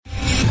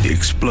the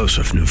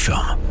explosive new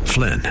film,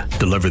 Flynn,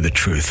 Deliver the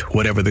Truth,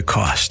 Whatever the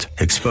Cost,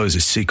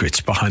 exposes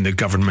secrets behind the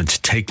government's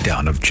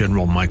takedown of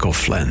General Michael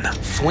Flynn.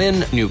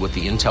 Flynn knew what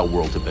the intel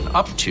world had been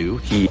up to.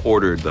 He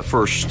ordered the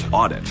first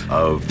audit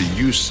of the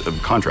use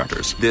of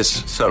contractors.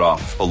 This set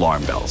off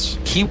alarm bells.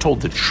 He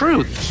told the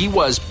truth. He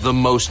was the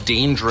most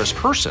dangerous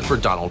person for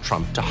Donald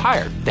Trump to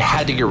hire. They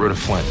had to get rid of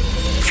Flynn.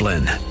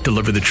 Flynn,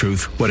 Deliver the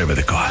Truth, Whatever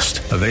the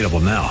Cost. Available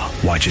now.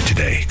 Watch it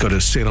today. Go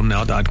to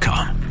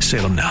salemnow.com.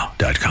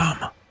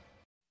 salemnow.com.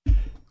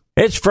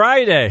 It's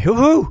Friday.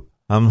 Woo-hoo.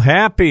 I'm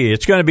happy.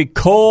 It's going to be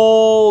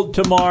cold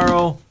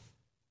tomorrow.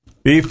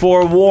 Be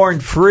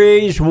forewarned.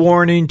 Freeze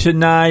warning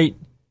tonight.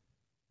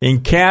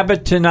 In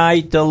Cabot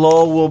tonight, the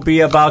low will be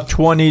about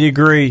 20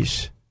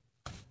 degrees.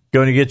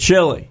 Going to get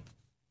chilly.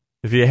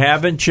 If you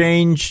haven't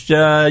changed,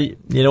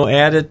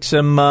 added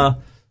some,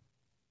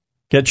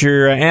 get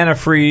your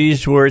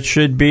antifreeze where it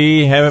should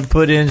be. Haven't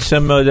put in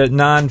some of that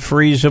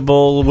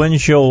non-freezable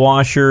windshield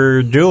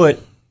washer, do it.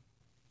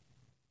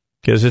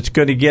 Because it's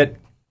going to get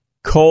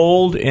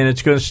cold, and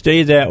it's going to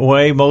stay that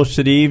way most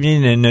of the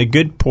evening and a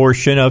good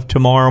portion of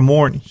tomorrow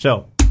morning.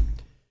 So,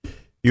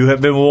 you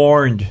have been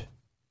warned.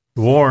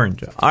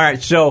 Warned. All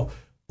right, so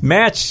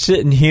Matt's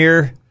sitting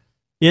here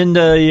in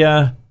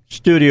the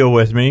studio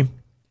with me.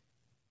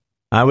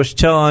 I was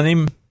telling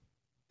him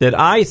that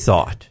I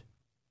thought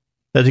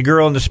that The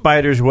Girl in the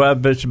Spider's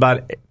Web is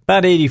about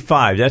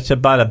 85. That's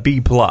about a B+.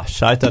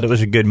 I thought it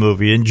was a good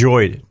movie.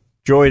 Enjoyed it.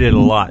 Enjoyed it a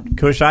lot.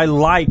 Because I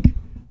like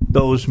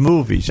those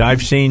movies.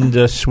 I've seen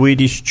the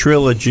Swedish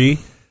trilogy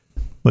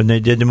when they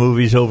did the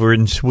movies over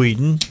in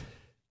Sweden.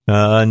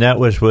 And that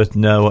was with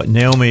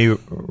Naomi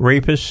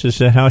Rapis. Is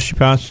that how she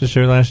pronounces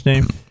her last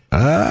name?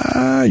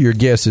 Your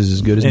guess is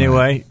as good as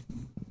mine.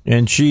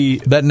 And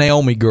that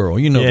Naomi girl,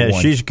 the one. Yeah,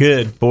 she's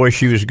good. Boy,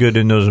 she was good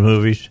in those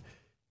movies.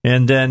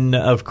 And then,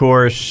 of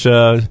course,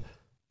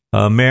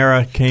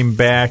 Mara came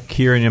back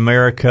here in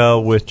America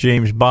with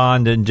James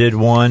Bond and did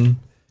one.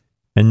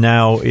 And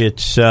now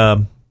it's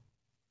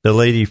the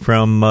lady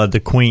from The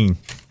Queen.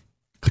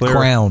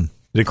 Crown.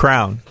 The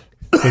Crown.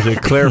 Is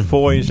it Claire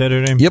Foy? Is that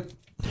her name? Yep.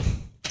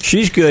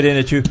 She's good in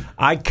it, too.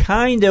 I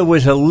kind of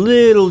was a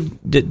little...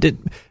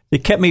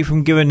 It kept me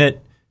from giving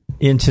it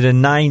into the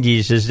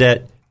 90s is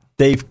that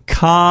they've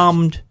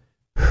calmed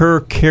her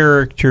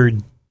character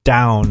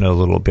down a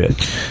little bit.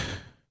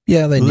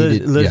 Yeah, they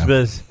needed...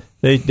 Elizabeth,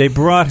 yeah. They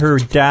brought her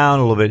down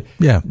a little bit.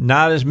 Yeah.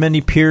 Not as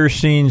many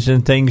piercings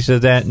and things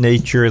of that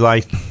nature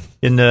like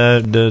in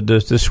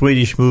the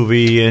Swedish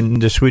movie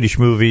and the Swedish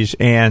movies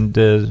and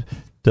the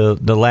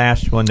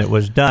last one that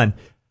was done.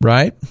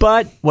 Right.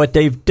 But what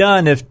they've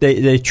done, if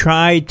they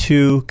tried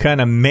to kind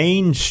of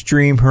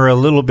mainstream her a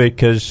little bit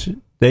because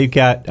they've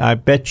got, I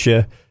bet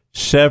you,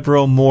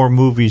 several more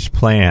movies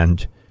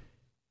planned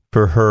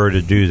for her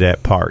to do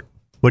that part.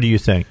 What do you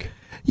think?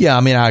 Yeah,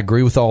 I mean, I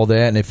agree with all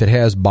that. And if it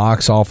has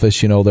box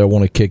office, they'll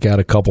want to kick out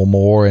a couple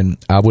more. And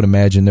I would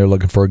imagine they're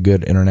looking for a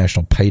good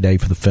international payday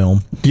for the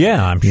film.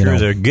 Yeah, I'm sure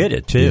they'll get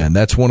it, too. Yeah, and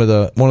that's one of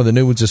the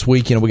new ones this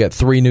week. We got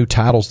 3 new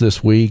titles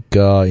this week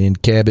in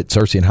Cabot,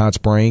 Searcy, and Hot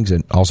Springs,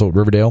 and also at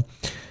Riverdale.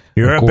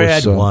 You're a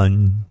bad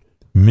one,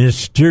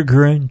 Mr.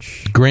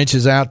 Grinch. Grinch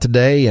is out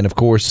today, and, of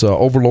course,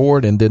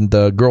 Overlord, and then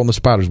The Girl in the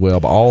Spider's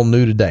Web, all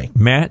new today.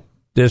 Matt,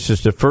 this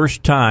is the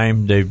first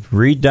time they've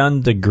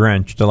redone The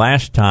Grinch. The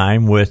last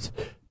time with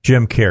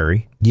Jim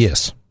Carrey.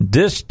 Yes.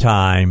 This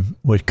time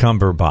with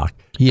Cumberbatch.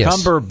 Yes.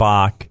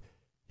 Cumberbatch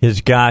has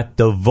got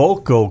the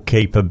vocal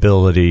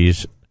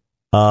capabilities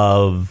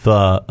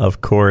of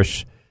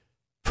course,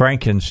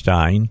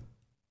 Frankenstein.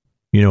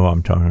 You know what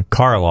I'm talking about.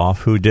 Karloff,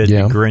 who did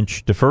The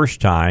Grinch the first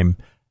time.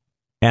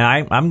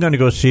 And I'm going to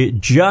go see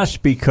it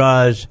just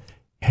because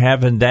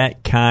having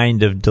that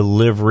kind of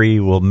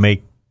delivery will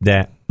make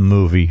that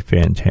movie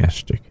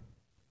fantastic.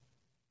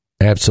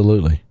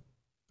 Absolutely.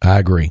 I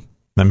agree.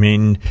 I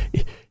mean,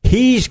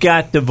 he's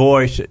got the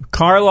voice.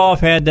 Karloff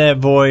had that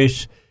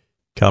voice.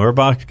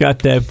 Cumberbatch got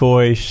that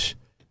voice.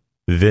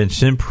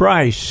 Vincent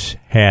Price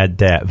had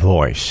that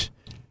voice.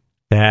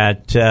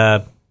 That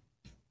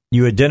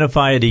you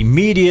identify it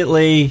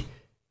immediately.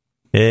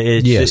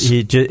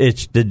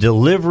 It's the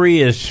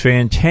delivery is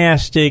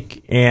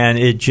fantastic, and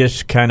it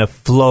just kind of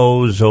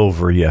flows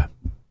over you.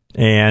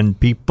 And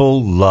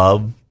people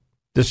love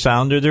the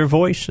sound of their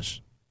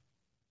voices.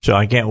 So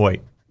I can't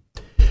wait.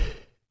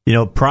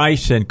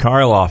 Price and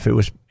Karloff, it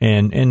was,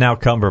 and now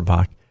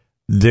Cumberbatch,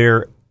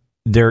 their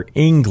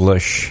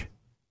English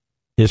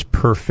is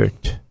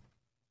perfect.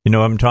 You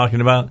know what I'm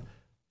talking about?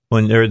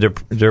 When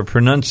their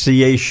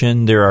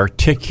pronunciation, their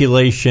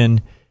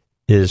articulation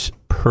is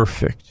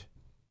perfect.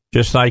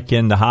 Just like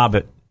in The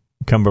Hobbit,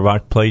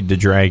 Cumberbatch played the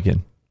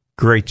dragon.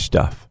 Great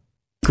stuff.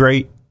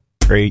 Great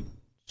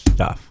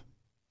stuff.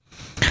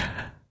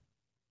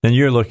 And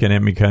you're looking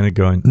at me kind of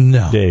going,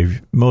 no,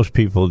 Dave, most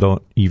people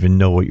don't even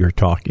know what you're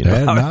talking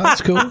about. No,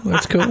 that's cool.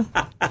 That's cool.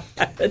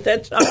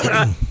 That's all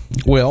right.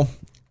 Well,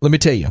 let me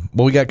tell you.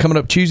 What we got coming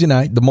up Tuesday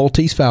night, the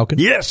Maltese Falcon.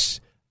 Yes.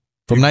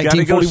 From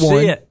 1941. Go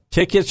see it.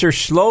 Tickets are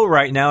slow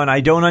right now, and I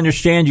don't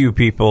understand you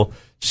people.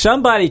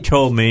 Somebody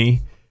told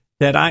me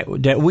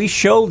that we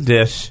showed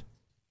this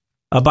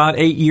about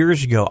 8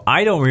 years ago.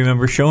 I don't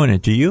remember showing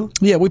it. Do you?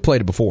 Yeah, we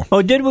played it before.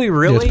 Oh, did we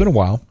really? Yeah, it's been a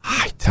while.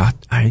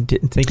 I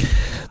didn't think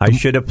I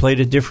should have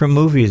played a different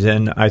movie.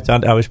 Then I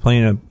thought I was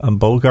playing a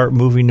Bogart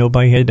movie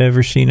nobody had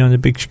ever seen on the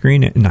big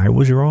screen, and I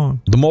was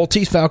wrong. The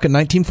Maltese Falcon,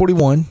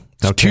 1941.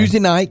 It's Tuesday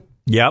night.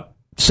 Yep.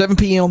 7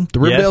 p.m. The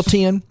Riverdale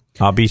 10.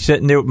 I'll be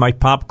sitting there with my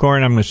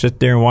popcorn. I'm going to sit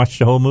there and watch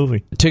the whole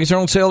movie. Tickets are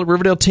on sale at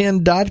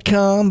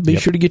Riverdale10.com. Be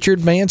sure to get your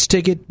advance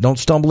ticket. Don't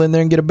stumble in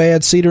there and get a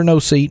bad seat or no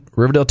seat.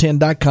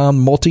 Riverdale10.com.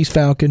 Maltese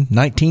Falcon,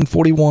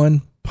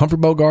 1941. Humphrey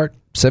Bogart,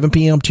 7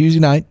 p.m. Tuesday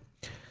night.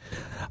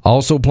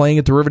 Also playing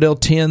at the Riverdale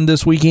 10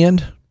 this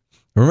weekend.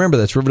 Remember,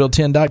 that's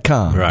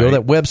Riverdale10.com. Right. Go to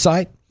that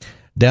website.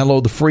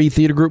 Download the free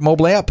Theater Group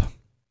mobile app.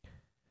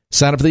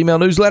 Sign up for the email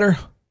newsletter.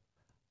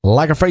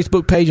 Like our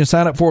Facebook page and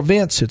sign up for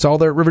events. It's all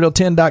there at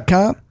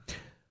Riverdale10.com.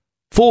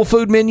 Full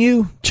food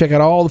menu. Check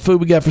out all the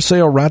food we got for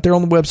sale right there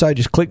on the website.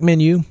 Just click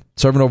menu.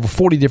 Serving over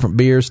 40 different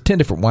beers, 10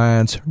 different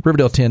wines.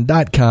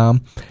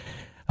 Riverdale10.com.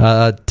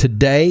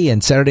 Today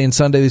and Saturday and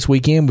Sunday this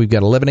weekend, we've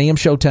got 11 a.m.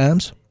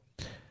 showtimes.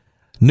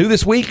 New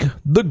this week,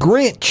 The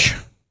Grinch.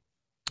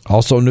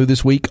 Also new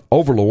this week,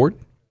 Overlord.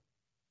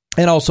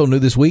 And also new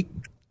this week,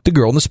 The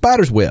Girl in the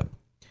Spider's Web.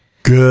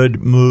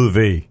 Good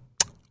movie.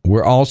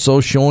 We're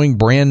also showing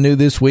brand new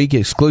this week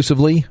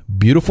exclusively,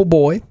 Beautiful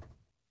Boy.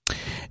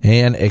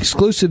 And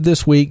exclusive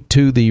this week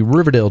to the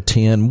Riverdale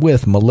 10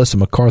 with Melissa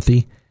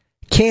McCarthy,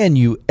 Can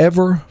You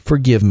Ever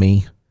Forgive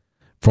Me?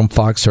 From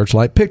Fox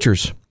Searchlight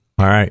Pictures.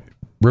 All right.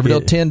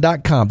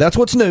 Riverdale10.com. That's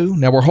what's new.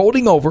 Now we're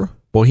holding over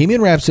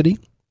Bohemian Rhapsody,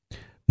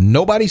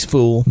 Nobody's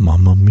Fool,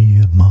 Mamma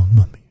Mia,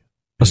 Mamma Mia.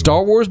 A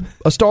Star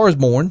is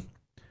Born,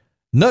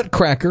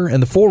 Nutcracker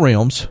and the Four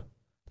Realms,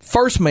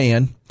 First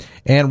Man,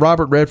 and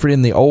Robert Redford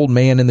in The Old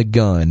Man and the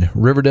Gun.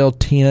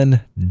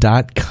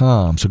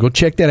 Riverdale10.com. So go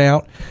check that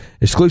out.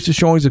 Exclusive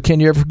showings of Can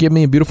You Ever Forgive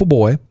Me and Beautiful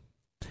Boy.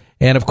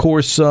 And, of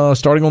course,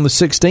 starting on the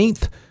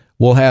 16th,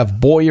 we'll have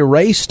Boy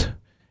Erased,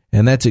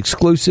 and that's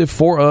exclusive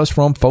for us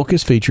from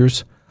Focus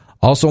Features.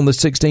 Also on the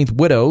 16th,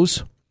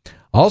 Widows.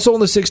 Also on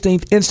the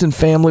 16th, Instant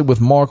Family with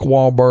Mark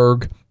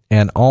Wahlberg.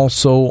 And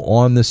also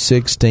on the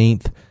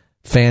 16th,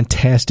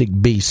 Fantastic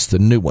Beasts, the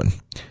new one.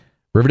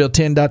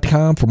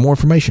 Riverdale10.com for more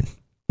information.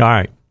 All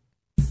right.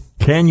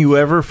 Can You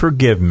Ever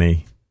Forgive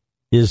Me?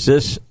 Is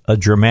this a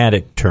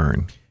dramatic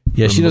turn?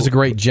 Yeah, she does a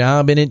great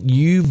job in it.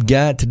 You've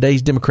got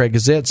today's Democrat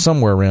Gazette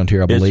somewhere around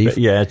here, I believe.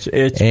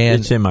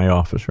 It's in my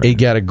office right now. It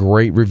got a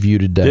great review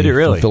today. Did it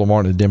really? From Philip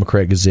Martin, the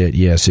Democrat Gazette.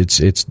 Yes,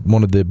 it's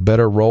one of the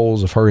better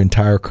roles of her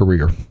entire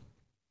career.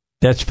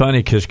 That's funny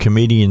because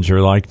comedians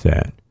are like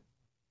that.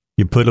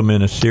 You put them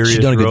in a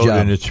serious role,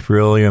 and it's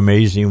really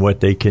amazing what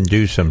they can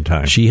do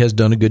sometimes. She has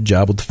done a good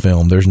job with the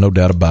film. There's no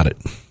doubt about it.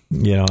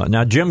 You know,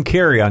 now Jim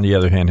Carrey, on the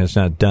other hand, has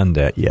not done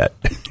that yet.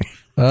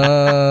 I'd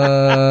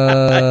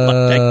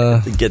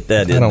like to get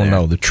that in I don't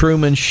know. The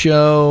Truman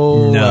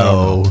Show?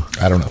 No.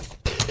 I don't know.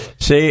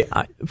 See,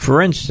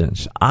 for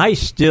instance, I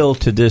still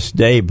to this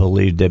day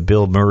believe that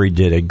Bill Murray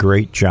did a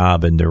great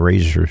job in The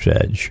Razor's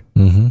Edge.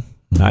 Mm-hmm.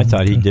 I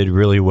thought he did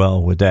really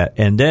well with that.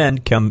 And then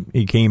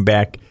he came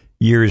back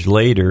years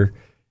later,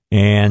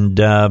 and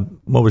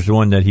what was the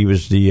one that he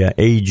was the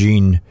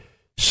aging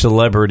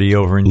celebrity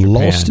over in Japan?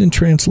 Lost in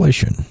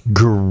Translation.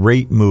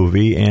 Great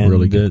movie. And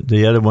really good.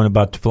 The other one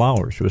about the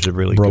flowers was a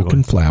really good one.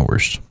 Broken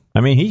Flowers.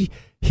 I mean,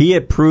 he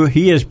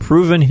has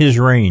proven his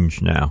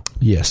range now.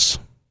 Yes.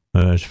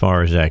 As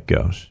far as that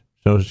goes.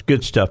 So it's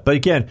good stuff. But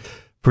again,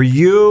 for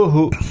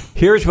you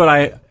here's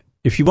what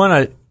if you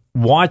want to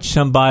watch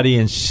somebody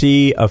and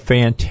see a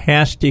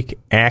fantastic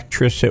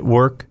actress at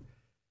work,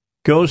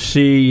 go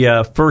see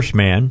First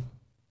Man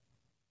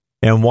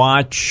and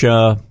watch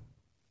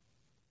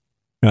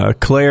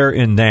Claire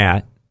in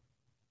that,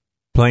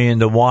 playing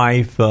the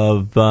wife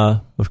of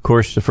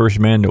course, the first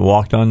man that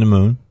walked on the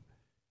moon.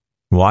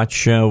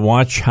 Watch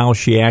how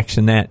she acts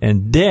in that,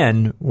 and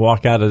then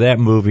walk out of that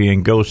movie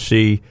and go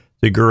see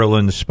The Girl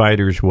in the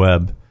Spider's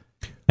Web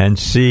and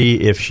see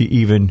if she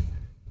even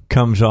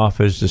comes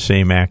off as the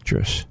same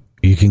actress.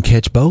 You can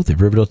catch both at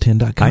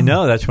Riverdale10.com. I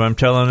know. That's what I'm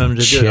telling them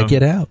to do. Check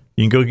it out.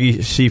 You can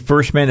go see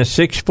First Man at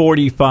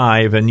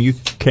 6:45, and you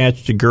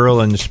catch The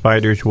Girl in the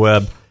Spider's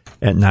Web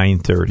at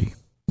 9:30.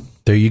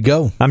 There you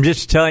go. I'm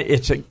just telling you,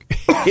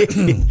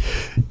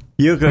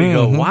 you're going to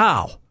go,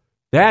 wow,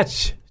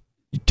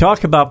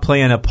 talk about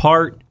playing a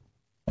part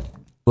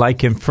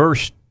like in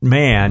First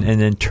Man,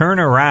 and then turn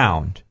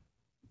around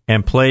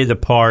and play the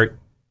part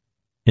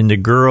in The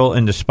Girl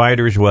in the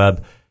Spider's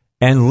Web.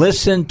 And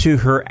listen to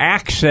her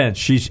accent.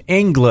 She's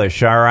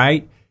English, all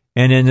right?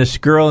 And in This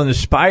Girl in the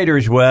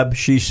Spider's Web,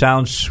 she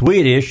sounds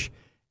Swedish.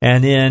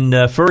 And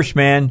in First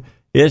Man,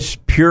 it's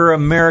pure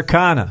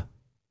Americana.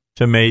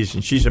 It's amazing.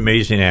 She's an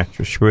amazing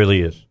actress. She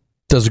really is.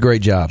 Does a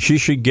great job. She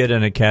should get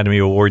an Academy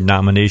Award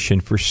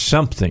nomination for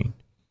something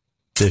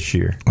this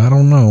year. I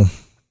don't know.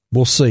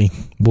 We'll see.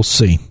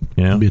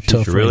 Yeah, It'll be a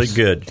tough she's really race.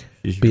 good.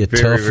 Be a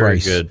tough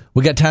race. Good.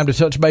 We got time to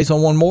touch base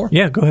on one more?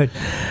 Yeah, go ahead.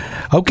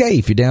 Okay,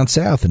 if you're down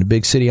south in the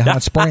big city of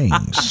Hot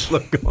Springs.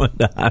 Look, going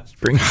to Hot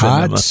Springs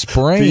Hot Cinema.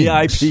 Springs.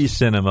 VIP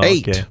Cinema.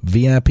 8 okay.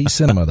 VIP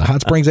Cinema. The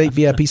Hot Springs 8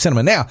 VIP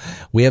Cinema. Now,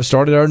 we have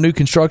started our new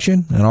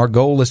construction, and our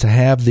goal is to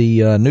have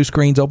the new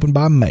screens open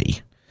by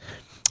May.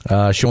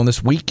 Showing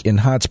this week in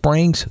Hot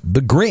Springs,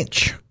 The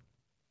Grinch,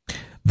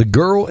 The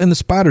Girl in the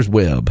Spider's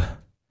Web,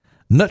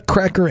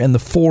 Nutcracker and the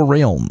Four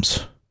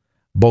Realms,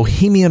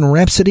 Bohemian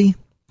Rhapsody.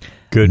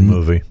 Good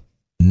movie.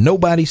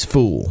 Nobody's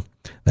Fool.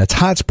 That's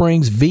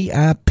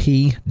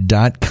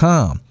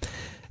hotspringsvip.com.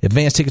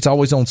 Advance tickets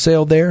always on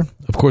sale there.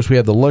 Of course, we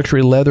have the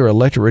luxury leather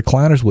electric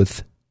recliners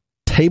with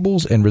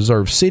tables and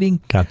reserved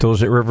seating. Got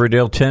those at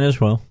Riverdale 10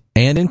 as well.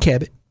 And in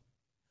Cabot.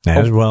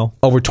 As well.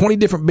 Over 20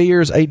 different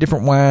beers, 8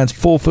 different wines,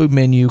 full food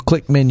menu.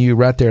 Click menu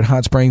right there at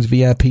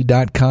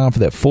hotspringsvip.com for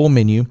that full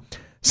menu.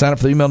 Sign up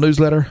for the email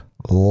newsletter.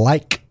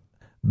 Like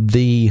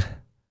the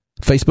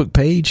Facebook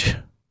page.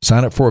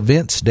 Sign up for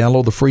events.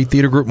 Download the free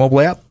Theater Group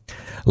mobile app.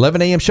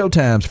 11 a.m.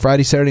 showtimes,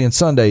 Friday, Saturday, and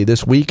Sunday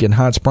this week in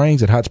Hot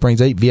Springs at Hot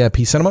Springs 8 VIP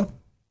Cinema.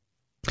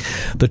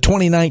 The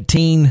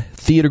 2019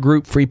 Theater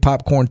Group free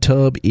popcorn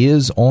tub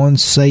is on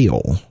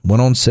sale.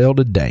 Went on sale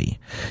today.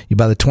 You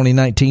buy the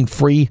 2019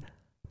 free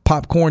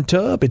popcorn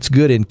tub. It's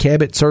good in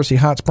Cabot, Searcy,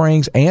 Hot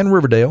Springs, and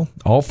Riverdale,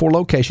 all 4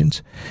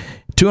 locations.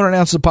 200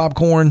 ounces of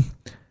popcorn.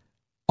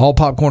 All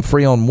popcorn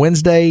free on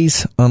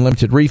Wednesdays,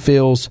 unlimited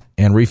refills,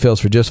 and refills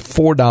for just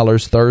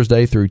 $4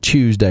 Thursday through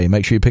Tuesday.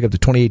 Make sure you pick up the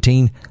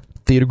 2018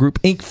 Theater Group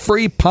Inc.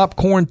 free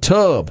popcorn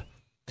tub.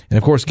 And,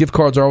 of course, gift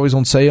cards are always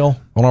on sale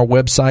on our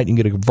website. You can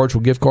get a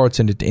virtual gift card,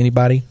 send it to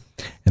anybody,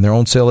 and they're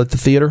on sale at the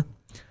theater.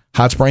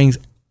 Hot Springs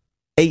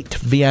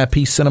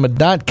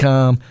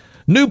 8VIPcinema.com.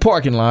 New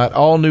parking lot,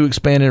 all new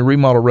expanded and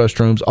remodeled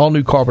restrooms, all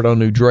new carpet, all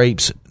new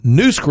drapes,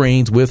 new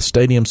screens with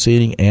stadium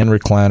seating and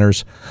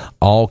recliners,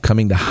 all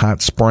coming to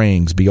Hot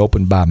Springs. Be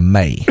open by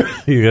May.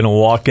 You're going to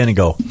walk in and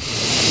go,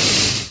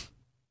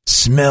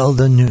 smell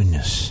the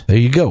newness. There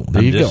you go.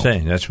 I'm just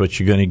saying, that's what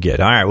you're going to get.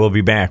 All right, we'll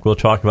be back. We'll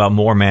talk about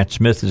more. Matt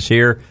Smith is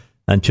here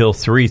until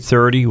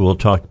 3:30. We'll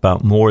talk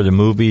about more of the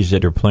movies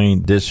that are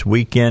playing this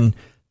weekend.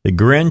 The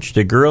Grinch,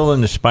 The Girl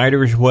in the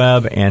Spider's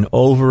Web, and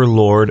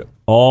Overlord,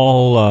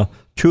 all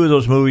 2 of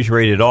those movies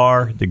rated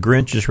R. The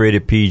Grinch is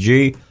rated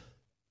PG.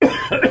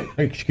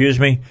 Excuse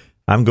me.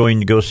 I'm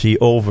going to go see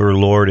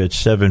Overlord at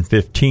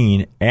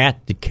 7:15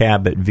 at the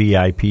Cabot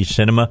VIP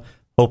Cinema.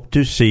 Hope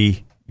to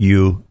see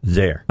you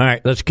there. All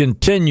right, let's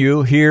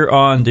continue here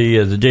on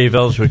the Dave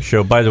Elswick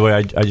Show. By the way,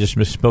 I just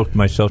misspoke to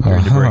myself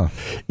during the break.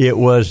 It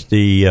was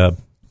the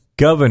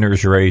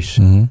governor's race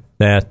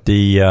that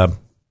the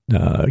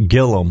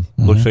Gillum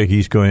looks like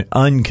he's going to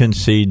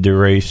unconcede the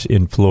race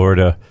in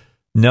Florida.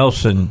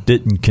 Nelson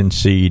didn't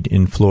concede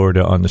in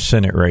Florida on the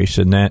Senate race,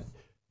 and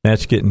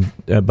that's getting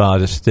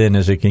about as thin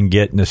as it can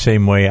get in the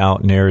same way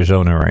out in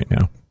Arizona right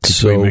now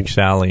between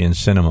McSally and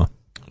Sinema.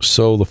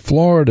 So the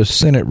Florida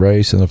Senate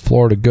race and the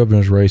Florida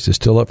governor's race is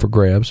still up for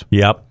grabs.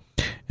 Yep.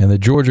 And the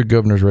Georgia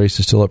governor's race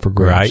is still up for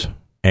grabs. Right.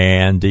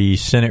 And the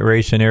Senate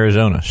race in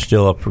Arizona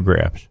still up for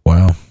grabs.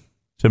 Wow.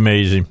 It's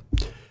amazing.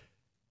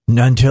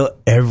 Until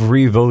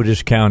every vote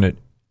is counted.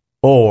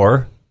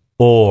 Or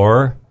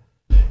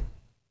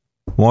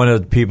one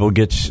of the people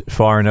gets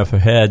far enough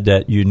ahead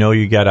that you know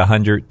you got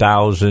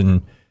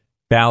 100,000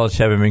 ballots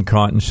haven't been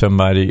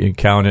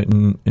counted,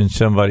 and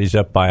somebody's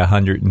up by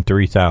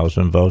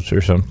 103,000 votes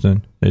or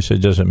something. They said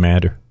it doesn't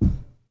matter. You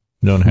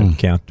don't have to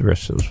count the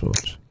rest of those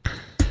votes.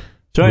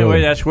 So anyway,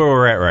 Really? That's where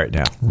we're at right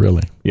now.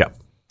 Really? Yep.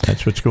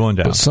 That's what's going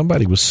down. But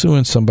somebody was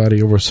suing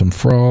somebody over some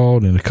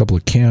fraud in a couple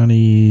of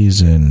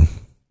counties and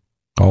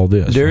all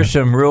this. There's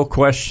right? some real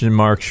question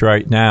marks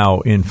right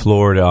now in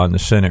Florida on the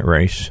Senate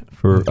race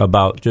for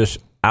about just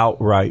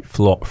outright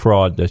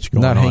fraud that's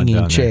going on. Not hanging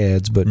down there.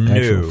 chads, but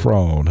actual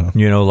fraud. Huh?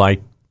 You know,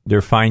 like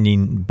they're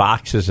finding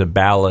boxes of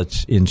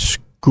ballots in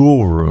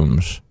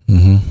schoolrooms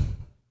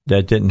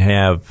that didn't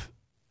have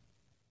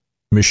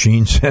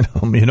machines in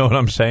them. You know what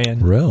I'm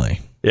saying?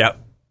 Really? Yep.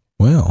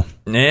 Well.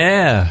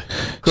 Yeah.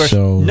 Of course,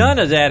 none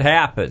of that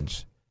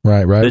happens.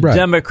 Right. The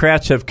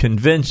Democrats have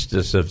convinced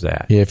us of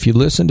that. Yeah, if you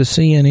listen to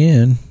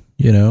CNN,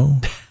 you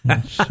know,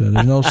 there's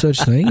no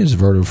such thing as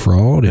voter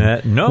fraud.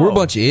 No. We're a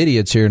bunch of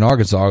idiots here in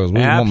Arkansas because we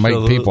want to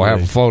make people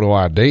have a photo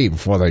ID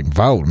before they can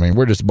vote. I mean,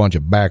 we're just a bunch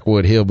of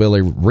backwood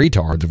hillbilly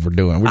retards if we're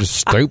doing it. We're just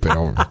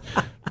stupid.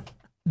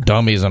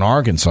 Dummies in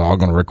Arkansas are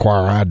going to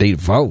require ID to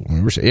vote. I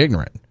mean, we're so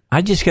ignorant.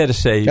 I just got to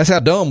say. That's how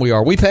dumb we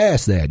are. We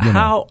passed that. You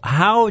know.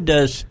 How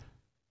does,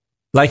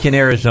 like in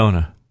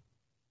Arizona,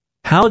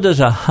 how does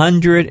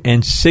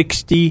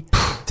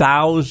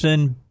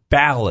 160,000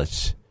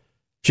 ballots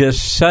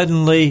just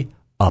suddenly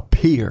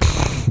appear?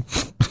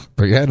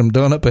 We had them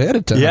done up ahead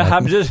of time.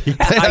 Yeah,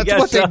 that's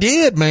what they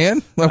did,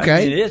 man. Okay,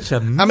 I mean, it's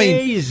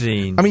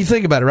amazing. I mean,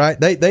 think about it, right?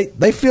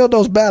 They filled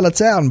those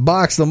ballots out and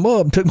boxed them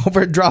up, and took them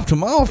over and dropped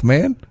them off,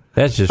 man.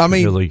 That's just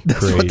really crazy.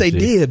 That's what they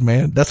did,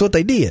 man. That's what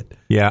they did.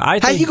 Yeah,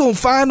 how you gonna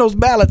find those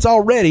ballots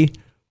already?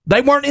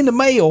 They weren't in the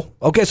mail.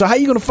 Okay, so how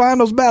you gonna find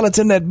those ballots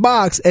in that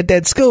box at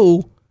that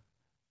school?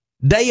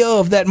 day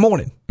of that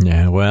morning.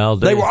 Yeah, well,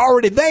 They were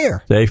already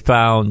there. They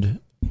found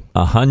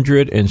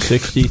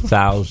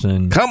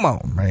 160,000 Come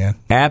on, man.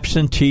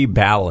 absentee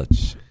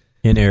ballots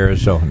in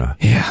Arizona.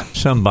 Yeah.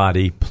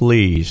 Somebody,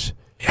 please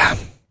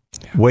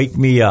wake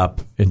me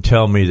up and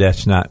tell me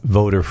that's not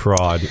voter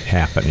fraud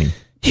happening.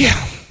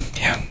 Yeah.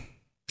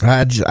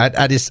 I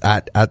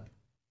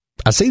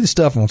see the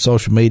stuff on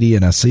social media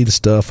and I see the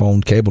stuff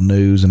on cable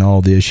news and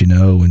all this,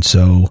 and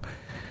so,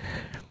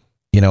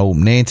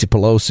 Nancy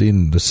Pelosi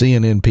and the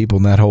CNN people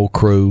and that whole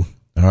crew.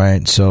 All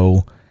right.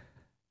 So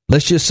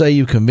let's just say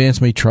you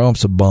convince me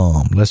Trump's a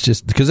bum.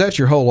 Because that's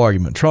your whole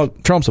argument.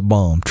 Trump's a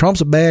bum.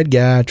 Trump's a bad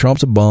guy.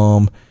 Trump's a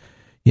bum.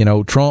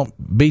 Trump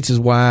beats his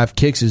wife,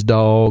 kicks his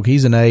dog.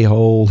 He's an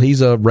a-hole.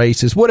 He's a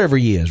racist, whatever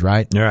he is,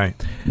 right? Right.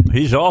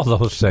 He's all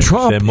those things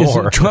and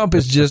more. Trump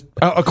is just,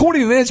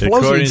 according to Nancy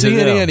Pelosi and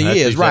CNN, he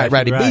is. Exactly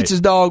right. He beats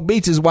his dog,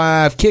 beats his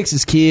wife, kicks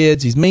his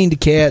kids. He's mean to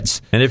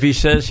cats. And if he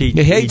says he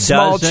hates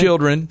small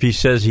children. If he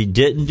says he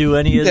didn't do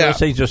any of those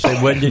things, just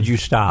say, when did you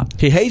stop?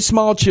 He hates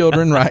small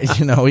children, right? He's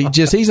an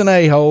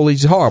a-hole.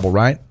 He's horrible,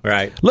 right?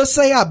 Right. Let's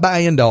say I buy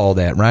into all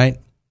that, right?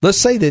 Let's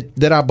say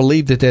that I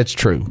believe that that's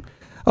true.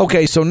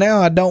 Okay, so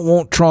now I don't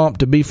want Trump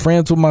to be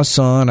friends with my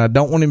son. I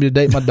don't want him to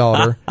date my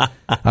daughter.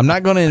 I'm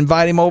not going to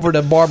invite him over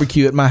to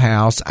barbecue at my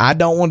house. I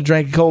don't want to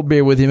drink a cold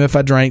beer with him if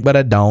I drink, but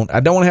I don't.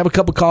 I don't want to have a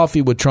cup of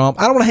coffee with Trump.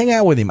 I don't want to hang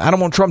out with him. I don't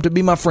want Trump to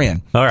be my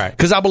friend. All right.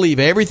 Because I believe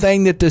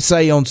everything that they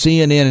say on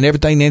CNN and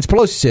everything Nancy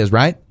Pelosi says,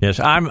 right? Yes,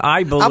 I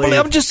believe.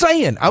 I'm just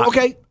saying.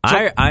 Okay.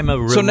 I'm a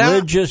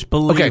religious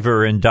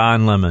believer in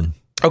Don Lemon.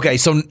 Okay,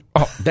 so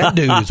that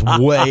dude is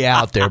way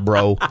out there,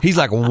 bro. He's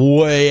like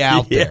way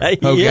out there.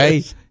 Okay.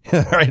 Is.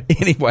 All right.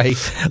 Anyway,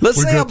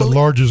 let's say we got the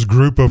largest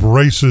group of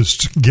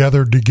racists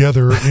gathered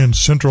together in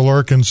Central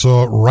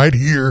Arkansas right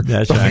here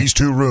in these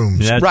two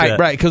rooms. Right.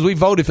 Because we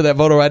voted for that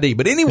voter ID.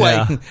 But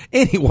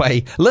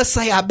anyway, let's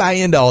say I buy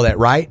into all that,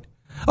 right?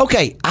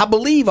 Okay, I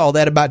believe all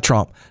that about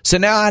Trump. So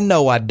now I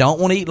know I don't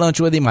want to eat lunch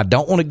with him. I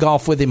don't want to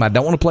golf with him. I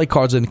don't want to play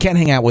cards with him. Can't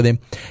hang out with him.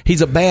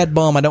 He's a bad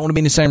bum. I don't want to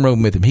be in the same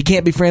room with him. He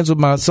can't be friends with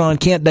my son.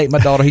 Can't date my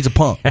daughter. He's a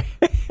punk.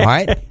 All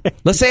right?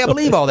 Let's say I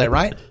believe all that,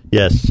 right?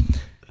 Yes.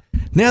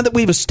 Now that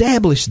we've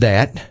established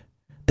that,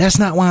 that's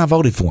not why I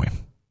voted for him.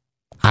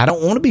 I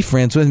don't want to be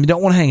friends with him. I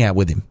don't want to hang out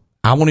with him.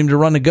 I want him to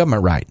run the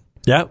government right.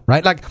 Yep.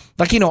 Right? Like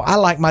I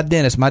like my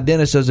dentist. My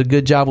dentist does a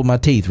good job with my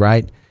teeth,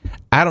 right?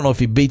 I don't know if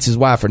he beats his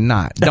wife or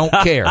not. Don't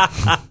care.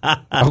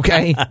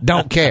 Okay?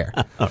 Don't care.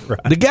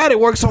 Right. The guy that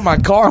works on my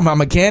car, my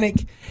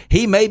mechanic,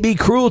 he may be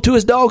cruel to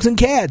his dogs and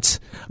cats,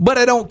 but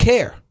I don't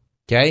care.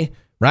 Okay?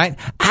 Right?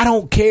 I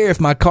don't care if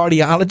my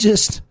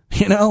cardiologist,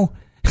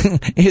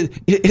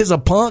 is a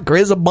punk or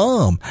is a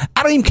bum.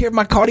 I don't even care if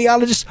my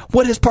cardiologist,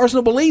 what his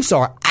personal beliefs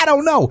are. I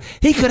don't know.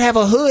 He could have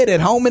a hood at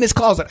home in his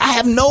closet. I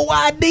have no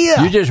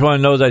idea. You just want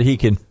to know that he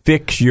can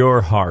fix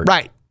your heart.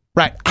 Right.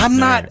 I'm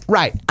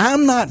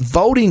not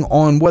voting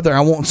on whether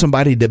I want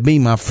somebody to be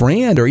my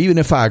friend or even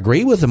if I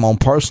agree with them on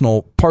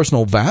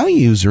personal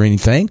values or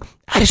anything.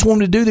 I just want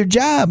them to do their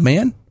job,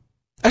 man.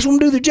 I just want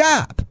them to do their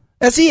job.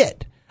 That's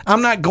it.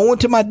 I'm not going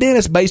to my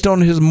dentist based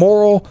on his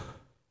moral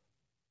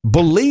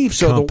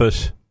beliefs or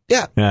compass.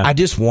 Yeah. I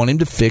just want him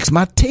to fix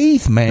my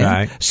teeth, man.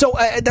 Right. So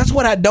that's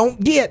what I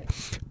don't get.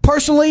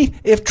 Personally,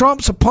 if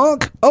Trump's a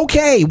punk,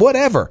 okay,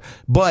 whatever.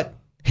 But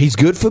he's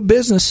good for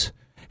business.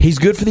 He's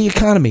good for the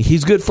economy.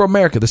 He's good for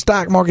America. The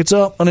stock market's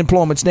up.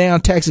 Unemployment's down.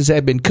 Taxes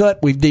have been cut.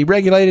 We've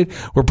deregulated.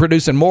 We're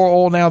producing more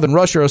oil now than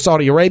Russia or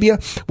Saudi Arabia.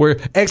 We're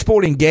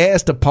exporting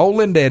gas to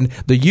Poland and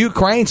the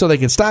Ukraine so they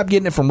can stop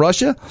getting it from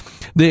Russia.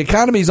 The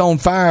economy's on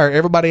fire.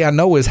 Everybody I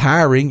know is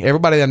hiring.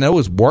 Everybody I know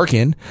is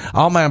working.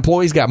 All my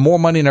employees got more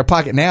money in their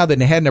pocket now than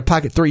they had in their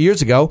pocket 3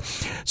 years ago.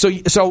 So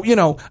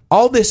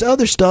all this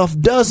other stuff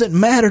doesn't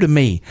matter to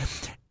me.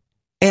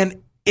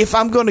 And if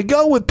I'm going to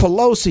go with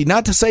Pelosi,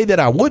 not to say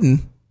that I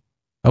wouldn't,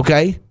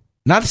 okay?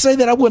 Not to say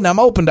that I wouldn't. I'm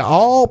open to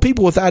all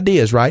people with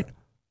ideas, right?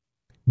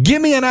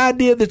 Give me an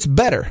idea that's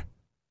better.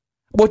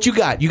 What you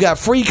got? You got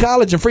free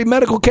college and free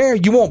medical care?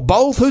 You want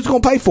both? Who's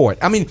going to pay for it?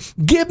 I mean,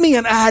 give me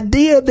an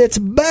idea that's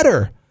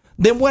better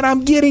than what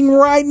I'm getting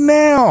right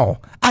now.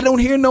 I don't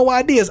hear no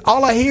ideas.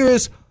 All I hear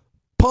is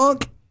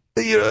punk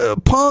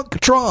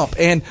Trump,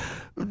 and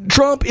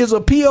Trump is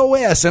a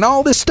POS and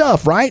all this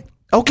stuff, right?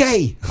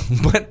 Okay,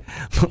 but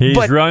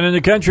he's running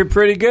the country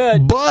pretty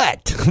good.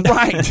 But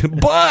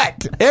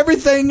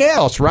everything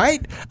else,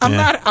 right?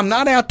 I'm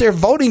not out there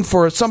voting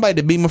for somebody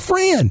to be my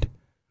friend,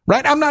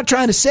 right? I'm not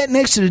trying to sit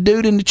next to the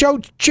dude in the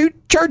church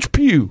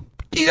pew.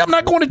 I'm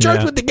not going to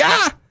church with the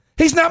guy.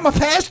 He's not my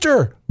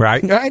pastor,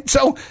 right?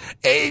 So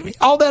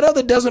all that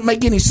other doesn't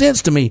make any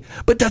sense to me.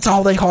 But that's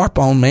all they harp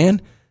on,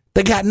 man.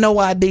 They got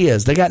no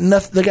ideas. They got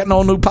nothing. They got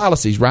no new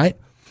policies, right?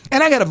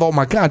 And I got to vote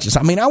my conscience.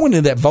 I mean, I went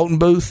into that voting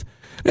booth.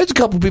 There's a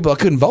couple of people I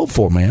couldn't vote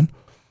for, man.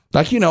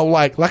 Like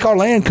our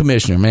land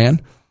commissioner,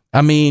 man.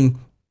 I mean,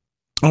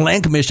 our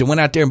land commissioner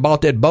went out there and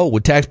bought that boat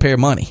with taxpayer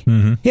money.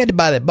 Mm-hmm. He had to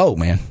buy that boat,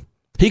 man.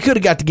 He could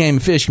have got the Game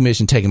and Fish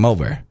Commission to take him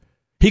over.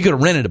 He could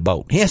have rented a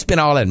boat. He had to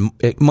spend all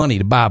that money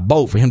to buy a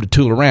boat for him to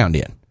tool around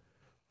in.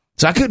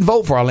 So I couldn't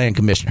vote for our land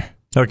commissioner.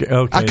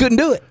 Okay. I couldn't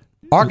do it.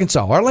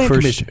 Arkansas, our land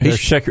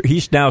commissioner.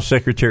 He's now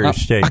Secretary of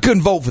State. I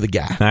couldn't vote for the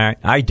guy. All right,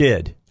 I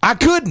did. I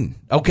couldn't,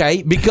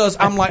 okay, because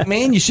I'm like,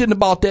 man, you shouldn't have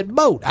bought that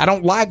boat. I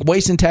don't like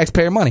wasting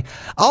taxpayer money.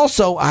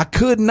 Also, I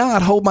could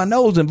not hold my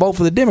nose and vote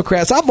for the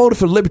Democrats. I voted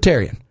for the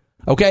Libertarian,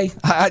 okay?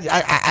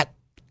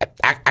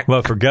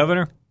 Well, for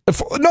governor?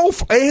 For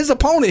his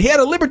opponent. He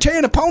had a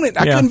Libertarian opponent.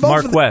 I couldn't vote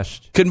Mark for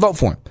West. Couldn't vote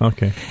for him.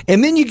 Okay.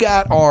 And then you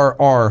got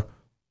our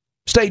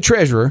state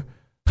treasurer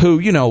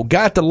who,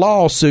 got the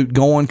lawsuit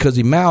going because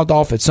he mouthed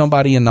off at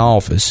somebody in the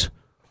office.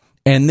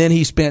 And then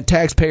he spent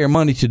taxpayer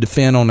money to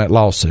defend on that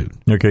lawsuit.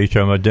 Okay, you're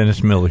talking about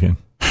Dennis Milligan.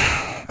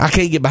 I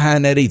can't get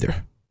behind that either.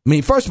 I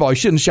mean, first of all, you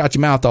shouldn't have shot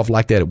your mouth off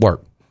like that at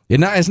work.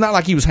 It's not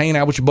like he was hanging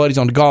out with your buddies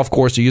on the golf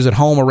course or you was at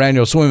home around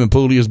your swimming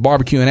pool. He was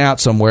barbecuing out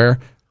somewhere.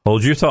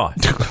 Hold your thought.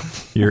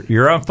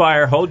 You're on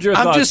fire. Hold your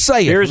thought. I'm just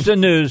saying. Here's the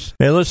news.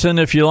 Hey, listen,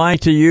 if you like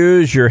to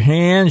use your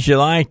hands, you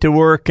like to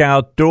work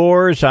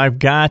outdoors, I've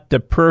got the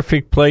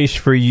perfect place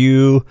for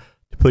you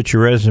to put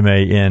your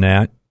resume in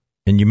at.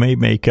 And you may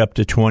make up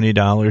to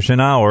 $20 an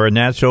hour, and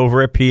that's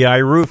over at PI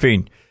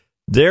Roofing.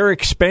 They're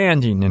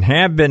expanding and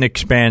have been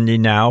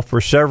expanding now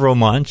for several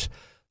months.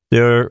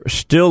 They're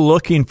still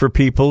looking for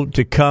people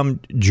to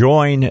come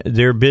join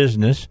their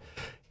business,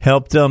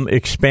 help them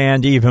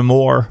expand even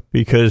more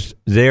because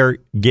they're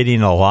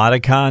getting a lot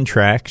of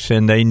contracts,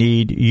 and they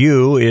need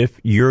you if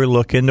you're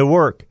looking to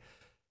work.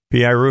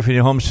 PI Roofing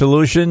and Home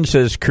Solutions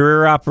has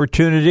career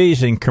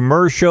opportunities in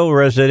commercial,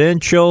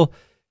 residential,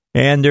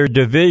 and their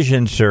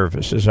division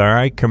services, all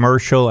right,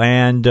 commercial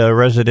and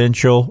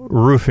residential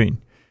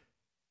roofing.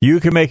 You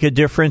can make a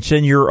difference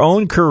in your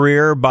own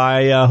career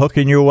by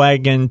hooking your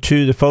wagon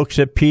to the folks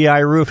at PI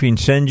Roofing.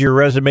 Send your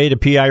resume to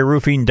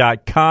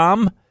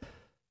piroofing.com.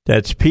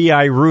 That's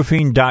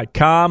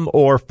piroofing.com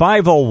or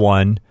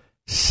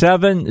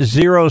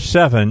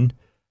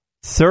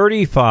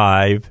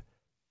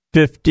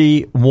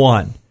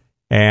 501-707-3551.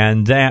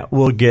 And that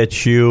will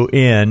get you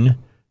in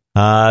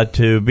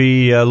to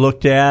be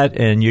looked at,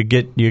 and you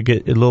get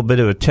a little bit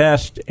of a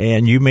test,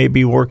 and you may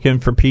be working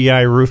for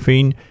PI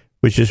Roofing,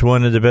 which is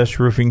one of the best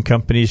roofing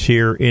companies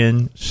here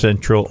in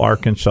Central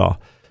Arkansas.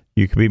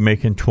 You could be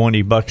making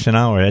 $20 an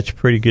hour. That's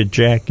pretty good,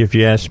 Jack, if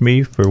you ask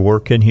me, for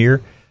working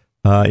here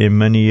in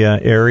many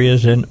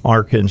areas in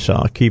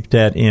Arkansas. Keep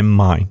that in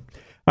mind.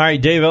 All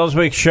right, Dave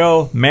Elswick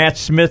Show. Matt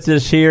Smith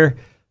is here.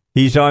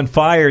 He's on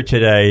fire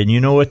today, and you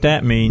know what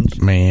that means.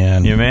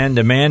 Man.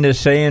 The man is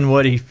saying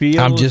what he feels,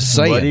 I'm just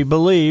saying. What he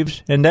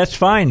believes, and that's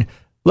fine.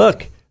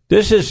 Look,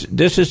 this is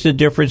the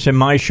difference in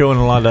my show and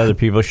a lot of other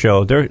people's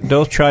show.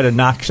 They'll try to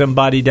knock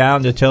somebody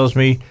down that tells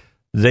me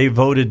they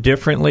voted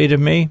differently to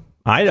me.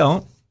 I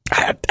don't.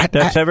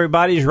 That's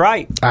everybody's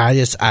right. I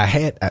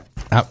had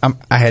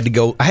to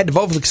go. I had to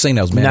vote for the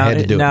casinos, man. Now, I had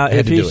to do now,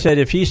 it.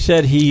 if he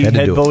said he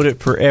had voted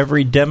for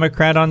every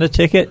Democrat on the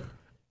ticket,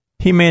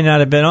 he may not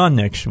have been on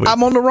next week. I'd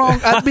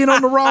been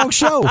on the wrong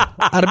show.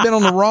 I'd have been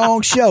on the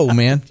wrong show,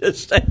 man.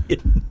 Just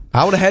saying.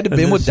 I would have had to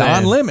been with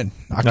Don Lemon.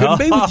 I couldn't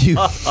be with you.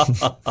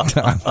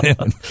 Don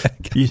Lemon.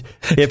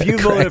 If you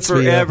voted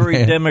for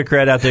every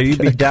Democrat out there, you'd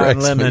be Don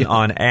Lemon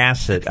on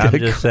acid. I'm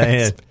just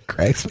saying.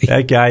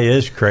 That guy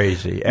is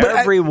crazy.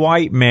 Every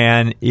white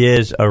man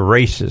is a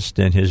racist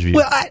in his view.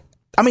 Well,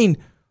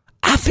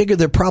 I figure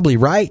they're probably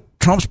right.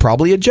 Trump's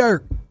probably a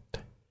jerk.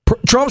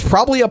 Trump's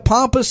probably a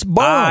pompous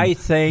bum. I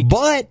think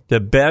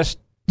the best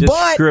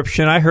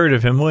description I heard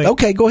of him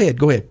okay, go ahead.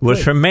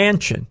 Was from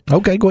Manchin.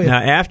 Okay, go ahead. Now,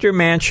 after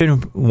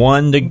Manchin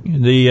won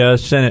the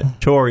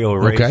senatorial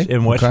race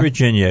in West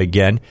Virginia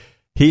again,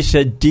 he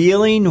said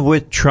dealing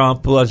with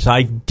Trump was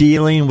like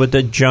dealing with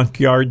a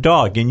junkyard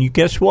dog. And you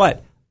guess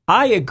what?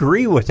 I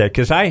agree with that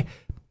because I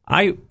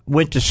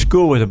went to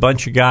school with a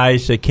bunch of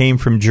guys that came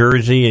from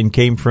Jersey and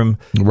came from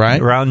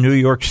around New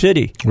York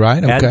City.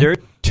 Right, okay. And they're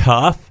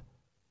tough,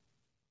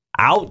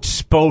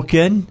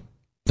 outspoken,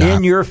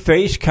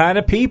 in-your-face kind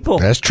of people.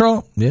 That's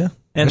Trump, yeah.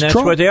 And that's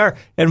what they are.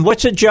 And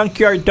what's a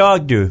junkyard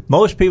dog do?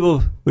 Most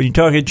people, when you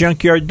talk a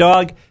junkyard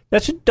dog,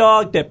 that's a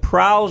dog that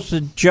prowls the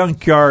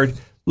junkyard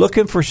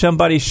looking for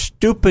somebody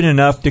stupid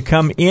enough to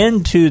come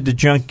into the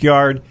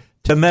junkyard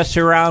to mess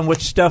around with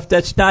stuff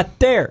that's not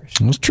theirs.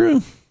 That's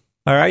true.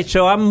 All right,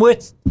 so I'm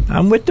with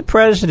the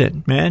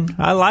president, man.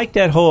 I like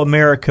that whole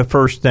America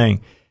First thing.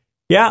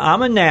 Yeah,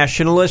 I'm a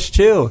nationalist,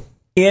 too,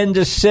 in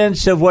the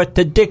sense of what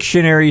the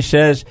dictionary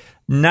says,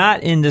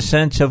 not in the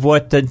sense of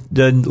what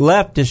the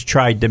left has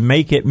tried to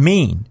make it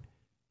mean.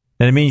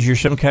 That it means you're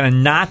some kind of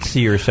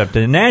Nazi or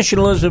something.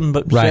 Nationalism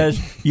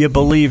says you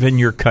believe in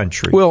your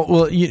country.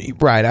 Well,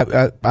 right.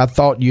 I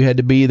thought you had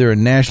to be either a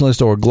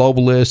nationalist or a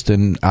globalist,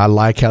 and I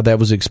like how that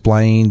was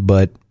explained,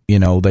 but,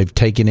 they've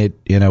taken it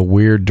in a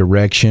weird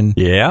direction.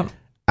 Yeah.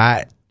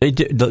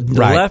 The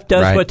left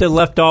does what the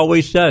left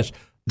always does.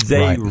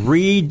 They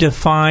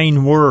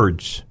redefine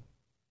words.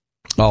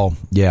 Oh,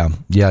 yeah.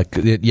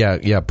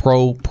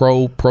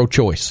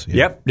 Pro-choice. Yeah.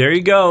 Yep, there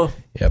you go.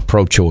 Yeah,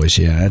 pro-choice,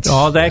 yeah.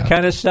 All that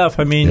kind of stuff.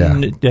 I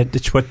mean,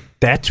 that's what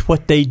That's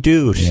what they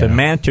do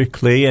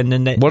semantically, and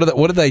then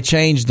what do they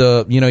change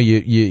the?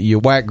 You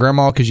whack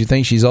grandma because you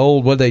think she's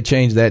old. What do they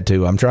change that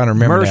to? I'm trying to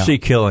remember. Mercy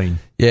killing.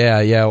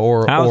 Yeah.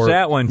 Or how's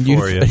that one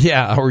for you?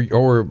 Yeah,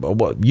 or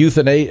what,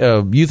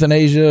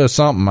 euthanasia or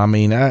something. I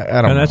mean,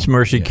 I don't know. That's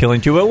mercy killing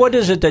too. Well, what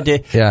is it that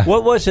they? Yeah.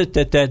 What was it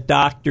that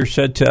doctor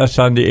said to us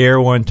on the air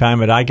one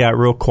time? And I got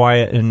real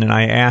quiet, and then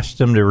I asked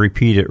him to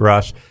repeat it,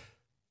 Russ.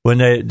 When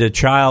the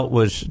child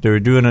they were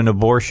doing an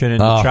abortion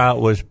and the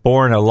child was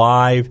born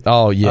alive.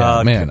 Oh,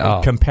 yeah,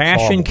 man.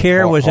 Compassion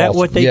care, was that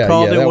what they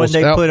called it when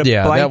they put a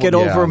blanket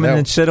over them and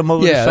then sit them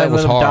over the side and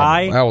let them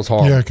die? That was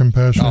horrible. Yeah,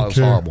 compassion care. That was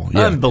horrible.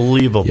 Yeah.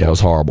 Unbelievable. Yeah, it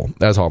was horrible.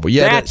 That was horrible.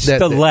 Yeah, that's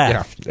the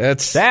left. Yeah,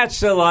 that's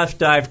the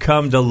left I've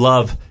come to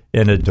love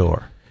and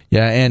adore.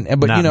 Yeah,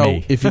 but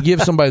me. If you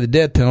give somebody the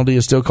death penalty,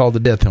 it's still called the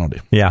death penalty.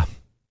 Yeah.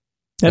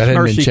 That's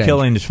mercy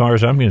killing as far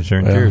as I'm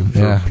concerned, too,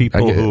 for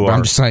people who are,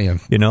 I'm just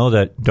saying,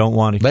 that don't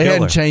want to kill her. They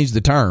hadn't changed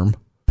the term.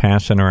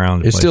 Passing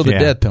around. It's still the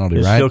death penalty,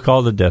 right? It's still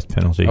called the death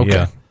penalty,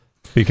 yeah.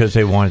 Because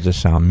they wanted to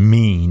sound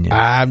mean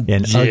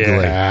and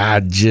ugly. I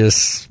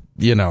just,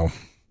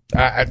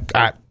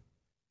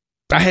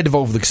 I had to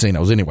vote for the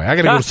casinos anyway. I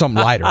got to go to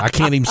something lighter. I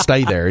can't even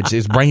stay there.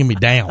 It's bringing me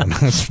down.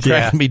 It's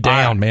dragging me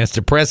down, man. It's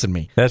depressing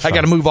me. I got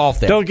to move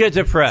off that. Don't get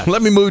depressed.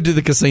 Let me move to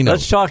the casino.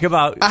 Let's talk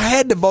about. I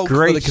had to vote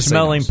for the casinos.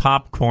 Smelling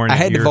popcorn. I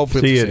had to vote for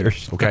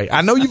theaters. the casinos. Okay,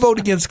 I know you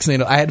voted against the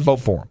casino. I had to vote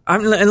for them.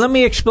 And let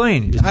me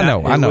explain. I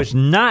know. It was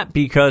not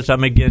because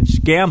I'm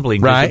against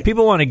gambling. Right. If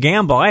people want to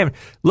gamble,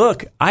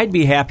 look. I'd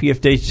be happy if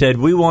they said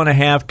we want to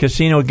have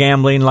casino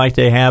gambling like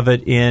they have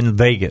it in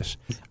Vegas.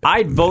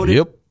 I'd vote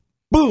it.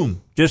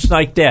 Boom, just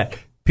like that.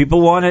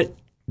 People want it,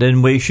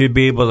 then we should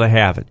be able to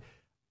have it.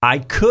 I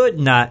could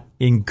not,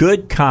 in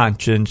good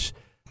conscience,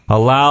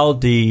 allow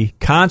the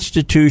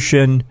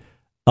Constitution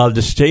of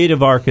the state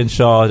of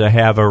Arkansas to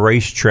have a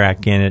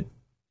racetrack in it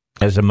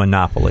as a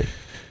monopoly.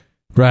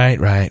 Right.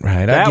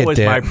 That was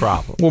my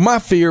problem. Well, my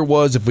fear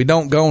was if we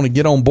don't go and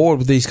get on board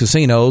with these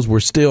casinos, we're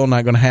still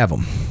not going to have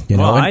them.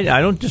 I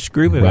don't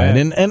disagree with that.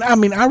 And I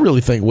mean, I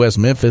really think West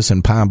Memphis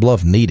and Pine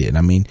Bluff need it.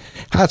 I mean,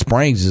 Hot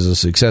Springs is a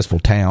successful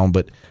town,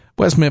 but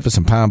West Memphis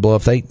and Pine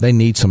Bluff, they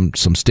need some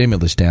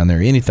stimulus down there.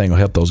 Anything will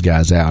help those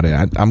guys out.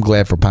 And I'm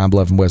glad for Pine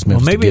Bluff and West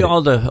Memphis. Well, maybe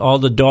all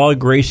the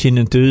dog racing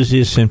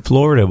enthusiasts in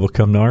Florida will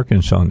come to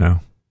Arkansas now.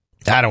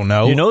 I don't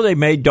know. They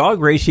made dog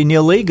racing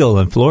illegal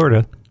in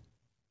Florida.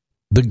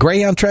 The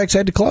Greyhound tracks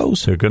had to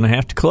close. They're going to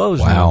have to close.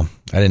 Wow, now.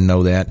 I didn't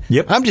know that.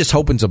 Yep. I'm just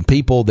hoping some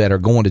people that are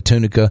going to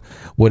Tunica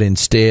would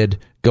instead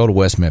go to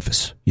West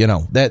Memphis.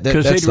 Because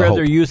they'd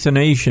rather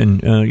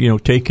euthanasia,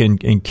 take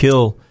and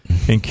kill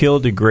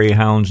the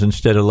greyhounds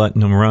instead of letting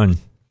them run.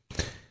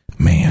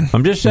 Man,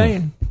 I'm just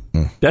saying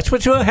that's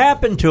what's going to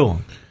happen to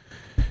them.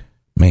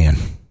 Man,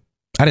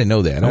 I didn't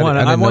know that.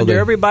 I wonder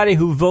everybody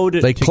who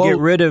voted to get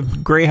rid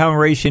of greyhound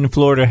racing in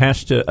Florida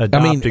has to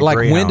adopt a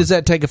greyhound. When does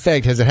that take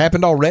effect? Has it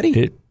happened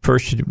already?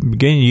 First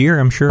beginning of the year,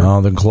 I'm sure. Oh,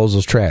 then close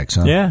those tracks,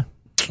 huh? Yeah.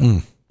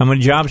 How many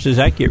jobs does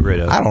that get rid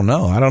of? I don't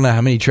know. I don't know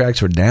how many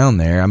tracks are down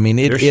there. I mean,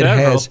 it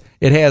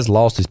has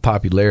lost its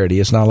popularity.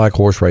 It's not like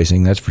horse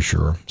racing, that's for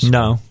sure. So,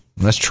 no.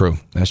 That's true.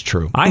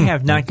 I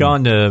have not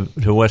gone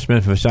to West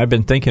Memphis. I've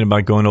been thinking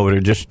about going over there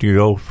just to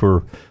go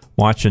for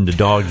watching the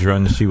dogs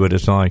run to see what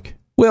it's like.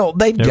 Well,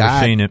 they've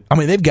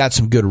got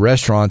some good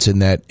restaurants in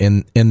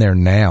there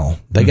now.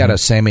 They got a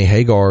Sammy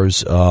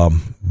Hagar's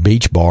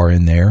beach bar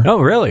in there.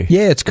 Oh, really?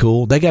 Yeah, it's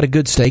cool. They got a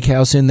good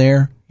steakhouse in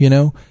there,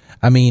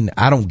 I mean,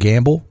 I don't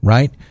gamble,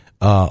 right?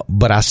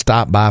 But I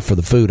stop by for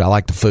the food. I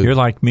like the food. You're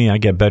like me. I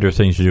get better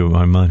things to do with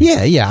my money.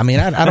 Yeah. I mean,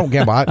 I don't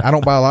gamble. I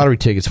don't buy lottery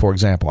tickets, for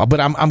example. But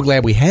I'm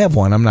glad we have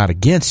one. I'm not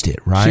against it,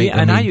 right?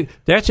 See,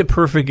 that's a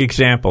perfect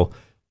example.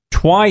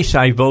 Twice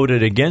I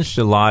voted against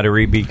the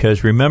lottery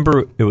because,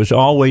 remember, it was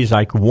always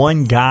like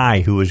one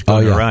guy who was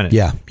going to run it.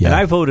 Yeah. And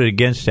I voted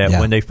against that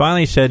when they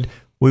finally said,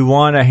 we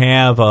want to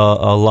have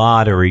a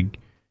lottery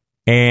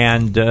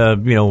and,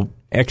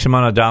 X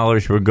amount of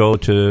dollars would go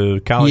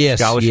to college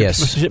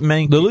scholarships. Yes. The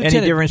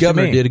lieutenant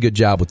governor did a good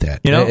job with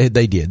that.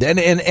 They did.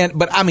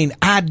 But I mean,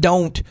 I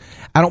don't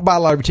buy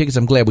lottery tickets.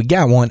 I'm glad we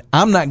got one.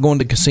 I'm not going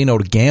to casino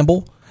to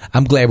gamble.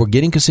 I'm glad we're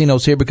getting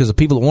casinos here because the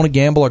people that want to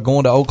gamble are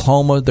going to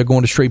Oklahoma. They're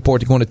going to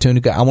Shreveport. They're going to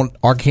Tunica. I want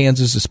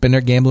Arkansas to spend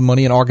their gambling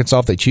money in Arkansas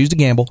if they choose to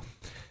gamble.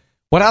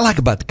 What I like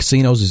about the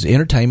casinos is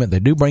entertainment. They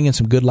do bring in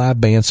some good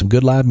live bands, some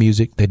good live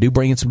music. They do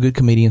bring in some good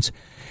comedians.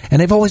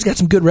 And they've always got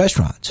some good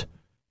restaurants.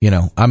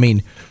 I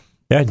mean...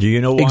 Yeah, do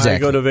you know why I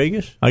go to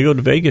Vegas? I go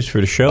to Vegas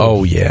for the show.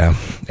 Oh yeah,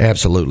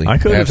 absolutely. I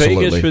go to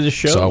Vegas for the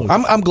show. So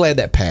I'm glad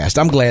that passed.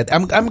 I'm glad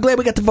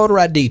we got the voter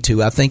ID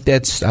too. I think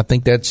that's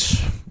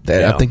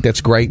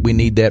great. We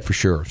need that for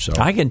sure. So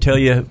I can tell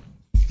you,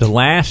 the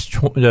last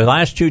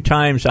 2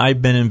 times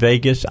I've been in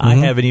Vegas, I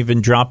haven't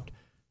even dropped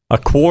a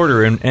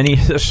quarter in any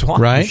of the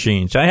slot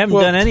machines. I haven't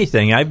done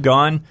anything. I've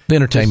gone the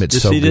entertainment's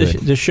to so see good.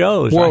 The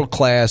shows, world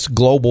class,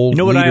 global. You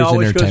know what I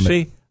always go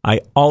see?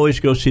 I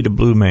always go see the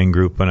Blue Man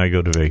Group when I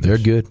go to Vegas. They're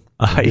good.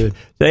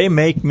 They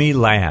make me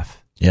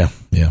laugh. Yeah.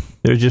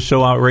 They're just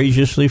so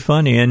outrageously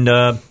funny. And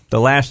the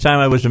last time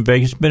I was in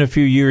Vegas, it's been a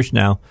few years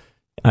now,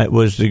 it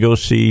was to go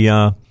see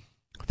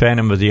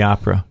Phantom of the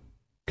Opera,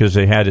 because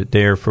they had it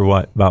there for,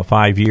 about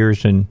 5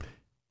 years, and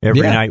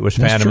every night was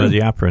Phantom of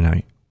the Opera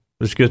night.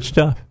 It was good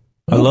stuff.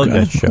 I love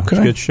that show. It's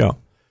a good show.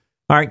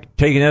 All right,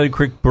 take another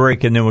quick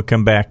break, and then we'll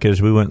come back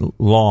because we went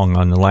long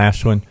on the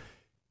last one.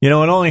 You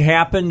know, it only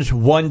happens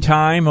one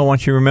time. I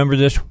want you to remember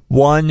this.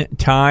 One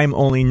time,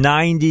 only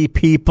 90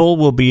 people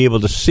will be able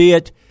to see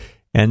it.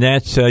 And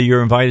that's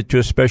you're invited to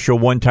a special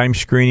one-time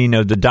screening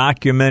of the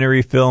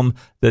documentary film,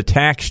 The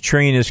Tax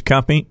Train is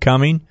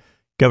Coming.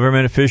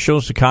 Government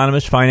officials,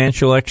 economists,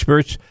 financial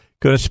experts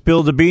going to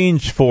spill the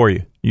beans for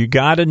you. You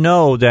got to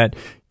know that,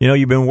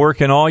 you've been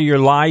working all your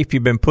life.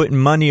 You've been putting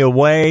money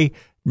away.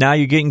 Now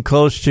you're getting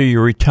close to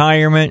your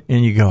retirement,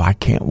 and you go, I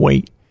can't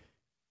wait.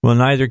 Well,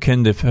 neither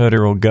can the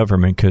federal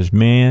government, because,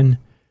 man,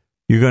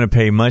 you're going to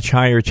pay much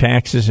higher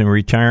taxes in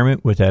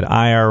retirement with that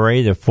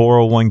IRA, the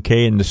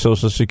 401k, and the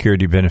Social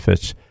Security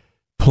benefits.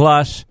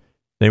 Plus,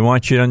 they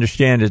want you to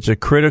understand it's a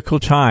critical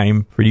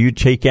time for you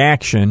to take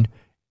action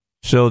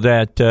so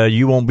that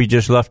you won't be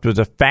just left with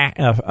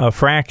a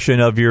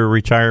fraction of your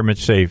retirement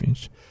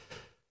savings.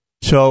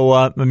 So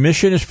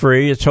admission is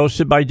free. It's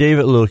hosted by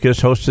David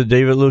Lucas, host of the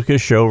David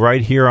Lucas Show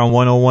right here on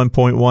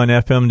 101.1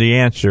 FM, The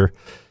Answer.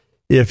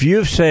 If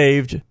you've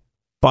saved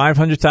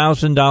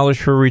 $500,000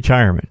 for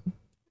retirement,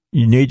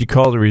 you need to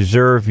call to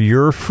reserve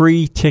your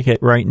free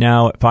ticket right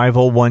now at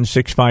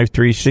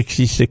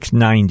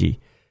 501-653-6690.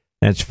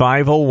 That's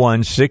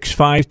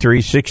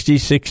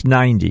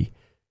 501-653-6690.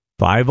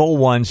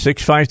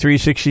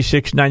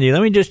 501-653-6690.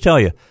 Let me just tell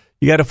you,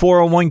 you got a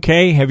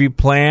 401k? Have you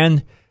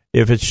planned,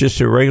 if it's just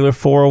a regular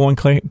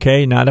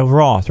 401k, not a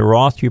Roth? A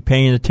Roth, you're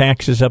paying the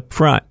taxes up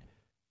front,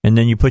 and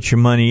then you put your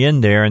money in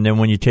there, and then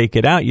when you take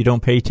it out, you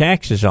don't pay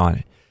taxes on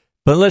it.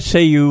 But let's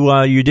say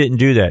you didn't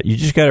do that. You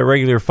just got a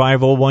regular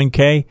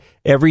 501k.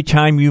 Every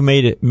time you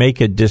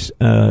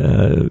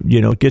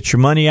get your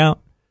money out,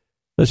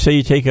 let's say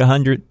you take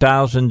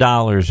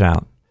 $100,000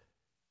 out.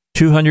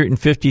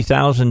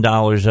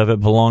 $250,000 of it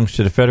belongs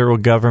to the federal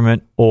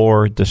government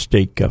or the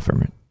state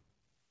government.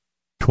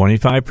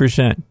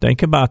 25%.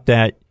 Think about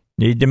that.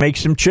 Need to make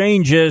some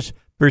changes.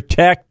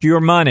 Protect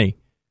your money.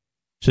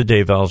 It's the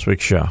Dave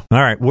Elswick Show.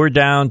 All right, we're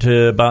down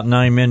to about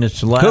 9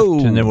 minutes left,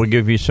 and then we'll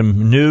give you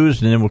some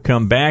news, and then we'll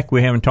come back.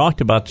 We haven't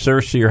talked about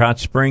Searcy or Hot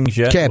Springs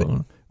yet.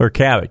 Cabot and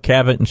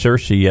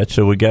Searcy yet,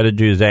 so we got to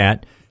do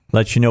that.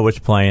 Let you know what's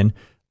playing.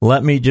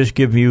 Let me just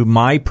give you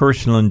my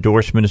personal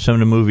endorsement of some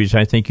of the movies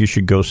I think you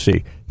should go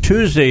see.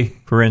 Tuesday,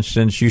 for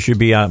instance, you should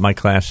be out at my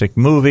classic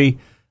movie,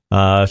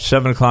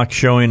 7 o'clock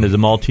showing of The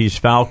Maltese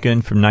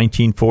Falcon from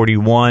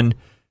 1941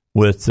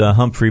 with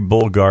Humphrey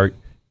Bogart.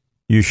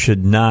 You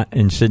should not,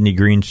 in Sidney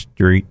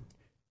Greenstreet.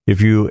 If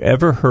you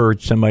ever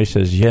heard somebody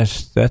says,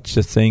 yes, that's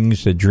the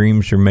things that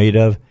dreams are made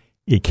of,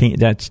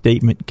 that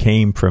statement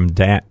came from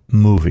that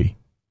movie.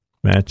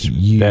 That's a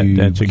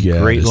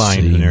great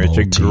line in there. It's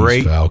a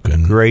great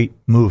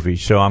movie.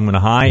 So I'm going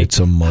to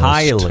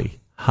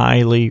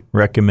highly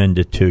recommend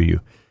it to you.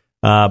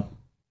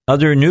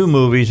 Other new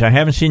movies, I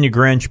haven't seen The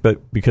Grinch,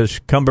 but because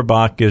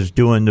Cumberbatch is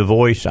doing the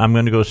voice, I'm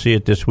going to go see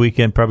it this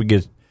weekend.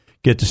 Probably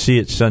get to see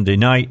it Sunday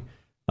night.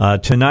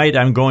 Tonight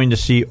I'm going to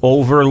see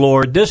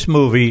Overlord. This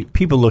movie,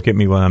 people look at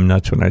me when I'm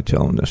nuts when I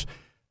tell them this.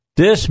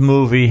 This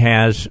movie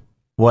has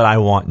what I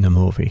want in a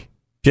movie.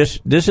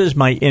 This is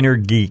my inner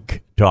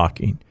geek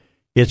talking.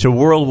 It's a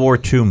World War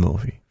II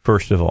movie,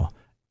 first of all.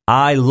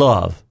 I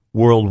love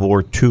World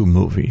War II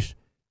movies.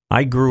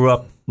 I grew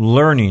up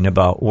learning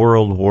about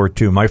World War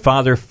II. My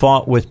father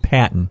fought with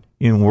Patton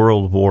in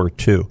World War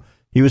II.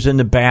 He was in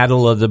the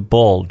Battle of the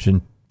Bulge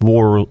in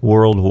World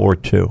War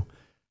II.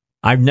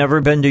 I've never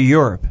been to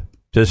Europe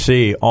to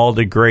see all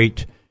the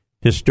great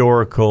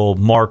historical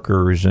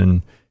markers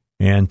and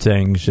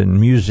things and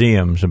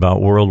museums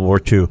about World War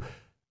II.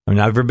 I've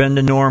never been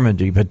to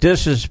Normandy, but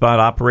this is about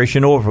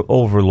Operation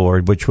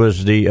Overlord, which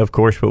was of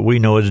course, what we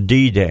know as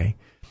D-Day.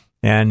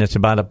 And it's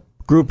about a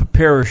group of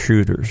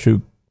parachuters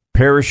who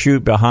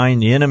parachute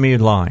behind the enemy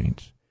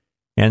lines.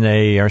 And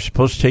they are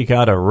supposed to take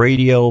out a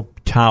radio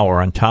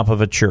tower on top of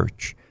a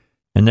church.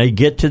 And they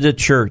get to the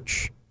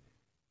church.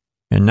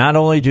 And not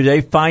only do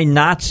they find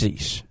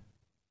Nazis,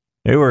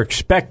 they were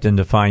expecting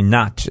to find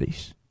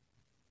Nazis.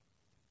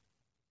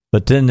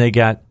 But then they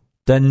got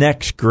the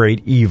next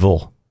great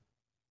evil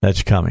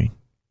that's coming.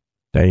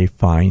 They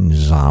find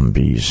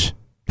zombies.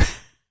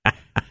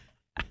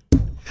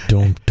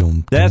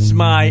 That's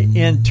my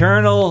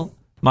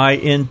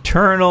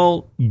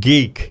internal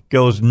geek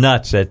goes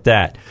nuts at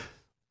that.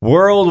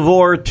 World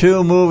War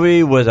II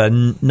movie with a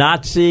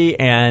Nazi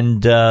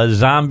and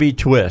zombie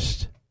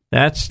twist.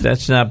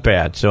 That's not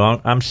bad. So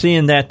I'm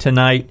seeing that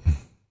tonight.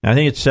 I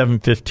think it's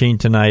 7:15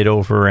 tonight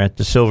over at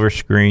the Silver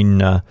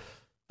Screen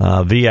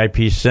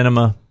VIP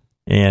Cinema.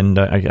 And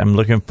I'm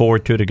looking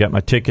forward to it. I got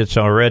my tickets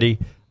already.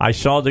 I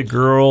saw The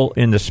Girl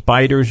in the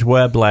Spider's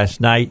Web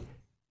last night.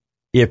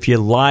 If you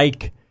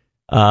like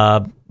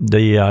the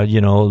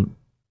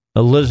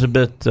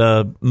Elizabeth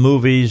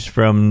movies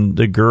from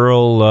the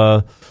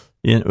girl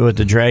with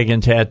the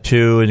dragon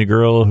tattoo and the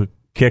girl who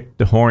Kick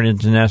the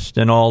Hornet's Nest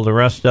and all the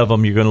rest of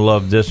them, you're going to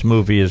love this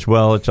movie as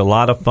well. It's a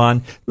lot of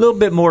fun. A little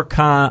bit more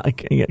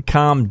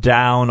calm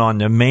down on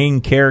the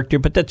main character,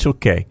 but that's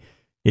okay.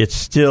 It's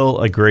still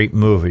a great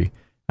movie.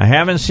 I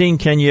haven't seen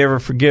Can You Ever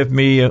Forgive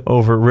Me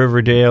over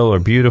Riverdale or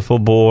Beautiful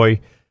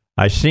Boy.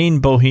 I've seen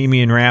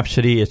Bohemian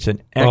Rhapsody. It's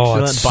an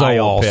excellent it's so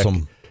biopic.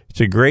 awesome. It's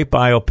a great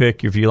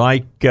biopic. If you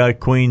like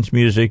Queen's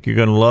music, you're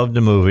going to love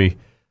the movie.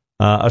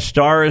 A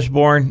Star Is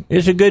Born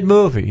is a good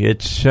movie.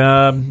 It's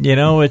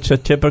it's a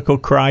typical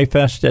cry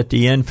fest at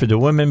the end for the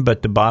women,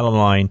 but the bottom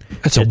line,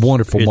 it's a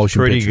wonderful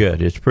motion picture.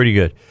 Good. It's pretty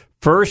good.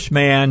 First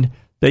Man,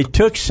 they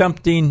took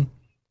something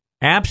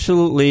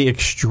absolutely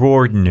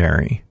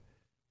extraordinary,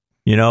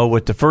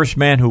 with the first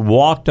man who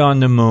walked on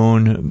the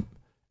moon,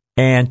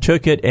 and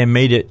took it and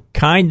made it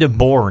kind of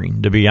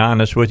boring, to be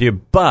honest with you.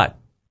 But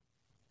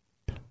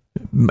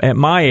at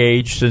my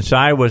age, since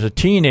I was a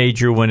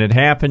teenager when it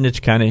happened, it's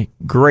kind of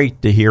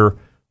great to hear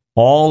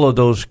all of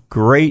those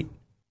great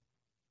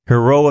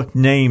heroic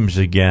names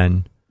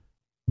again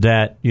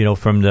that,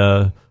 from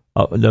the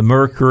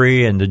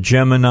Mercury and the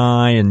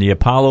Gemini and the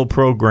Apollo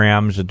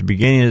programs at the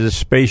beginning of the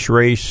space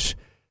race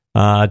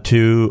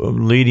to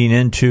leading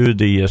into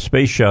the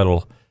space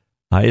shuttle.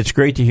 It's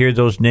great to hear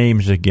those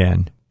names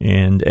again,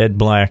 and Ed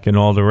Black and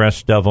all the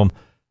rest of them.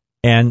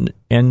 And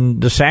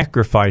the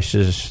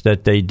sacrifices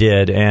that they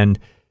did, and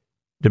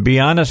to be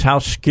honest, how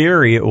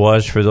scary it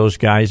was for those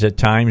guys at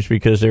times,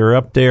 because they were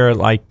up there,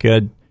 like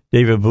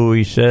David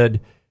Bowie said,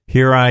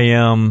 "Here I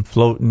am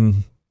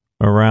floating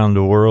around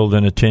the world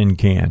in a tin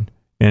can,"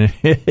 and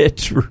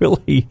it's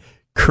really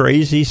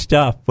crazy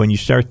stuff when you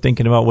start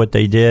thinking about what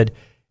they did.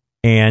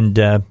 And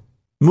the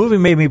movie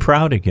made me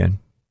proud again.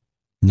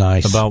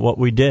 Nice about what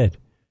we did.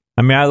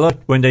 I mean, I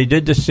looked when they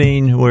did the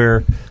scene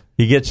where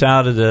he gets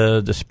out of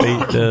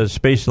the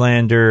space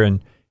lander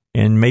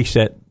and makes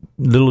that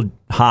little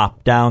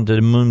hop down to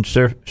the moon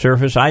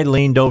surface. I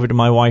leaned over to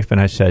my wife and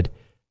I said,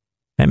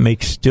 "That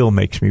still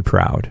makes me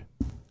proud."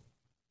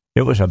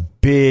 It was a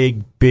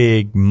big,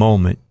 big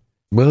moment.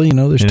 Well,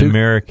 there's in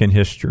American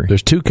history.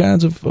 There's two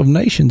kinds of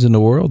nations in the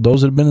world: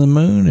 those that have been in the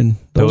moon and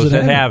those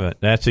that haven't.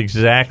 That's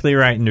exactly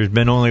right. And there's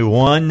been only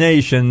one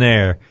nation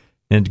there,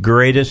 and the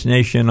greatest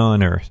nation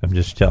on earth. I'm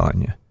just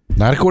telling you.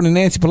 Not according to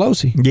Nancy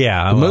Pelosi.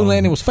 Yeah. The moon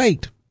landing was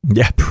faked.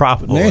 Yeah,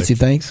 probably. Nancy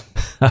thinks.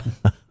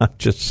 I'm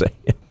just saying.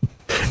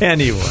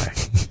 Anyway,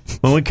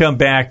 when we come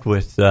back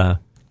with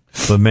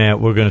Matt,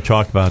 we're going to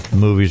talk about the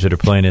movies that are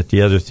playing at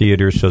the other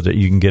theaters so that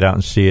you can get out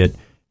and see it.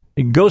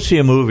 Go see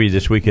a movie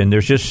this weekend.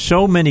 There's just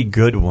so many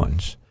good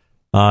ones.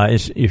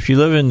 If you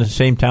live in the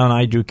same town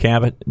I do,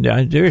 Cabot,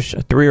 there's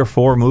 3 or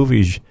 4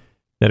 movies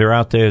that are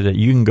out there that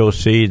you can go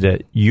see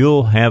that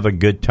you'll have a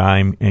good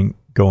time and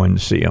going to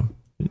see them.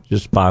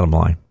 Just bottom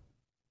line.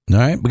 All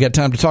right, we got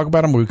time to talk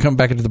about them. We'll come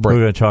back into the break.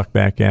 We're going to talk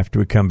back after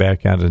we come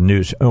back out of the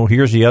news. Oh,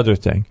 here's the other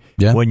thing.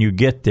 Yeah. When you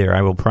get there,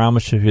 I will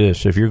promise you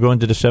this. If you're going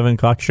to the 7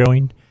 o'clock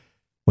showing,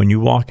 when you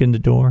walk in the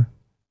door,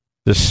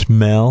 the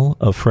smell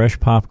of fresh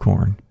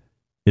popcorn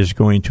is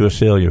going to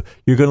assail you.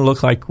 You're going to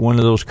look like one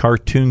of those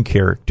cartoon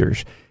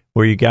characters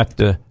where you got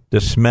the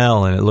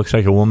smell and it looks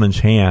like a woman's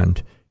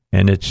hand,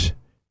 and it's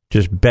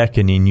just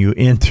beckoning you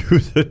in through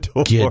the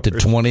door. Get the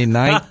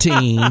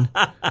 2019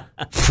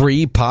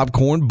 free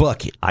popcorn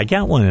bucket. I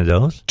got one of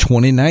those.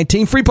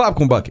 2019 free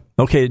popcorn bucket.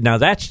 Okay, now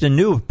that's the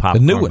new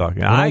popcorn the new one.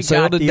 bucket. I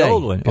got the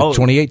old one. Oh,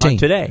 2018.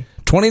 Today.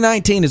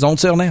 2019 is on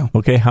sale now.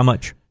 Okay, how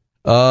much?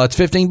 It's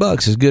 $15.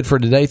 It's good for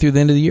today through the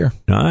end of the year.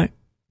 All right.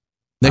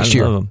 Next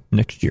year. Love them.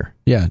 Next year.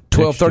 Yeah,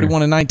 12,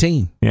 31, and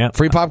 19. Yeah.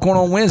 Free popcorn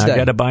on Wednesday. I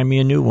got to buy me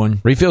a new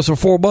one. Refills for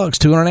 $4,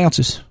 200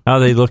 ounces. How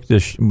they look?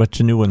 What's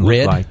the new one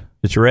red. Look like?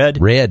 It's red?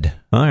 Red.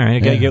 All right, I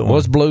got to get one. Well,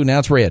 it's blue, now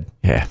it's red.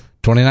 Yeah.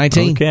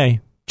 2019. Okay.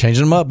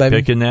 Changing them up, baby.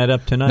 Picking that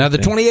up tonight. Now, the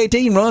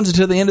 2018 runs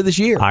until the end of this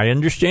year. I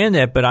understand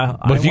that, but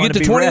But if you get to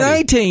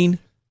 2019,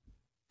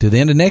 to the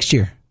end of next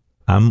year.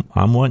 I'm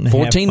wanting to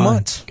 14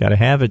 months. Got to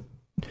have it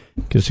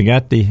because I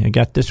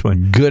got this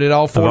one. Good at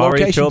all 4 locations. I've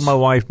already told my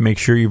wife, make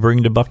sure you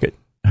bring the bucket.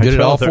 Good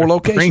at all 4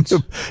 locations.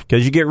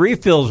 Because you get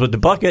refills with the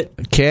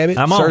bucket. Cabot,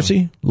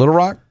 Searcy, Little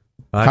Rock,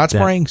 Hot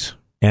Springs.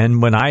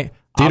 And when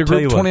Theater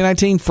Group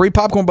 2019 free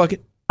popcorn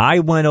bucket. I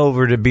went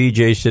over to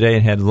BJ's today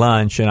and had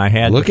lunch, and I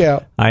had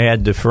I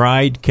had the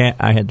fried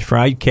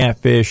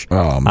catfish.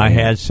 Oh, man. I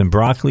had some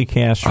broccoli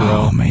casserole.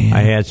 Oh, man.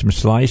 I had some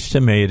sliced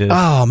tomatoes.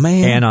 Oh,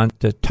 man. And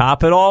to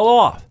top it all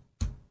off,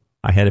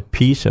 I had a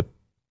piece of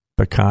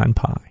pecan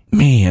pie.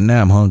 Man,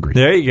 now I'm hungry.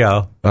 There you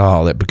go.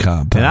 Oh, that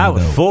pecan pie. And I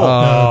was full.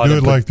 Do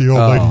it like the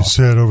old lady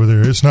said over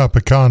there. It's not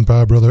pecan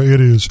pie, brother.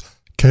 It is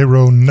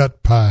Cairo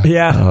nut pie.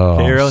 Yeah,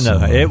 Cairo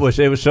nut. It was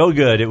so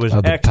good. It was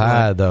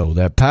excellent.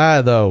 That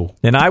pie though.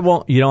 And I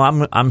won't.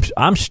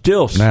 I'm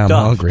still stuffed. Now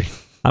I'm hungry.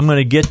 I'm going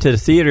to get to the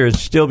theater and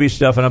still be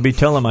stuffed, and I'll be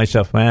telling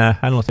myself, man,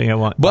 I don't think I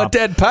want. But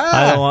that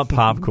pie. I don't want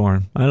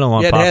popcorn. I don't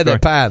want popcorn. You had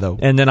that pie though.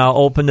 And then I'll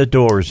open the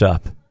doors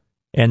up,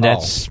 and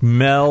that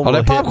smell. Oh,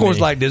 that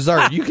popcorn's like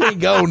dessert. You can't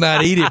go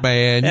not eat it,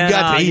 man. You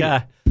got to eat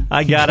it.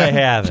 I gotta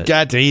have it.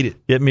 Got to eat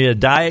it. Get me a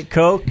Diet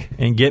Coke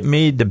and get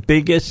me the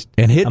biggest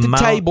and hit the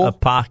amount table of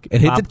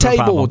hit the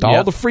table with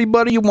all the free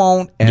butter you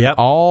want and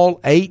all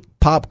 8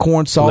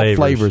 popcorn salt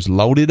flavors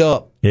loaded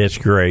up. It's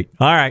great.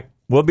 All right,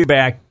 we'll be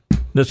back.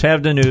 Let's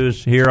have the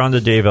news here on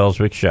the Dave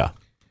Elswick Show.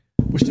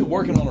 We're still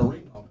working on a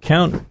recall.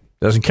 Count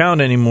doesn't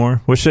count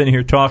anymore. We're sitting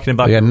here talking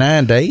about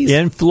 9 days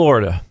in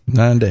Florida.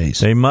 9 days.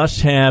 They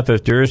must have,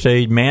 if there's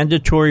a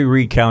mandatory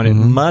recount, it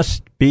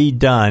must be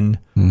done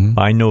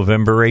by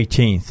November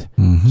 18th.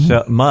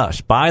 So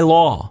must by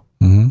law.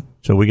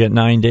 So we get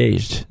 9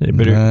 days. They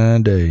better,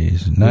 9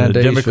 days. 9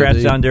 days.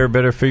 Democrats down there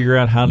better figure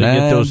out how to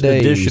get those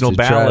additional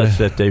ballots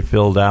that they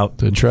filled out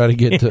to try to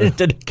get to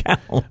the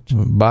count. A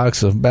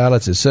box of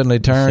ballots is suddenly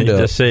turned up.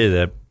 To say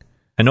that,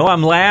 I know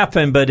I'm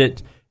laughing, but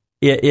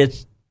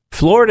it's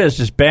Florida's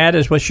as bad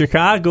as what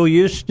Chicago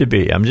used to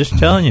be. I'm just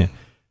telling you.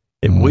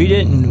 If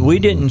we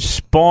didn't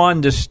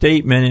spawn the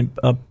statement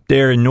up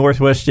there in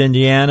Northwest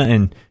Indiana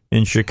and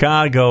in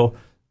Chicago,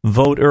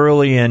 vote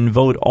early and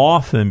vote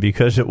often,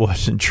 because it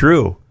wasn't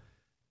true.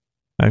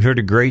 I heard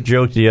a great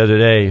joke the other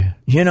day.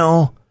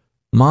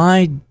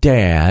 My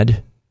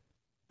dad,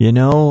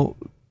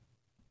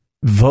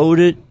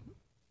 voted,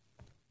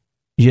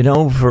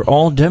 for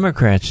all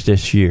Democrats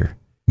this year.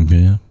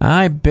 Yeah.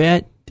 I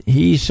bet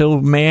he's so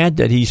mad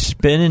that he's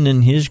spinning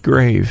in his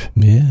grave.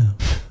 Yeah.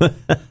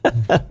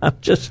 I'm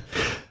just,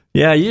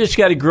 you just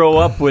got to grow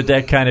up with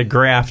that kind of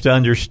graph to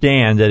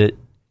understand that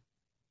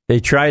they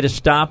try to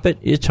stop it.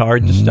 It's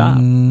hard to stop.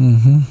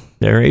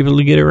 They're able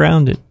to get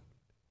around it.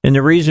 And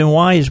the reason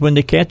why is when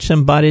they catch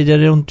somebody that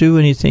don't do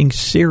anything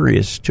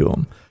serious to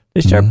them,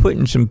 they start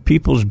putting some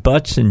people's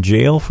butts in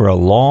jail for a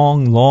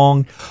long,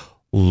 long,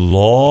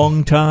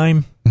 long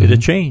time. It'll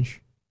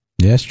change.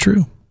 Yeah, that's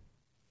true.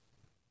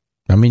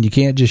 I mean, you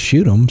can't just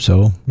shoot them,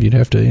 so you'd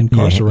have to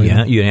incarcerate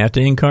them. You'd have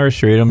to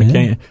incarcerate them.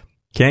 You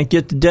can't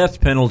get the death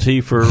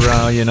penalty for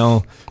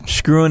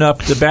screwing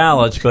up the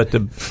ballots, but a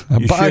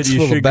box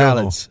full of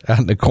ballots out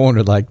in the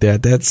corner like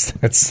that's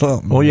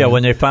something. Oh yeah,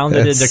 when they found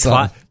it in the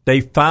closet,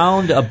 they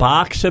found a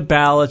box of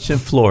ballots in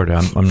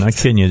Florida. I'm not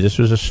kidding you. This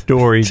was a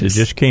story that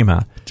just came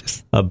out.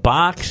 A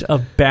box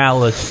of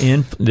ballots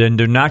in. Then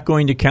they're not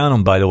going to count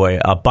them, by the way.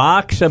 A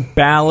box of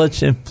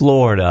ballots in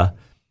Florida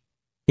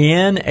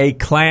in a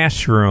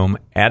classroom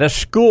at a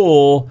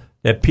school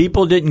that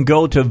people didn't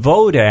go to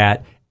vote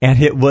at. And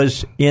it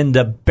was in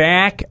the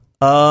back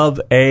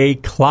of a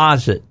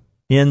closet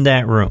in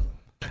that room.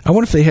 I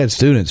wonder if they had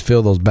students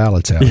fill those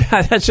ballots out.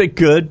 Yeah, that's a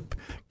good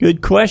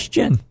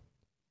question.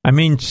 I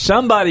mean,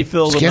 somebody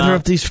filled them out. Gather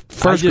up these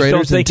first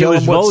graders and tell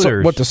them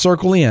what to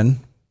circle in.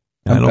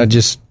 I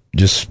just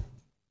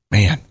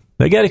man.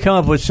 They got to come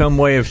up with some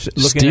way of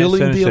looking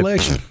stealing at the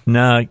election.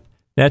 No,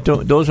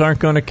 those aren't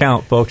going to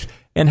count, folks.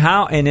 And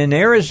in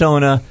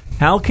Arizona,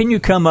 how can you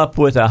come up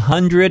with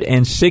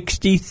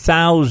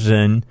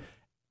 160,000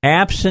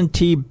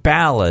 absentee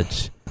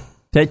ballots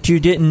that you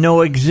didn't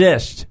know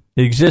existed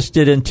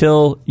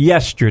until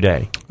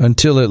yesterday?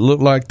 Until it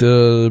looked like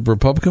the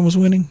Republican was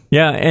winning?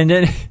 Yeah, and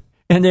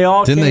they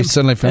all they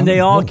suddenly found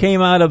they all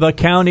came out of a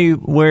county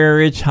where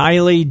it's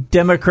highly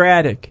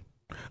Democratic.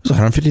 There's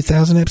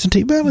 150,000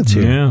 absentee ballots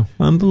here. Yeah,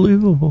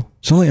 unbelievable.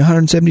 It's only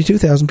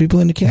 172,000 people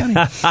in the county.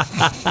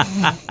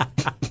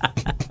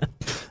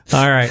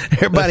 All right.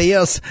 Everybody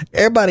else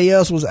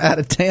was out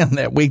of town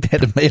that week. They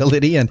had to mail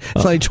it in.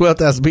 It's only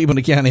 12,000 people in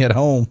the county at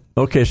home.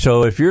 Okay,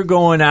 so if you're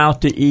going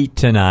out to eat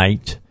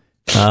tonight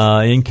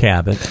in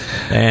Cabot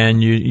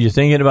and you're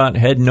thinking about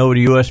heading over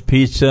to U.S.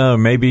 Pizza, or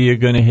maybe you're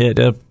going to hit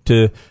up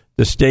to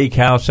the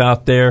steakhouse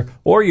out there,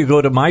 or you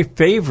go to my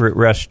favorite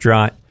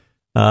restaurant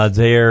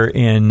there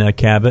in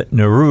Cabot,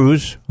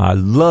 Naru's. I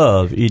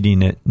love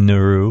eating at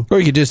Naru. Or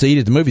you could just eat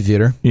at the movie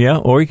theater. Yeah,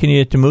 or you can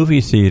eat at the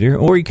movie theater,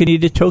 or you can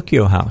eat at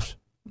Tokyo House.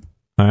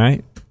 All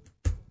right?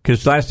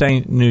 Because last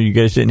time I knew you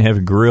guys didn't have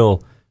a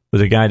grill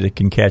with a guy that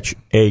can catch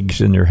eggs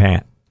in their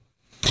hat.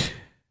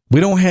 We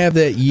don't have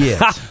that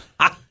yet.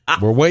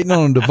 We're waiting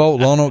on them to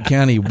vote Lonoke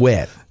County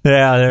wet.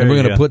 Yeah, and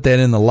we're going to put that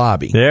in the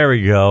lobby. There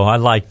we go. I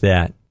like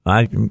that.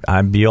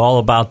 I'd be all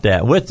about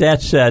that. With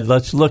that said,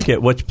 let's look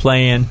at what's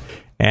playing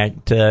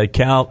at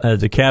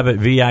the Cabot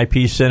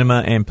VIP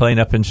Cinema and playing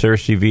up in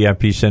Searcy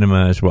VIP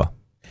Cinema as well.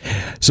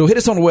 So hit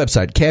us on the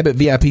website,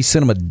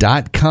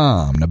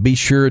 CabotVIPCinema.com. Now be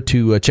sure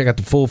to check out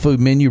the full food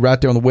menu right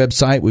there on the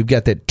website. We've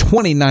got that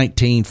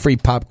 2019 free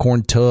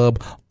popcorn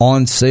tub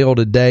on sale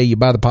today. You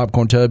buy the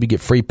popcorn tub, you get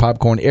free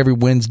popcorn every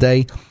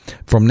Wednesday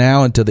from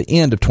now until the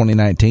end of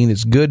 2019.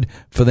 It's good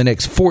for the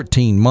next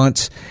 14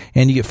 months.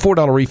 And you get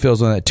 $4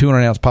 refills on that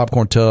 200-ounce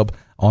popcorn tub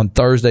on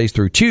Thursdays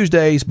through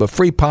Tuesdays, but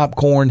free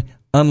popcorn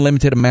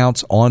unlimited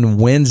amounts on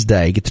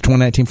Wednesday. Get the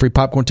 2019 free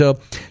popcorn tub.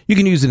 You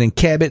can use it in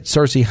Cabot,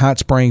 Searcy, Hot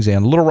Springs,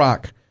 and Little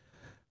Rock.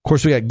 Of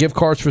course, we got gift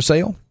cards for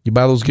sale. You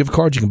buy those gift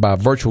cards, you can buy a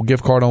virtual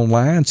gift card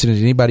online, send it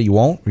to anybody you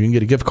want, or you can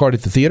get a gift card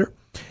at the theater.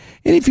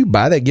 And if you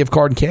buy that gift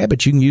card in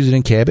Cabot, you can use it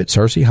in Cabot,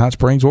 Searcy, Hot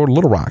Springs, or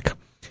Little Rock.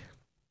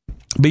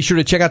 Be sure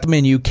to check out the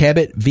menu,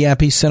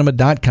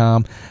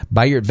 CabotVIPCinema.com.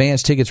 Buy your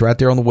advance tickets right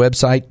there on the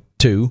website,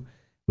 too.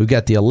 We've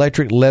got the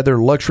electric leather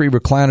luxury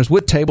recliners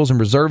with tables and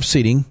reserved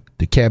seating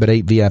to Cabot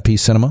 8 VIP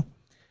Cinema.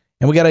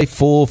 And we got a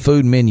full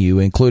food menu,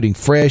 including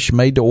fresh,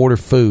 made-to-order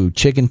food,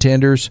 chicken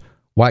tenders,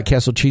 White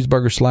Castle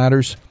cheeseburger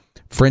sliders,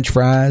 French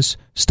fries,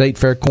 State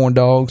Fair corn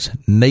dogs,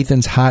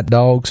 Nathan's hot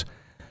dogs,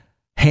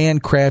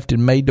 handcrafted,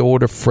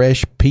 made-to-order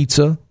fresh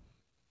pizza,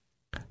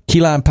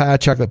 key lime pie,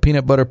 chocolate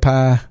peanut butter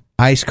pie,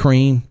 ice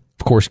cream,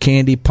 of course,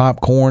 candy,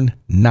 popcorn,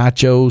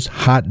 nachos,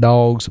 hot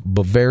dogs,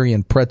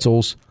 Bavarian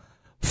pretzels,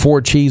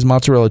 4 cheese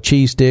mozzarella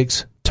cheese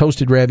sticks,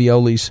 toasted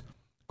raviolis.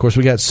 Of course,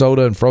 we got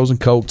soda and frozen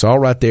Cokes all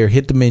right there.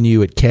 Hit the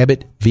menu at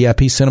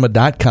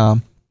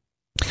CabotVIPcinema.com.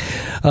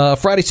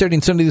 Friday, Saturday,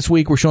 and Sunday this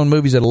week, we're showing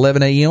movies at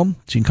 11 a.m.,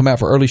 so you can come out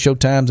for early show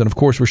times. And, of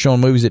course, we're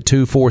showing movies at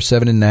 2, 4,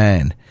 7, and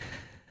 9.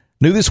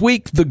 New this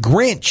week, The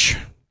Grinch.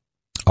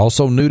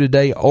 Also new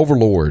today,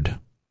 Overlord.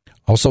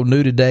 Also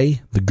new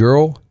today, The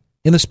Girl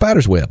in the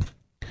Spider's Web.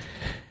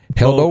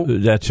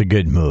 That's a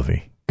good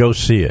movie. Go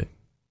see it.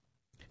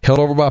 Held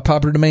over by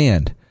popular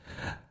demand.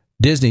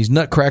 Disney's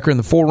Nutcracker in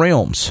the Four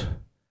Realms.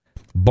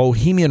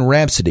 Bohemian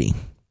Rhapsody.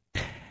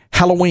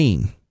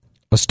 Halloween.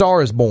 A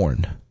Star is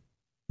Born.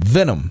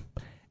 Venom.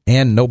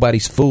 And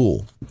Nobody's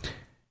Fool.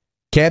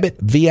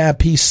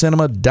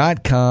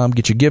 CabotVIPcinema.com.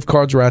 Get your gift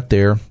cards right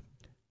there.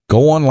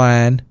 Go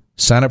online.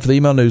 Sign up for the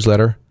email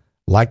newsletter.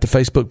 Like the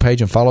Facebook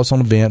page and follow us on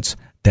events.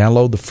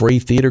 Download the free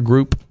Theater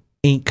Group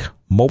Inc.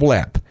 mobile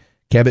app.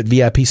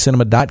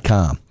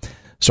 CabotVIPcinema.com.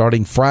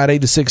 Starting Friday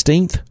the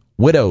 16th,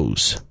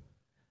 Widows.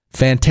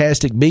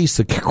 Fantastic Beasts,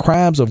 The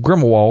Crimes of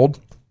Grindelwald,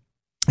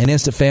 and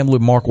Instant Family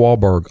with Mark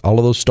Wahlberg. All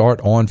of those start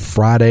on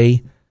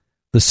Friday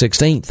the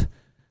 16th.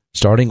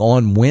 Starting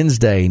on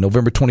Wednesday,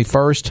 November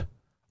 21st,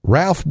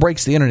 Ralph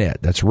Breaks the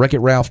Internet. That's Wreck-It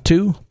Ralph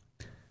 2,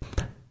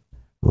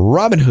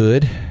 Robin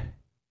Hood,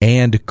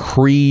 and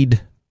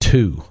Creed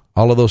 2.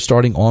 All of those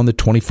starting on the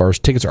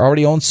 21st. Tickets are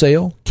already on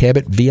sale.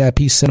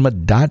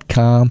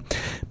 CabotVIPcinema.com.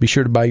 Be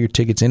sure to buy your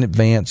tickets in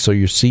advance so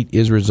your seat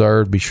is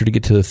reserved. Be sure to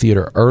get to the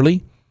theater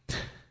early.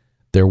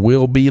 There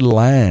will be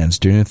lines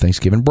during the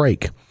Thanksgiving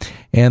break.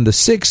 And the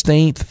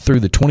 16th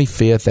through the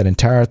 25th, that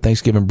entire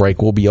Thanksgiving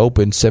break will be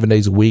open 7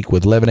 days a week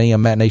with 11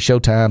 a.m. matinee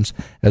showtimes,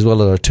 as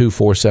well as our 2,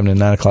 4, 7, and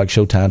 9 o'clock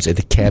showtimes at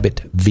the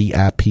Cabot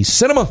VIP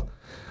Cinema.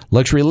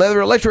 Luxury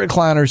leather electric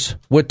recliners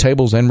with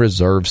tables and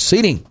reserved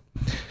seating.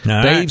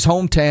 All Dave's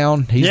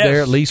hometown. He's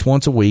there at least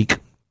once a week.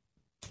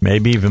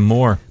 Maybe even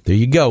more. There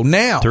you go.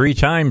 Now, 3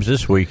 times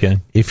this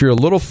weekend. If you're a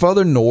little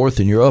further north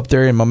and you're up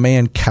there in my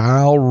man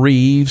Kyle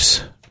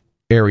Reeves'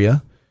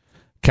 area,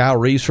 Kyle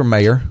Reeves for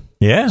mayor.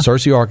 Yeah.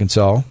 Searcy,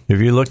 Arkansas.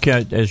 If you look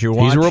at, as you're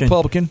watching, he's a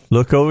Republican.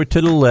 Look over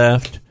to the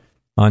left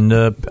on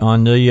the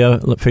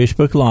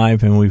Facebook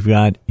Live, and we've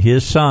got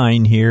his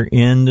sign here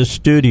in the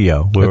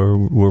studio.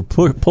 We're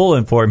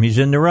pulling for him. He's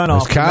in the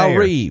runoff. That's Kyle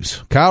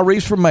Reeves. Kyle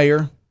Reeves for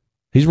mayor.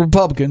 He's a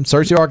Republican,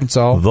 Searcy,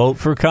 Arkansas. Vote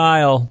for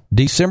Kyle.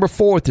 December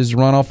 4th is the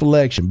runoff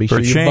election. Be sure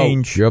you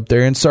vote. You're up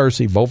there in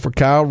Searcy. Vote for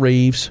Kyle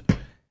Reeves.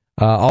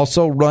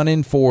 Also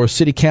running for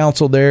city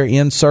council there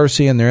in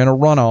Searcy, and they're in a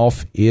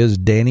runoff, is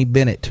Danny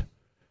Bennett.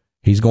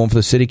 He's going for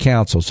the city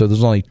council. So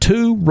there's only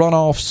 2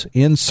 runoffs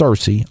in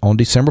Searcy on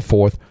December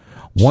 4th.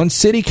 1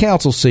 city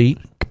council seat.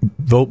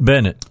 Vote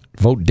Bennett.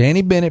 Vote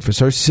Danny Bennett for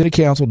Searcy City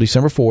Council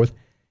December 4th.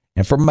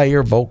 And for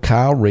mayor, vote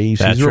Kyle Reeves.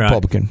 That's He's a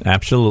Republican. Right.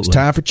 Absolutely. It's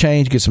time for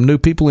change. Get some new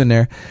people in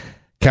there.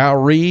 Kyle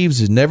Reeves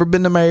has never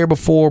been the mayor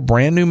before.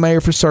 Brand new mayor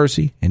for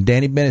Searcy. And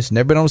Danny Bennett's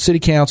never been on the city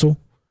council.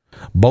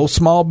 Both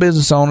small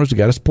business owners. We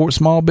got to support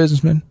small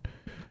businessmen.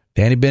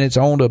 Danny Bennett's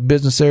owned a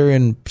business area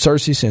in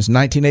Searcy since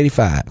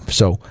 1985.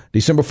 So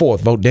December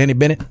 4th, vote Danny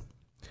Bennett.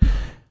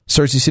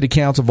 Searcy City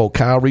Council, vote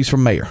Kyle Reeves for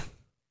mayor.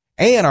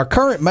 And our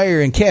current mayor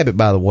in Cabot,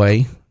 by the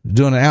way, is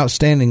doing an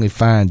outstandingly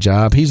fine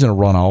job. He's in a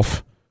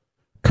runoff.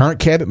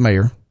 Current Cabot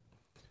mayor.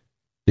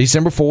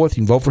 December 4th, you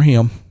can vote for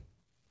him.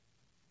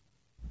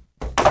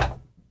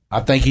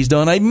 I think he's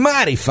done a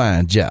mighty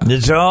fine job.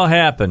 It's all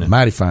happening.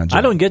 Mighty fine job.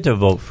 I don't get to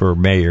vote for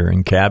mayor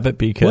in Cabot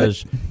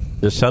because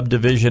the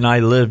subdivision I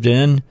lived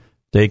in,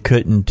 they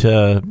couldn't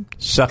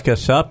suck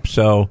us up,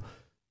 so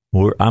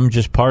I'm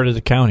just part of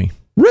the county.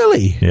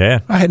 Really? Yeah.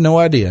 I had no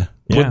idea.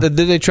 Yeah. Did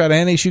they try to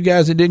annex you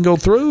guys that didn't go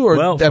through,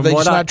 or have they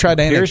just not tried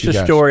to annex you guys? Here's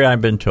the story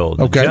I've been told.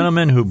 The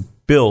gentleman who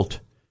built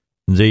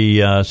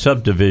the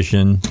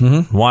subdivision,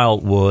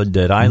 Wildwood,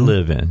 that I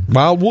live in.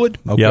 Wildwood?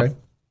 Okay. Yep,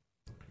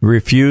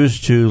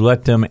 refused to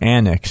let them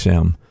annex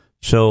him.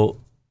 So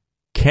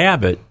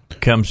Cabot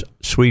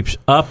sweeps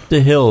up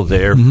the hill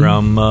there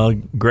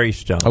from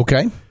Greystone.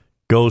 Okay.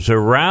 Goes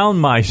around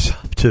my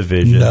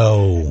subdivision.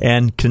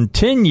 And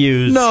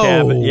continues.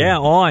 Cabot. Yeah,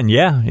 on.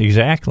 Yeah,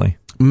 exactly.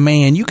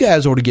 Man, you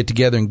guys ought to get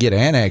together and get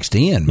annexed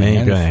in, man.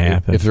 Ain't going to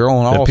happen. If they're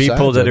on all sides. The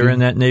people that are in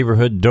that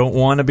neighborhood don't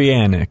want to be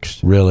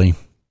annexed. Really?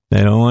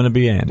 They don't want to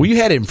be annexed. Well, you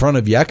had it in front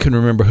of you. I couldn't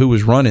remember who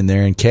was running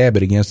there in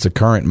Cabot against the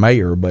current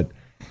mayor, but...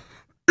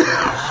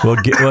 Well,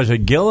 was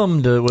it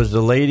Gillum? Was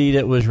the lady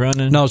that was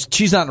running? No,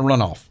 she's not in a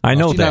runoff. I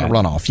know she's that. Not in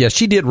a runoff. Yes,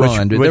 she did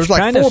run. Which there was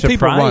like 4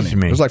 people running.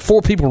 Me. There was like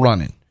 4 people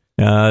running.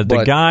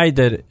 The guy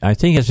that I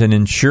think is an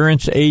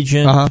insurance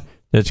agent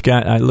that's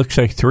got looks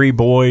like 3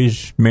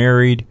 boys,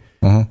 married.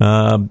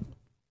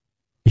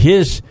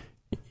 His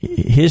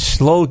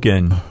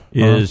slogan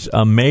is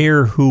a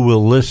mayor who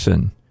will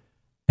listen,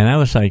 and I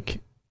was like,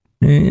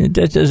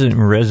 that doesn't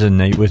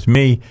resonate with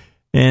me.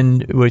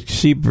 And with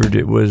Siebert,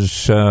 it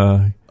was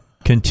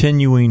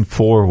continuing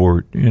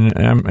forward,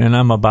 and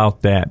I'm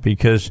about that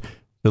because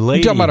the lady.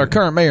 You talking about our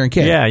current mayor in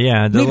Canada?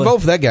 Yeah. Need to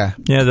vote for that guy.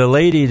 Yeah, the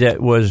lady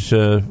that was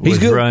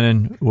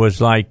running was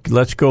like,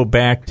 let's go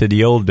back to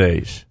the old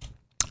days.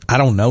 I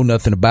don't know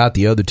nothing about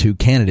the other 2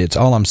 candidates.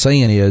 All I'm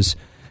saying is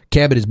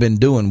Cabot has been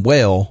doing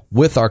well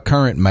with our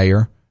current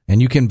mayor,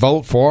 and you can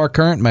vote for our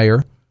current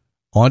mayor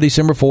on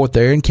December 4th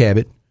there in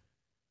Cabot.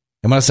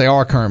 And when I say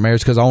our current mayor,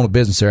 it's because I own a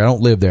business there. I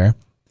don't live there.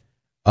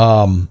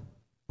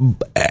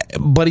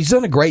 But he's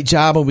done a great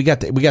job, and we got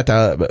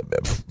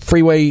the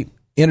freeway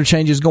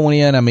interchanges going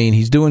in. I mean,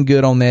 he's doing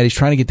good on that. He's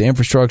trying to get the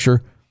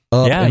infrastructure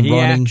up and running.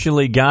 Yeah, he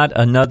actually got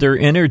another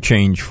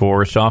interchange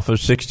for us off of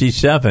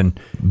 67.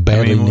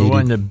 Badly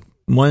needed.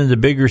 One of the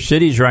bigger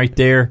cities right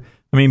there.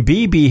 I mean,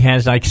 BB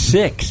has like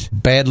 6.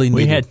 Badly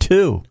needed. We had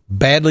 2.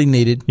 Badly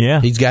needed.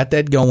 Yeah. He's got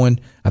that going.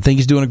 I think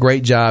he's doing a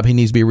great job. He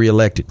needs to be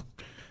reelected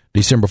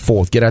December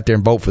 4th. Get out there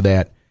and vote for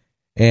that.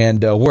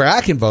 And where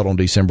I can vote on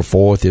December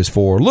 4th is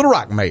for Little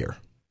Rock mayor.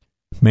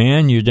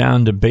 Man, you're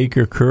down to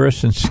Baker,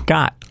 Curris, and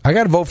Scott. I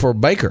got to vote for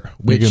Baker.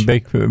 You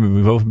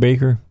can vote for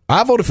Baker?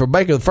 I voted for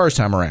Baker the first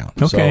time around.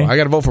 Okay. So I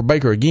got to vote for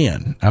Baker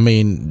again. I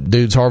mean,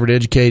 dude's Harvard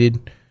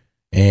educated,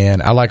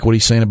 and I like what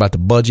he's saying about the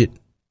budget.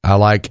 I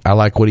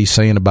like what he's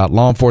saying about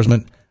law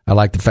enforcement. I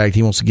like the fact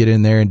he wants to get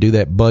in there and do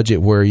that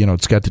budget where,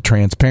 it's got the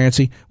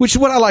transparency, which is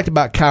what I liked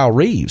about Kyle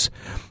Reeves.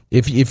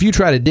 If you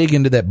try to dig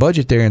into that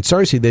budget there in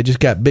Searcy, they just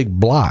got big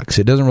blocks.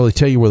 It doesn't really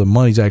tell you where the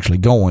money's actually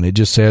going. It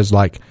just says,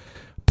 like,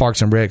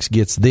 Parks and Recs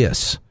gets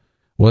this.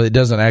 Well, it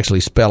doesn't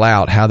actually spell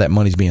out how that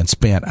money's being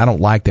spent. I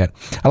don't like that.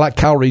 I like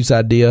Kyle Reeves'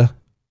 idea,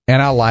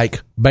 and I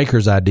like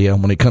Baker's idea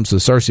when it comes to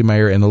the Searcy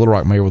mayor and the Little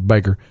Rock mayor with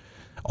Baker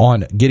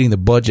on getting the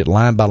budget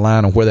line by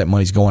line on where that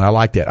money's going. I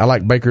like that. I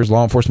like Baker's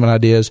law enforcement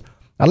ideas.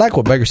 I like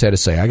what Baker's had to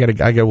say.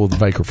 I go with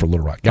Baker for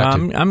Little Rock.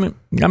 I'm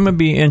going to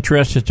be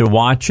interested to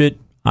watch it.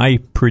 I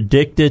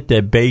predicted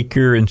that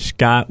Baker and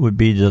Scott would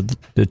be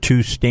the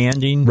 2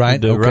 standing for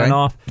the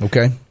runoff.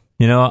 Okay.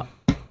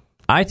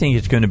 I think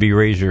it's going to be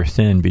razor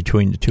thin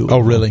between the 2 of them.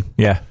 Oh, really?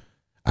 Yeah.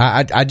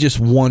 I just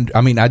wonder.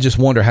 I just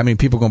wonder how many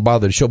people are going to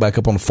bother to show back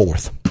up on the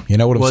 4th. You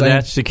know what I'm saying? Well,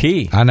 that's the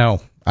key. I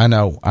know.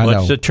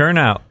 What's the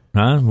turnout?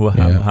 Huh? Well,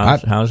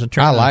 how's the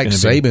turnout? I like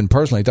Saban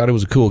personally. Thought he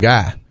was a cool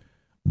guy,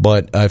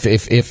 but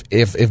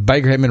if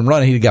Baker hadn't been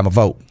running, he'd have got my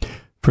vote.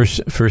 For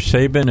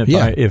Saban,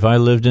 if I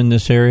lived in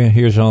this area,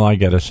 here's all I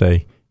got to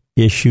say: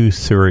 issue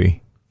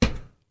 3.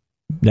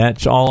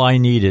 That's all I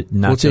needed.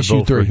 Not What's to issue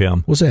vote 3? For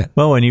him. What's that?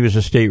 Well, when he was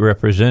a state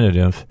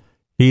representative,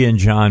 he and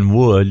John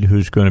Wood,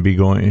 has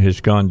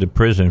gone to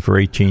prison for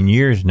 18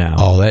 years now.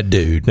 Oh, that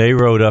dude! They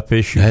wrote up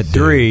issue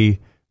 3,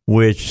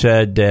 which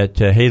said that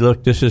hey,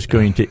 look, this is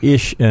going to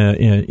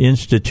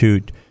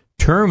institute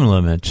term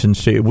limits, and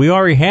say we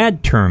already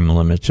had term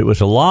limits. It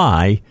was a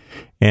lie.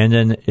 And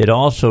then it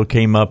also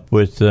came up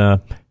with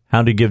how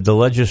to give the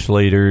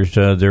legislators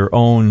their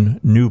own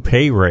new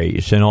pay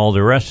raise and all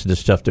the rest of the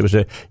stuff.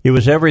 It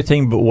was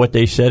everything but what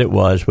they said it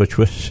was, which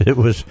was it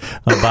was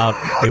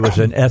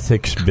an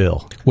ethics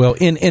bill. Well,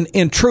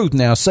 in truth,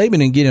 now Saban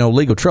didn't get in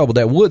legal trouble.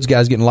 That Woods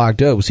guy's getting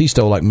locked up because he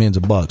stole like millions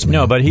of bucks. Man.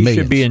 No, but he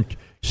Millions. should be in.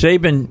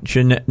 Saban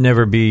should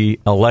never be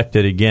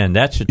elected again.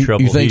 That's the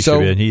trouble. You think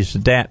so? He's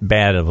that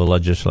bad of a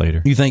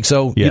legislator. You think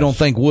so? Yes. You don't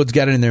think Woods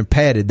got in there and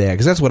padded that?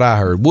 Because that's what I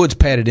heard. Woods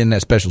padded in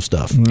that special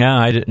stuff. No,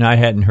 I didn't. I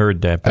hadn't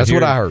heard that. That's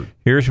what I heard.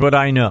 Here's what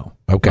I know.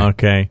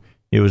 Okay.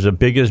 It was the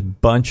biggest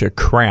bunch of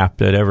crap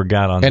that ever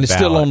got on the ballot. And it's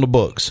still on the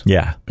books.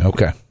 Yeah.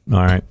 Okay.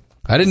 All right.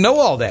 I didn't know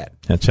all that.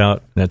 That's how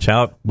it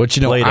But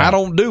played I out.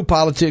 don't do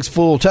politics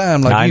full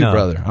time like you,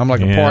 brother. I'm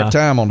like a part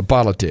time on the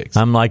politics.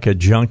 I'm like a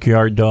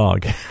junkyard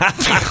dog.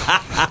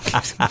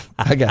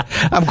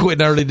 I'm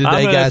quitting early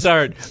today, guys.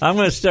 I'm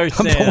going to start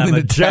saying I'm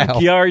a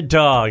junkyard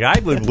dog. I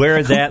would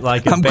wear that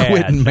like a badge. I'm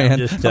quitting,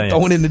 man. I'm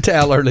throwing in the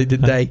towel early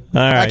today.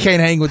 All right. I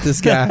can't hang with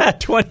this guy.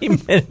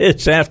 20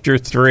 minutes after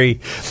 3.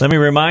 Let me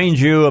remind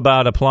you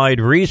about Applied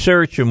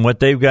Research and what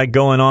they've got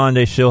going on.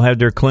 They still have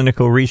their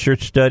clinical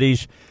research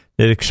studies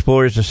that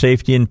explores the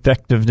safety and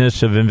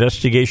effectiveness of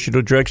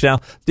investigational drugs. Now,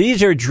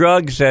 these are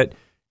drugs that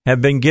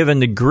have been given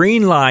the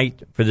green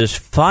light for this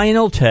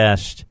final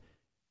test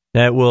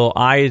that will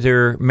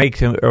either make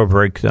them or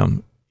break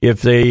them.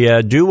 If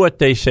they do what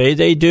they say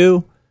they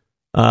do,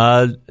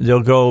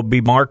 they'll go be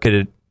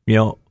marketed,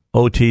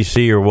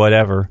 OTC or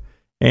whatever.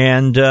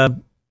 And,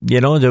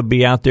 they'll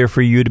be out there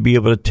for you to be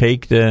able to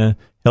take to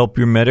help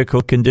your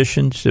medical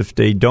conditions. If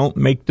they don't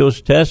make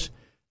those tests,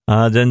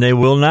 then they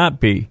will not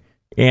be.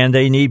 And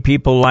they need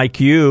people like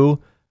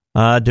you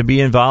to be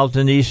involved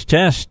in these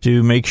tests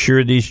to make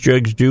sure these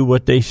drugs do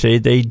what they say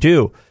they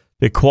do.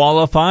 To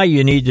qualify,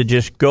 you need to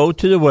just go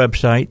to the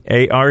website,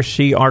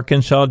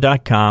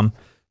 arcarkansas.com.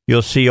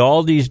 You'll see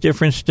all these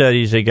different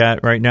studies they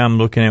got. Right now I'm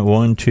looking at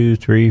 1, 2,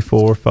 3,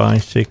 4,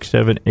 5, 6,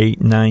 7,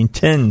 8, 9,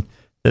 10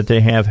 that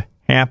they have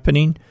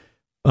happening.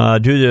 Do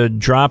the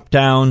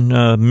drop-down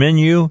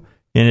menu,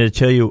 and it'll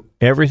tell you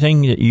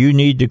everything that you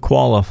need to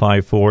qualify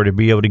for to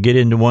be able to get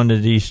into one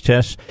of these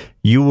tests.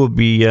 You will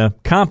be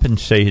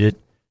compensated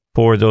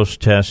for those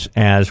tests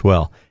as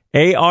well.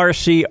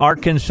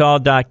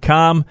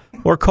 ARCarkansas.com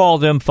or call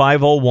them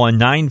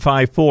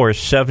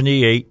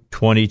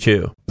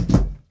 501-954-7822.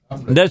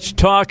 Let's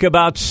talk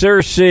about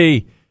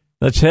Searcy.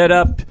 Let's head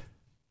up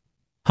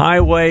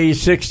Highway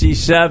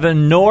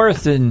 67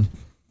 north, and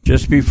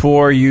just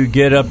before you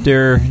get up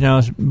there,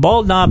 now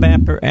Bald Knob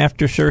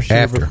after Searcy?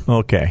 After.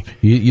 Okay.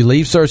 You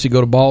leave Searcy,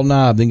 go to Bald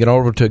Knob, then get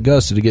over to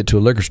Augusta to get to a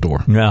liquor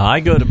store. Now,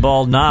 I go to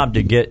Bald Knob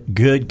to get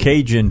good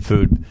Cajun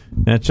food.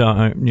 That's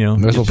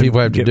that's what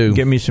people have to do.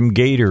 Get me some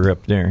gator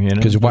up there,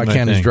 because White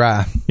County's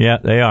dry. Yeah,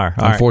 they are.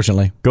 All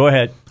unfortunately. Right. Go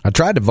ahead. I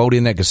tried to vote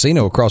in that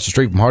casino across the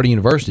street from Harding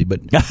University,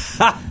 but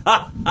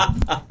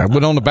I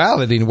went on the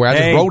ballot anywhere. I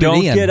just wrote it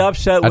in. Don't get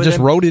upset with him. I just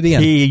wrote it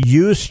in. He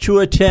used to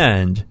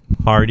attend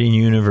Harding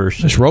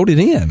University. Just wrote it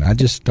in.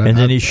 And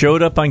then he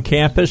showed up on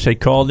campus. They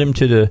called him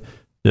to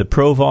the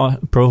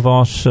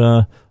provost's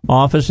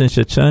office and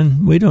said,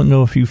 "Son, we don't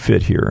know if you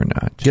fit here or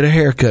not. Get a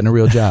haircut and a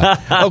real job."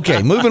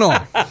 Okay, moving on.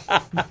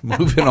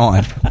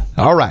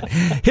 All right.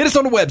 Hit us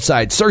on the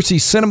website,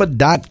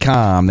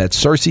 CerseiCinema.com.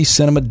 That's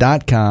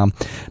CerseiCinema.com.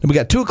 And we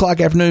got 2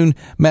 o'clock afternoon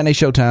matinee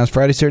showtimes,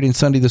 Friday, Saturday, and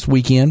Sunday this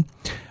weekend.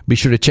 Be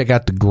sure to check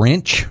out The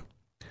Grinch.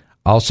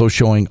 Also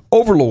showing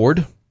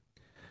Overlord,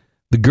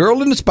 The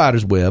Girl in the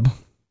Spider's Web,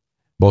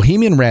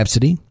 Bohemian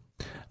Rhapsody,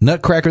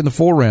 Nutcracker in the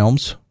Four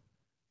Realms,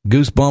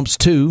 Goosebumps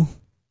 2,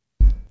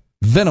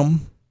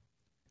 Venom,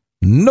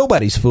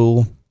 Nobody's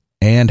Fool,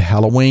 and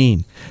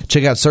Halloween.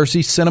 Check out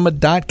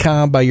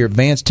CerseiCinema.com. Buy your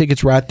advance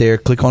tickets right there.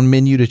 Click on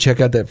menu to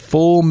check out that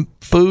full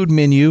food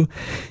menu,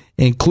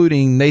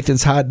 including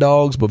Nathan's Hot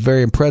Dogs,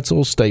 Bavarian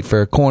Pretzels, State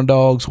Fair Corn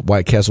Dogs,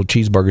 White Castle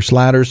Cheeseburger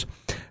Sliders,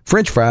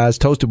 French fries,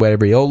 toasted white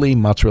aioli,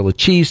 mozzarella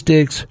cheese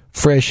sticks,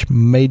 fresh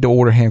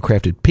made-to-order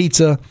handcrafted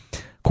pizza,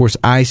 of course,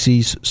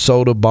 ices,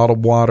 soda,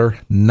 bottled water,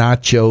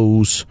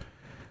 nachos,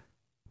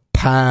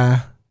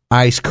 pie,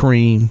 ice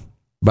cream,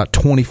 about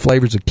 20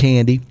 flavors of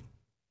candy.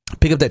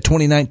 Pick up that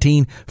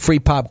 2019 free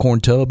popcorn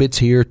tub. It's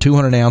here,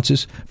 200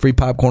 ounces. Free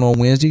popcorn on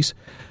Wednesdays.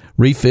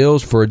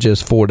 Refills for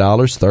just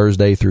 $4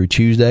 Thursday through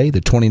Tuesday.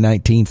 The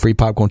 2019 free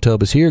popcorn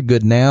tub is here.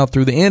 Good now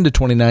through the end of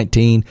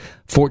 2019.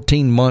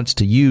 14 months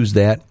to use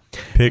that.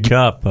 Pick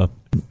up.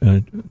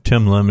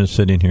 Tim Lemon is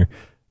sitting here.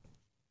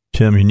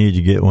 Tim, you need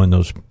to get one of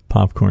those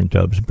popcorn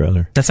tubs,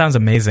 brother. That sounds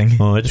amazing.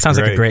 Oh, it sounds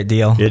like a great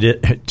deal.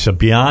 It's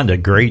beyond a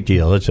great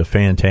deal. It's a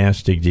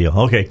fantastic deal.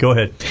 Okay, go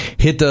ahead.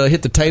 Hit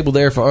the table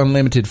there for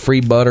unlimited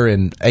free butter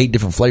and 8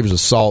 different flavors of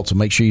salt. So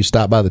make sure you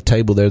stop by the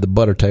table there, the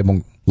butter table,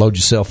 and load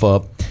yourself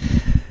up.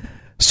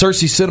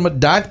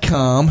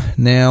 CerseiCinema.com.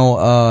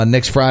 Now,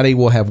 next Friday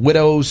we'll have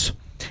Widows.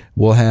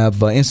 We'll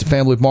have Instant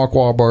Family with Mark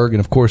Wahlberg, and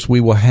of course we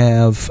will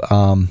have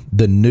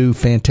the new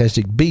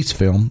Fantastic Beasts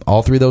film.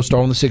 All 3 of those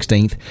start on the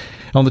 16th.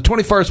 On the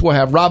 21st, we'll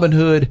have Robin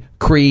Hood,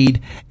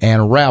 Creed,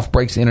 and Ralph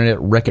Breaks the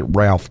Internet, Wreck-It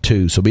Ralph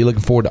 2. So be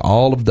looking forward to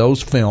all of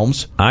those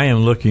films. I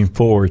am looking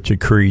forward to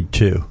Creed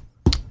 2.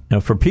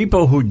 Now, for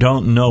people who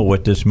don't know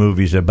what this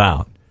movie's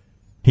about,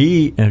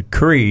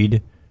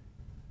 Creed,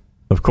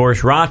 of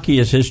course, Rocky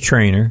is his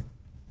trainer.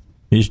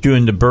 He's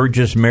doing the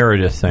Burgess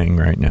Meredith thing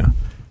right now.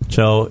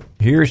 So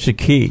here's the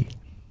key.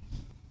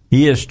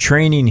 He is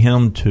training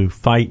him to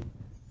fight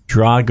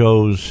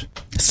Drago's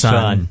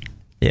son.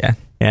 Yeah.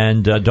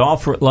 And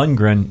Dolph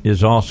Lundgren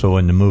is also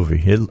in the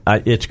movie.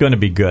 It's going to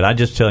be good. I'm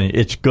just telling you,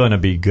 it's going to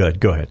be good.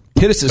 Go ahead.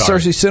 Hit us at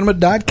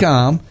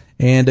CerseiCinema.com.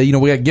 And, we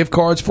got gift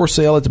cards for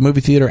sale at the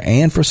movie theater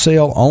and for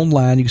sale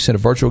online. You can send a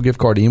virtual gift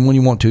card in when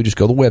you want to. Just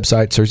go to the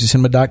website,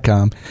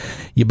 CerseiCinema.com.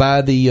 You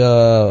buy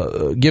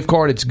the gift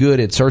card, it's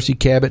good at Searcy,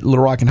 Cabot,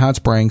 Little Rock, and Hot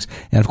Springs.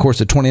 And, of course,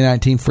 the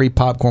 2019 free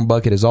popcorn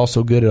bucket is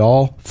also good at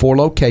all 4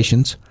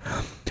 locations.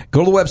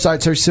 Go to the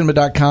website,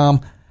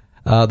 CerseiCinema.com.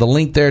 The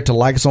link there to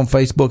like us on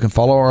Facebook and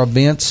follow our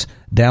events.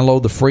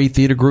 Download the free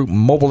Theater Group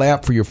mobile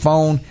app for your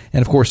phone.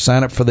 And, of course,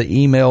 sign up for the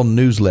email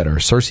newsletter,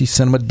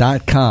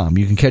 CerseiCinema.com.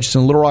 You can catch us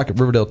in Little Rock at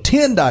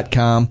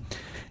Riverdale10.com.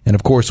 And,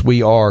 of course,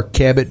 we are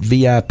Cabot,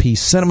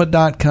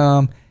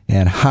 VIPcinema.com,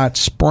 and Hot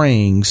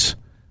Springs,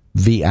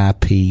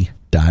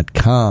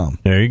 VIP.com.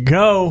 There you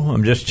go.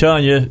 I'm just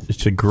telling you,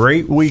 it's a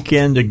great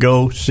weekend to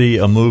go see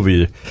a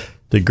movie.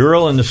 The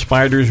Girl in the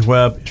Spider's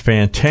Web is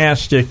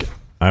fantastic.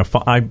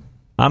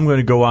 I'm going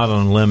to go out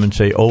on a limb and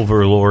say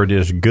Overlord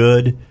is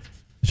good.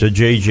 It's a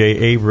J.J.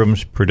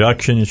 Abrams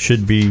production. It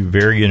should be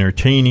very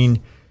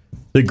entertaining.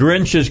 The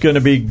Grinch is going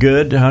to be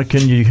good. How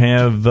can you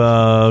have,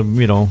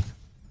 the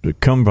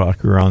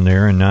Kumbacher on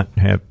there and not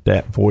have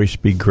that voice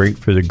be great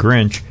for the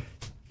Grinch?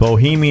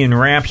 Bohemian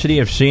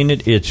Rhapsody, I've seen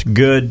it. It's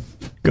good.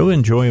 Go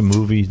enjoy a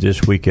movie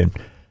this weekend.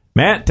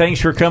 Matt,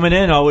 thanks for coming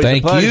in. Always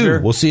a pleasure. Thank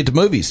you. We'll see you at the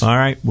movies. All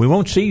right. We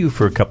won't see you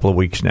for a couple of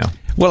weeks now.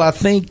 Well, I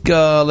think,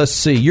 let's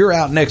see, you're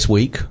out next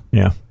week.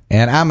 Yeah.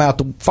 And I'm out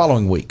the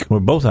following week. We're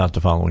both out the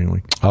following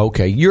week.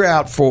 Okay. You're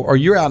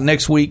out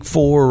next week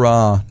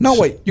for, no,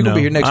 wait, you're going to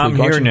be here next week, I'm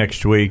here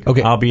next week.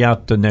 Okay. I'll be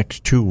out the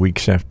next 2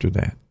 weeks after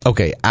that.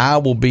 Okay. I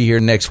will be here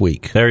next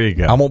week. There you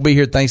go. I won't be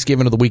here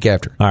Thanksgiving or the week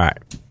after. All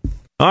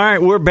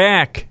right, we're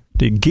back.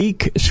 The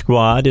Geek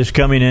Squad is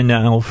coming in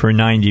now for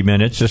 90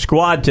 minutes. The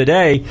squad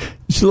today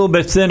is a little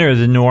bit thinner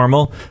than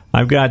normal.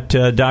 I've got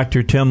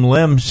Dr. Tim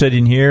Lim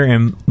sitting here,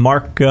 and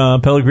Mark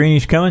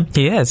Pellegrini's coming.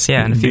 He is,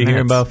 yeah, in a few minutes. Be here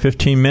in about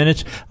 15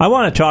 minutes. I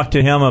want to talk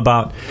to him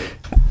about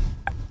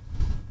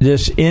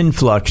this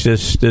influx,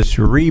 this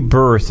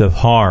rebirth of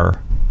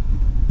horror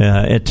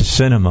at the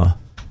cinema,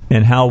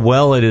 and how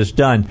well it is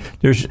done.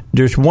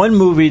 There's one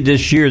movie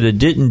this year that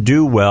didn't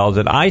do well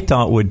that I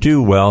thought would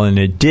do well, and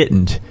it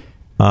didn't.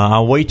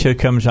 I'll wait till it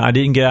comes. I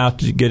didn't get out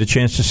to get a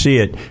chance to see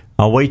it.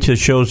 I'll wait till it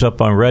shows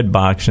up on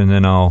Redbox, and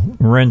then I'll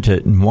rent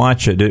it and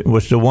watch it. It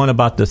was the one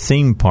about the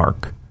theme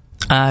park.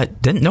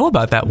 Didn't know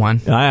about that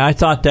one. I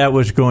thought that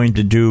was going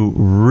to do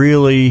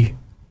really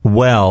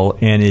well,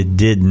 and it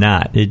did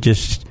not. It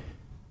just,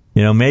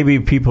 maybe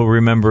people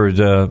remember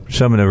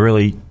some of the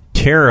really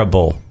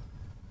terrible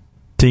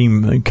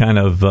theme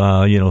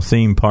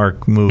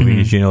park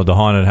movies, the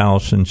haunted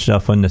house and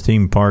stuff on the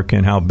theme park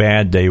and how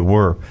bad they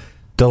were.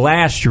 The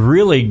last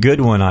really good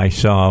one I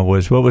saw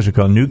was, what was it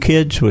called? New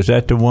Kids? Was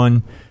that the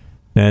one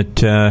that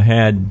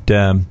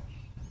had,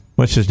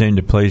 what's his name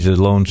that plays the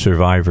lone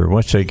survivor?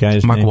 What's that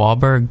guy's name? Mark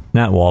Wahlberg?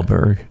 Not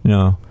Wahlberg,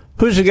 no.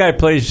 Who's the guy who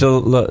plays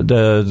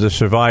the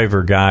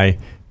survivor guy?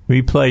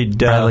 He played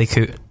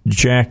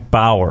Jack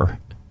Bauer.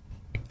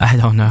 I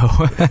don't know.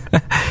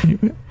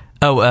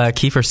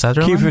 Kiefer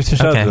Sutherland? Kiefer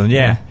Sutherland, okay.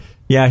 Yeah.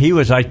 Yeah, he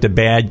was like the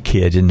bad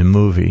kid in the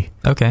movie.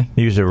 Okay.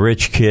 He was a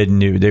rich kid,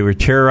 and they were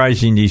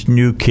terrorizing these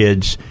new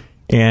kids,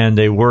 and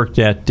they worked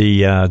at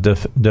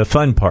the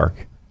fun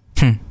park.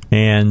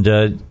 And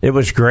it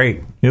was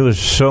great. It was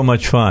so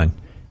much fun.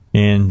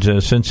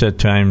 And since that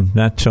time,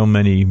 not so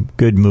many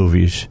good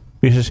movies.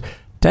 Because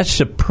that's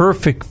the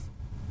perfect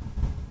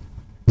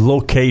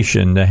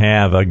location to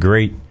have a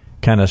great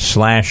kind of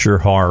slasher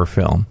horror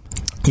film.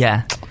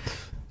 Yeah.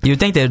 You would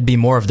think there'd be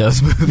more of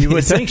those movies. You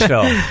would think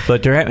so.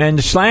 But and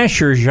the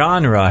slasher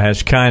genre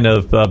has kind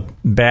of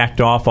backed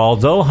off,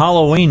 although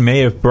Halloween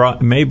may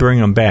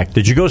bring them back.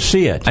 Did you go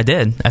see it? I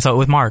did. I saw it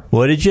with Mark.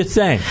 What did you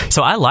think?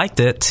 So I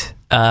liked it.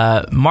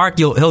 Mark,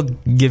 he'll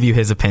give you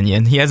his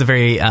opinion. He has a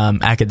very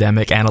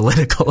academic,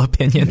 analytical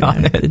opinion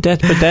on it.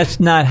 But that's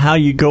not how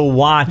you go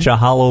watch a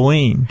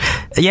Halloween.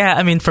 Yeah,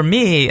 I mean, for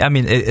me,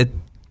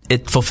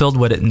 it fulfilled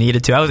what it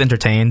needed to. I was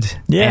entertained.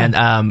 Yeah.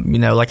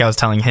 And, like I was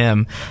telling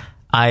him,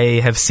 I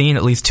have seen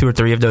at least 2 or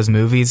 3 of those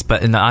movies,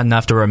 but not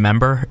enough to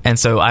remember. And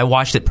so I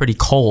watched it pretty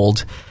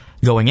cold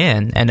going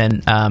in. And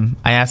then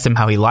I asked him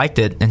how he liked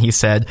it. And he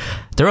said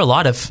there were a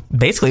lot of,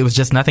 basically it was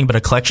just nothing but a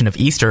collection of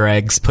Easter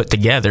eggs put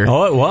together.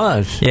 Oh, it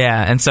was.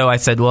 Yeah. And so I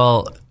said,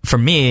 well, for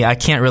me, I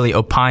can't really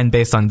opine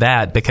based on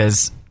that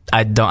because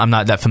I'm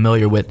not that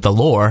familiar with the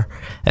lore.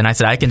 And I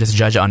said, I can just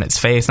judge it on its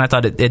face. And I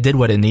thought it did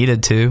what it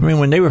needed to. I mean,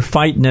 when they were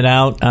fighting it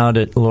out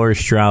at Laurie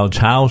Stroud's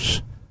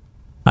house,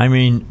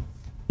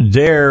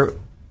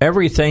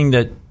 everything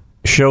that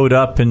showed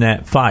up in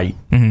that fight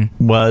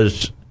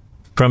was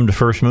from the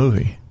first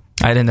movie.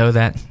 I didn't know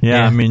that.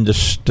 Yeah.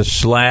 The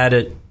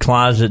slatted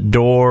closet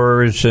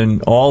doors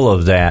and all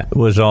of that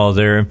was all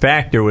there. In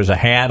fact, there was a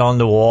hat on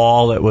the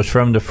wall that was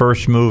from the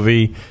first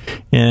movie.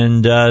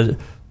 And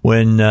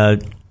when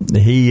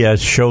he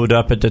showed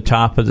up at the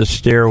top of the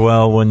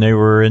stairwell when they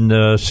were in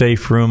the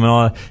safe room,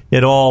 and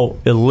it all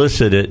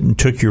elicited and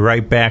took you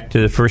right back to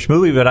the first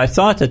movie. But I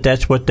thought that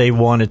that's what they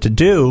wanted to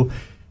do,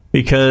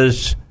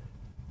 because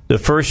the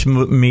first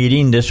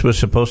meeting, this was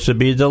supposed to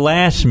be the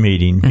last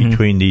meeting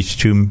between these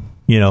two,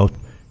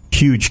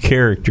 huge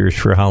characters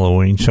for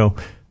Halloween. So,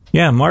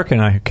 yeah, Mark and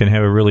I can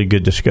have a really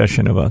good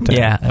discussion about that.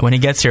 Yeah, when he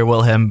gets here,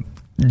 we'll him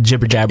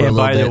jibber jabber a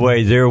little bit. By the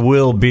way, there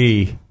will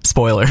be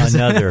spoilers.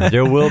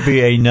 There will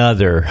be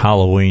another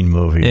Halloween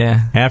movie.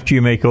 Yeah. After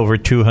you make over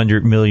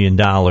 $200 million,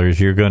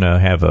 you're going to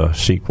have a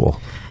sequel.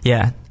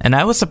 Yeah, and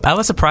I was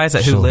surprised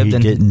at who so lived he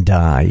in. Didn't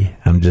die.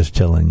 I'm just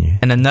telling you.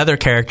 And another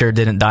character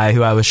didn't die,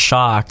 who I was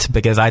shocked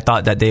because I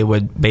thought that they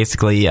would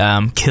basically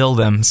kill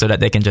them so that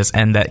they can just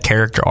end that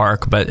character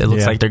arc. But it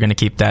looks like they're going to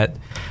keep that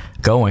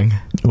going.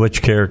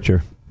 Which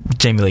character?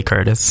 Jamie Lee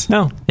Curtis.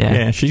 No.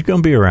 Yeah, she's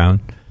going to be around.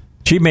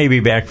 She may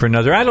be back for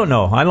another. I don't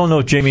know. I don't know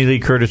if Jamie Lee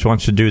Curtis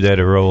wants to do that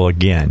role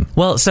again.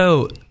 Well,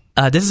 so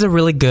this is a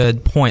really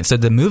good point. So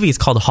the movie is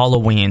called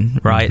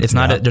Halloween, right? It's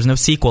not. There's no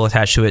sequel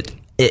attached to it.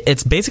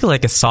 It's basically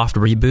like a soft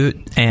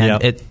reboot,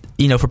 and it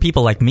for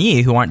people like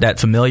me who aren't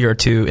that familiar or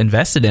too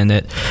invested in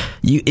it,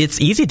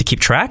 it's easy to keep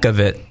track of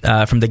it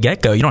from the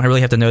get-go. You don't really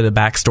have to know the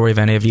backstory of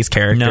any of these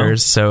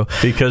characters. No,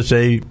 because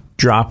they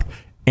dropped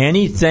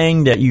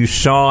anything that you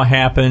saw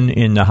happen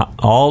in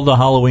all the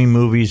Halloween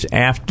movies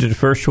after the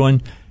first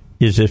one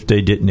is if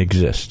they didn't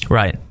exist.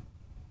 Right.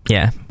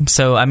 Yeah.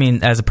 So, I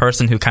mean, as a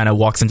person who kind of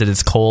walks into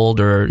this cold,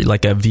 or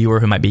like a viewer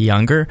who might be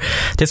younger,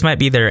 this might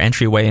be their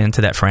entryway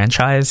into that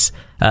franchise.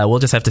 We'll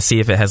just have to see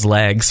if it has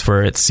legs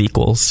for its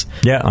sequels.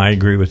 Yeah, I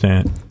agree with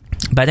that.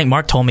 But I think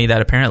Mark told me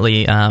that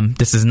apparently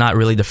this is not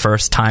really the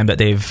first time that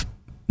they've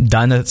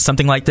done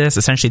something like this.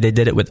 Essentially, they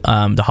did it with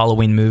the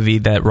Halloween movie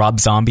that Rob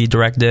Zombie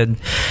directed.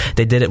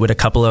 They did it with a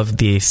couple of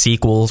the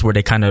sequels where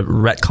they kind of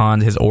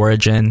retconned his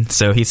origin.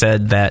 So he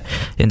said that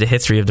in the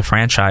history of the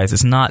franchise,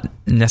 it's not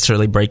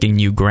necessarily breaking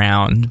new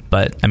ground,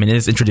 but I mean, it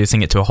is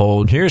introducing it to a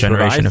whole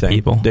generation of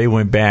people. They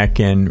went back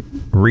and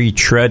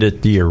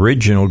retreaded the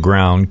original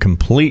ground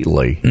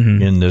completely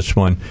in this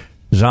one.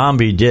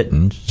 Zombie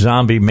didn't.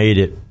 Zombie made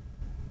it,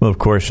 of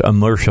course,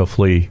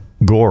 unmercifully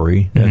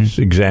gory. That's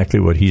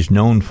exactly what he's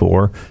known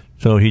for.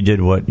 So he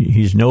did what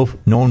he's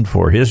known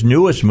for. His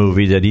newest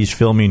movie that he's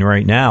filming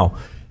right now,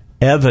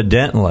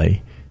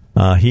 evidently,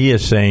 he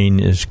is saying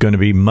is going to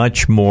be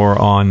much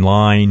more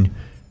online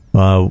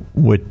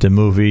with the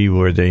movie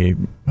where they.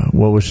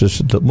 What was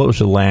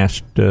the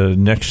last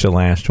next to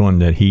last one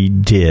that he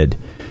did?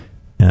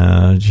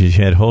 He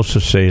had Host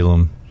of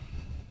Salem,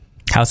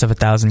 House of a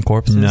Thousand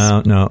Corpses.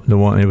 No, the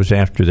one it was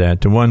after that.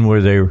 The one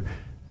where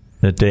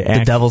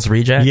the Devil's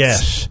Rejects.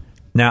 Yes.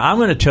 Now, I'm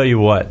going to tell you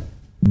what.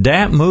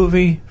 That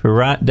movie,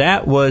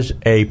 that was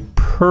a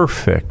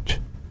perfect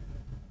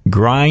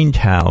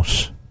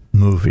grindhouse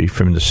movie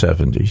from the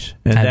 70s.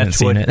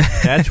 And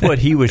that's what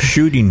he was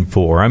shooting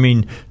for. I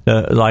mean,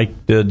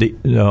 like the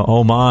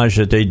homage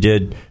that they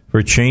did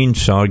for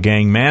Chainsaw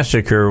Gang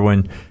Massacre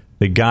when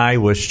the guy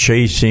was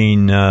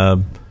chasing, I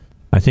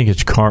think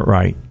it's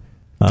Cartwright.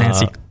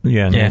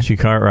 Nancy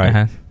Cartwright.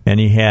 Uh-huh. And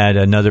he had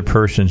another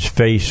person's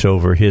face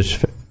over his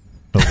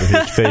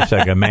face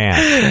like a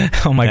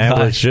mask. Oh my gosh!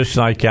 That was just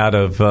like out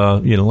of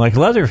like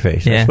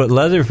Leatherface. That's what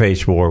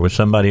Leatherface wore, with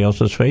somebody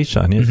else's face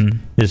on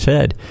his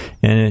head,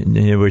 and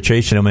they were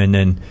chasing him. And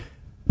then,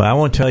 but I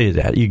won't tell you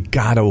that. You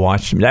got to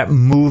watch that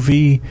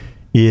movie.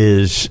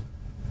 Is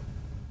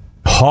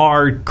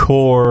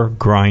hardcore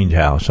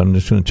grindhouse. I'm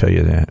just going to tell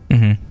you that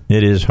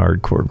it is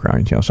hardcore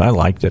grindhouse. I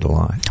liked it a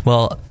lot.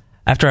 Well,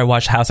 after I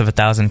watched House of a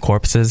Thousand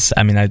Corpses,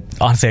 I mean, I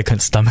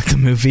couldn't stomach the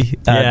movie.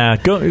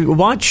 Go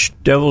watch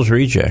Devil's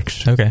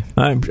Rejects. Okay.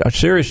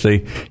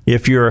 Seriously,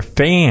 if you're a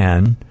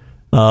fan,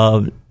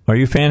 are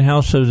you a fan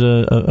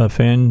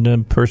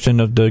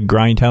person of the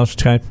grindhouse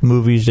type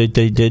movies that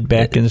they did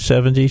back in the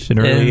 70s and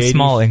early 80s?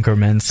 Small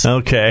increments.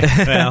 Okay.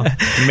 Well,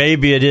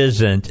 maybe it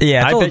isn't.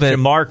 Yeah, I bet you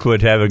Mark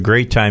would have a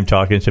great time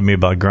talking to me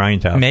about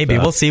grindhouse. Maybe.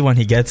 We'll see when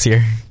he gets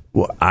here.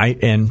 Well,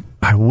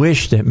 I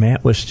wish that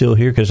Matt was still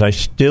here, because I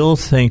still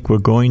think we're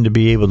going to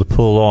be able to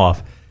pull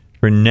off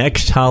for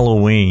next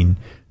Halloween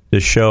the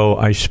show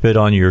I Spit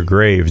on Your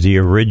Grave, the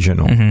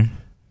original.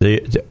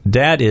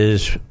 That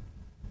is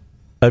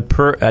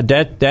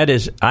that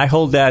is I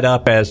hold that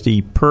up as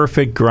the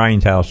perfect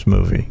grindhouse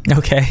movie.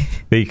 Okay,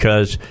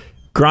 because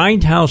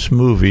grindhouse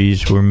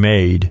movies were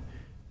made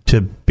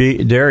to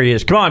be. There he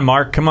is. Come on,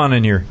 Mark. Come on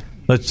in here.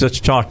 Let's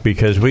talk,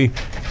 because I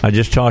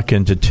just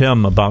talking to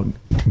Tim about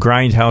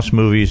grindhouse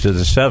movies of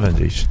the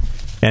 70s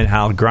and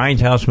how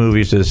grindhouse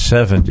movies of the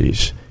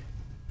 70s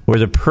were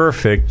the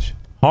perfect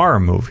horror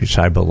movies,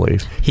 I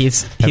believe. Have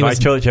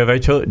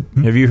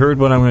you heard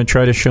what I'm going to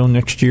try to show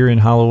next year in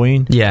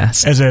Halloween?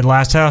 Yes. Is it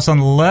Last House on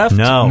the Left?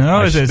 No.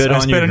 I Spit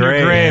on Your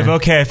Grave. Yeah.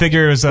 Okay, I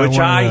figure it was which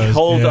I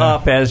hold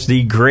up as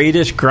the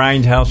greatest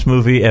grindhouse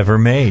movie ever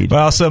made.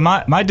 Well, so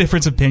my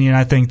difference of opinion,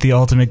 I think the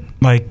ultimate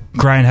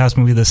grindhouse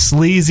movie, the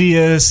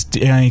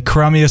sleaziest,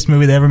 crummiest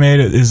movie they ever made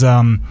is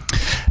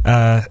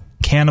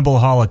Cannibal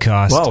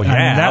Holocaust. Whoa,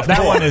 yeah.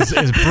 That one is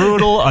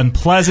brutal,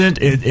 unpleasant.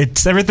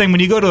 It's everything. When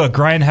you go to a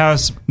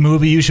grindhouse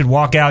movie, you should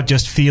walk out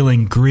just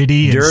feeling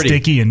gritty and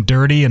sticky and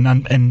dirty and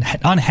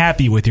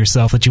unhappy with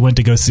yourself that you went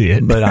to go see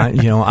it. But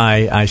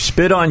I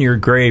Spit on Your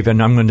Grave,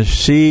 and I'm going to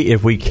see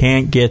if we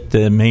can't get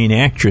the main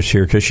actress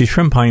here, because she's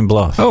from Pine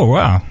Bluff. Oh,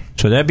 wow.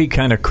 So that'd be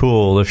kind of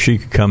cool if she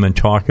could come and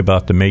talk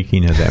about the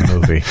making of that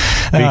movie.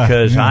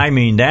 Because, I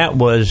mean,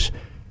 that's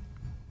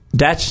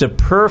the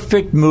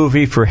perfect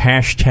movie for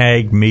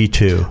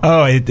 #MeToo.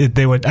 Oh,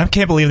 they would. I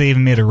can't believe they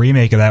even made a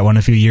remake of that one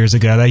a few years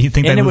ago.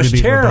 It was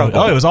terrible.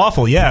 Oh, it was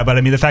awful. Yeah, but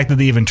I mean, the fact that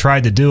they even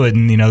tried to do it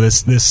in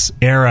this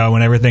era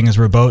when everything is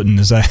verboten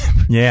is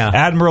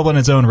admirable in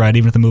its own right,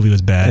 even if the movie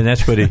was bad. And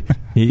that's what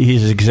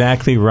he's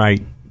exactly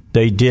right.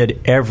 They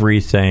did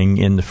everything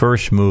in the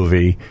first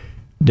movie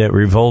that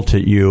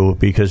revolted you,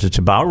 because it's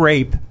about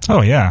rape.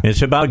 Oh yeah,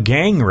 it's about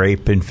gang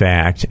rape, in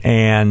fact,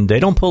 and they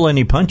don't pull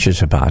any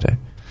punches about it.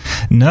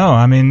 No,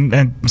 I mean,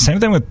 and same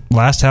thing with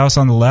Last House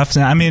on the Left.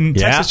 I mean,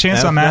 Texas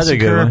Chainsaw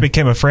Massacre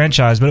became a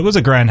franchise, but it was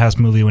a grindhouse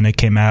movie when it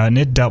came out, and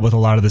it dealt with a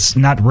lot of this,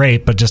 not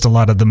rape, but just a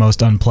lot of the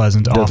most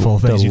unpleasant, awful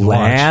things you've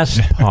watched.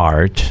 The last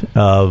part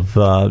of,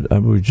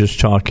 we were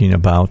just talking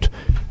about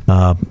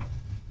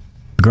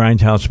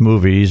grindhouse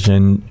movies,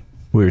 and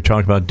we were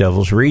talking about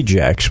Devil's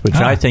Rejects, which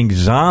I think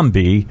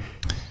Zombie,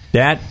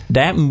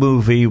 that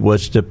movie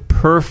was the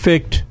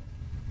perfect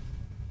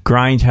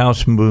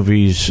grindhouse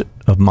movies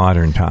of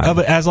modern time.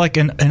 As like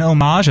an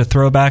homage, a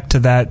throwback to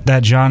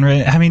that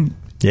genre. I mean,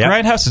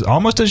 Grindhouse is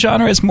almost a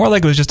genre. It's more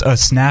like it was just a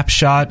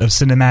snapshot of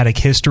cinematic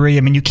history.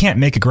 I mean, you can't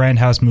make a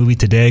Grindhouse movie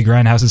today.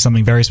 Grindhouse is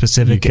something very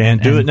specific. You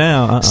can't do it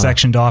now.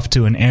 Sectioned off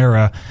to an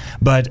era.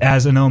 But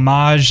as an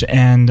homage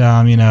and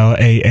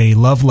a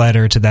love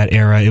letter to that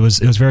era, it was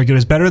very good. It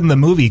was better than the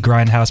movie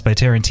Grindhouse by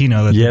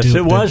Tarantino. Yes,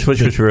 it was,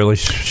 which was really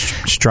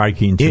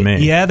striking to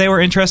me. Yeah, they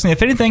were interesting.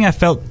 If anything, I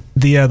felt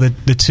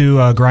the two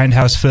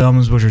Grindhouse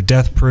films, which were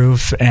Death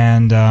Proof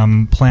and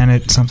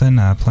Planet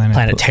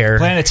Terror.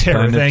 Planet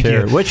Terror. Thank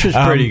you. Which was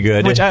pretty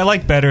good. Which I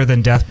like better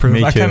than Death Proof.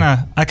 Me too.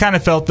 I kind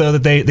of felt though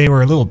that they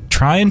were a little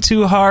trying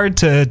too hard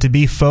to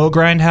be faux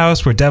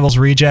Grindhouse, where Devil's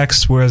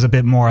Rejects was a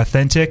bit more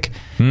authentic.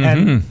 Mm-hmm.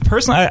 And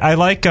personally, I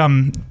like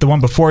the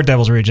one before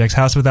Devil's Rejects,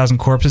 House of a Thousand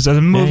Corpses. As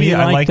a movie,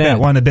 I like that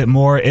one a bit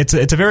more. It's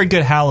a very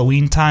good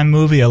Halloween time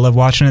movie. I love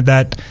watching it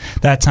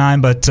that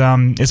time, but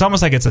it's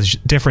almost like it's a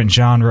different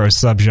genre or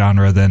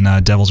subgenre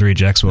than Devil's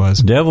Rejects was.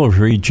 Devil's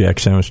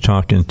Rejects, I was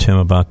talking to Tim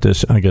about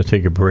this. I got to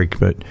take a break,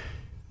 but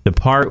the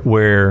part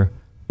where,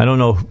 I don't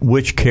know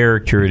which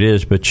character it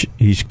is, but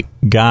he's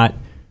got,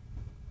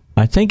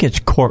 I think it's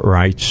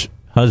Courtwright's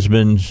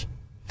husband's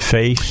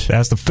face.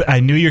 I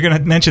knew you were going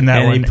to mention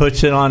that one. And he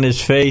puts it on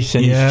his face,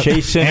 and he's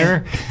chasing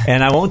her.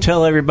 And I won't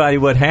tell everybody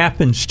what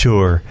happens to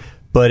her,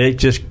 but it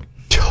just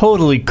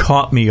totally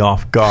caught me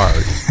off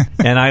guard.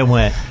 And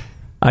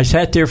I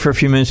sat there for a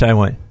few minutes, I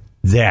went,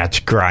 that's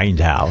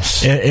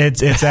Grindhouse.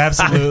 It's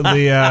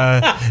absolutely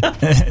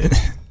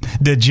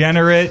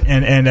degenerate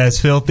and as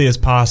filthy as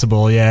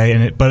possible,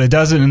 but it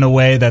does it in a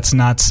way that's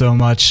not so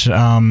much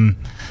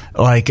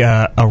like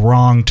a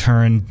wrong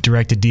turn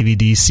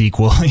direct-to-DVD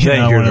sequel, one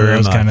of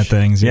those kind of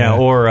things. Yeah,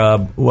 or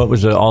what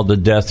was all the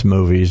death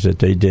movies that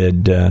they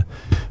did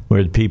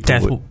where the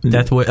people...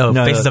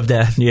 Faces of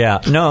Death.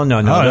 Yeah, no.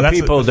 The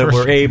people that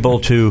were able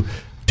to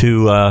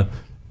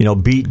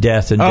beat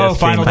death and death.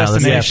 Final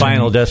Destination. Yeah,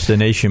 Final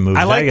Destination movies.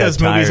 I like those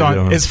movies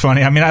it's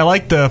funny. I mean, I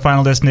like the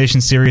Final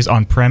Destination series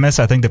on premise.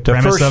 I think the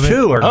premise of it. The first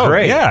two are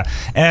great. Yeah.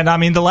 And I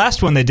mean, the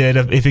last one they did,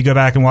 if you go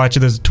back and watch it,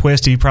 there's a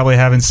twist. You probably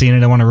haven't seen it. I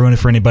don't want to ruin it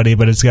for anybody,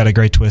 but it's got a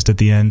great twist at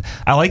the end.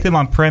 I like them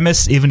on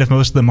premise, even if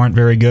most of them aren't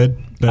very good.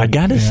 But, I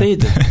got to say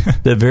that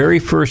the very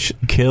first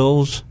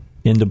kills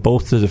in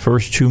both of the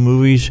first two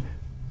movies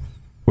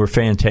were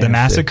fantastic. The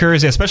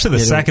massacres, especially the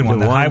second one,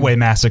 the highway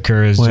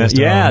massacre is just...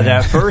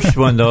 that first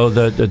one, though,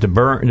 the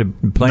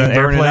plane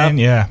burning up.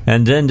 Yeah.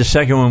 And then the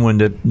second one when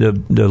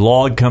the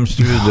log comes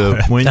through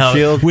the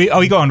windshield.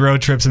 We go on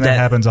road trips, and that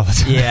happens all the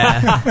time.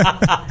 Yeah.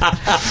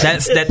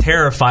 that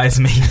terrifies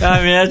me.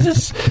 I mean, that's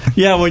just...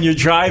 Yeah, when you're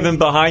driving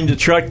behind the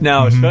truck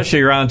now,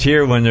 especially around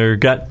here when they've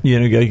got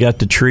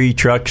the tree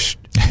trucks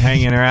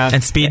hanging around.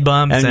 And speed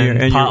bumps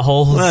and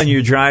potholes. And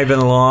you're driving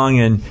along,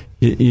 and...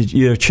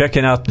 You're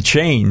checking out the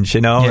chains,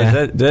 Is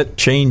that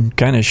chain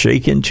kind of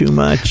shaking too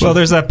much? Well,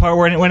 there's that part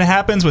when it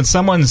happens when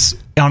someone's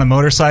on a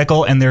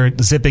motorcycle and they're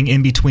zipping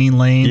in between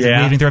lanes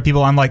and waving through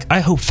people. I'm like,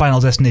 I hope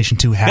Final Destination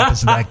 2 happens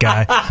to that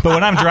guy. But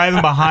when I'm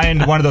driving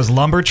behind one of those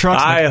lumber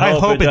trucks, I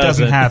hope it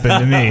doesn't happen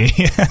to me.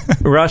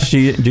 Russ, do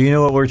you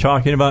know what we're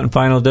talking about in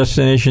Final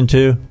Destination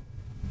 2?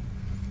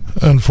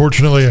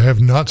 Unfortunately, I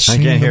have not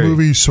seen the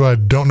movie, so I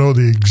don't know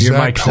the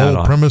exact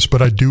whole premise, but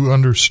I do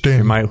understand.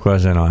 Your mic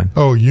wasn't on.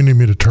 Oh, you need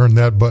me to turn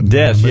that button?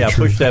 Yes,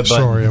 push that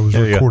button. Sorry, I was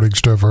recording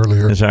stuff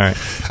earlier. That's all right.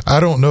 I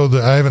don't know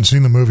I haven't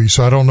seen the movie,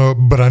 so I don't know,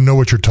 but I know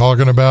what you're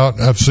talking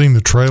about. I've seen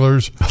the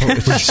trailers,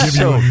 which give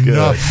you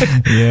enough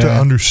to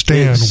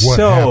understand what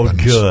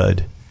happens.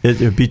 So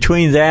good.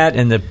 Between that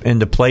and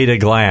the plate of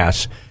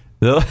glass.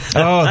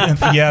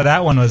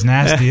 That one was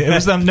nasty. It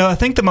was I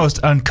think the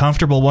most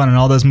uncomfortable one in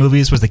all those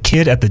movies was the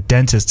kid at the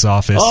dentist's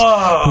office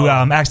who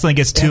accidentally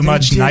gets too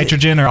much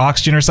nitrogen or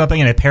oxygen or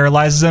something, and it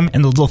paralyzes him,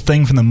 and the little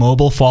thing from the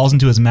mobile falls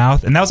into his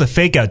mouth, and that was a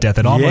fake out death.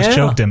 It almost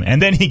choked him, and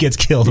then he gets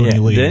killed when he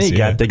leaves. Then he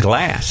got the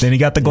glass.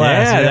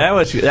 Yeah,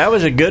 that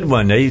was a good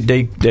one.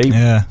 They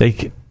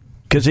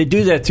because they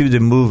do that through the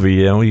movie.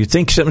 You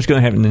think something's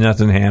going to happen and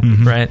nothing happens.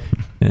 Mm-hmm. Right.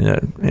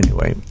 And,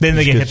 anyway. Then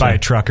they get hit by a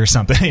truck or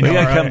something. We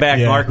got to come back,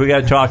 Mark. We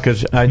got to talk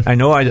because I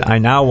know I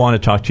now want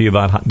to talk to you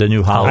about the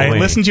new Halloween. I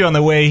listened to you on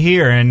the way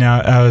here, and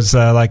I was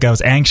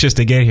anxious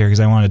to get here because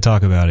I wanted to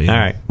talk about it. All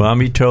right. Well,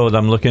 I'm told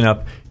I'm looking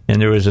up,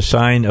 and there was a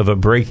sign of a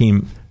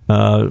braking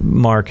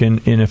mark,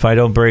 and if I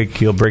don't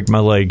brake, you'll break my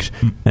legs.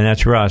 And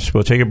that's Russ.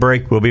 We'll take a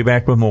break. We'll be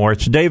back with more.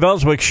 It's the Dave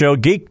Elswick Show,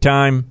 Geek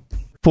Time.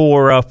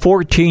 For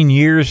 14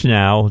 years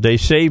now, they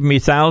saved me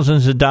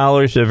thousands of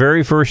dollars the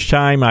very first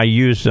time I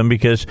used them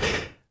because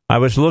I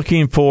was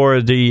looking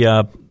for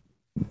the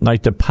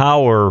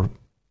power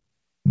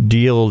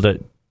deal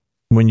that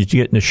when you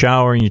get in the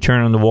shower and you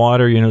turn on the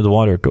water, the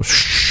water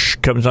goes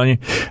comes on you.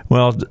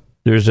 Well,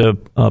 there's a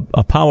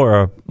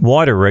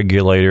water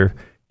regulator,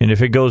 and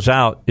if it goes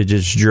out, it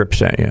just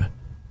drips at you.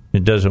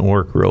 It doesn't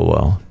work real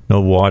well.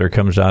 No water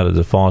comes out of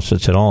the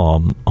faucets at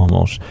all,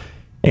 almost.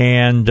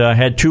 And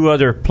had two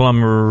other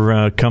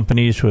plumber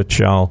companies, which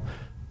I'll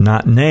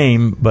not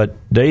name, but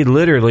they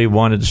literally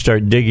wanted to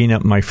start digging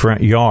up my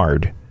front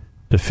yard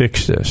to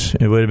fix this.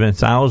 It would have been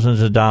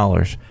thousands of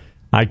dollars.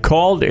 I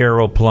called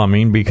Aero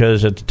Plumbing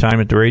because at the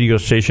time at the radio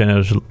station I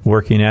was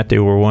working at, they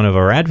were one of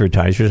our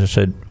advertisers. I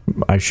said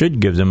I should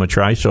give them a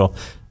try. So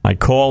I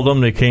called them.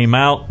 They came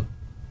out.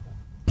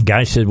 The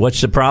guy said,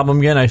 "What's the problem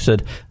again?" I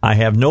said, "I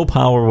have no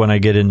power when I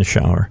get in the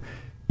shower."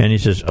 And he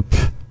says,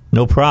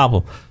 "No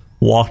problem."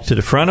 Walked to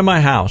the front of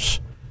my house,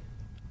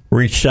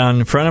 reached down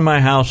in front of my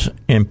house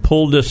and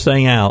pulled this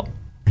thing out.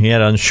 He had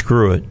to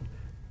unscrew it.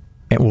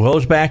 And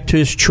goes back to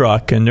his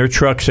truck, and their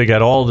trucks, they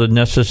got all the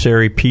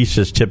necessary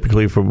pieces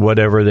typically for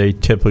whatever they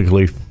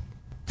typically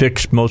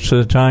fix most of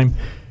the time.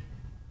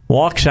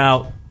 Walks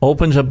out,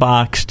 opens a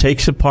box,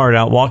 takes the part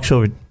out, walks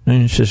over,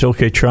 and he says,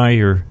 "Okay, try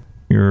your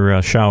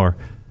shower."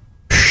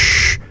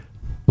 Shh,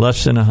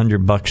 less than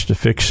 $100 to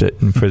fix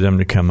it and for them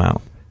to come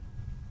out.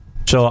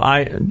 So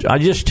I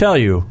just tell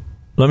you,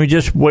 let me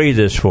just weigh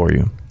this for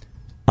you.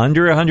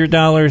 Under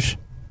 $100,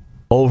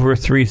 over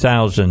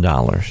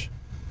 $3,000.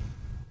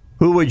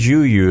 Who would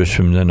you use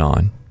from then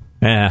on?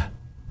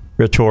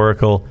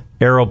 Rhetorical.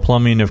 Aero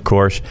Plumbing, of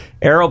course.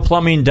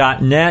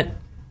 AeroPlumbing.net,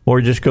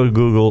 or just go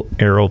Google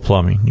Aero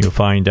Plumbing. You'll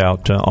find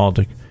out all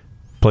the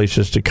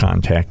places to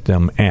contact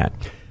them at.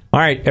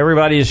 All right,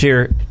 everybody is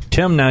here.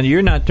 Tim, now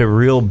you're not the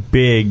real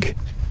big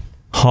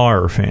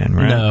horror fan,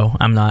 right? No,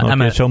 I'm not.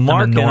 Okay, so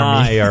Mark and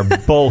I are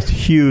both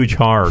huge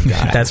horror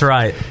guys. That's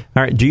right.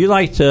 All right, do you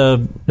like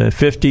the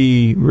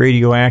 50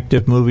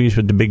 radioactive movies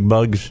with the big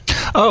bugs?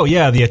 Oh,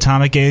 yeah, the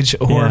Atomic Age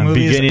horror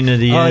movies. Beginning of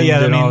the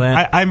end and all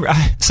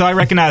that. So I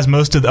recognize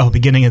most of the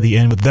beginning of the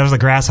end. That was the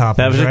Grasshoppers.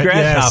 That was the right?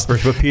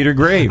 Grasshoppers with Peter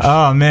Graves.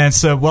 Oh, man.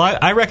 So,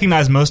 I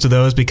recognize most of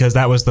those because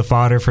that was the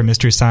fodder for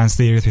Mystery Science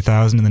Theater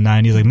 3000 in the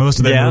 90s. Like, most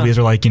of their movies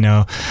are like,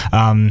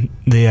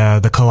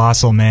 the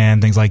Colossal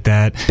Man, things like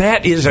that.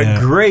 That is a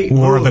great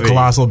War movie. of the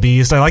Colossal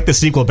Beast. I like the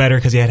sequel better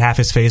because he had half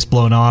his face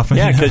blown off.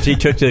 Yeah, because he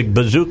took the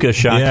bazooka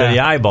shot to the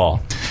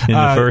eyeball in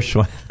the first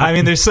one. I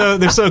mean, they're so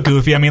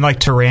goofy. I mean, like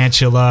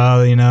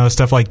Tarantula,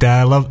 stuff like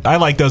that. I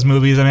like those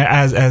movies. I mean,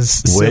 as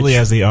silly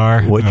as they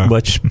are.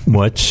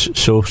 What's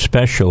so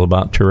special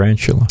about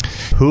Tarantula?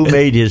 Who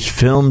made his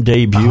film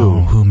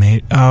debut?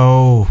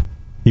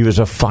 He was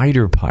a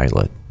fighter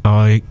pilot.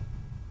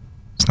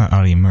 It's not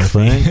Audie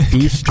Murphy. Clint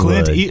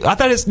Eastwood. I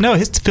thought his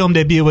film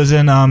debut was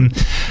in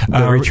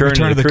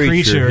Return of the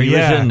Creature. He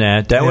was in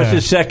that. That was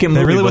his second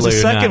movie. That really was the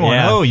second one.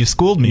 Yeah. Oh, you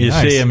schooled me.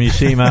 You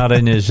see him out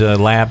in his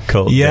lab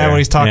coat. Yeah, there. when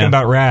he's talking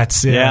about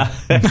rats. Yeah.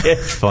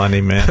 It's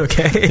funny, man.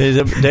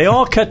 Okay. They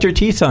all cut their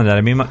teeth on that.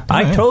 I mean,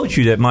 I told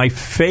you that my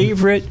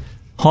favorite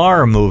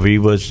horror movie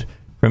was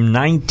from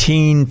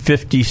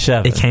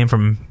 1957. It came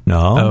from...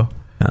 No,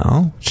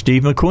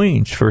 Steve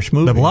McQueen's first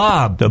movie.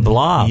 The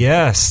Blob.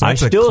 Yes, I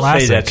still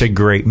say that's a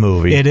great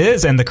movie. It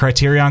is, and the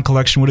Criterion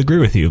Collection would agree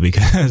with you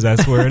because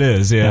that's where it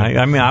is. Yeah,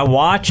 I mean, I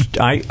watched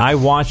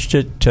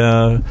it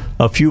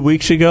a few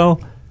weeks ago.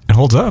 It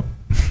holds up.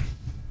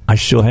 I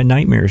still had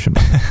nightmares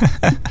about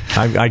it.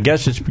 I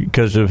guess it's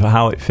because of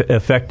how it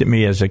affected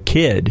me as a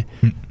kid.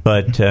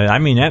 But, I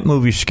mean, that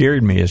movie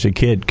scared me as a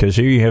kid because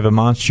here you have a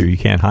monster you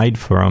can't hide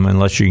from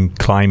unless you can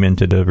climb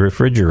into the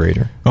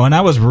refrigerator. Well, when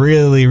I was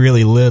really,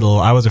 really little,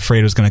 I was afraid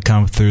it was going to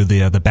come through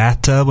the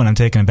bathtub when I'm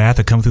taking a bath.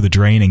 It'd come through the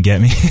drain and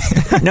get me.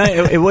 No,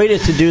 it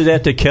waited to do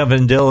that to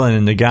Kevin Dillon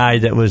and the guy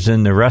that was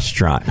in the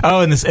restaurant. Oh,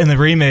 in the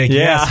remake.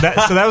 Yeah.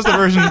 Yes. So that was the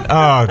version.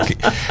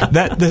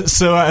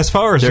 So as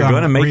far as... They're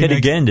going to make it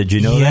again. Did you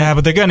know that? Yeah,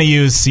 but they're going to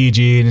use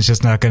CG, and it's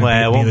just not going to be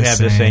the same. Well, it won't have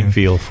the same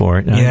feel for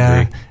it.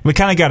 I agree. We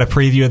kind of got a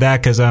preview of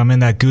that because in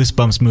that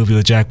Goosebumps movie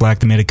with Jack Black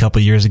they made a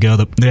couple years ago,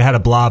 they had a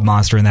blob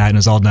monster in that, and it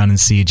was all done in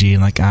CG,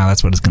 and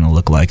that's what it's going to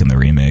look like in the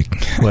remake.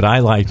 What I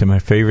liked, and my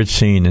favorite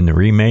scene in the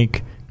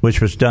remake,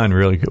 which was done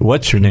really good.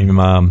 What's her name?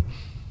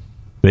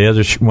 The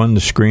other one of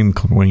the Scream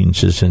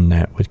Queens is in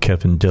that with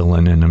Kevin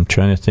Dillon, and I'm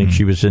trying to think.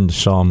 She was in the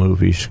Saw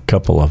movies, a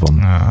couple of them.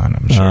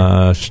 I'm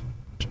sure.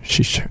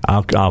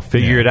 I'll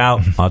figure it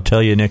out. I'll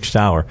tell you next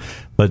hour.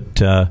 But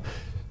the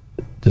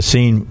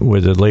scene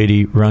where the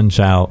lady runs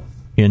out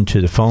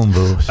into the phone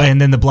booth, and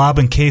then the blob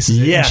encases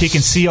it, and she can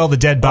see all the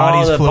dead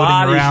bodies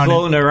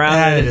floating around.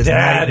 That is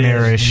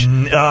nightmarish.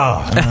 And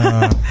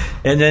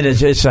then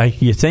it's like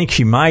you think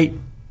she might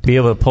be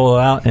able to pull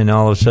it out, and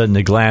all of a sudden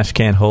the glass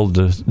can't hold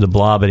the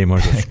blob anymore.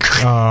 It's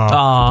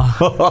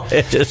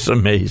just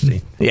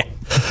amazing. Yeah,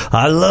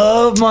 I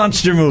love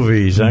monster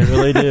movies. I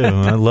really do.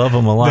 I love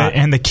them a lot.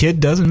 And the kid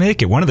doesn't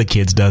make it. One of the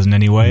kids doesn't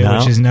anyway. No.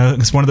 Which is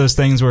it's one of those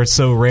things where it's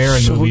so rare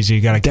in movies you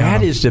got to count.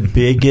 That is the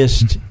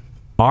biggest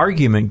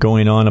argument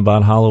going on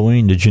about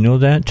Halloween. Did you know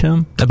that,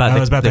 Tim?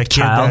 About the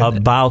kid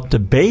about the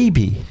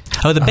baby.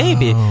 Oh, the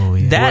baby. Oh,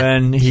 yeah.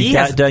 When he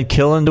got done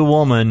killing the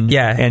woman,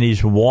 and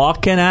he's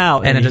walking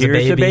out, and he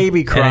hears the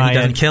baby crying, and he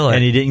doesn't kill it,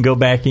 and he didn't go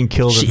back and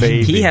kill the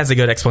baby. He has a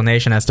good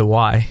explanation as to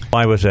why.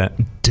 Why was that?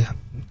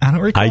 I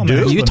don't recall. I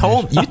do. You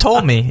told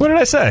me. What did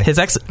I say?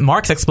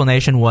 Mark's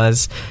explanation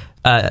was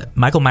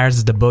Michael Myers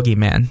is the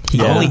boogeyman.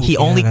 He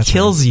only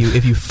kills you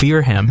if you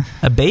fear him.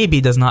 A baby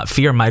does not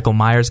fear Michael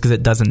Myers because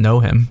it doesn't know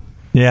him.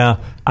 Yeah,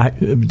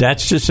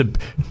 that's just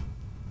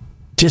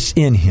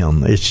in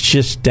him. It's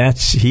just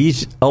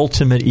he's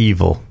ultimate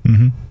evil.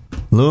 Mm-hmm.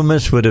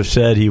 Loomis would have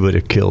said he would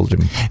have killed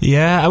him.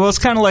 Yeah, well, it's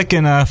kind of like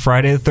in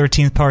Friday the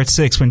 13th Part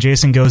 6 when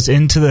Jason goes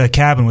into the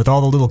cabin with all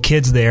the little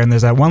kids there, and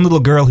there's that one little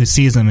girl who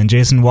sees him, and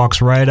Jason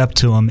walks right up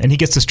to him, and he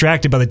gets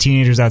distracted by the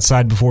teenagers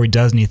outside before he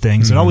does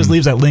anything. So it always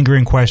leaves that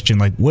lingering question,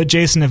 like, would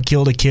Jason have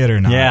killed a kid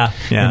or not? Yeah.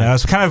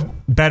 It's kind of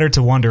better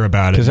to wonder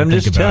about it. Because I'm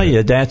just telling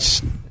you,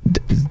 that's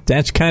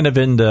kind of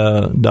in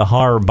the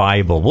horror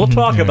Bible. We'll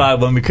talk about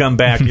it when we come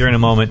back here in a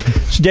moment.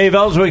 It's Dave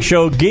Elswick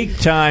Show, Geek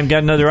Time.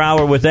 Got another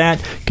hour with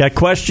that. Got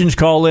questions?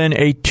 Call in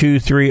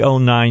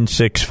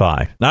 823-0965.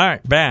 All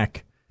right,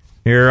 back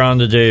here on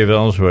the Dave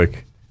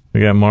Elswick.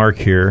 We got Mark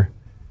here.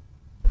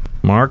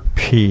 Mark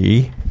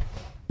P.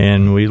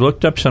 And we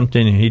looked up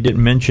something. He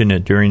didn't mention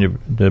it during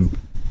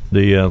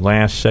the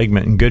last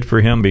segment, and good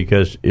for him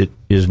because it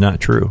is not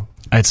true.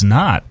 It's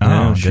not.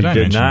 No, she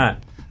did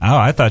not. Oh,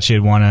 I thought she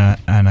had won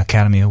an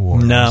Academy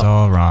Award. No. I was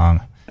all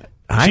wrong.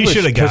 She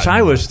should have gotten because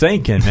I was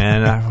thinking,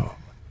 man,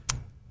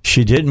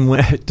 she didn't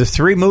win. The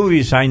three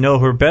movies I know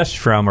her best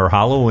from are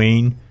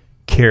Halloween,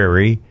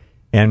 Carrie,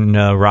 and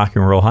Rock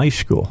and Roll High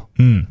School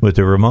with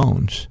the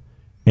Ramones.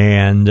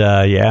 And,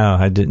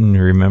 I didn't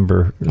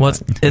remember. Well,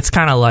 it's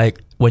kind of like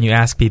when you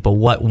ask people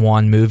what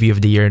won Movie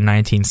of the Year in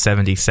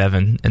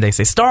 1977, and they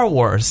say Star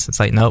Wars. It's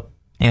like, nope.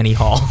 Annie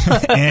Hall.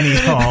 Annie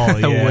Hall,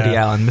 yeah. Woody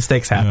Allen.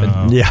 Mistakes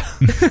happen. Yeah.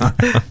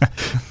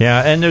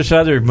 Yeah, and there's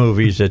other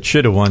movies that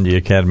should have won the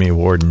Academy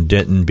Award and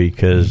didn't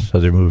because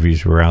other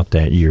movies were out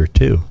that year,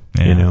 too.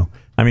 Yeah. You know?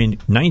 I mean,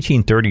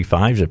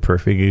 1935 is a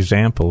perfect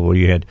example where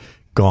you had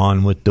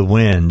Gone with the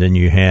Wind, and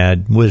you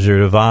had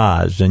Wizard of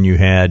Oz, and you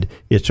had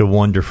It's a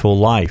Wonderful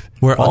Life.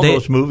 All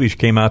those movies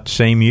came out the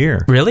same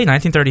year. Really?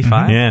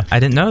 1935? Yeah.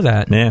 I didn't know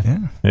that.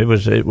 Yeah. It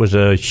was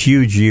a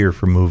huge year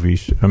for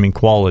movies. I mean,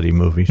 quality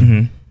movies.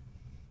 Mm-hmm.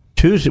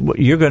 Tuesday,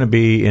 you're going to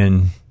be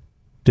in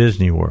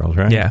Disney World,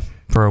 right? Yeah,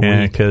 for a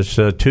week. Because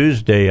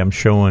Tuesday I'm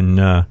showing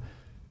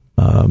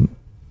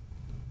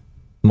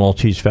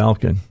Maltese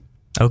Falcon.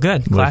 Oh,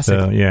 good. Classic.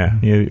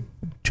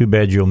 Too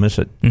bad you'll miss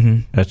it.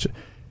 Mm-hmm.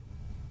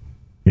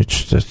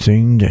 It's the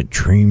thing that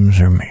dreams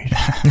are made.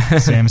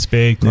 Sam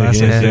Spade,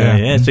 classic. Yeah,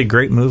 it's a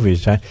great movie.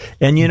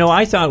 And,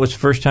 I thought it was the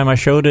first time I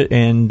showed it,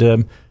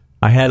 and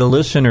I had a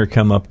listener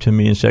come up to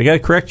me and say, I got to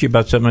correct you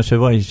about something. I said,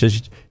 well, he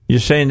says, you're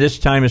saying this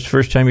time is the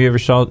first time you ever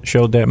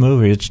showed that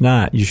movie. It's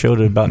not. You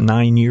showed it about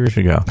 9 years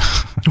ago.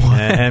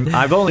 And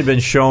I've only been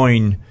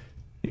showing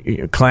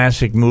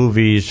classic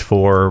movies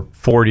for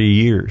 40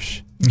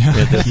 years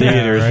at the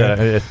theaters,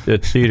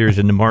 at theaters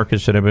in the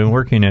markets that I've been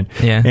working in.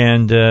 Yeah.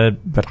 And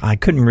but I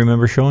couldn't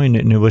remember showing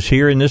it, and it was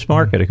here in this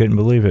market. I couldn't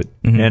believe it.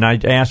 Mm-hmm. And I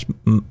asked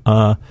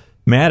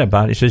Matt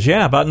about it. He says,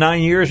 about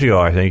 9 years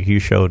ago, I think you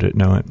showed it.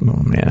 And I went,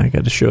 oh, man, I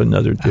got to show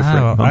another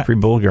different Humphrey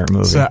Bogart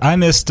movie. So I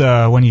missed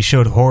when you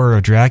showed Horror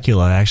of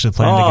Dracula. I actually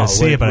planned to go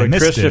see it, but I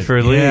missed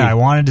Christopher Lee. Yeah, I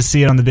wanted to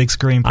see it on the big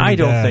screen. I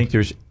don't think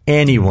there's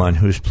anyone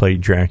who's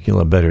played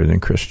Dracula better than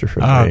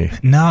Christopher Lee.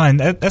 No, and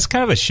that's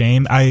kind of a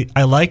shame. I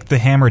like the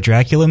Hammer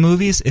Dracula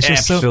movies. It's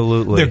just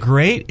absolutely they're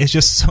great. It's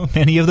just so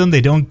many of them.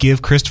 They don't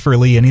give Christopher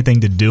Lee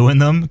anything to do in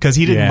them because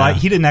he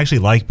didn't actually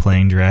like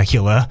playing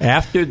Dracula.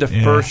 After the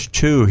first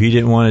two, he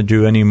didn't want to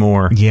do any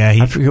more. Yeah,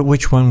 I forget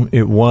which one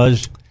it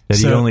was.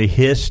 He only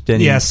hissed.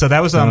 And so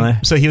that was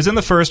so he was in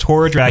the first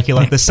Horror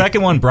Dracula. The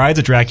second one, Brides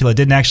of Dracula,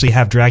 didn't actually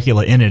have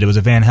Dracula in it. It was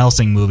a Van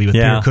Helsing movie with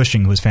Peter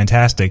Cushing, who was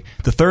fantastic.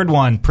 The third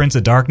one, Prince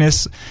of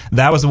Darkness,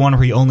 that was the one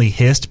where he only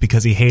hissed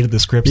because he hated the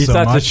script so much.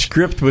 He thought the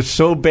script was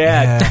so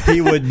bad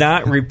he would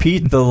not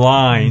repeat the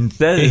lines.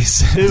 That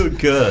is too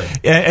good.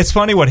 Yeah, it's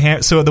funny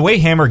so the way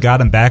Hammer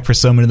got him back for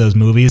so many of those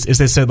movies is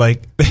they said,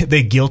 like,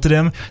 they guilted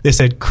him. They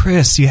said,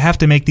 Chris, you have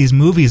to make these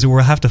movies or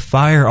we'll have to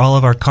fire all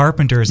of our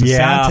carpenters and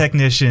sound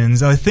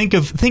technicians.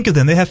 Think of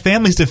them. They have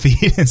families to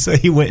feed. And so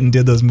he went and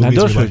did those movies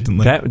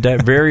reluctantly.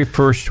 That very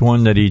first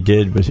one that he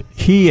did was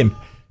he and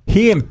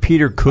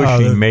Peter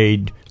Cushing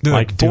made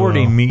like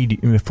 40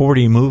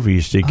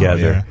 movies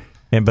together.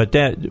 But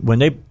when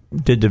they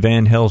did the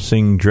Van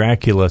Helsing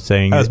Dracula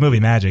thing, that was movie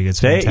magic.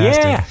 It's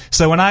fantastic.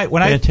 So when I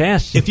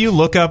if you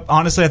look up,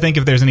 honestly, I think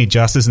if there's any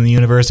justice in the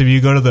universe, if you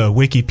go to the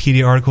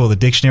Wikipedia article, the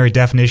dictionary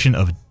definition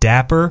of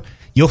dapper,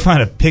 you'll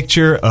find a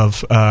picture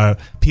of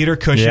Peter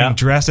Cushing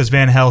dressed as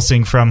Van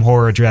Helsing from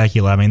Horror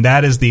Dracula. I mean,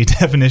 that is the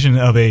definition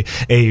of a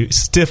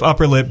stiff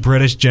upper lip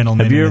British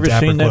gentleman. Have you ever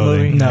seen that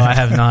movie? No, I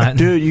have not.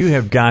 Dude, you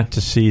have got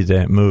to see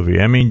that movie.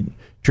 I mean,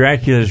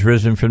 Dracula's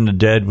Risen from the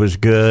Dead was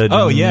good.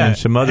 Oh, yeah. And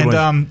some other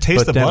ones.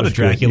 Taste the Blood of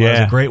Dracula is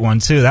a great one,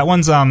 too. That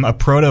one's a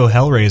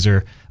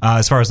proto-Hellraiser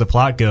as far as the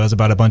plot goes,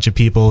 about a bunch of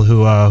people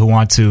who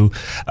want to...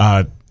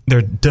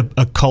 they're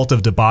a cult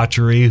of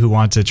debauchery who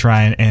want to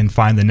try and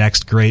find the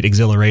next great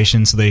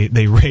exhilaration, so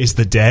they raise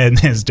the dead,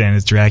 and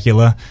it's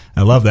Dracula.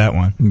 I love that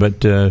one.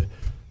 But the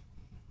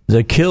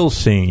kill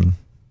scene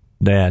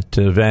that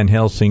Van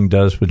Helsing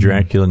does with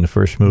Dracula in the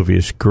first movie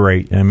is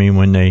great. I mean,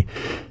 when it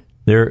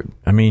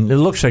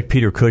looks like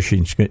Peter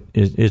Cushing's,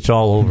 it's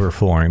all over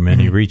for him, and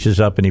he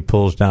reaches up and he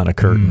pulls down a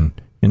curtain,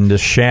 and the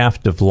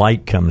shaft of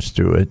light comes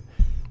through it,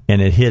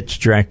 and it hits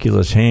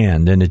Dracula's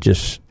hand, and it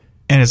just...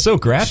 And it's so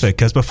graphic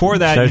because before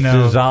that, starts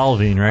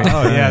dissolving, right?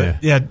 Oh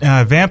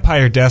yeah.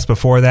 Vampire deaths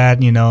before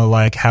that,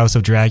 like House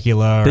of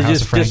Dracula or they House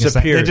just of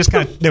Frankenstein. disappear. They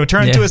just they would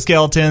turn into a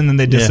skeleton and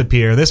they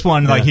disappear. This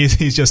one,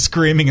 he's just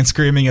screaming and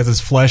screaming as his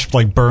flesh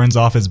burns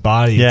off his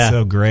body. It's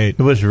so great.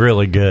 It was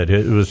really good.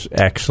 It was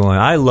excellent.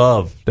 I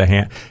love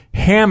the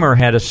Hammer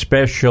had a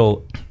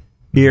special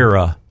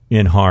era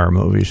in horror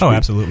movies. Oh,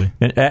 absolutely.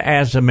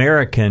 As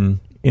American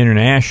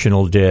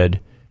International did.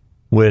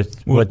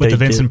 With the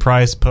Vincent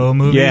Price Poe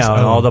movies? Yeah,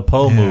 all the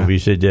Poe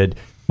movies they did.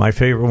 My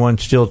favorite one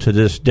still to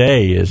this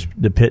day is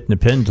The Pit and the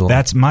Pendulum.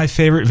 That's my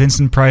favorite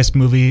Vincent Price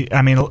movie.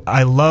 I mean,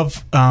 I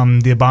love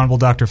The Abominable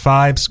Dr.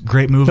 Phibes.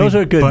 Great movie. Those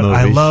are good movies.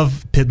 I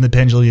love Pit and the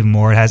Pendulum even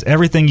more. It has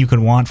everything you could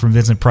want from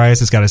Vincent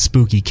Price. It's got a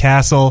spooky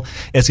castle.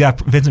 It's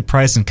got Vincent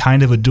Price in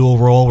kind of a dual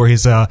role where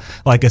he's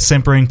like a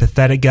simpering,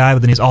 pathetic guy,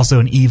 but then he's also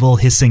an evil,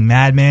 hissing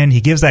madman.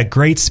 He gives that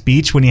great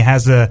speech when he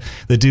has the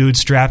dude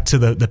strapped to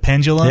the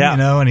pendulum,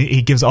 and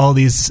he gives all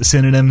these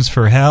synonyms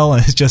for hell,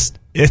 and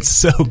it's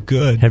so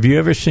good. Have you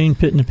ever seen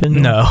Pit and the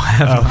Pendulum? No.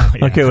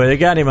 Okay, well, they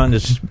got him on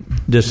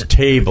this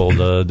table.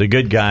 The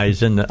good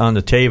guy's on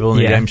the table,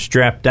 and they got him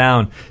strapped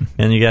down,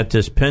 and you got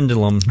this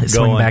pendulum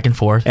going back and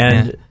forth.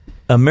 And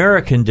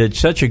American did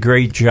such a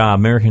great job.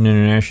 American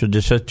International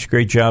did such a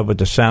great job with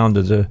the sound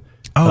of the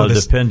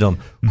pendulum.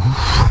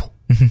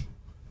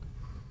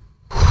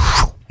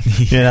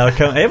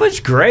 It was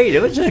great.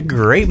 It was a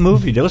great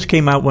movie. Those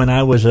came out when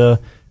I was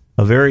a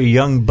very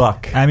young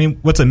buck. I mean,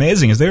 what's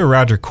amazing is they were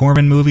Roger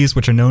Corman movies,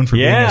 which are known for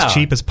being as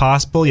cheap as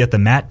possible, yet the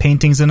matte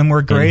paintings in them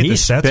were great. And he the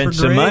sets were great. spent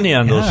some money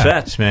on those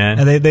sets, man.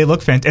 And they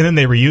look fantastic. And then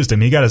they reused them.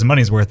 He got his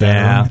money's worth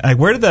out of them.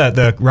 Where did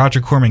the Roger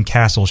Corman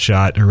castle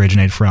shot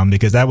originate from?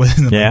 Because that was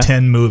in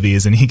 10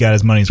 movies, and he got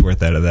his money's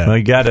worth out of that. Well,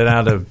 he got it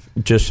out of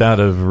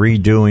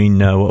redoing,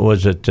 what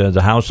was it,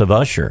 The House of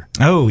Usher.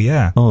 Oh,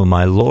 yeah. Oh,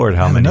 my Lord,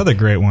 how many. Another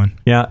great one.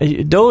 Yeah,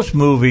 those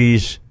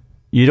movies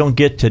you don't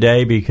get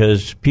today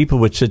because people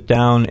would sit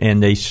down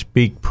and they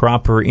speak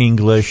proper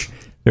English.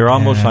 They're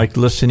almost like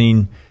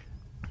listening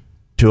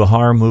to a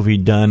horror movie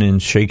done in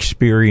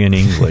Shakespearean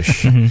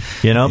English,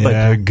 but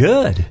they're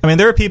good. I mean,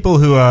 there are people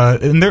who,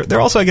 and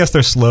they're also, I guess,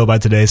 they're slow by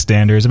today's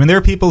standards. I mean, there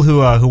are people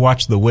who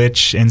watch The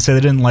Witch and say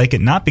they didn't like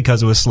it not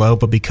because it was slow,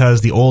 but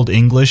because the old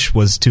English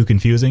was too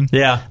confusing.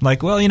 Yeah.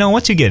 Like, well,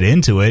 once you get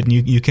into it, and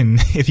you can,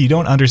 if you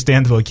don't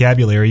understand the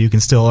vocabulary, you can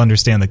still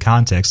understand the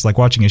context. It's like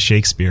watching a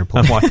Shakespeare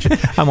play.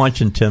 I'm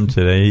watching Tim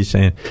today. He's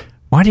saying,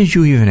 why did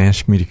you even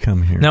ask me to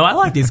come here? No, I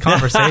like these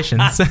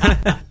conversations.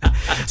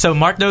 So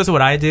Mark knows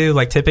what I do.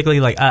 Like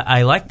typically,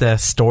 I like the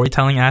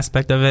storytelling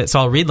aspect of it. So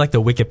I'll read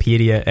the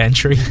Wikipedia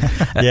entry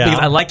because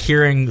I like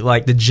hearing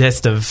the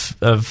gist of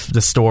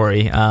the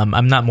story.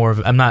 I'm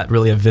not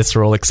really a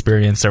visceral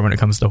experiencer when it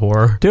comes to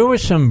horror. There were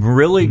some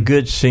really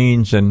good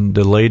scenes in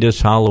the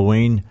latest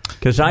Halloween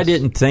because I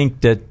didn't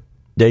think that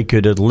they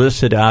could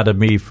elicit out of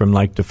me from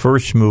the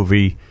first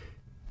movie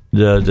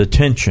the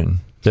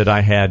tension that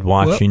I had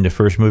watching the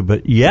first movie,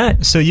 but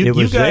yet so you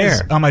was guys,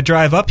 there. On my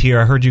drive up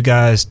here, I heard you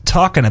guys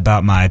talking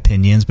about my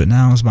opinions, but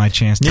now is my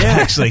chance to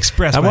actually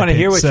express my opinions. I want to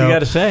hear what you got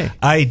to say.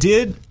 I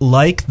did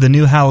like the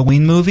new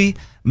Halloween movie.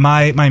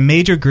 My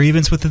major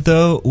grievance with it,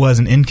 though, was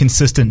an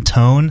inconsistent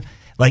tone.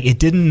 It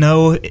didn't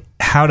know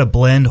how to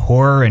blend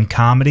horror and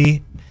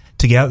comedy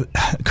together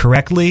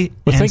correctly.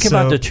 Well, think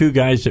about the two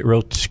guys that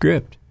wrote the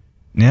script.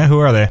 Yeah, who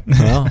are they?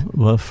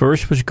 well,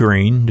 first was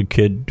Green, the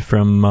kid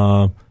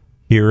from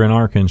here in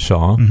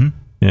Arkansas,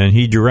 and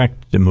he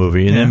directed the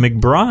movie. And then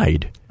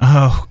McBride.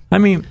 Oh. I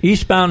mean,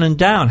 Eastbound and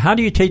Down. How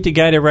do you take the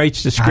guy that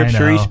writes the scripts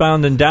for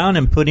Eastbound and Down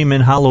and put him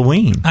in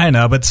Halloween? I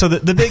know, but so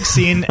the big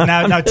scene,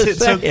 now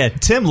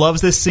Tim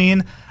loves this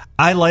scene.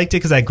 I liked it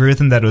because I agree with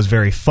him that it was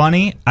very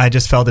funny. I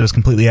just felt it was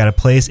completely out of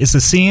place. It's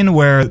the scene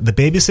where the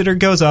babysitter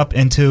goes up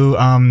into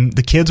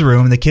the kid's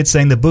room, and the kid's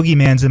saying, "The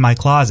boogeyman's in my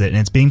closet," and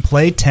it's being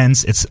played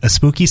tense. It's a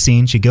spooky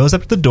scene. She goes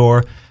up to the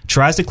door,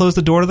 tries to close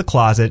the door to the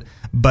closet,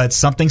 but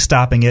something's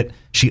stopping it.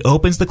 She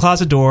opens the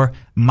closet door.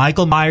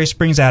 Michael Myers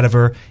springs out of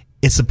her.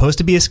 It's supposed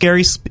to be a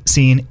scary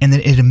scene, and then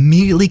it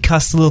immediately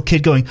cuts the little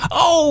kid going,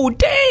 "Oh,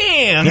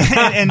 damn!"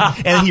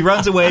 and he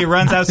runs away,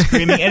 runs out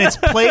screaming, and it's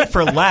played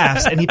for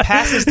laughs, and he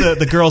passes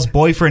the girl's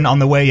boyfriend on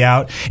the way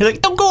out. He's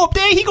like, "Don't go up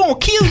there, he gonna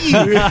kill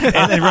you!"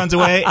 And then runs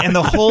away, and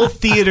the whole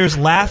theater's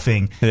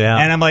laughing. Yeah.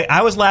 And I'm like,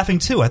 I was laughing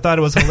too. I thought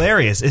it was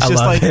hilarious. It's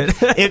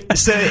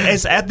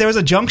just there was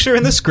a juncture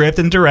in the script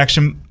and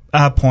direction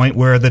point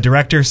where the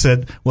director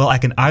said, well, I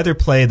can either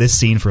play this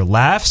scene for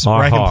laughs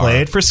or I can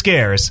play it for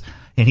scares.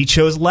 And he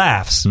chose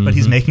laughs, but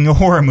he's making a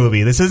horror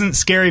movie. This isn't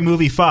Scary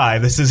Movie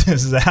 5. This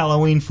is a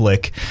Halloween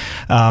flick.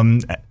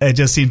 It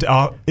just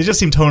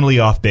seemed totally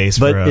off base.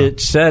 But it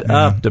set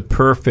up the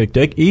perfect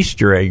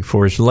Easter egg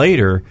for us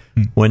later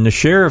when the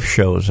sheriff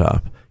shows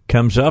up,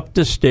 comes up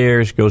the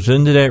stairs, goes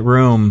into that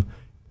room,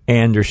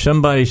 and there's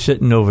somebody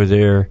sitting over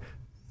there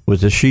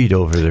with a sheet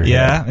over their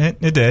head.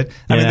 It did.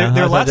 I mean,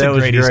 there are lots of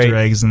great Easter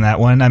eggs in that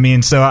one. I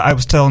mean, so I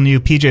was telling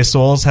you, PJ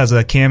Souls has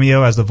a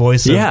cameo as the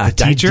voice of the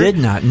teacher. I did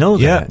not know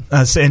that.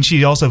 Yeah, and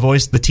she also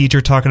voiced the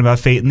teacher talking about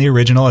fate in the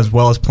original, as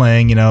well as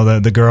playing,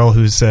 the girl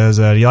who says,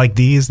 "Do you like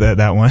these?"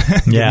 That one.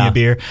 Give me a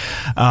beer.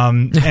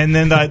 And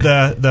then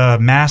the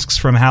masks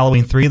from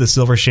Halloween 3, the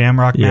Silver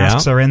Shamrock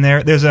masks are in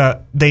there.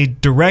 They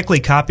directly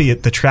copy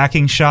the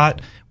tracking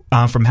shot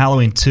from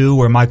Halloween 2,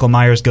 where Michael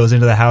Myers goes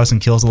into the house and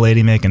kills a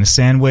lady making a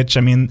sandwich.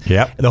 I mean,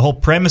 the whole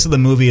premise of the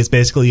movie is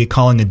basically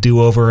calling a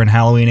do-over in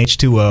Halloween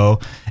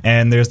H2O.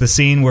 And there's the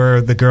scene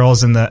where the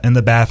girl's in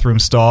the bathroom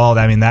stall.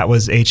 I mean, that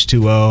was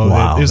H2O.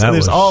 Wow,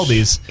 there's all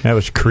these. That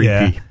was creepy.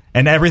 Yeah.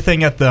 And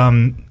everything at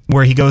the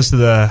where he goes to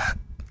the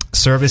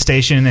service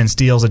station and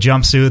steals a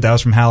jumpsuit, that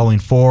was from Halloween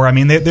 4. I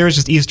mean, there's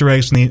just Easter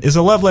eggs. It's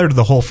a love letter to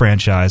the whole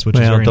franchise, which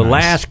is very the nice.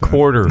 last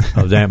quarter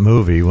of that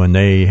movie, when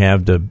they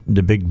have the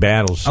big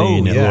battle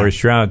scene in Laurie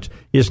Strode,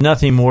 is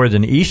nothing more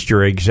than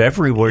Easter eggs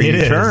everywhere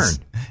you turn.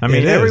 I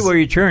mean, everywhere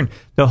you turn.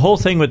 The whole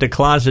thing with the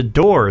closet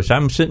doors.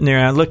 I'm sitting there,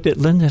 and I looked at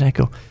Linda, and I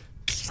go,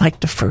 it's like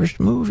the first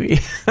movie.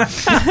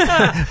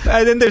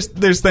 And then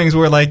there's things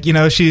where, like,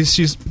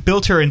 she's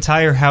built her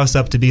entire house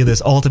up to be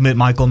this ultimate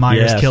Michael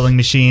Myers killing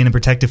machine and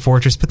protective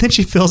fortress, but then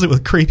she fills it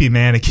with creepy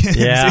mannequins.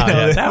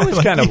 That was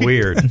kind of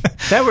weird.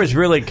 That was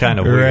really kind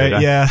of weird.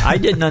 Right, yeah. I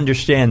didn't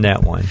understand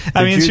that one.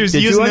 She was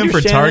using them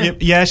for target.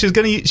 That? Yeah,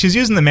 she's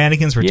using the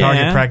mannequins for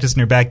target practice in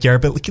her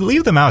backyard, but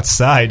leave them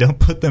outside. Don't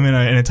put them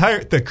in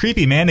the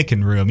creepy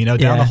mannequin room,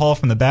 down the hall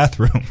from the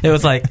bathroom. It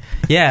was like,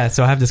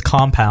 so I have this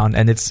compound,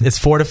 and it's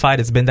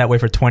fortified. It's been that way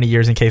for 20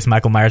 years in case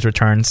Michael Myers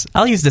returns.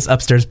 I'll use this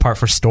upstairs part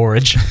for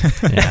storage.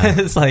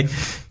 It's like,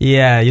 you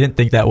didn't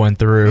think that one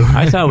through.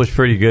 I thought it was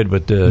pretty good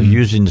with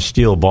using the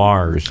steel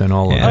bars and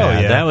all of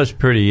that. That was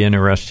pretty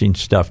interesting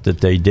stuff that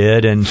they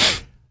did. And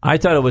I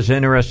thought it was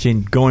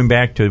interesting going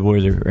back to where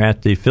they're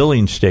at the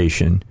filling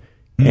station.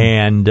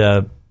 And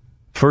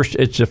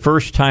it's the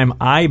first time,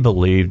 I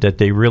believe, that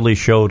they really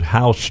showed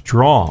how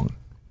strong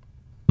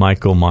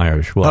Michael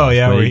Myers was.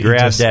 When he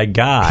grabbed that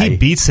guy. He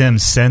beats him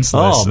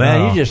senseless. Oh,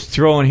 man, he's just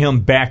throwing him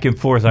back and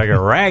forth like a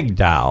rag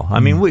doll. I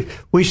mean,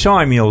 we saw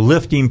him,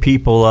 lifting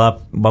people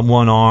up by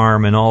one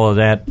arm and all of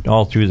that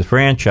all through the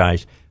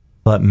franchise.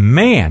 But,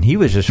 man, he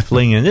was just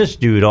flinging this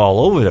dude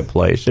all over the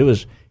place.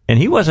 And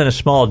he wasn't a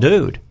small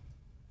dude.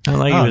 Not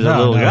like he was a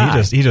little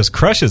guy. He just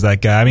crushes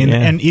that guy. I mean,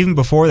 and even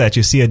before that,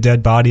 you see a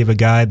dead body of a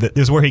guy. This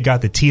is where he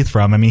got the teeth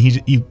from. I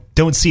mean, you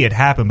don't see it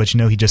happen, but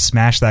he just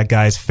smashed that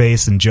guy's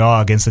face and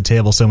jaw against the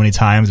table so many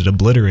times it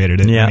obliterated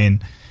it. Yeah. I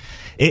mean,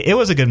 it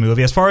was a good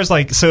movie. As far as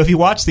so if you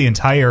watch the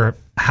entire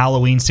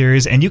Halloween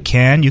series, and you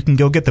can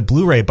go get the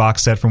Blu-ray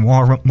box set from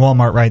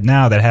Walmart right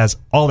now that has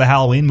all the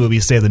Halloween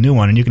movies, save the new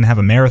one, and you can have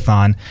a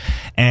marathon,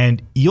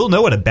 and you'll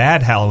know what a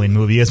bad Halloween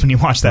movie is when you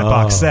watch that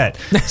box set.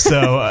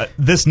 So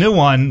this new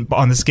one,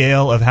 on the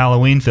scale of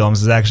Halloween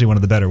films, is actually one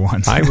of the better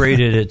ones. I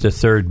rated it the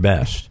third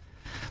best.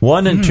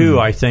 1 and 2,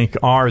 I think,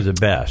 are the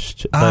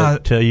best.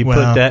 But you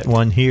put that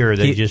one here,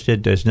 they just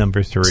did as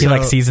number 3. Do you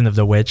like Season of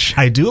the Witch?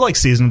 I do like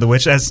Season of the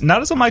Witch,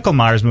 not as a Michael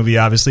Myers movie,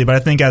 obviously, but I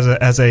think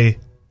as a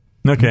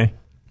Okay.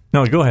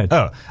 No, go ahead.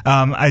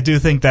 I do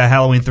think that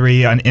Halloween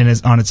 3 on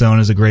its own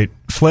is a great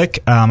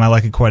flick. I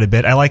like it quite a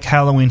bit. I like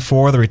Halloween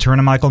 4, The Return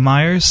of Michael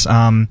Myers.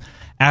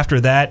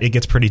 After that, it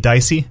gets pretty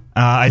dicey.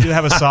 I do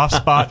have a soft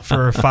spot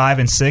for 5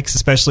 and 6,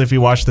 especially if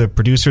you watch the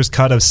producer's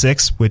cut of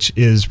 6, which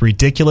is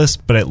ridiculous,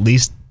 but at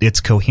least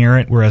it's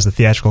coherent, whereas the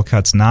theatrical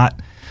cut's not.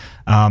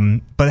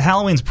 But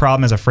Halloween's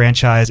problem as a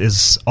franchise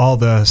is all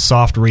the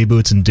soft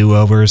reboots and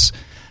do-overs.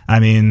 I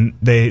mean,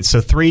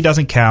 3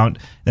 doesn't count.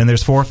 Then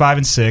there's 4, 5,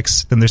 and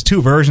 6. Then there's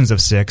 2 versions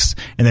of 6.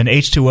 And then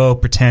H2O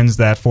pretends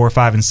that 4,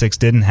 5, and 6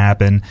 didn't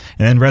happen.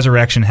 And then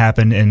Resurrection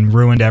happened and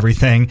ruined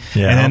everything.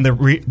 Yeah. And then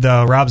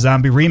the Rob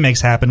Zombie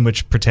remakes happened,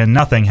 which pretend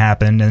nothing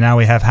happened. And now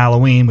we have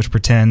Halloween, which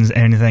pretends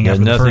anything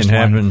after the first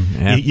one.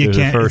 You can't.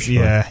 The first one.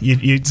 Yeah,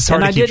 it's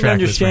hard to keep track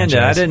of this franchise. I didn't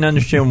understand that. I didn't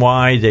understand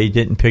why they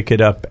didn't pick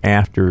it up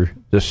after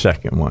the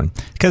second one.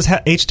 Because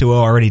H2O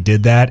already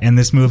did that, and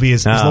this movie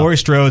is Laurie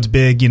Strode's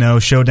big,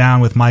 showdown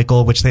with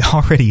Michael, which they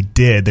already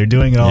did. They're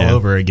doing it all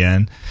over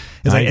again.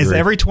 It's like, is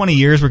every 20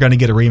 years we're going to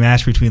get a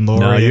rematch between Laurie?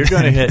 No, you're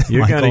going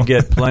to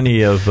get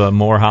plenty of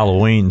more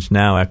Halloweens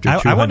now after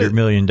 $200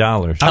 million.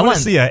 I want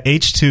to see a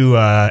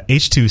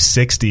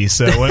H260.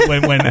 So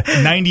when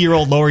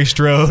 90-year-old Laurie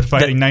Strode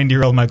fighting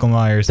 90-year-old Michael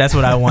Myers. That's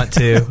what I want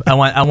too.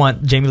 I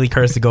want Jamie Lee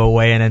Curtis to go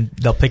away, and then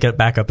they'll pick it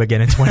back up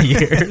again in 20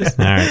 years.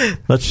 All right,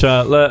 let's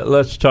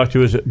talk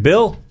to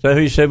Bill. Is that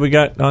who you said we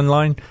got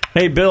online?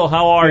 Hey, Bill,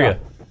 how are you?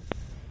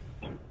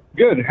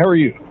 Good. How are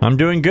you? I'm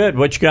doing good.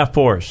 What you got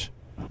for us?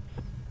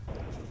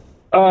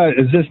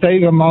 Is this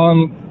Dave? I'm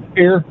on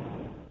air.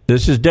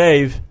 This is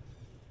Dave.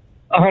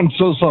 I'm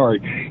so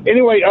sorry.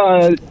 Anyway,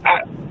 I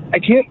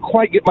can't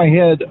quite get my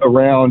head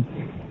around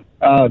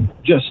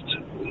just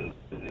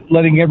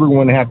letting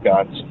everyone have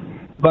guns.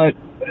 But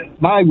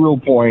my real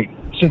point,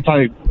 since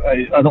I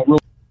don't really...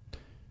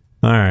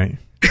 All right.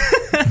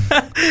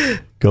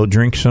 go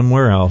drink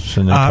somewhere else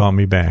and then call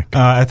me back.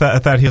 I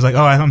thought he was like,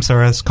 oh, I'm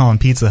sorry, I was calling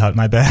Pizza Hut.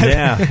 My bad.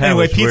 Yeah.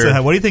 Anyway, Pizza weird.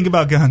 Hut. What do you think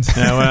about guns?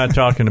 No, we're not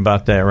talking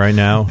about that right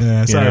now.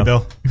 Yeah, sorry,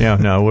 Bill. Yeah,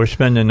 no, we're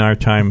spending our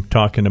time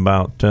talking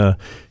about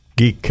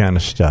geek kind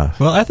of stuff.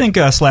 Well, I think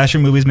slasher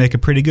movies make a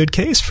pretty good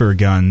case for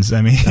guns.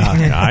 I mean,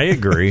 I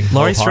agree.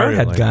 Laurie Strode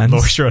had guns.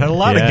 Laurie Strode had a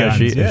lot of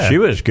guns. She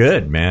was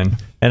good, man.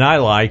 And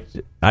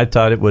I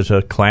thought it was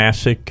a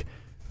classic,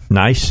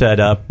 nice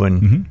setup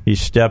when he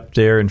stepped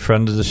there in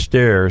front of the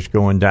stairs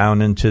going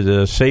down into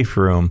the safe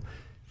room,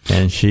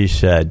 and she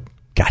said,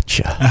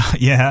 gotcha.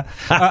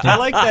 I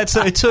like that.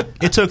 So it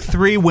took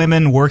 3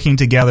 women working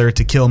together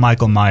to kill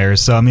Michael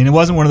Myers. So I mean, it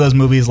wasn't one of those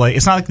movies like,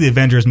 it's not like the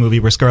Avengers movie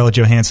where Scarlett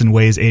Johansson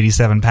weighs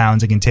 87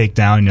 pounds and can take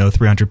down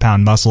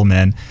 300-pound muscle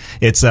men.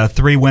 It's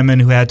 3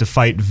 women who had to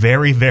fight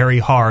very, very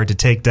hard to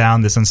take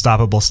down this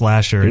unstoppable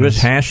slasher. It was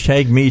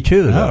hashtag Me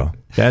Too, though.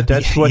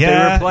 That's what they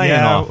were playing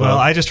off of. Well,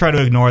 I just try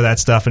to ignore that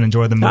stuff and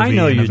enjoy the movie. I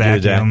know in you a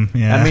vacuum. do that.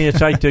 Yeah. I mean, it's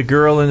like the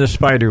girl in the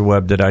spider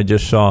web that I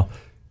just saw.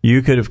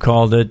 You could have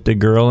called it the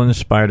girl in the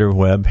spider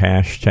web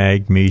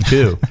hashtag Me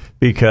Too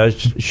because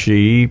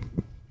she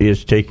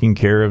is taking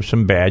care of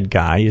some bad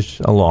guys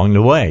along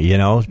the way,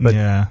 But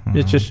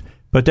it's just.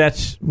 But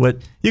that's what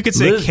you could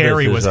say. Elizabeth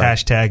Carrie was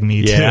hashtag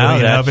Me Too.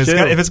 Yeah,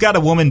 if it's got a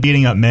woman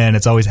beating up men,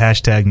 it's always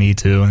hashtag Me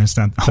Too. And it's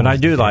not. But I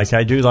do like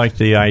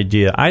the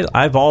idea.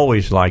 I've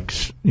always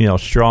liked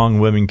strong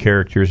women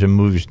characters in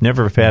movies.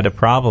 Never have had a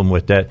problem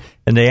with that,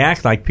 and they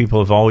act like people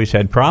have always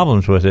had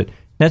problems with it.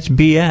 That's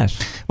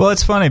BS. Well,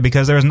 it's funny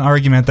because there was an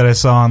argument that I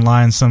saw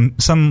online.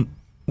 Someone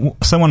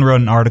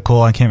wrote an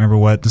article. I can't remember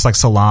what. It's like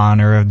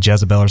Salon or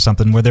Jezebel or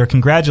something, where they're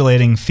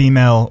congratulating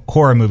female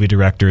horror movie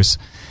directors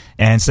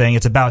and saying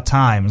it's about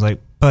time. It's like,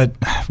 but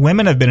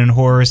women have been in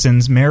horror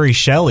since Mary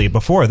Shelley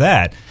before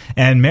that.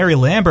 And Mary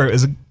Lambert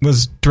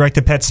was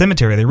directed Pet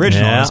Sematary, the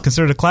original. Yeah. It's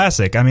considered a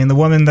classic. I mean, the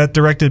woman that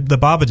directed The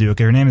Babadook,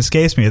 her name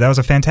escapes me. That was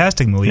a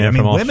fantastic movie. Yeah, I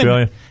mean, women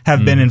Australia.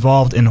 have been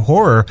involved in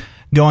horror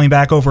going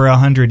back over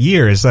 100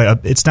 years.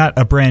 It's not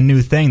a brand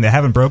new thing. They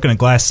haven't broken a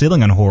glass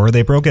ceiling on horror.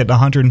 They broke it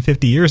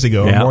 150 years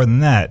ago or more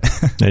than that.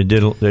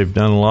 They've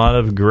done a lot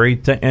of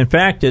great things. In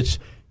fact, it's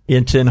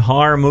in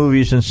horror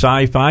movies and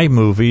sci-fi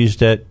movies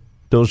that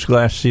those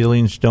glass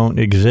ceilings don't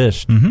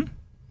exist,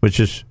 which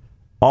is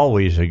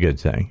always a good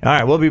thing. All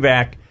right, we'll be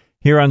back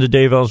here on the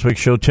Dave Elswick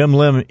Show. Tim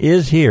Lim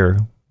is here.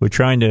 We're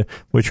trying to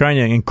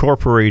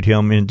incorporate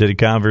him into the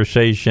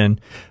conversation.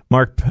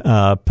 Mark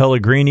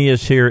Pellegrini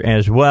is here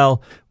as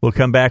well. We'll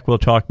come back. We'll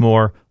talk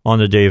more on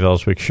the Dave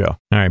Elswick Show. All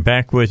right,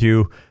 back with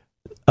you.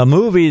 A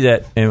movie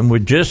that, and we're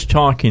just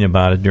talking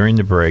about it during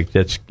the break,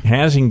 that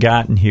hasn't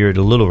gotten here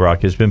to Little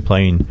Rock, has been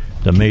playing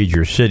the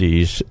major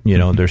cities.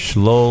 They're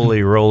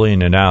slowly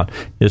rolling it out.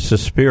 It's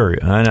Suspiria.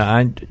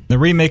 The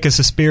remake of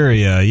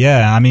Suspiria,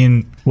 yeah. I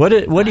mean, what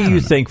do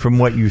you think from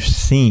what you've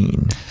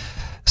seen?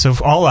 So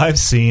all I've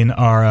seen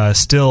are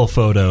still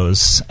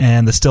photos,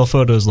 and the still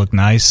photos look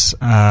nice.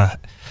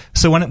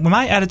 So when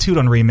my attitude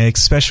on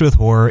remakes, especially with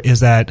horror, is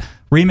that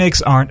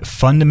remakes aren't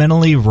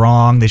fundamentally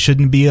wrong. They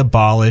shouldn't be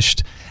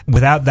abolished.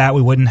 Without that,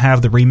 we wouldn't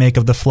have the remake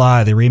of The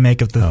Fly, the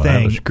remake of The Thing.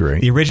 That was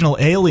great. The original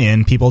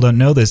Alien, people don't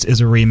know this,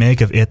 is a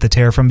remake of It, the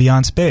Terror from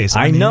Beyond Space.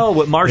 I know,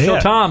 with Marshall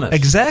Thomas.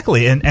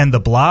 Exactly. And the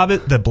Blob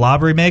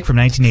remake from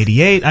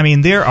 1988. I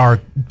mean, there are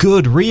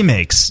good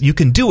remakes. You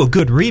can do a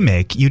good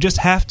remake. You just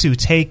have to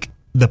take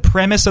the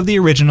premise of the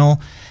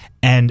original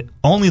and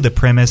only the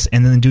premise,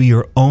 and then do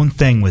your own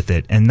thing with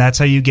it. And that's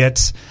how you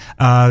get,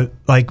 was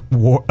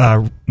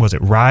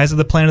it Rise of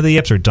the Planet of the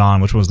Apes or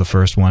Dawn, which was the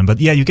first one? But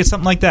yeah, you get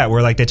something like that,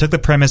 where like they took the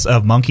premise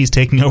of monkeys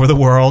taking over the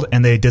world,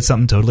 and they did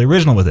something totally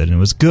original with it, and it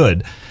was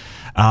good.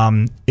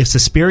 If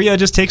Suspiria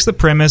just takes the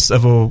premise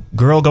of a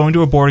girl going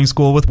to a boarding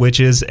school with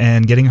witches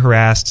and getting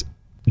harassed,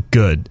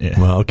 good.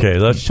 Well, okay,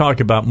 let's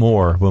talk about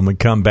more when we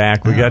come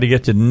back. We got to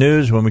get to the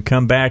news when we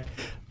come back.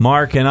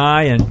 Mark and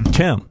I and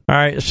Tim. All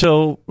right,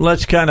 so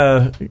let's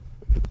I'll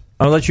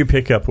let you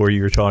pick up where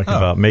you were talking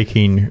about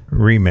making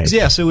remakes.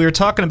 Yeah, so we were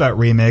talking about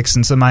remakes,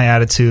 and so my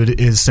attitude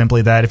is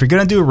simply that if you're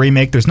going to do a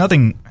remake, there's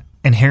nothing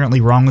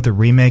inherently wrong with a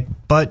remake,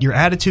 but your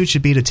attitude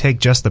should be to take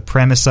just the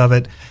premise of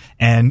it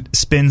and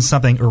spin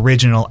something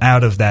original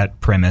out of that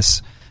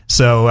premise.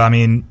 So, I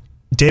mean,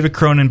 David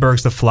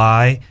Cronenberg's The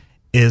Fly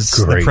is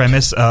the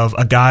premise of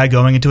a guy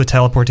going into a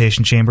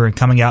teleportation chamber and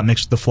coming out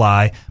mixed with the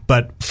fly.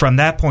 But from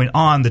that point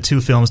on, the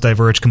two films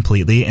diverge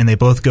completely, and they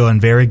both go in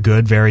very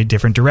good, very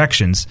different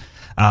directions.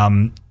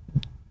 The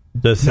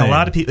Thing. A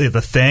lot of people,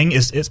 The Thing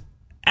is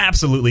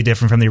absolutely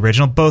different from the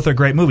original. Both are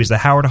great movies. The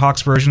Howard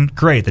Hawks version,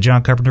 great. The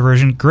John Carpenter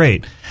version,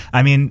 great.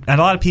 I mean,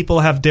 and a lot of people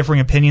have differing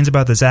opinions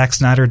about the Zack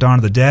Snyder Dawn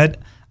of the Dead.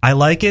 I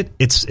like it.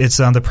 It's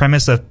on the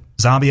premise of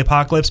zombie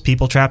apocalypse,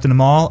 people trapped in a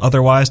mall,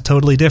 otherwise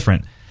totally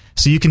different.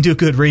 So you can do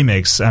good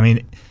remakes. I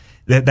mean,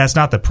 that's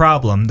not the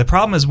problem. The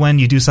problem is when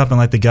you do something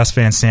like the Gus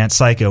Van Sant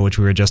Psycho, which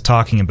we were just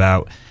talking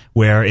about,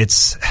 where it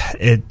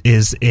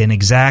is an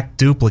exact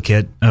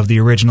duplicate of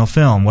the original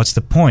film. What's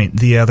the point?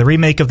 The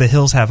remake of The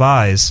Hills Have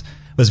Eyes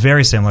was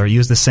very similar. It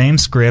used the same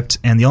script,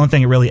 and the only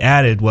thing it really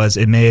added was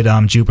it made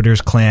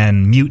Jupiter's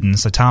clan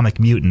mutants, atomic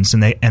mutants,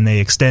 and they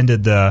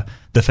extended the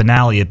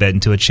finale a bit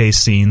into a chase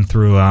scene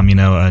through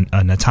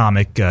an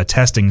atomic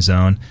testing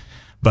zone.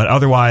 But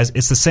otherwise,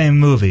 it's the same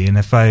movie. And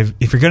if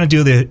you're going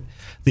to do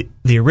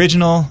the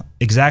original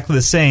exactly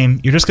the same,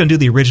 you're just going to do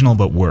the original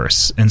but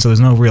worse, and so there's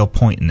no real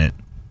point in it.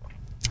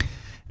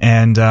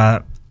 And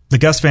the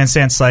Gus Van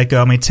Sant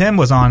Psycho. I mean, Tim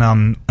was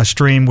on a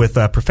stream with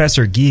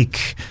Professor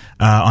Geek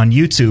on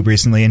YouTube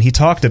recently, and he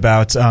talked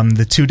about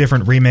the two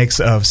different remakes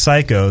of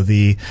Psycho: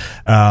 the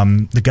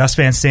Gus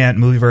Van Sant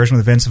movie version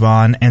with Vince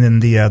Vaughn, and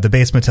then the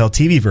Bates Motel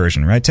TV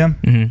version. Right, Tim?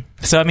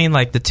 Mm-hmm. So I mean,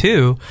 like the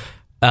two.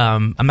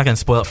 I'm not going to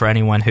spoil it for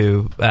anyone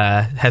who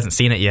hasn't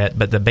seen it yet,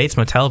 but the Bates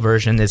Motel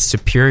version is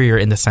superior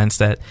in the sense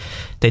that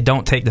they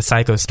don't take the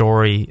Psycho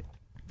story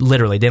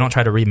literally. They don't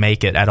try to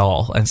remake it at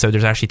all, and so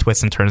there's actually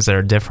twists and turns that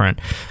are different.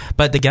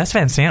 But the Gus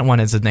Van Sant one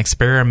is an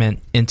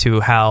experiment into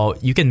how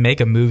you can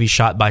make a movie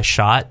shot by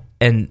shot,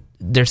 and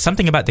there's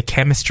something about the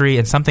chemistry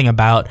and something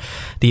about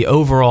the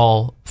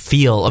overall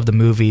feel of the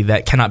movie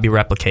that cannot be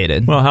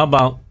replicated. Well, how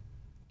about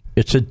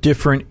it's a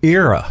different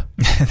era?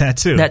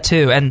 That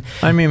too. And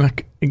I mean,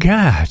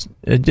 God,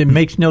 it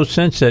makes no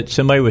sense that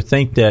somebody would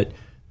think that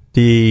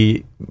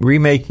the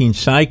remaking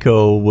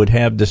Psycho would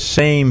have the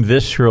same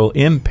visceral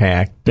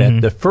impact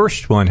that the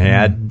first one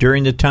had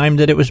during the time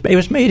that it was made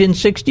in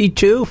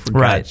 1962, for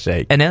God's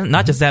sake. And then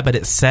not just that, but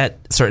it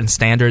set certain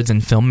standards in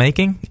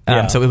filmmaking.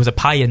 So it was a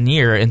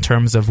pioneer in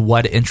terms of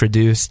what it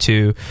introduced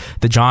to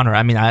the genre.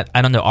 I mean,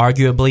 I don't know,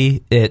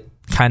 arguably it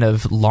kind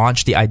of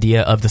launched the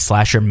idea of the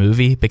slasher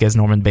movie because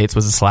Norman Bates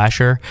was a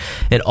slasher.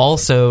 It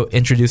also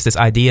introduced this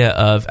idea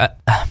of,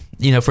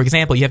 for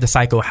example, you have the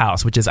Psycho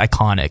house, which is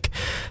iconic.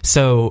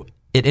 So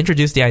it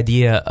introduced the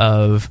idea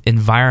of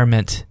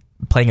environment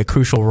playing a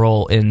crucial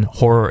role in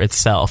horror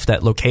itself,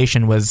 that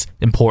location was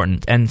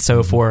important. And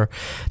so for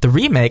the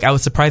remake, I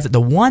was surprised that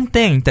the one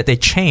thing that they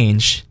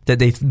changed, that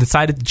they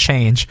decided to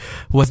change,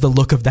 was the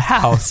look of the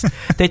house.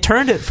 They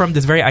turned it from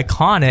this very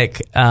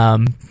iconic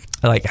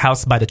like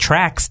House by the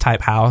Tracks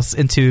type house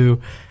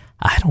into,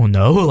 I don't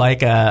know,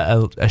 like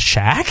a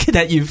shack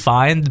that you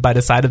find by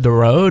the side of the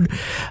road,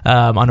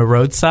 on a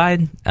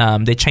roadside.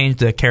 They changed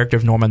the character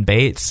of Norman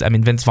Bates. I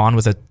mean, Vince Vaughn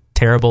was a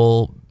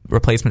terrible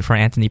replacement for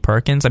Anthony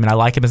Perkins. I mean, I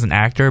like him as an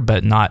actor,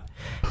 but not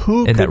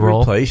in that role.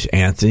 Who could replace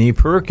Anthony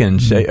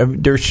Perkins?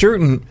 There are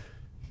certain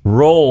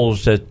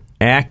roles that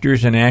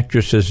actors and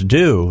actresses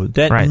do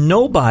that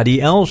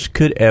nobody else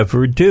could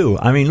ever do.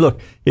 I mean, look,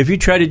 if you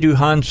try to do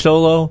Han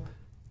Solo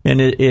and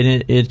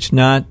it's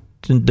not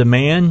the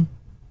man...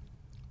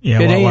 Yeah,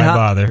 why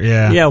bother?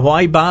 Yeah,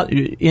 why bother?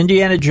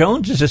 Indiana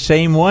Jones is the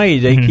same way.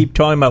 They keep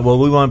talking about, well,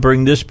 we want to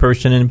bring this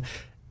person in.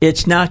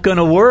 It's not going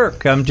to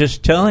work. I'm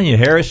just telling you.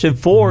 Harrison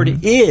Ford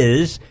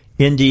is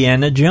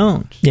Indiana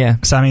Jones. Yeah.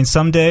 So, I mean,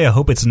 someday, I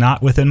hope it's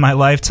not within my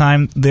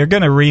lifetime, they're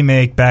going to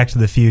remake Back to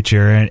the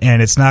Future,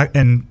 and it's not,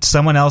 and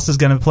someone else is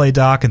going to play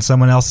Doc, and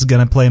someone else is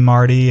going to play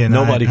Marty, and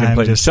nobody can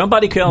play.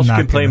 Somebody else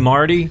can play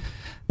Marty,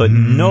 but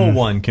no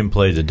one can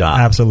play the Doc.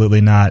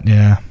 Absolutely not.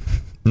 Yeah.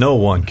 No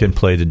one can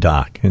play the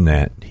Doc in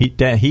that. He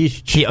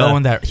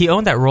owned that. He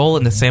owned that role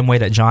in the same way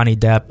that Johnny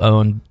Depp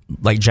owned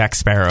like Jack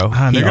Sparrow.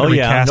 They're going to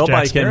recast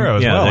Jack Sparrow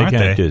as well, aren't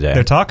they? Do that.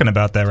 They're talking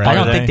about that right now. I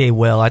don't think they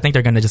will. I think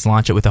they're going to just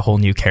launch it with a whole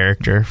new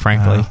character,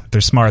 frankly.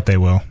 They're smart, they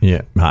will.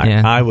 Yeah,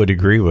 I would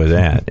agree with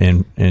that.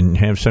 And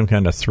have some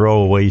kind of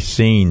throwaway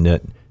scene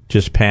that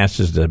just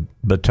passes the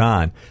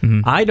baton.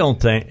 I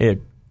don't think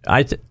it...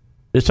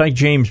 it's like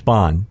James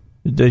Bond.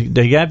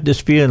 They have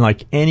this feeling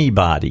like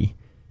anybody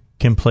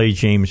can play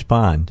James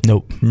Bond.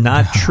 Nope.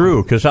 Not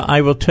true, because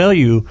I will tell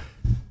you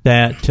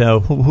that,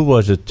 who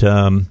was it?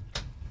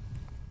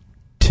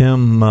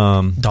 Tim...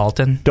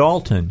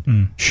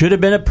 Dalton. Should have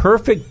been a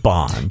perfect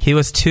Bond. He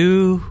was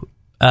too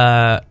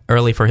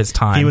early for his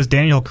time. He was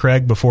Daniel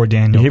Craig before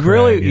Daniel Craig.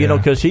 Really,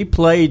 because he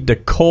played the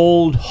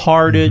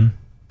cold-hearted,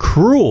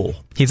 cruel...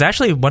 He's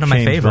actually one of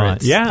my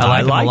favorites. Yeah,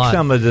 I like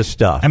some of this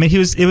stuff. I mean,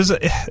 it was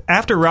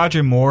after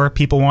Roger Moore,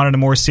 people wanted a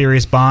more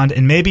serious Bond,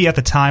 and maybe at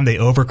the time they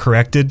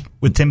overcorrected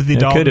with Timothy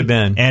Dalton. Could have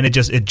been. And it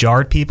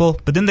jarred people.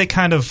 But then they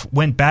kind of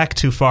went back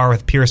too far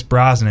with Pierce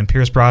Brosnan, and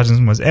Pierce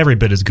Brosnan was every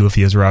bit as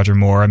goofy as Roger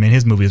Moore. I mean,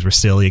 his movies were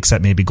silly,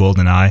 except maybe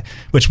GoldenEye,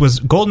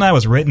 GoldenEye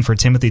was written for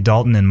Timothy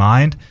Dalton in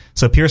mind.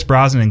 So Pierce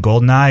Brosnan in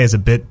GoldenEye is a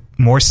bit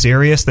more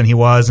serious than he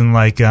was in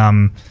like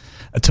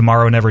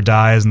Tomorrow Never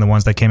Dies and the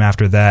ones that came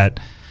after that.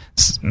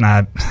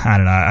 I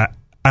don't know.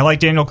 I like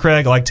Daniel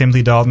Craig. I like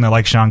Timothy Dalton. I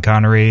like Sean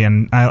Connery,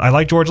 and I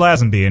like George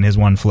Lazenby in his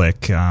one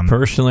flick.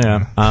 Personally,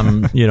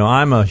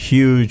 I'm a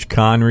huge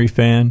Connery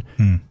fan,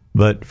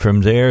 but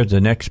from there, the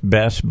next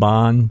best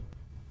Bond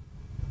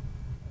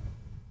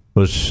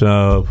was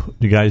the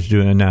guy's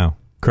doing it now.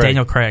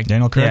 Daniel Craig.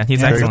 Yeah,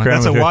 he's excellent.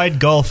 That's a wide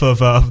gulf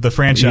of the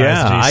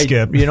franchise.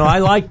 Skip. I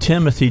like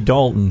Timothy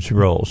Dalton's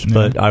roles,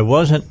 but I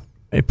wasn't.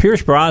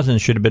 Pierce Brosnan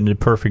should have been the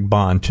perfect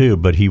Bond too,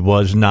 but he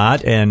was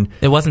not, and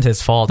it wasn't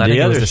his fault. I think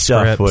the it was other the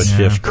stuff script. was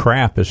just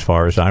crap as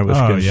far as I was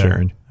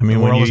concerned. Yeah. I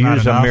mean, when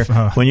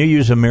you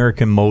use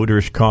American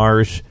Motors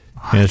cars,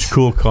 and it's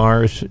cool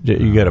cars,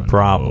 you got a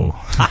problem.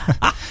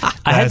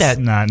 I had that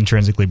not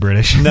intrinsically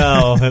British.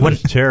 No, it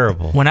was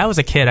terrible. When I was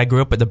a kid, I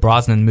grew up with the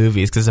Brosnan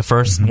movies because the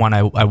first one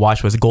I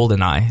watched was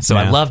GoldenEye, so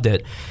I loved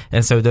it,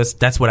 and so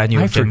that's what I knew.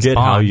 I of James forget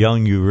Bond. how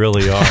young you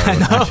really are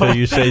until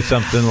you say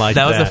something like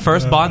that. That was the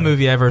first Bond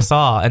movie I ever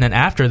saw, and then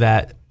after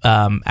that,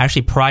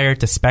 actually prior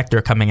to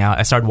Spectre coming out,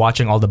 I started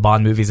watching all the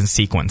Bond movies in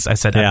sequence. I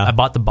said I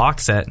bought the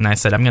box set, and I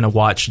said I'm going to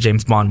watch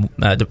James Bond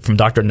from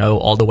Dr. No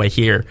all the way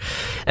here,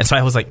 and so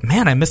I was like,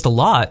 man, I missed a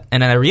lot,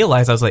 and then I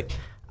realized I was like,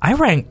 I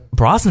rank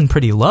Brosnan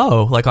pretty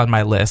low, like on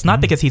my list.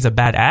 Not because he's a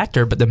bad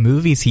actor, but the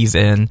movies he's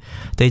in,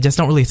 they just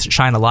don't really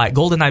shine a light.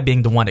 GoldenEye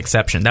being the one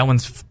exception. That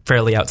one's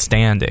fairly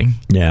outstanding.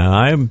 Yeah,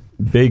 I'm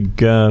a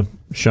big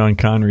Sean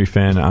Connery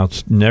fan. I'll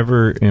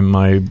never in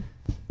my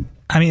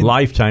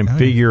lifetime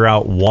figure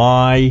out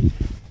why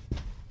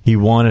he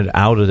wanted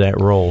out of that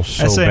role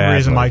so That's the same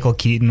reason Michael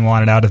Keaton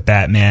wanted out of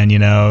Batman.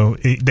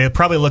 They'll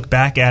probably look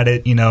back at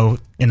it,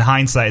 in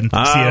hindsight and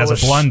see it as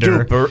a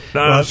blunder. George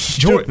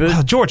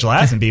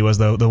Lazenby was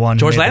the one.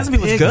 George who made Lazenby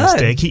was good.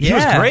 Mistake. He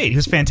was great. He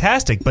was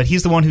fantastic. But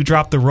he's the one who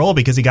dropped the role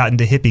because he got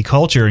into hippie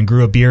culture and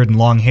grew a beard and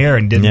long hair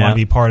and didn't want to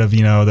be part of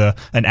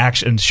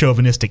an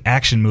chauvinistic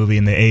action movie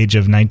in the age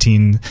of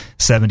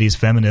 1970s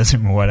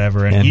feminism or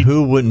whatever. And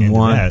who wouldn't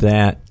want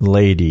that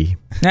lady?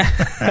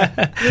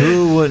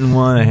 Who wouldn't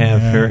want to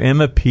have her?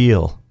 Emma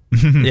Peel.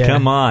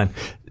 Come on.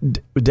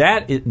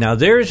 Now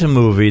there's a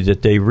movie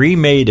that they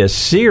remade a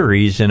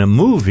series in a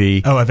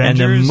movie. Oh,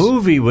 Avengers? And the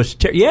movie was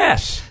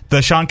yes.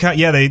 The Sean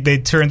they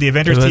turned the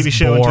Avengers TV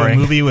show into a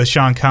movie with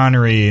Sean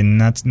Connery, and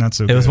that's not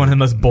so good. It was one of the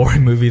most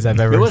boring movies I've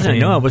ever seen.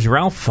 It was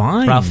Ralph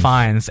Fiennes. Ralph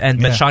Fiennes,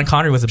 but Sean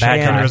Connery was a bad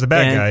guy. Connery was a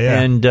bad guy, yeah.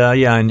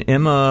 And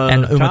Emma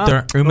and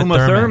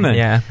Uma Thurman.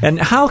 Yeah. And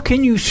how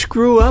can you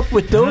screw up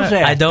with those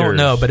actors? I don't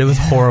know, but it was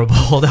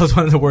horrible. That was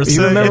one of the worst.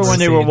 You remember when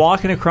they were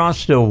walking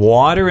across the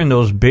water in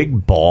those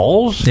big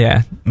balls?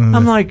 Yeah.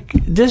 I'm like,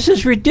 this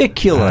is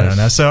ridiculous. I don't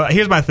know. So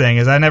here's my thing: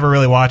 is I never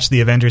really watched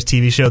the Avengers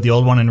TV show, the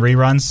old one in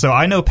reruns. So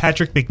I know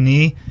Patrick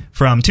McNee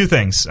from two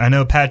things. I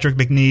know Patrick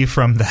McNee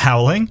from The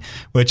Howling,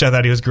 which I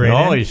thought he was great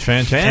in. He's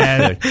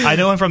fantastic. And I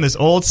know him from this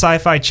old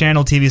Sci-Fi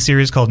Channel TV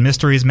series called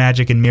Mysteries,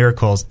 Magic, and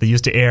Miracles. They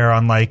used to air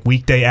on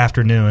weekday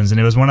afternoons, and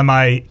it was one of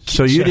my...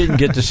 So you didn't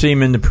get to see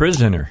him in The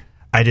Prisoner?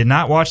 I did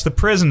not watch The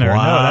Prisoner.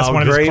 Wow, no, that's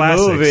one of his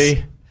classics.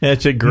 Movie.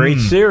 It's a great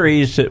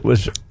series. It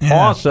was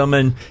awesome,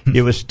 and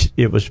it was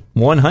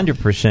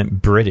 100%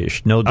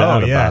 British, no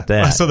doubt about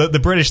that. So the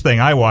British thing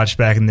I watched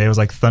back in the day was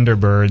like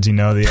Thunderbirds, the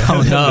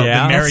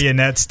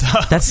marionette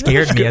stuff. That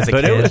scared me as a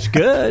kid. But it was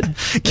good.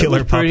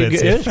 Killer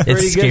puppets. It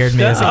scared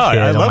me as a kid.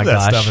 I love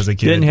that stuff as a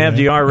kid. Didn't have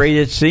the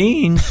R-rated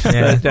scenes.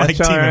 That's like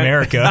Team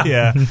America.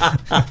 Yeah.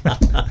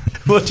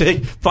 We'll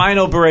take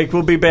final break.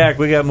 We'll be back.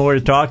 We got more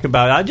to talk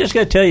about. I just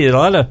got to tell you, a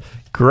lot of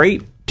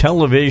great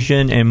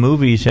television and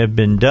movies have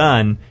been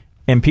done,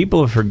 and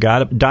people have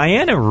forgot.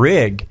 Diana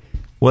Rigg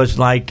was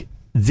like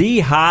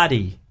the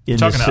hottie in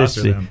the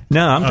 60s.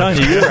 No, I'm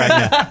talking to you right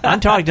now. I'm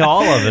talking to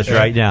all of us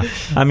right now.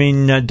 I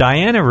mean,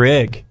 Diana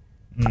Rigg.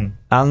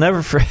 I'll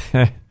never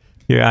forget.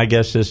 Here, I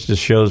guess this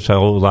just shows how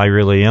old I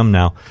really am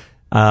now.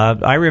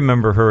 I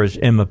remember her as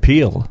Emma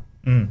Peel.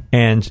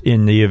 And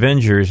in the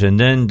Avengers, and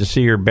then to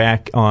see her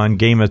back on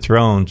Game of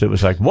Thrones, it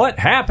was like, what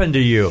happened to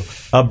you?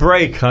 A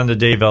break on the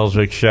Dave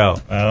Elswick Show.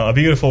 A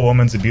beautiful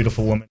woman's a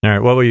beautiful woman. All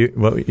right, what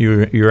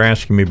you were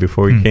asking me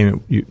before you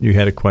came? You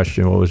had a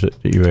question. What was it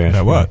that you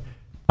asked? What? Me?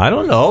 I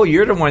don't know.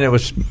 You're the one that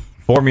was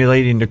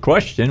formulating the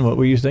question. What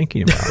were you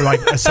thinking about?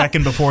 Like a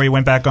second before you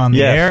went back on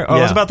the air? Oh,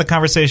 it was about the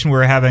conversation we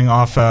were having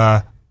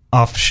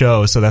off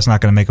show, so that's not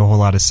going to make a whole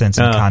lot of sense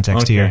in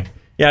context here.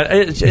 Yeah,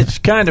 it's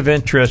kind of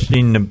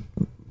interesting.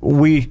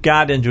 We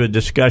got into a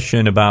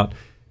discussion about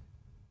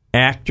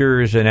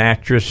actors and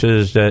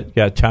actresses that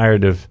got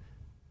tired of,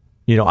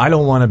 I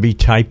don't want to be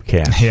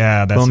typecast.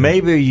 Yeah, that's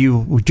maybe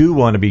you do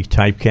want to be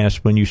typecast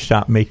when you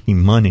stop making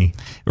money.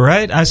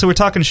 Right? So we're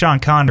talking Sean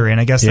Connery,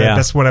 and I guess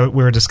that's what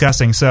we were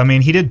discussing. So, I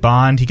mean, he did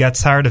Bond. He got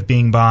tired of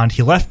being Bond.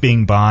 He left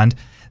being Bond.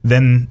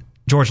 Then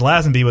George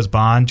Lazenby was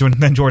Bond.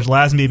 Then George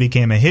Lazenby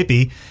became a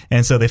hippie,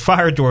 and so they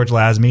fired George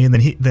Lazenby.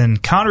 And then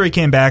Connery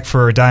came back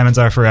for Diamonds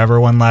Are Forever,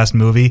 one last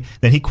movie.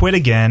 Then he quit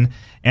again,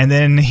 and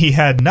then he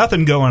had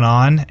nothing going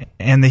on,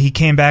 and then he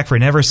came back for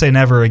Never Say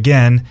Never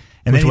Again.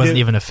 And which wasn't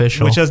even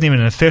official. Which wasn't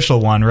even an official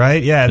one,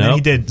 right? Yeah, and then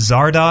he did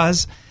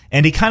Zardoz.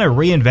 And he kind of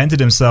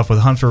reinvented himself with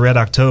Hunt for Red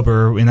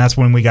October, and that's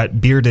when we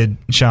got bearded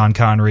Sean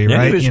Connery,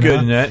 right? He was good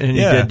in that, and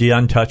he did The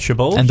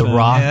Untouchables. And The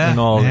Rock. And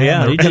all.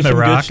 Yeah, he did some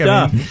good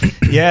stuff.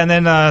 And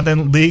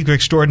then League of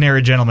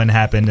Extraordinary Gentlemen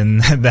happened,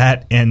 and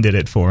that ended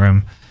it for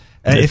him.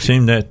 It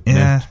seemed that...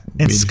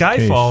 In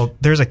Skyfall,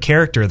 there's a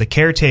character, the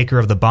caretaker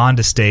of the Bond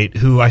estate,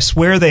 who I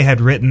swear they had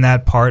written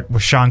that part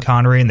with Sean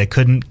Connery and they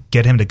couldn't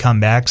get him to come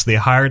back, so they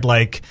hired,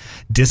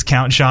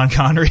 discount Sean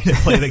Connery to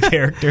play the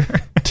character.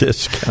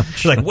 Discount.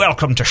 It's like,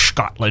 welcome to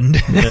Scotland.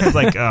 It's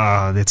like,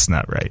 oh, it's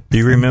not right. Do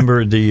you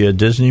remember the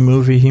Disney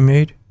movie he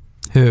made?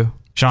 Who?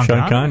 Sean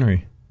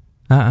Connery.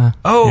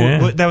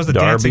 That was the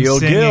Darby dancing,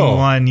 singing O'Gill.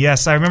 one.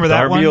 Yes, I remember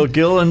that one. Darby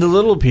O'Gill and the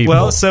Little People.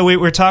 Well, so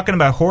we're talking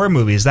about horror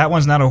movies. That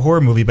one's not a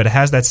horror movie, but it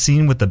has that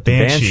scene with the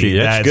banshee.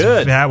 That's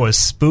good. That was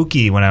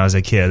spooky when I was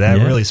a kid. That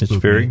really spooked me.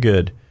 It's very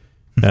good.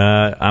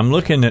 I'm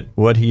looking at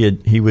what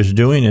he was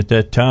doing at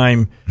that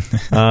time.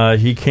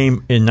 He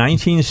came in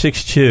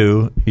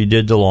 1962. He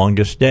did The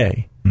Longest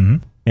Day,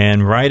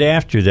 and right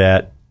after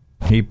that,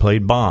 he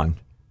played Bond,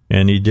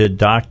 and he did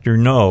Dr.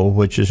 No,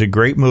 which is a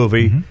great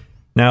movie.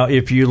 Now,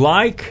 if you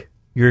like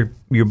your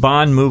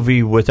Bond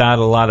movie without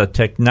a lot of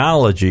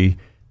technology,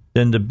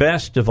 then the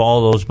best of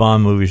all those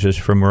Bond movies is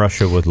From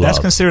Russia with Love. That's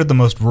considered the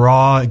most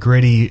raw,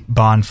 gritty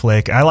Bond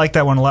flick. I like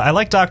that one a lot. I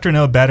like Dr.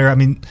 No better. I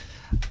mean,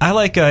 I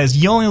like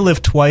You Only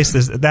Live Twice.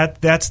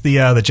 That's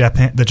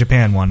the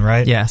Japan one,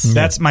 right? Yes.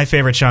 That's my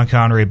favorite Sean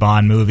Connery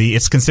Bond movie.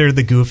 It's considered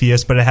the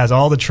goofiest, but it has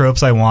all the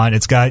tropes I want.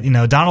 It's got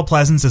Donald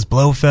Pleasance as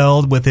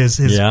Blofeld with his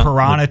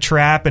piranha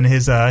trap and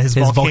his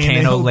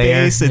volcano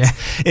lair. base.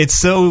 It's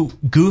so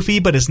goofy,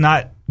 but it's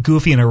not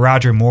goofy in a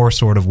Roger Moore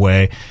sort of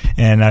way,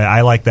 and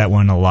I like that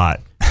one a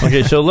lot.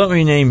 Okay, so let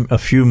me name a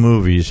few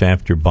movies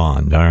after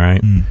Bond. All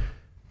right,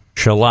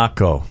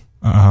 Shalako.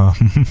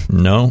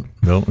 No,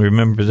 don't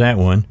remember that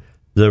one.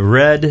 The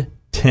Red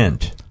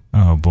Tent.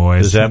 Oh, boy.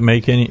 Does that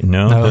make any...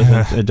 No,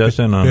 it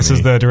doesn't on This me.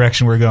 is the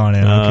direction we're going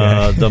in.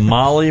 Okay. The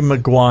Molly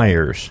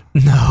Maguires.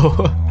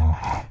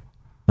 No.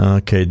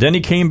 Okay, then he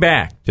came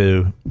back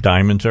to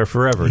Diamonds Are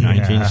Forever,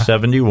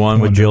 1971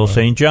 with Jill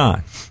St.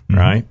 John,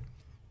 right?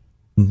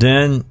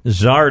 Then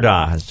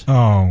Zardoz,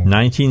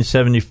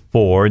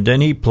 1974. Then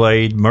he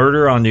played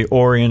Murder on the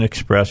Orient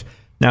Express.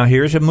 Now,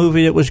 here's a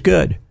movie that was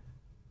good,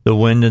 The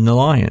Wind and the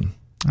Lion.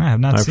 I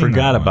have not seen that. I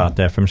forgot about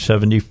that from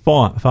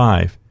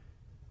 75.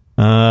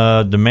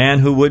 The Man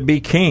Who Would Be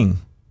King.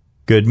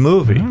 Good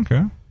movie.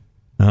 Okay.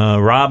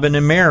 Robin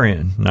and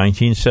Marion,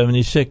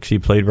 1976. He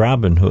played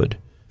Robin Hood.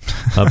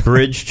 A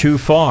Bridge Too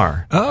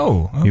Far.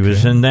 Okay. He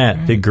was in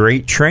that. The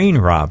Great Train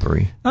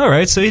Robbery. All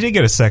right, so he did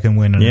get a second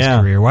win in his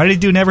career. Why did he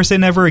do Never Say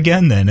Never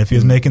Again then if he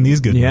was making these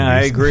good movies? Yeah,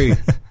 I agree.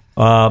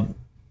 12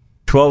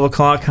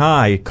 O'Clock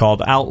High,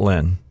 called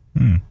Outland.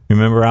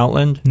 Remember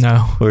Outland? No.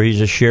 Where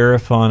he's a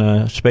sheriff on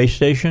a space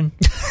station,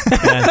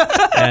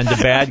 and the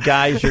bad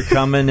guys are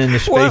coming in the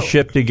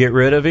spaceship to get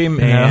rid of him.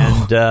 No.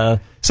 And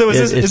so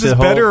is this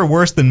better or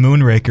worse than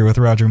Moonraker with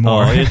Roger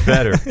Moore? Oh, it's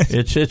better.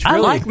 It's really, I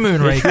like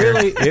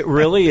Moonraker. It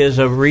really is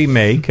a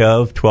remake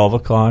of 12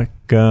 O'Clock.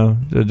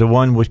 The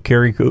one with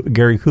Gary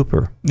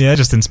Cooper. Yeah,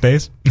 just in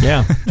space.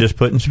 Yeah, just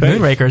put in space.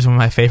 Moonraker is one of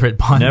my favorite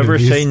Bond Never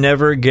movies. Say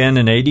Never Again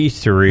in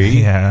 83.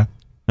 Yeah.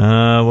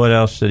 What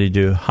else did he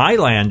do?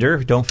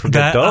 Highlander. Don't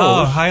forget those.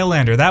 Oh,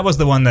 Highlander. That was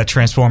the one that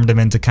transformed him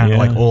into kind of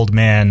like old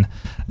man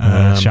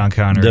Sean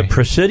Connery. The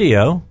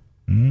Presidio,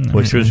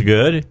 which was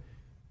good.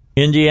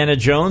 Indiana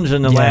Jones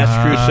and the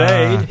Last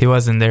Crusade. He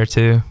was in there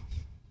too.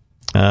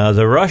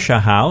 The Russia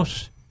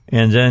House.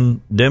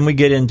 And then we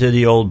get into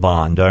the old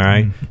Bond, all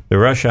right? The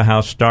Russia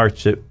House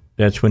starts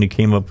that's when he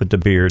came up with the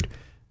beard.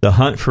 The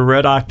Hunt for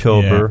Red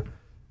October. Yeah.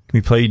 He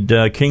played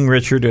King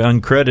Richard,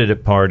 an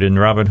uncredited part in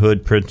Robin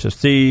Hood, Prince of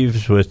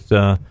Thieves with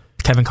Kevin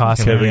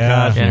Costner.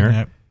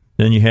 Yeah.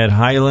 Then you had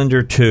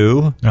Highlander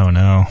 2. Oh,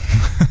 no.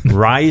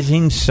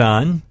 Rising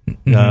Sun,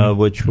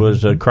 which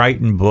was a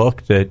Crichton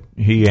book that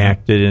he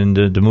acted in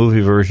the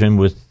movie version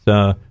with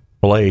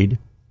Blade.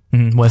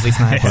 Wesley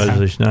Snipes.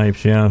 Wesley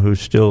Snipes, who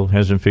still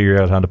hasn't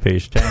figured out how to pay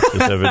his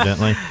taxes,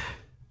 evidently.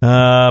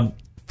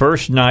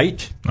 First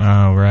Night.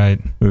 Oh, right.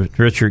 With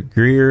Richard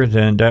Gere.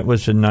 Then that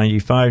was in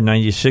 95.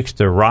 96,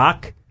 The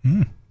Rock.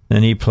 Then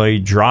he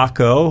played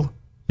Draco,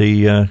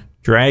 the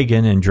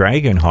dragon in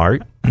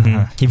Dragonheart.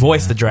 He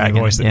voiced the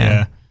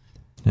dragon.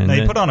 And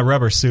he put on a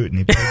rubber suit and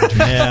he played the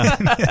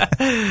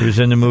dragon. He was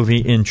in the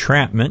movie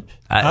Entrapment.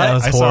 That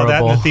was I horrible. saw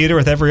that in the theater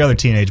with every other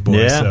teenage boy.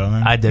 Yeah.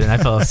 So. I didn't. I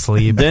fell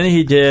asleep. Then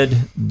he did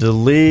The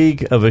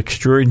League of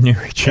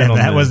Extraordinary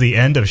Gentlemen. And that was the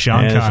end of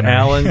Sean Connery.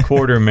 Alan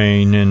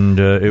Quartermain, and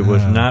it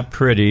was not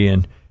pretty.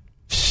 And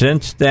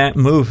since that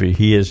movie,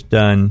 he has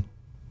done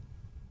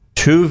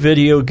 2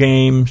 video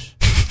games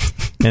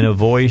and a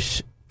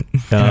voice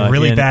a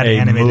really bad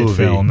animated movie.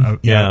 film.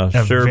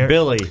 Sir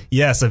Billy.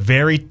 Yes, a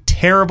very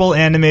terrible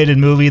animated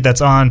movie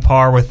that's on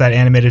par with that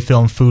animated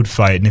film Food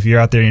Fight. And if you're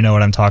out there and you know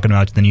what I'm talking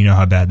about, then you know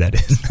how bad that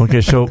is.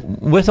 Okay, so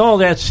with all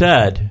that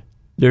said,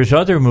 there's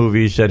other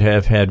movies that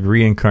have had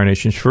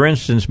reincarnations. For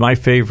instance, my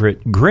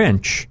favorite,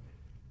 Grinch,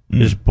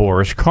 is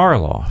Boris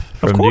Karloff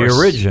from the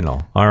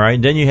original. All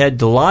right, then you had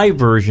the live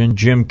version,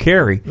 Jim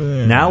Carrey.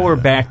 Now we're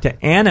back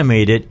to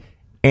animated.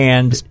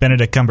 And it's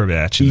Benedict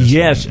Cumberbatch.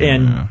 Yes,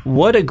 and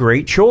what a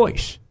great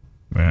choice.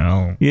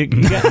 Well,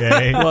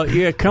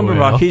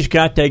 Cumberbatch, he's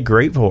got that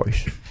great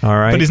voice. All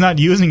right. But he's not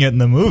using it in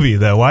the movie,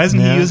 though. Why isn't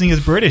he using his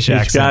British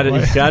accent?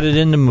 He's got it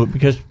in the movie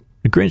because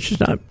the Grinch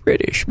is not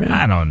British, man.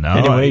 I don't know.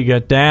 Anyway, you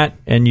got that,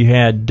 and you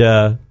had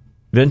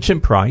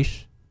Vincent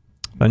Price,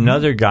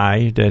 another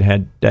guy that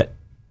had that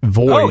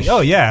voice.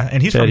 Oh yeah,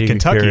 and he's from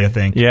Kentucky, I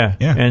think. Yeah,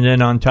 and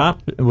then on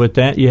top with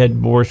that, you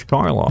had Boris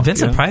Karloff.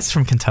 Vincent Price is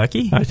from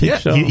Kentucky? I think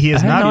so. He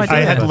is not.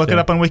 I had to look it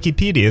up on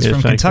Wikipedia. He's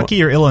from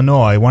Kentucky or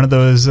Illinois, one of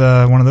those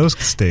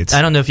states.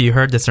 I don't know if you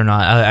heard this or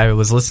not. I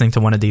was listening to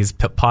one of these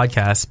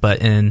podcasts,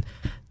 but in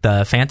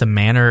the Phantom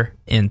Manor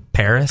in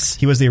Paris,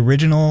 he was the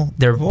original.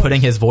 They're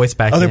putting his voice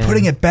back in. Oh, they're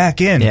putting it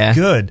back in. Yeah.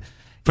 Good.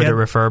 For the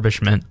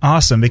refurbishment.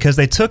 Awesome, because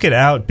they took it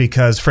out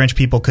because French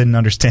people couldn't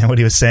understand what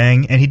he was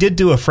saying. And he did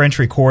do a French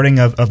recording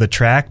of the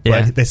track,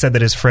 but they said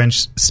that his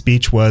French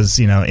speech was,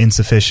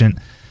 insufficient.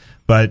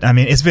 But, I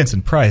mean, it's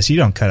Vincent Price. You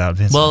don't cut out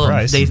Vincent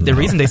Price. The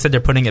reason they said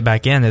they're putting it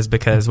back in is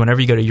because whenever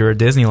you go to Euro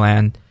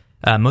Disneyland,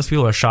 most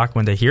people are shocked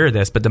when they hear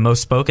this, but the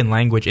most spoken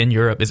language in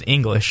Europe is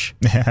English.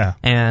 Yeah.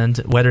 And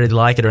whether they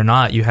like it or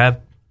not, you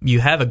have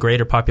a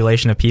greater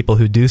population of people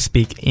who do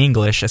speak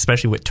English,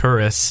 especially with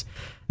tourists,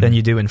 than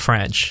you do in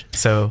French.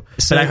 So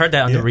but I heard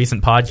that on the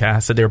recent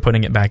podcast that they were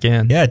putting it back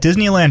in. Yeah,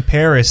 Disneyland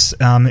Paris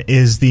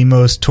is the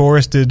most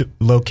touristed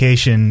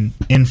location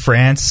in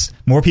France.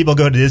 More people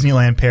go to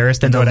Disneyland Paris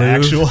than go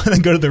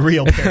to the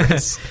real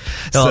Paris.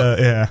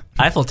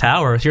 Eiffel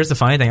Tower. Here's the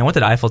funny thing. I went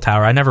to the Eiffel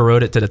Tower. I never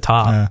rode it to the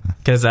top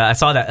because I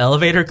saw that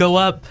elevator go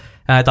up,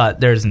 and I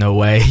thought, "There's no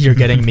way you're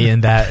getting me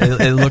in that."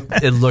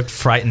 It looked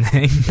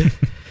frightening.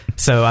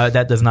 So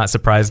that does not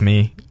surprise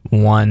me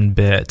one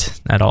bit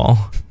at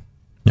all.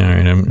 All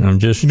right, I'm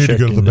just. You need to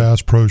go to the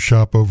Bass Pro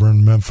Shop over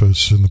in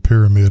Memphis in the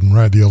Pyramid and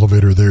ride the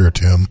elevator there,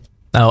 Tim.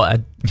 Oh,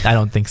 I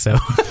don't think so.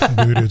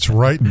 Dude, it's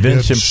right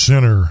dead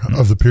center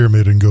of the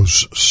pyramid and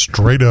goes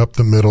straight up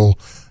the middle,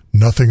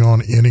 nothing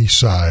on any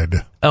side.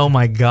 Oh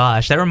my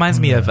gosh, that reminds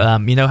me of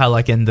you know how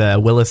like in the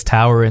Willis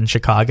Tower in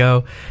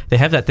Chicago, they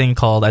have that thing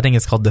called, I think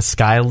it's called the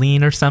Sky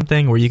Lean or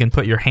something, where you can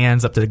put your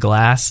hands up to the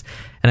glass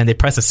and then they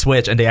press a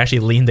switch and they actually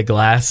lean the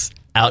glass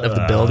out of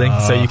the building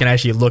so you can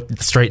actually look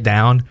straight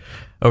down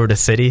over the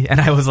city.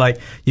 And I was like,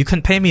 you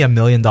couldn't pay me $1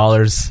 million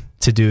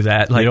to do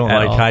that. Like, you don't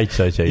like heights,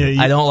 I tell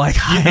you. I don't like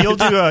heights. You'll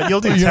do Tower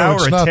of Terror.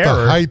 It's not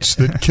the heights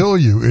that kill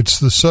you; it's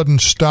the sudden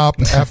stop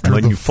after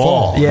when the you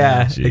fall.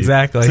 Yeah,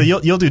 exactly. So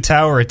you'll do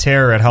Tower of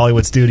Terror at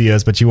Hollywood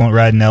Studios, but you won't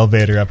ride an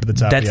elevator up to the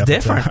top. That's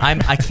different.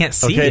 I can't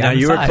see. Okay, now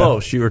you were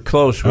close. You were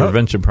close where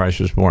Vincent Price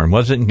was born.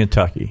 Was it in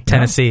Kentucky?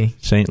 Tennessee,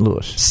 St.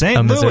 Louis,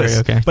 St. Louis. Missouri,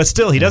 okay. But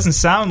still, he doesn't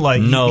sound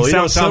like he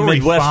sounds so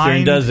Midwestern,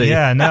 refined. does he?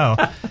 Yeah, no.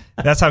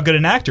 That's how good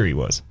an actor he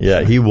was.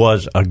 Yeah, he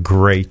was a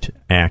great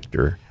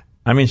actor.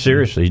 I mean,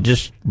 seriously, he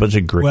just was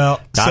a great.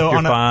 Well, Dr. so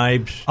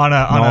on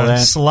a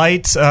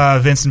slight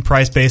Vincent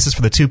Price basis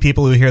for the two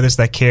people who hear this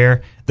that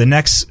care, the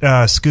next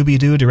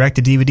Scooby-Doo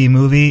direct-to-DVD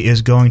movie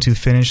is going to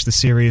finish the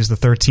series The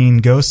 13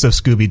 Ghosts of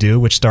Scooby-Doo,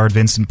 which starred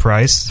Vincent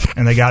Price,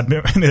 and they got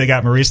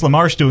Maurice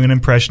LaMarche doing an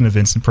impression of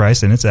Vincent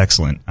Price, and it's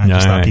excellent. I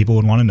just thought people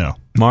would want to know.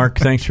 Mark,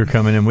 thanks for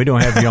coming in. We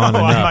don't have you on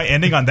enough. Am I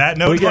ending on that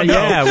note? We got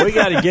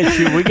to get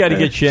you. We got to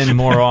get you in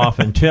more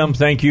often. Tim,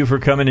 thank you for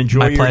coming.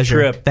 Enjoy your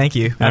trip. Thank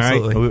you.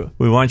 Absolutely. All right.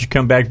 We want you to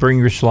come back. Bring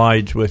your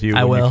slides with you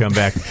when you come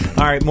back.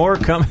 All right, more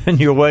coming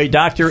your way.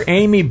 Dr.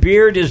 Amy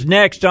Beard is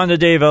next on the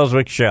Dave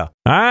Elswick Show.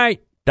 All right.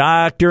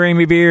 Dr.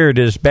 Amy Beard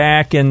is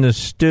back in the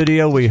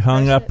studio. We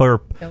hung up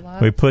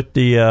we put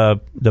the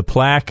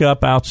plaque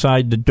up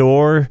outside the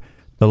door.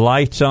 The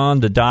light's on.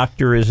 The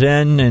doctor is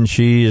in, and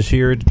she is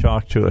here to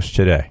talk to us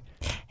today.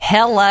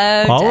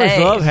 Hello, Always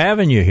Dave. love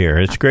having you here.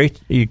 It's great.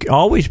 You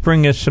always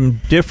bring us some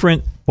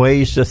different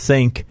ways to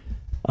think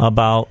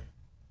about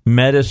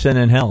medicine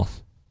and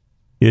health.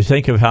 You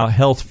think of how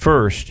health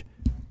first,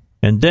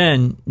 and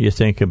then you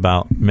think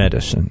about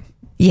medicine.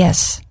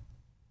 Yes.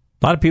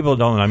 A lot of people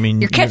don't. I mean,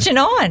 you're catching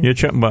on.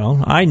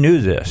 Well, I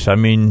knew this. I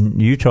mean,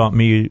 you taught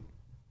me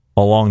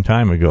a long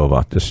time ago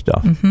about this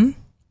stuff. Mm-hmm.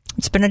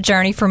 It's been a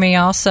journey for me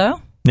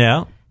also.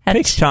 Yeah.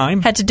 Takes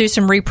time. Had to do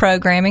some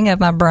reprogramming of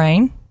my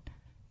brain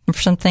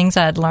for some things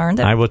I had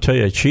learned. I will tell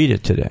you, I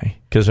cheated today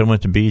because I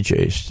went to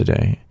BJ's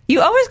today. You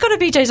always go to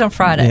BJ's on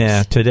Fridays.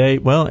 Yeah, today.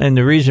 Well, and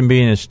the reason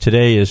being is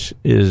today is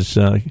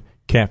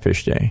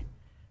catfish day.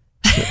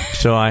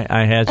 So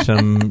I had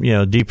some,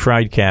 deep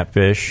fried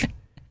catfish.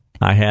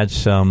 I had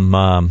some,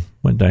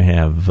 what did I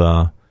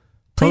have?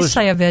 Please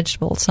say a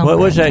vegetable. What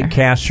was that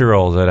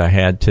casserole that I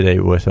had today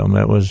with them?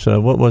 That was,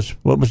 what was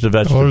the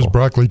vegetable? Oh, it was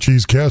broccoli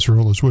cheese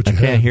casserole is what you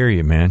had. I can't hear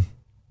you, man.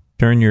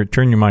 Turn your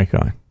mic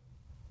on.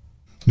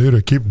 Dude,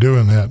 I keep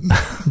doing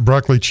that.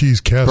 Broccoli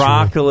cheese casserole.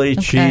 Broccoli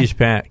cheese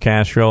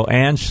casserole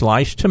and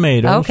sliced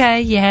tomatoes.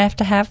 Okay, you have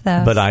to have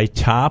those. But I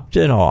topped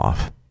it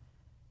off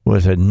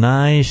with a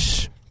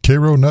nice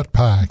Cairo nut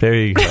pie. There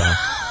you go.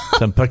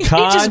 Some pecan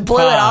pie. You just blew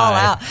it all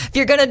out. If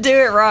you're going to do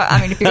it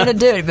right, if you're going to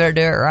do it, you better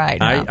do it right.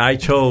 I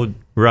told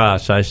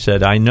Russ, I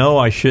said, I know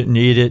I shouldn't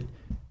eat it,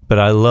 but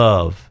I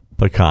love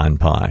pecan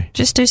pie.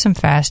 Just do some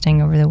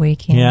fasting over the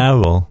weekend. Yeah, I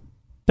will.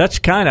 That's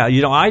kind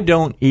of, I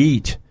don't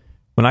eat.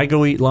 When I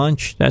go eat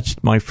lunch,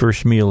 that's my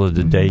first meal of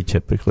the day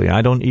typically.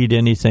 I don't eat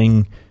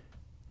anything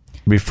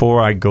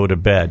before I go to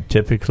bed.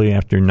 Typically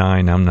after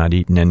 9, I'm not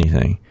eating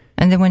anything.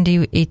 And then when do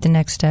you eat the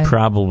next day?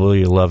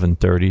 Probably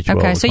 11:30,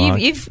 12 so o'clock.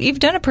 you've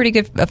done a pretty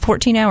good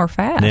 14-hour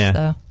fast,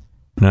 though.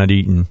 Not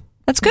eating.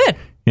 That's good.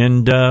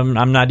 And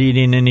I'm not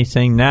eating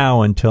anything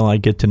now until I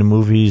get to the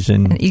movies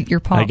and eat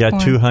your popcorn. I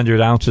got 200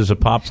 ounces of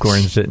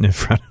popcorn sitting in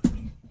front of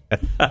me.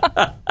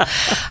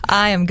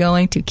 I am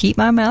going to keep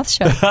my mouth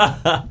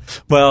shut.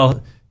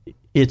 Well,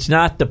 it's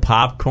not the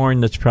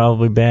popcorn that's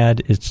probably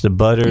bad. It's the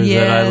butter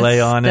that I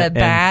lay on it. The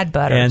bad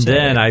butter. And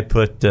then I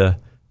put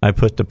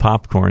the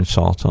popcorn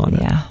salt on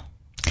it. Yeah.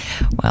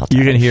 Well,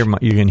 you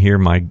can hear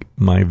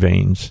my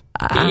veins.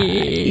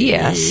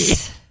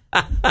 Yes.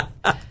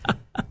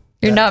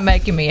 You're not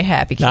making me a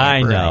happy camper.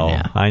 I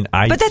know. Right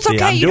now. But that's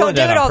okay. You don't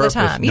do it all the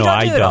time. You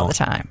don't do it all the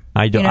time.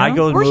 I don't. I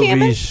go to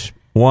movies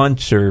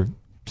once or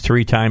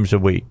 3 times a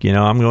week.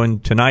 I'm going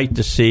tonight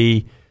to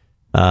see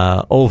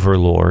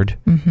Overlord,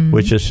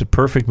 which is a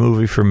perfect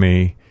movie for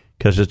me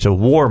because it's a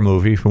war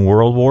movie from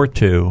World War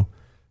II.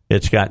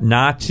 It's got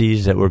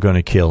Nazis that we're going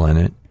to kill in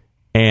it,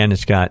 and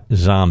it's got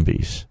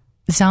zombies.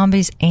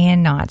 Zombies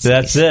and Nazis.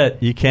 That's it.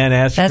 You can't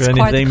ask for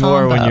anything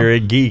more when you're a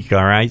geek,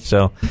 all right?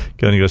 So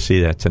going to go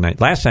see that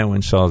tonight. Last night I went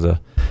and saw the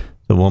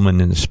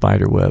Woman in the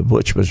Spider Web,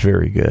 which was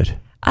very good.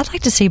 I'd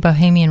like to see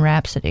Bohemian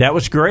Rhapsody. That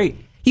was great.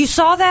 You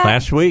saw that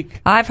last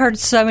week? I've heard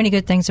so many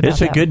good things about it.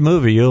 It's a good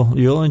movie.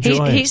 You'll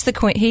enjoy it. He's the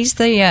Queen. He's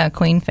the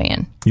Queen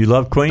fan. You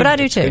love Queen? But I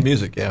do too. Good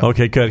music, yeah.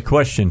 Okay, good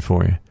question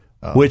for you.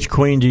 Which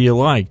Queen do you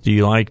like? Do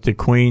you like the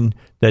Queen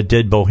that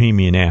did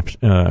Bohemian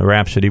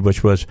Rhapsody,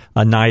 which was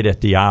A Night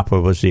at the Opera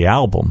was the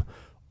album,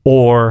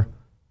 or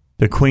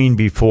the Queen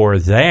before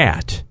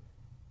that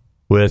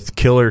with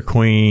Killer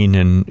Queen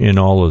and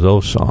all of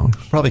those songs?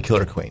 Probably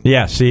Killer Queen.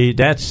 Yeah, see,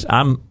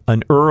 I'm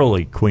an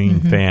early Queen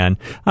fan.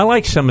 I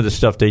like some of the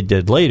stuff they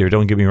did later,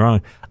 don't get me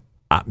wrong.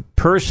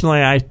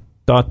 Personally, I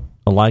thought,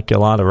 like a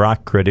lot of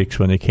rock critics,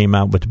 when they came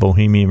out with the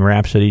Bohemian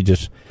Rhapsody,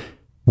 just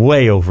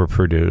way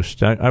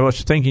overproduced. I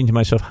was thinking to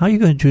myself, how are you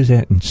going to do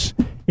that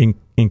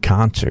in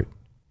concert?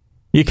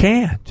 You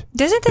can't.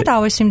 Doesn't that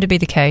always seem to be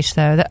the case,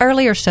 though? The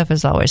earlier stuff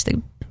is always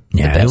the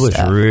best it was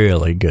stuff.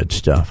 Really good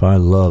stuff. I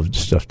loved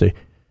stuff.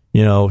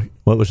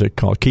 What was it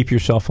called? Keep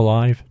Yourself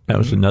Alive? That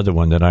was another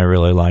one that I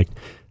really liked.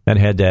 That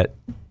had that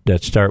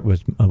start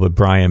with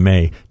Brian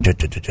May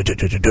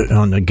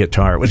on the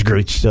guitar. It was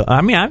great stuff.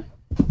 I mean, I'm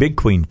a big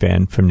Queen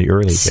fan from the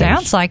early days.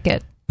 Sounds like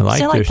it. I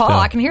like Paul. stuff.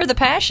 I can hear the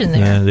passion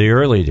there. The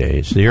early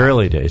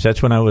days.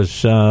 That's when I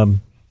was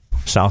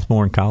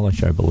sophomore in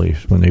college, I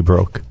believe, when they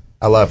broke.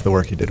 I love the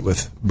work he did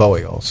with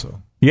Bowie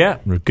also. Yeah,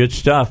 good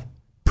stuff.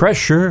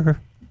 Pressure.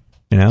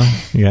 You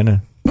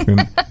gotta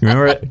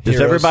remember it.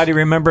 Does everybody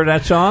remember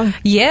that song?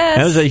 Yes.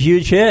 That was a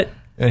huge hit.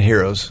 And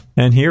Heroes.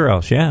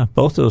 Yeah.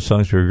 Both those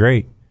songs were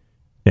great.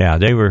 Yeah,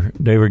 they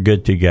were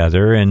good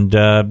together. And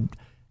the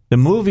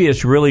movie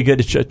is really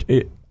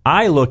good.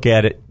 I look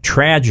at it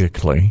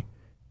tragically.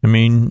 I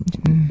mean,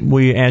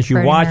 as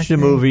you watch the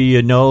movie,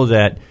 you know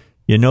that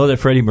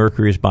Freddie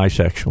Mercury is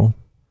bisexual.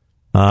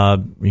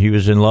 He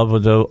was in love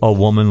with a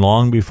woman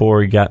long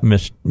before he got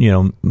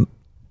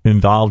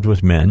involved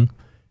with men,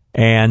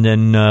 and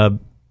then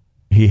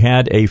he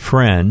had a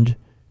friend,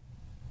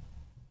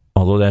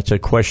 although that's a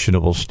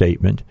questionable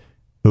statement,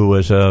 who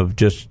was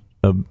just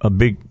a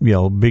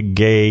big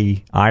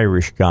gay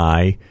Irish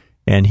guy,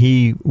 and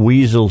he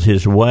weaseled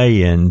his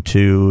way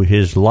into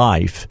his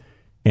life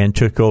and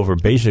took over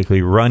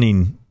basically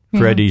running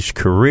Freddie's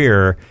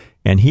career,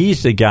 and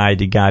he's the guy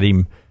that got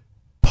him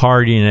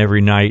partying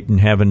every night and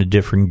having a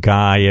different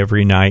guy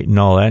every night and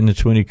all that, and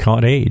it's when he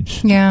caught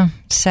AIDS. Yeah,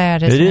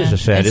 sad, isn't it? It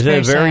is sad. It's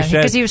very sad.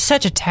 Because he was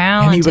such a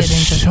talented... And he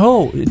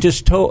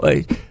was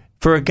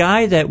for a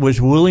guy that was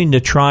willing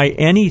to try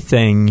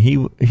anything,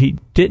 he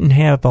didn't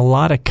have a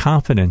lot of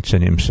confidence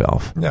in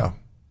himself. No.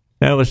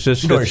 That was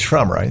just... You know where he's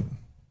from, right?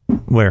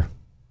 Where?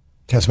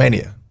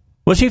 Tasmania.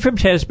 Was he from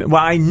Tasmania?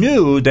 Well, I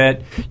knew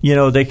that,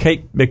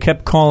 they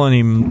kept calling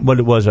him what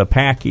it was, a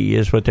Paki,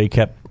 is what they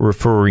kept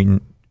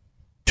referring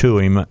to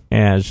him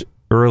as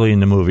early in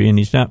the movie, and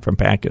he's not from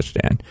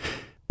Pakistan.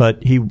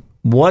 But he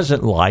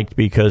wasn't liked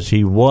because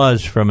he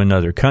was from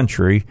another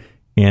country,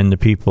 and the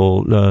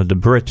people, the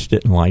Brits,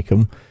 didn't like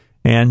him.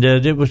 And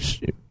it was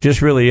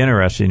just really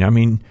interesting. I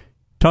mean,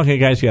 talking to a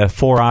guy who's got a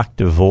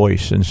 4-octave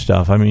voice and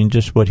stuff, I mean,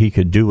 just what he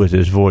could do with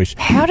his voice.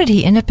 How did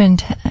he end up in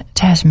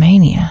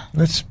Tasmania?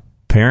 That's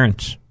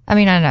parents. I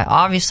mean, I know,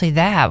 obviously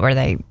that, were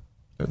they...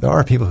 There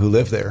are people who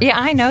live there. Yeah,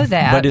 I know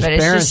that. But his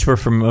parents were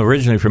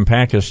originally from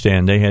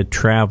Pakistan. They had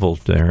traveled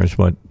there, is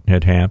what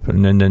had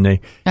happened. And then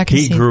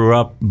he grew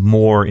up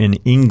more in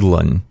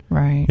England,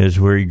 right? Is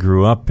where he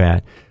grew up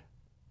at.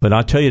 But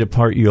I'll tell you the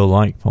part you'll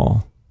like,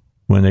 Paul,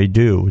 when they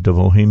do the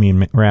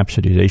Bohemian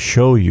Rhapsody, they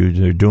show you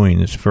they're doing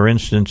this. For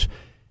instance,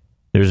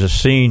 there's a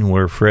scene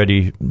where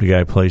Freddie, the guy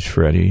who plays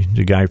Freddie,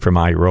 the guy from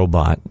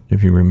iRobot,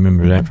 if you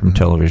remember that from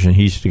television,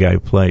 he's the guy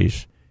who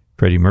plays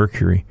Freddie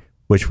Mercury,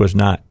 which was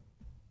not.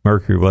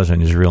 Mercury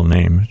wasn't his real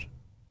name.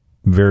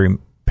 Very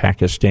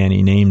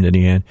Pakistani name that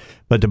he had.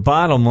 But the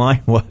bottom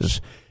line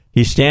was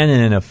he's standing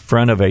in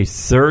front of a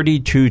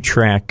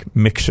 32-track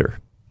mixer.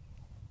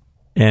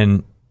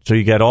 And so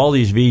you got all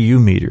these VU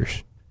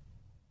meters.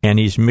 And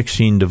he's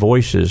mixing the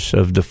voices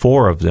of the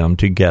 4 of them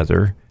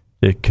together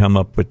that come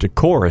up with the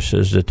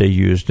choruses that they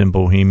used in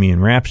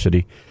Bohemian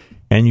Rhapsody.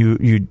 And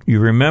you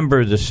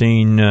remember the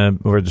scene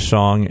or the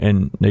song,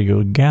 and they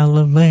go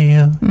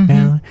Galileo.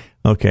 Galileo.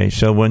 Okay,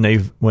 so when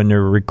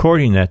they're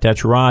recording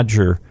that's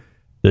Roger,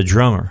 the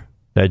drummer,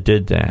 that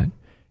did that,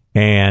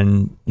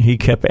 and he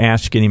kept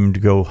asking him to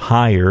go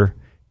higher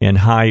and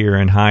higher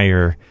and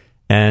higher.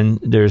 And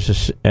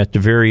there's at the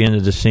very end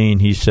of the scene,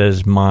 he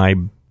says, "My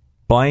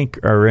blank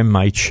are in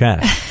my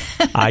chest.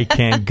 I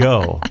can't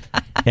go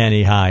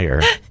any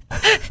higher."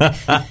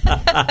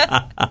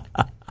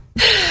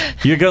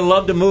 You're going to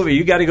love the movie.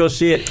 You got to go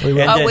see it. We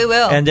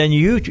will. And then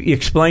you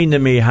explain to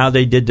me how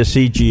they did the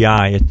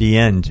CGI at the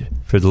end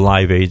for the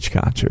Live Aid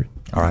concert.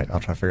 All right, I'll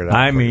try to figure it out.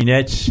 I mean,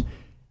 it's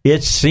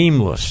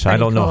seamless. I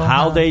don't know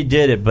how they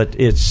did it, but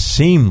it's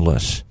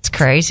seamless. It's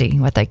crazy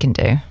what they can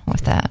do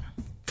with that.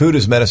 Food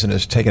as medicine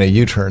is taking a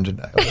U-turn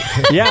today.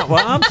 Yeah,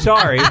 well, I'm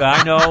sorry, but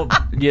I know,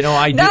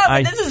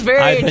 this is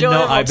very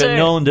enjoyable, I've been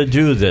known to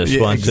do this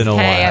once in a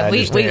while.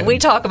 We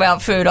talk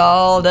about food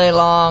all day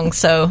long,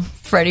 so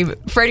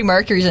Freddie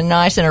Mercury's a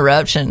nice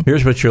interruption.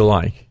 Here's what you'll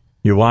like.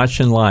 You're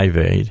watching Live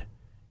Aid,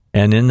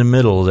 and in the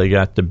middle, they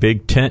got the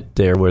big tent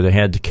there where they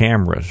had the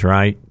cameras,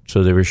 right?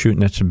 So they were shooting.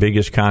 That's the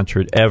biggest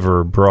concert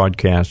ever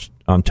broadcast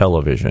on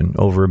television.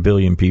 Over 1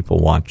 billion people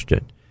watched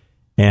it.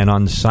 And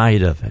on the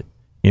side of it,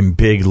 in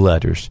big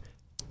letters,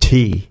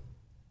 TDK,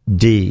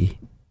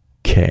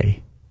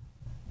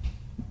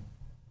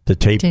 the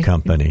tape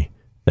company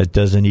that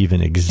doesn't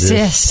even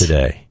exist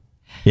today.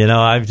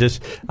 I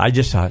just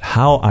thought,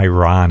 how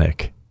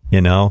ironic.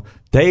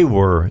 They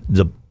were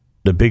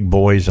the big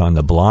boys on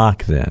the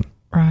block then.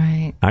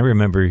 Right. I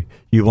remember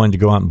you wanted to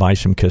go out and buy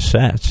some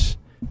cassettes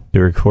to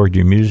record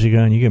your music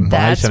on. You can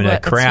buy some of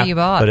that crap.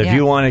 But if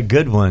you wanted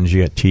good ones,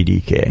 you got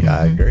TDK.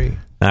 I agree.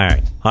 All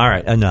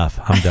right, enough.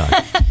 I'm done.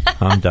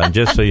 I'm done.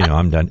 Just so you know,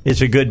 I'm done.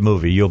 It's a good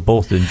movie. You'll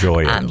both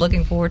enjoy it. I'm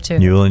looking forward to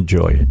it. You'll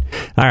enjoy it.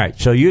 All right,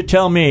 so you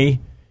tell me,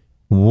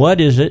 what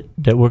is it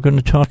that we're going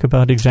to talk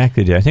about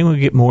exactly today? I think we'll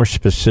get more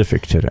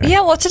specific today.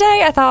 Yeah, well,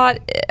 today I thought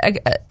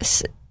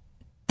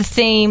the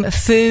theme,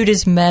 food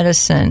is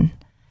medicine,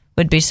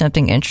 would be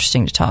something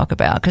interesting to talk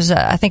about, because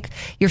I think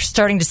you're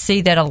starting to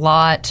see that a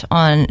lot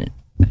on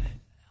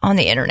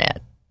the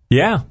internet.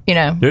 Yeah.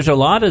 There's a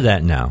lot of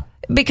that now.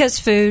 Because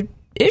food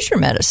is your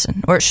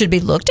medicine, or it should be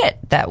looked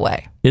at that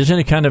way. Isn't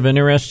it kind of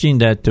interesting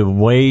that the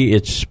way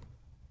it's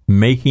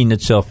making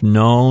itself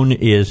known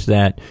is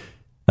that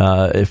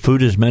if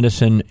food is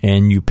medicine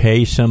and you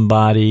pay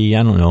somebody,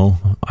 I don't know,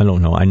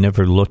 I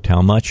never looked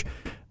how much,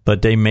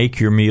 but they make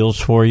your meals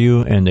for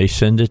you and they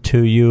send it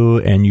to you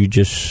and you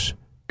just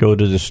go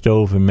to the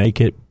stove and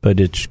make it, but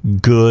it's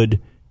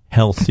good,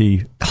 healthy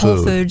food.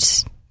 Whole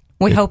Foods.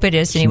 We hope it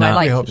is anyway.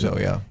 We hope so,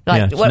 yeah.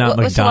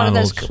 What's a lot of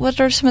those?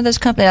 What are some of those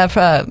companies?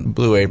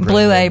 Blue Apron.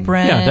 Blue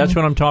Apron. Yeah, that's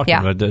what I'm talking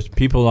about. There's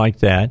people like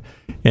that,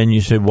 and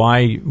you say,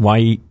 why,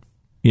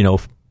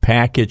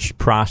 packaged,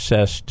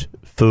 processed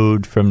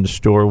food from the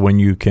store when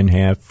you can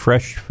have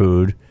fresh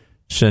food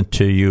sent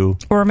to you,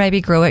 or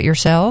maybe grow it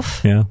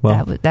yourself? Yeah,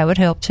 well, that would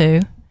help too.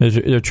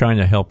 They're trying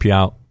to help you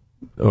out,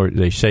 or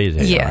they say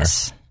they are.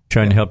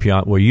 Trying to help you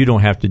out where you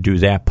don't have to do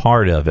that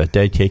part of it.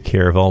 They take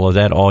care of all of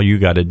that. All you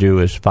got to do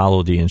is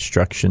follow the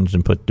instructions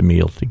and put the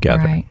meal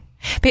together. Right.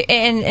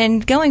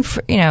 And going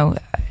for, there's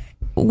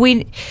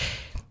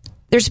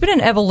been an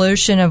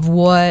evolution of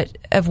what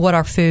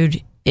our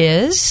food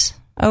is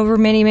over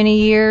many,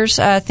 many years.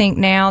 I think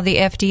now the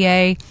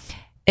FDA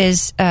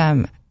is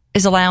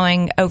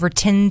allowing over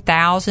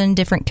 10,000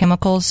 different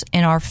chemicals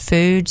in our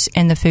foods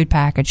and the food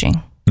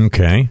packaging.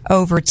 Okay.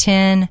 Over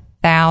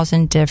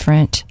 10,000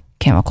 different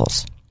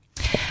chemicals.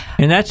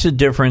 And that's the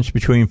difference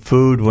between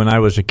food when I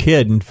was a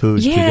kid and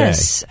food today.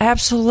 Yes,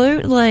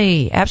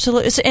 absolutely.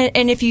 Absolutely.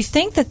 And if you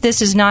think that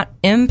this is not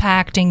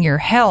impacting your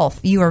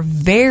health, you are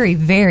very,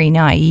 very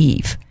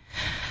naive.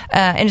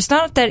 And it's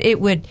not that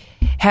it would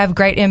have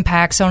great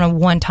impacts on a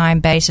one-time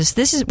basis.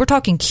 We're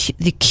talking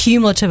the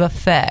cumulative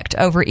effect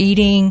over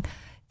eating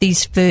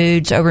these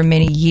foods over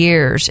many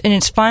years, and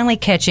it's finally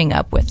catching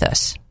up with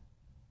us.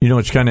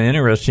 What's kind of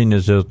interesting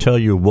is they'll tell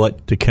you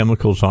what the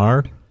chemicals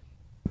are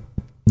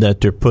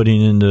that they're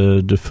putting in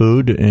the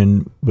food,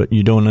 but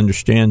you don't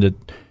understand that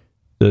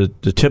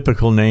the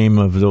typical name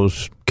of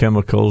those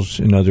chemicals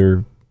in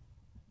other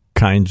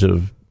kinds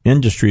of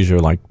industries are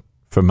like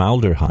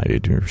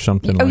formaldehyde or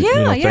something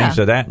things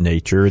of that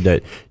nature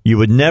that you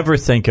would never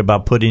think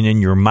about putting in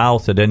your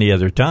mouth at any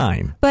other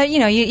time. But,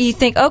 you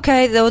think,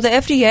 okay, though the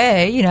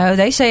FDA,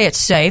 they say it's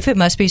safe, it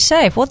must be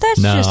safe. Well,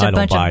 that's just a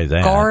bunch of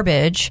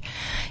garbage,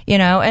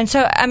 And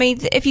so, I mean,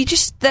 if you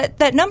just,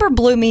 that number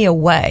blew me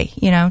away,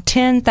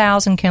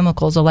 10,000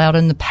 chemicals allowed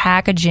in the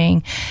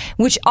packaging,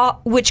 which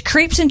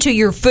creeps into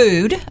your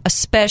food,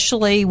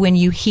 especially when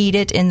you heat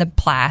it in the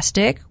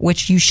plastic,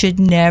 which you should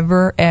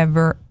never,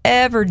 ever,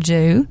 ever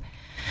do.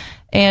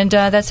 And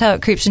that's how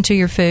it creeps into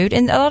your food.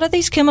 And a lot of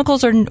these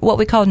chemicals are what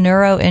we call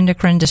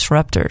neuroendocrine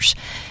disruptors.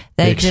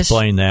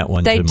 Explain that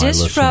one to my listeners.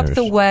 They disrupt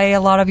the way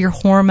a lot of your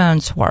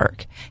hormones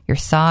work. Your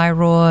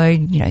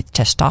thyroid,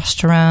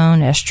 testosterone,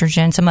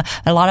 estrogen.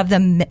 A lot of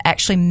them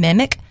actually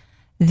mimic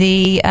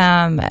the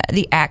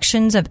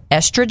actions of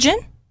estrogen.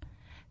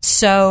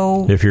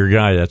 So if you're a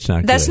guy, that's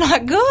not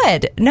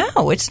good.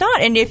 No, it's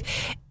not. And if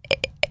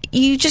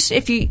you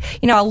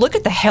I look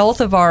at the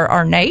health of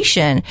our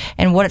nation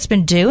and what it's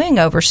been doing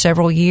over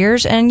several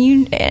years, and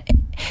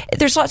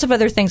there's lots of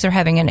other things that are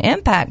having an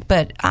impact,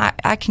 but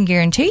I can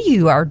guarantee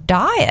you our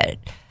diet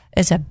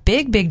is a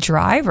big, big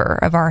driver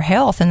of our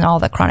health and all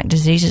the chronic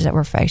diseases that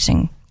we're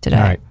facing today.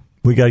 All right.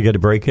 We got to get a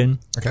break in.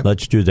 Okay.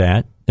 Let's do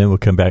that. Then we'll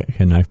come back,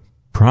 and I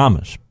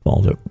promise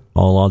all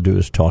I'll do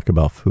is talk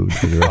about food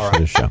for the rest of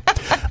the show.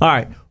 All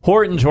right.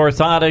 Horton's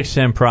Orthotics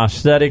and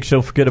Prosthetics.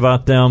 Don't forget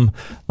about them.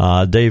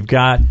 They've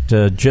got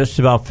just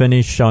about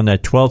finished on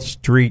that 12th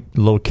Street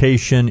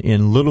location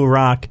in Little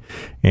Rock,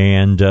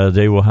 and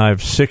they will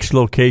have 6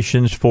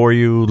 locations for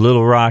you.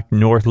 Little Rock,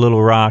 North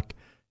Little Rock.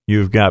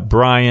 You've got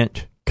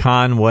Bryant,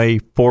 Conway,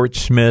 Fort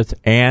Smith,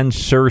 and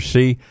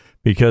Searcy,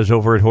 because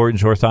over at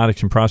Horton's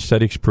Orthotics and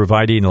Prosthetics,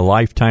 providing a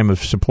lifetime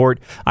of support.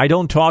 I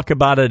don't talk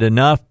about it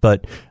enough,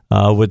 but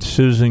with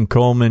Susan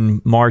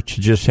Coleman March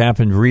just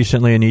happened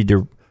recently, I need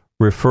to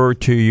refer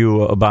to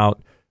you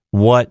about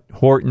what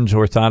Horton's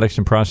Orthotics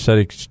and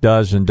Prosthetics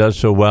does and does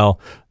so well.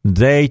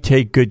 They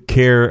take good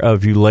care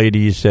of you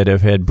ladies that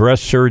have had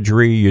breast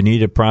surgery, you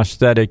need a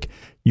prosthetic.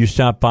 You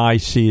stop by,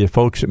 see the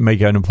folks,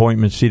 make an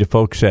appointment, see the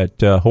folks at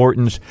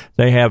Horton's.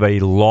 They have a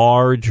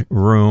large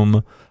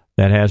room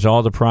that has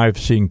all the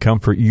privacy and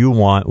comfort you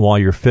want while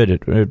you're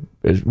fitted.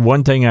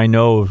 One thing I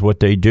know of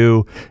what they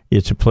do,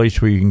 it's a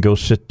place where you can go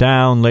sit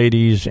down,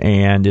 ladies,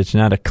 and it's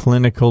not a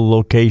clinical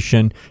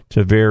location. It's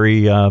a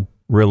very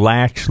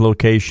relaxed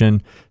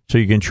location, so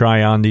you can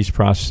try on these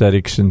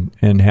prosthetics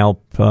and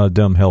help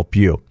them help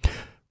you.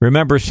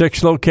 Remember,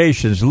 6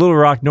 locations: Little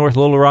Rock, North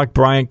Little Rock,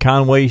 Bryant,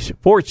 Conway,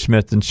 Fort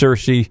Smith, and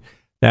Searcy.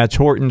 That's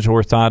Horton's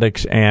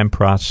Orthotics and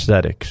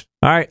Prosthetics.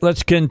 All right,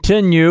 let's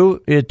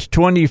continue. It's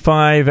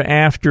 25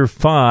 after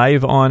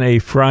 5 on a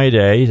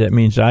Friday. That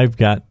means I've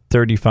got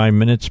 35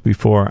 minutes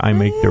before I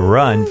make the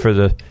run for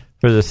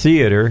the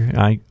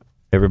theater.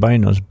 Everybody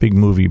knows, big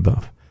movie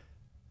buff.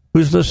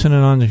 Who's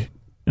listening on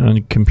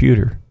the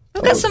computer?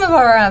 We've got some of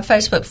our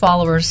Facebook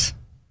followers.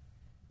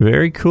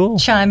 Very cool.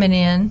 Chiming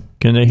in.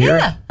 Can they hear?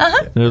 Yeah.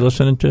 Uh-huh. They're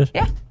listening to us?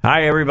 Yeah.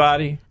 Hi,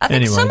 everybody. I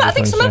think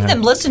some of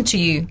them listen to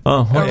you.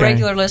 Oh, okay. Or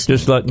regular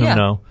listeners. Just letting them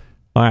know.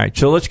 All right.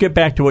 So let's get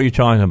back to what you're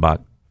talking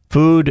about.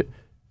 Food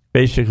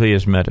basically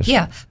is medicine.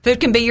 Yeah.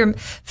 Food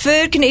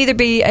can either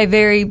be a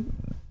very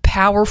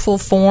powerful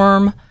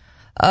form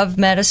of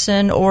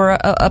medicine or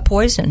a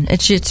poison.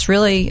 It's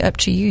really up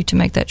to you to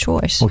make that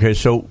choice. Okay.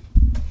 So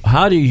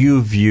how do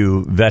you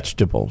view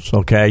vegetables?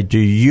 Okay. Do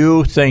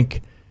you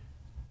think...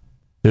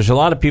 There's a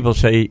lot of people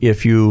say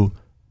if you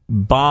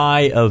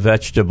buy a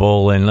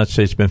vegetable and let's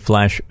say it's been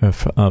flash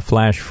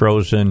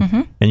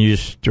frozen and you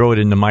just throw it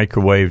in the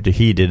microwave to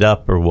heat it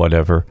up or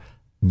whatever,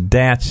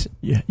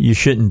 you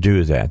shouldn't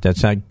do that.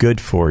 That's not good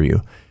for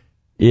you.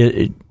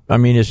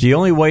 It's the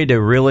only way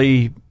to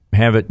really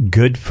have it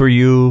good for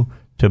you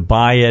to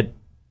buy it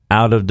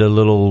out of the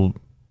little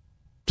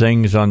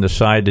things on the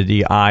side of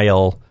the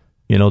aisle,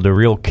 the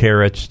real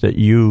carrots that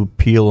you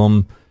peel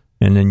them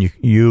and then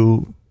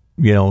you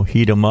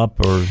heat them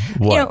up or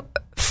what?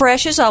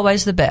 Fresh is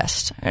always the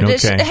best.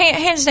 Okay.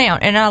 Hands down.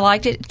 And I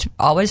liked it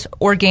always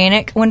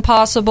organic when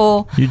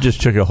possible. You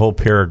just took a whole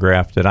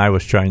paragraph that I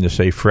was trying to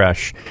say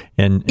fresh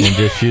and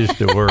just used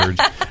the word.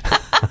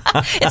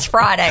 It's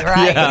Friday,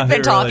 right? Yeah, we've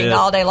been talking really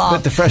all day long.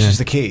 But the fresh is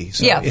the key.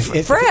 So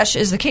fresh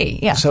is the key.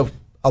 Yeah. So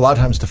a lot of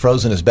times the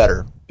frozen is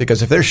better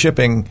because if they're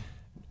shipping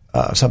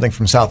something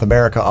from South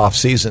America off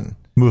season,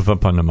 move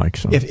up on the mic.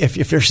 So.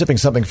 If they're shipping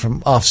something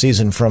from off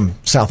season from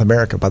South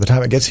America, by the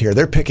time it gets here,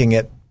 they're picking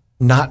it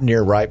not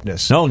near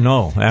ripeness. No,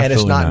 absolutely and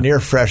it's not near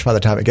fresh by the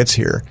time it gets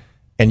here.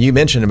 And you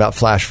mentioned about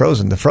flash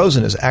frozen. The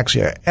frozen is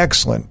actually an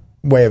excellent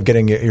way of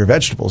getting your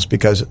vegetables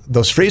because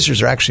those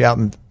freezers are actually out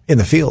in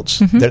the fields.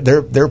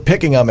 Mm-hmm. They're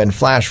picking them and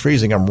flash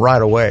freezing them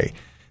right away.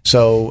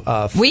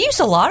 So we use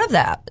a lot of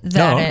that in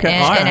our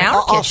kitchen.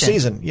 Off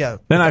season. Yeah.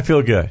 Then I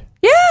feel good.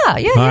 Yeah,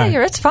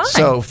 it's fine.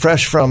 So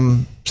fresh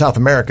from South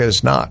America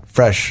is not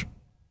fresh.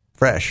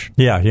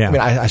 Yeah. I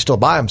mean, I still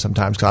buy them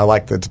sometimes because I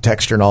like the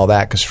texture and all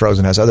that because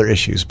frozen has other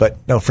issues. But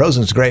no,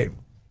 frozen's great.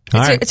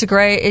 It's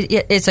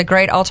a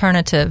great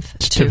alternative.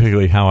 It's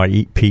typically how I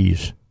eat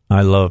peas.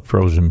 I love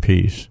frozen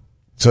peas.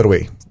 So do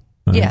we.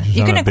 Yeah,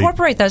 you can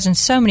incorporate those in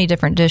so many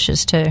different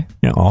dishes too.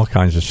 Yeah, all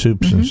kinds of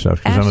soups and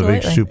stuff. Because I'm a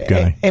big soup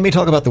guy. Amy,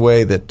 talk about the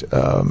way that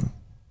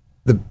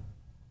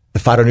the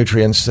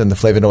phytonutrients and the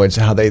flavonoids,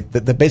 how they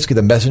basically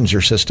the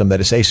messenger system that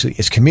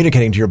is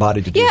communicating to your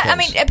body to do things. I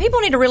mean, people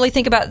need to really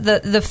think about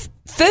the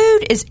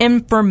food is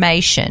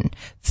information.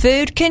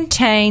 Food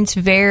contains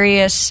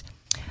various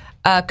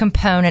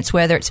components,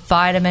 whether it's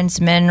vitamins,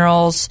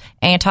 minerals,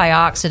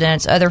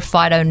 antioxidants, other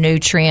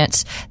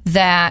phytonutrients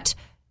that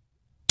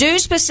do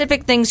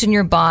specific things in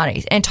your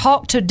body and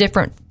talk to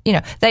different,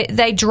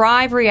 they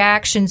drive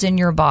reactions in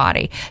your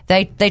body.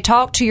 They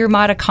talk to your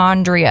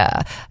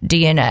mitochondria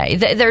DNA.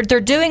 They're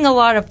doing a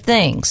lot of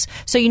things.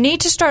 So you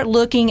need to start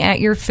looking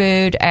at your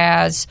food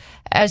as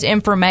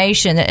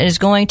information that is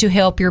going to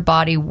help your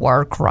body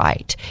work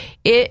right.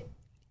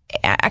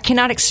 I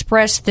cannot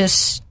express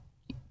this,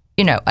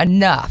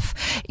 enough.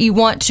 You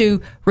want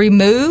to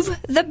remove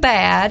the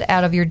bad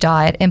out of your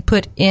diet and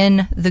put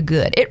in the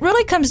good. It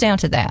really comes down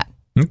to that.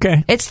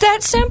 Okay. It's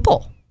that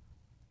simple.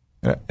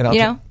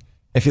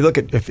 If you look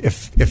at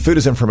if food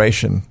is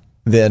information,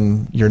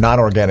 then your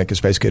non-organic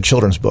is basically a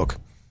children's book.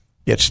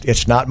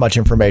 It's not much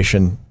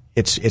information.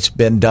 It's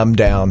been dumbed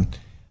down.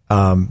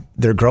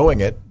 They're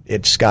growing it.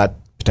 It's got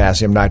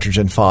potassium,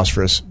 nitrogen,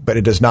 phosphorus, but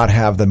it does not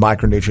have the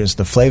micronutrients,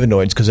 the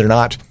flavonoids, because they're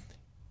not.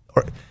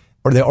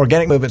 Or the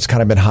organic movement's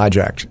kind of been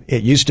hijacked.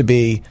 It used to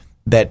be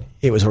that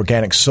it was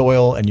organic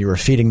soil, and you were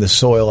feeding the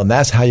soil, and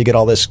that's how you get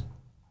all this.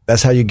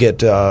 That's how you get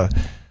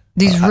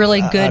these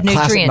really good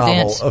nutrient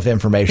dense of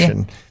information.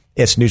 Yeah.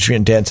 It's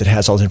nutrient dense. It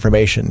has all this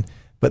information.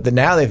 But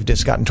now they've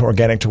just gotten to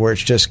organic to where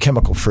it's just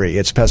chemical free.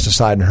 It's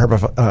pesticide and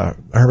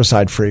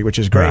herbicide free, which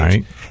is great.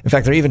 Right. In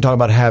fact, they're even talking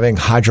about having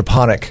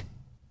hydroponic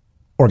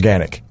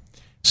organic.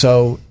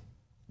 So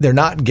they're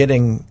not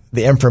getting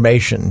the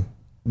information.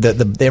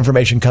 The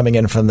information coming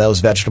in from those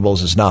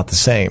vegetables is not the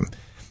same.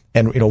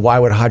 And why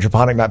would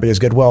hydroponic not be as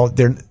good? Well,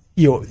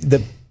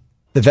 the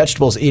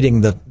vegetables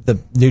eating the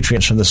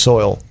nutrients from the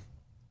soil.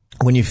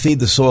 When you feed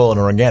the soil an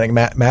organic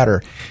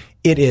matter,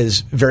 it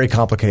is very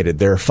complicated.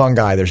 There are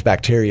fungi, there's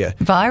bacteria,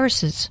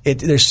 viruses.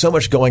 There's so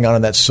much going on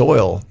in that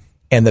soil,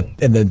 and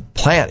the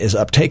plant is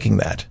uptaking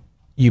that.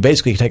 You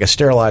basically take a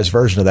sterilized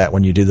version of that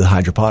when you do the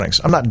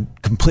hydroponics. I'm not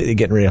completely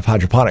getting rid of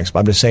hydroponics, but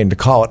I'm just saying to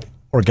call it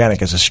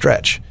organic is a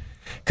stretch.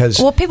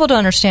 Well, people don't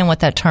understand what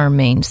that term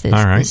means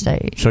these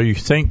days. So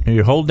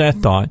you hold that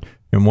thought,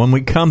 and when we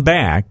come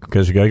back,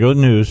 because we got to go to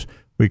news,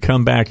 we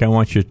come back, I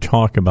want you to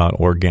talk about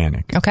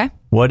organic. Okay.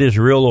 What is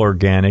real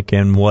organic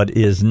and what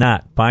is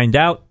not? Find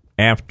out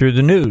after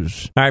the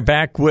news. All right,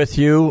 back with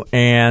you,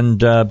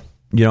 and I've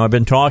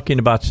been talking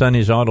about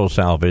Sonny's Auto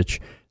Salvage.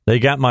 They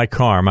got my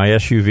car, my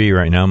SUV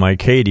right now, my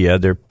Acadia.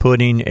 They're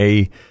putting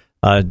they've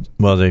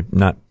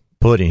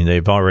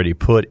already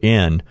put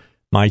in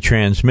my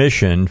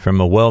transmission from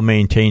a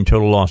well-maintained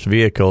total loss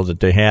vehicle that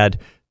they had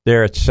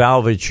there at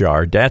Salvage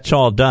Yard. That's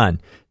all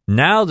done.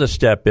 Now the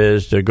step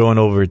is they're going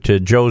over to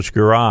Joe's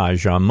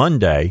Garage on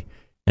Monday,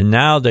 and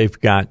now they've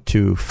got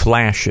to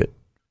flash it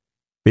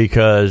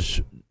because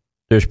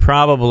there's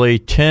probably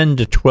 10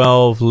 to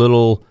 12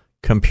 little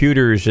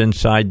computers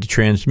inside the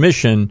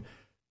transmission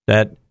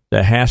that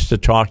has to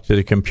talk to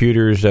the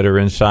computers that are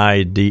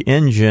inside the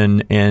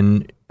engine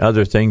and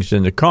other things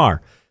in the car.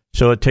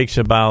 So it takes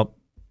about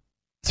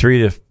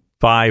 3 to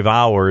 5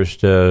 hours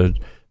to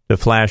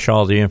flash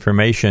all the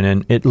information,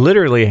 and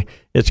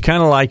it's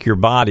kind of like your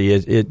body.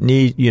 It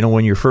needs,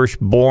 when you're first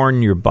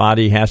born, your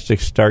body has to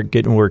start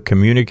getting where it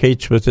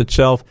communicates with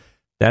itself.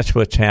 That's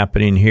what's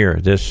happening here.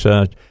 This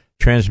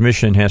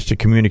transmission has to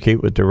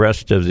communicate with the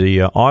rest of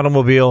the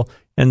automobile,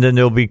 and then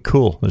they'll be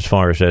cool as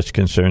far as that's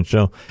concerned.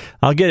 So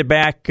I'll get it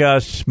back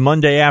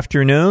Monday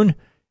afternoon,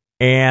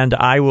 and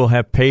I will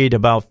have paid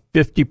about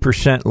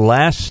 50%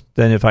 less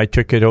than if I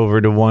took it over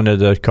to one of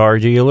the car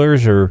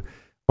dealers or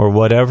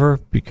whatever,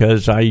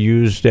 because I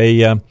used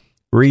a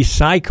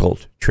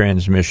recycled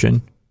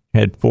transmission,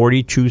 had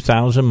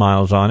 42,000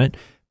 miles on it,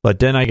 but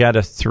then I got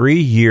a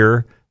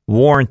 3-year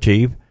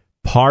warranty,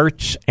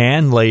 parts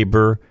and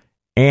labor,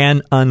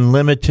 and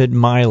unlimited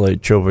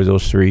mileage over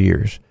those 3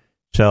 years.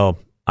 So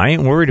I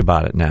ain't worried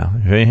about it now.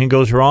 If anything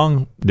goes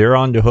wrong, they're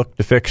on the hook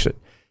to fix it.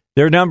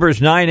 Their number is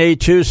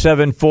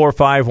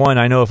 982-7451.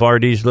 I know if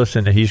RD's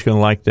listening, he's going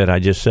to like that I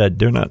just said.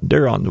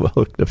 They're on the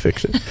hook to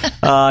fix it.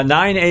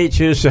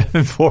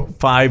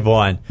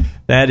 982-7451.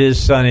 That is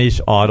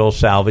Sonny's Auto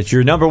Salvage.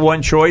 Your number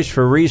one choice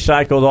for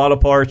recycled auto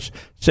parts.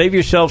 Save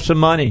yourself some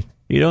money.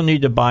 You don't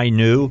need to buy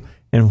new.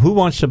 And who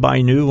wants to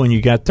buy new when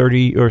you got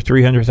 30 or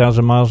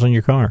 300,000 miles on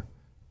your car?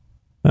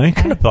 I ain't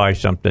going to buy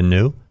something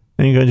new.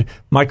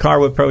 My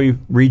car would probably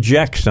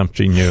reject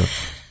something new,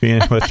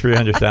 being with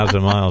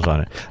 300,000 miles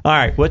on it. All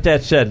right, with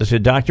that said,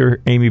 listen,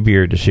 Dr. Amy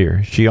Beard is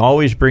here. She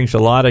always brings a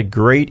lot of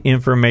great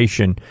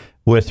information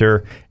with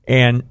her.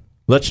 And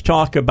let's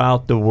talk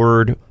about the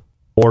word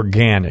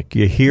organic.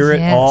 You hear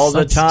it all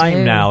the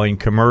time now in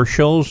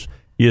commercials.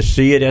 You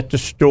see it at the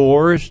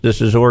stores. This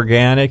is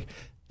organic.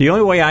 The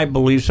only way I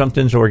believe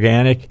something's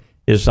organic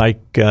is like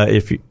I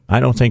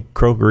don't think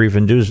Kroger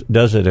even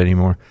does it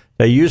anymore.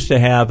 They used to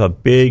have a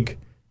big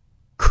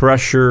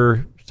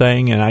crusher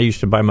thing, and I used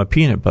to buy my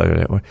peanut butter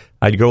that way.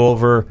 I'd go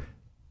over,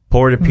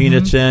 pour the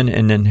peanuts in,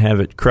 and then have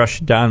it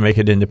crushed down, make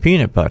it into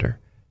peanut butter.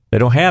 They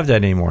don't have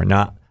that anymore.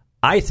 Now,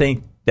 I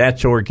think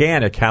that's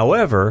organic.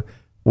 However,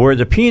 were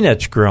the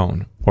peanuts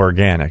grown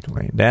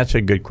organically? That's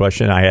a good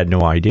question. I had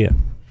no idea.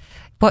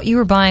 What you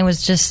were buying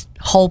was just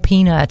whole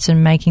peanuts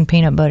and making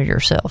peanut butter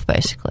yourself,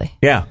 basically.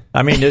 Yeah.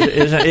 I mean,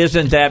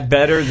 isn't that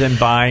better than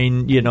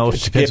buying,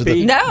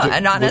 Skippy? No,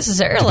 not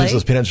necessarily.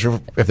 Those peanuts,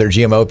 if they're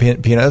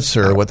GMO peanuts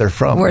or what they're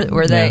from.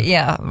 Were they,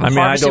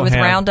 harvested with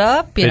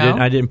Roundup?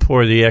 I didn't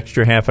pour the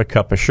extra half a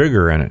cup of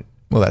sugar in it.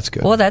 Well,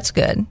 that's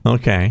good.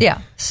 Okay.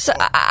 Yeah. So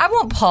I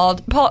want Paul.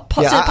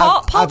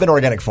 I've been an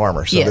organic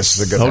farmer, so this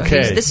is a good one.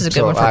 Okay. This is a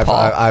good one for Paul.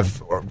 I've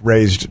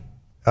raised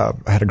I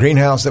had a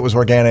greenhouse that was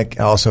organic.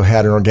 I also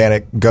had an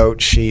organic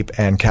goat, sheep,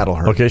 and cattle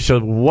herd. Okay, so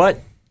what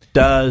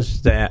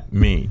does that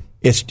mean?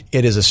 It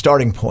is a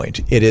starting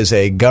point. It is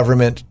a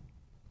government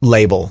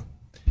label.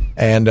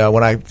 And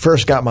when I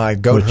first got my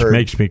goat herd, which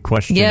makes me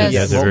question it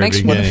at the very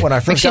beginning. When I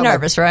first makes you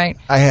nervous, right?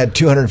 I had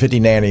 250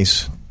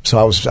 nannies, so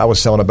I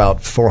was selling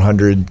about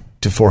 400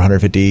 to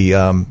 450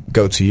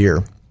 goats a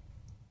year.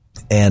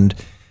 And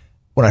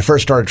when I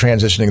first started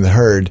transitioning the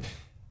herd,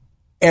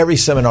 every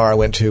seminar I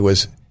went to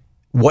was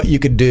what you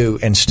could do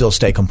and still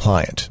stay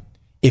compliant.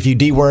 If you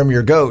deworm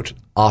your goat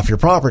off your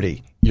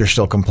property, you're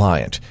still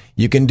compliant.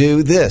 You can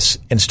do this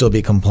and still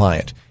be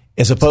compliant.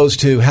 As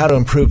opposed to how to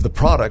improve the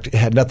product, it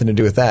had nothing to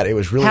do with that. It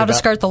was really how to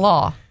skirt the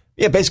law.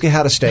 Yeah, basically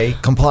how to stay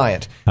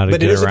compliant. But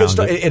it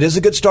is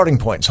a good starting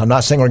point. So I'm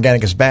not saying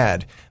organic is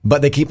bad,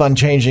 but they keep on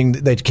changing.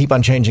 They keep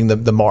on changing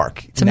the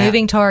mark. It's a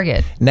moving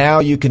target.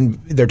 Now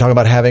they're talking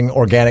about having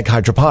organic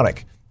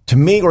hydroponic. To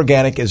me,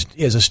 organic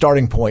is a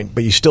starting point,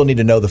 but you still need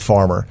to know the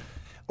farmer.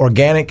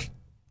 Organic.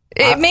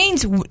 It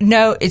means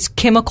it's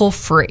chemical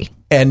free,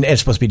 and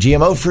it's supposed to be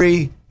GMO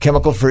free,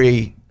 chemical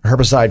free,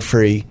 herbicide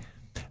free.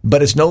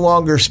 But it's no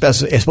longer it's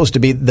supposed to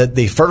be that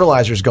the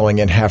fertilizers going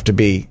in have to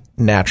be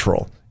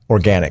natural,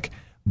 organic.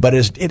 But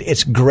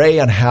it's gray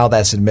on how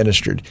that's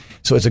administered.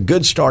 So it's a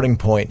good starting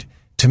point.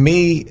 To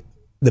me,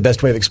 the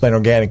best way of explaining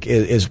organic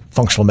is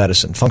functional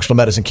medicine. Functional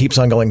medicine keeps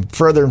on going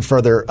further and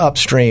further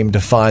upstream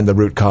to find the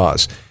root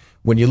cause.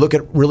 When you look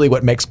at really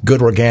what makes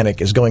good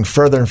organic is going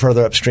further and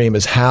further upstream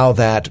is how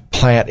that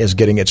plant is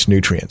getting its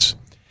nutrients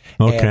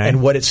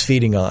and what it's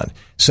feeding on.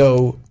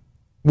 So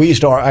we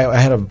used to.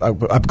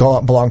 I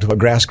belonged to a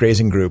grass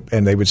grazing group,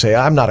 and they would say,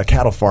 "I'm not a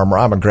cattle farmer.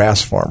 I'm a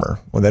grass farmer."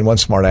 Well, then one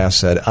smart ass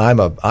said, "I'm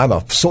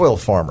a soil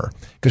farmer,"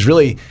 because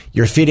really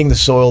you're feeding the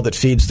soil that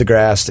feeds the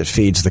grass that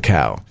feeds the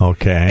cow.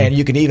 Okay, and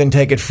you can even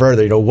take it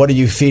further. What are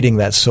you feeding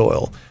that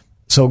soil?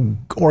 So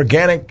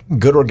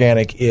good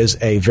organic is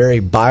a very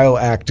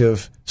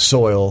bioactive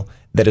soil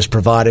that is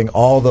providing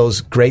all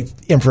those great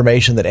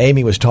information that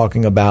Amy was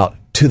talking about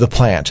to the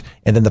plant,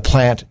 and then the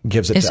plant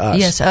gives it to us.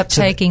 Yes,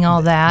 uptaking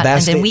all that,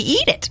 and then we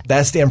eat it.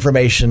 That's the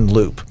information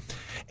loop.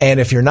 And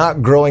if you're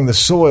not growing the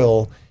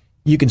soil,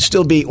 you can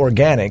still be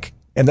organic,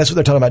 and that's what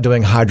they're talking about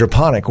doing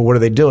hydroponic. Well, what are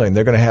they doing?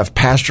 They're going to have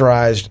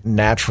pasteurized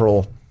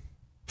natural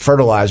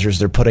fertilizers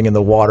they're putting in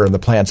the water, and the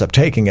plant's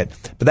uptaking it.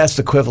 But that's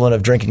the equivalent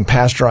of drinking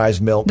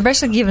pasteurized milk. They're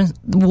basically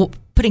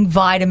putting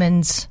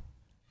vitamins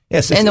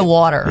in the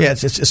water. Yeah,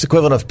 it's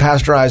equivalent of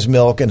pasteurized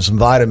milk and some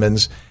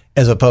vitamins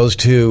as opposed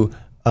to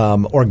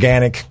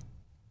organic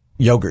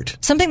yogurt.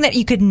 Something that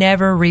you could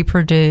never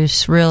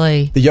reproduce,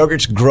 really. The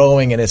yogurt's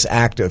growing and it's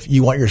active.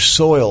 You want your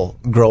soil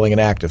growing and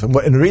active. And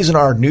the reason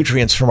our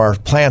nutrients from our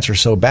plants are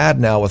so bad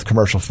now with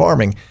commercial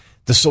farming,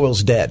 the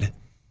soil's dead.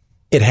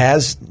 It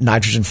has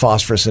nitrogen,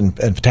 phosphorus, and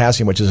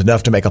potassium, which is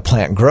enough to make a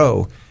plant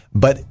grow,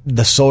 but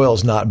the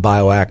soil's not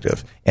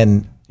bioactive.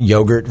 And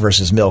yogurt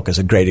versus milk is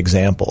a great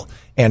example.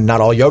 And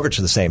not all yogurts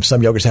are the same.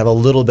 Some yogurts have a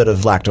little bit of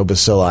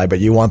lactobacilli, but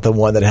you want the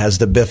one that has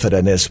the bifida,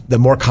 and it's the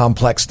more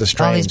complex the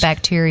strains. All these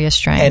bacteria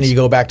strains. And you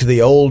go back to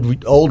the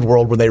old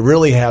world where they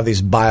really have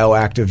these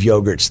bioactive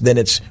yogurts, then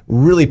it's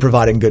really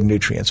providing good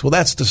nutrients. Well,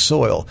 that's the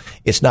soil.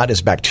 It's not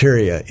just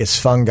bacteria. It's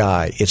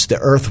fungi. It's the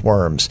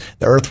earthworms.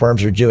 The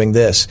earthworms are doing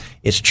this.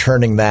 It's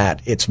churning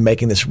that. It's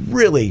making this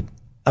really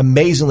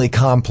amazingly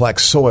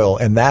complex soil,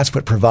 and that's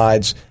what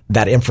provides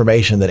that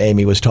information that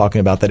Amy was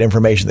talking about, that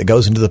information that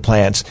goes into the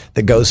plants,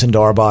 that goes into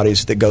our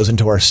bodies, that goes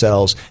into our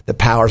cells, that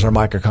powers our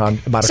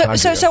mitochondria.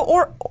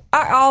 So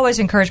I always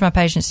encourage my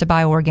patients to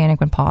buy organic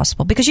when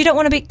possible, because you don't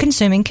want to be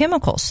consuming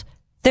chemicals.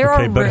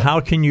 But how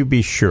can you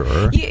be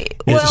sure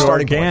it's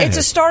organic? It's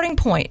a starting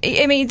point.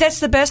 I mean, that's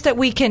the best that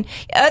we can.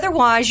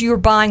 Otherwise, you're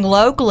buying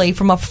locally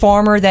from a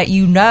farmer that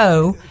you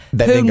know,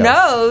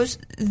 who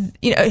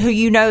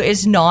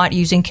is not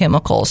using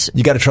chemicals.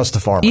 You got to trust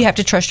the farmer. You have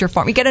to trust your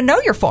farmer. You got to know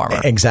your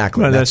farmer.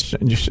 Exactly. Well, that's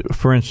just,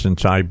 for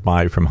instance, I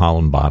buy from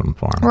Holland Bottom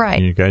Farm. Right.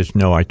 And you guys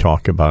know I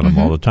talk about them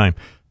all the time.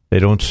 They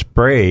don't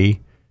spray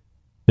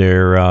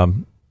their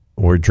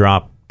or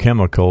drop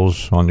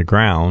chemicals on the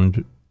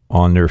ground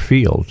on their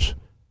fields.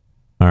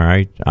 All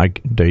right,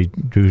 they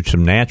do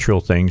some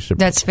natural things to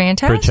that's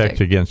fantastic.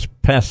 Protect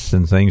against pests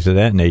and things of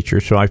that nature.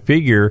 So I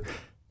figure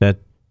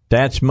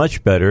that's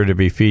much better to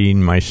be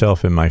feeding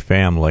myself and my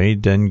family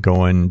than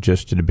going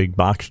just to the big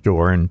box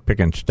store and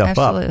picking stuff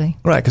Absolutely.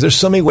 up. Right, because there's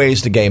so many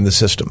ways to game the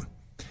system.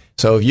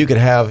 So if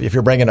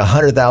you're bringing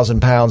 100,000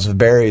 pounds of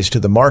berries to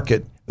the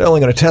market, they're only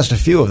going to test a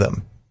few of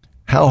them.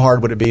 How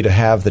hard would it be to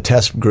have the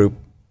test group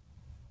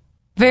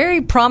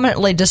very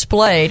prominently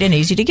displayed and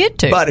easy to get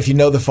to? But if you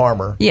know the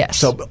farmer. Yes.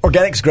 So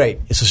organic's great.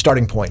 It's a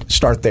starting point.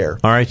 Start there.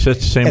 All right, so it's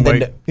the same and way.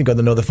 Then you go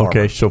to know the farmer.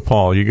 Okay, so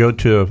Paul, you go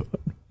to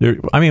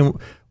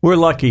we're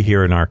lucky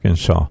here in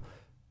Arkansas.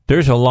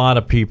 There's a lot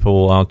of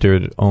people out there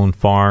that own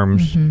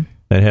farms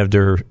that have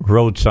their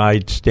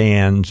roadside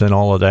stands and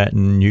all of that,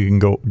 and you can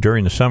go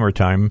during the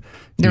summertime.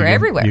 They're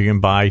everywhere. You can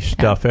buy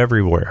stuff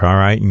everywhere, all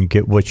right, and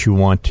get what you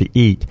want to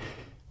eat.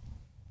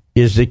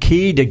 is the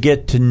key to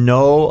get to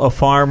know a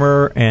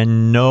farmer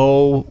and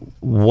know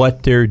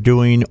what they're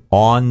doing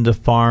on the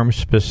farm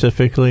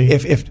specifically?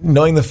 If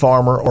knowing the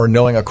farmer or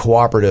knowing a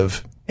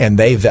cooperative and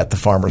they vet the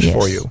farmers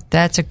for you.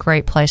 That's a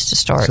great place to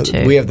start,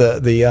 too. We have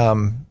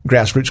the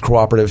grassroots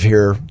cooperative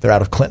here. They're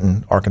out of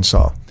Clinton,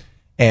 Arkansas.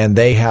 And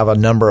they have a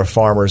number of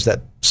farmers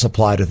that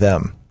supply to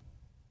them.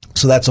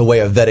 So that's a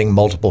way of vetting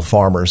multiple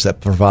farmers that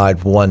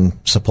provide one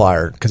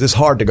supplier. Because it's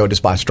hard to go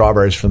just buy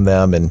strawberries from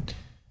them and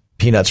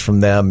peanuts from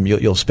them.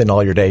 You'll spend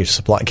all your day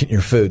getting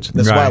your foods. And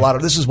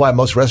this is why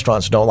most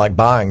restaurants don't like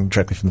buying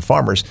directly from the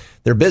farmers.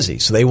 They're busy,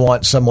 so they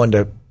want someone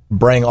to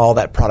bring all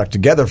that product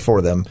together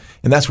for them.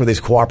 And that's where these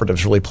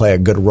cooperatives really play a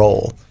good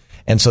role.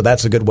 And so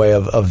that's a good way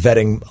of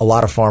vetting a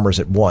lot of farmers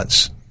at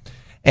once.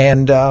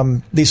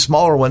 And these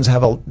smaller ones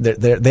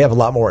they have a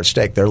lot more at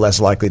stake. They're less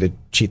likely to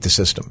cheat the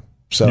system.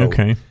 So,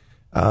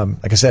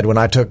 like I said, when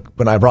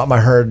I brought my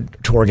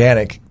herd to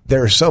organic,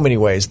 there are so many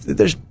ways.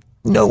 There's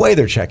no way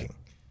they're checking.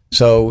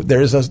 So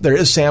there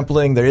is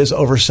sampling, there is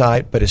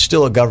oversight, but it's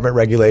still a government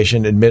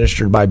regulation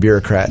administered by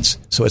bureaucrats.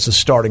 So it's a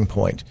starting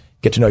point.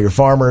 Get to know your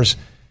farmers,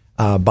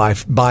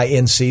 buy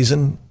in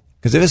season,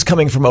 because if it's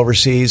coming from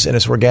overseas and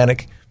it's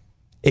organic,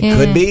 it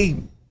could be,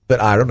 but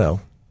I don't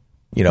know.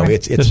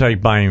 It's just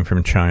like buying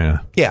from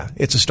China. Yeah,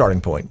 it's a starting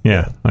point.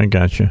 Yeah, I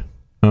got you.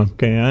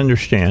 Okay, I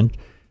understand.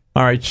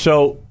 All right,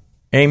 so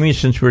Amy,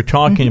 since we're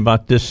talking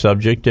about this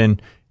subject,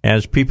 and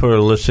as people are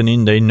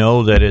listening, they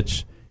know that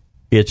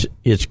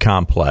it's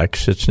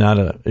complex. It's not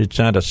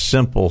a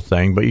simple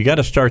thing, but you got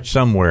to start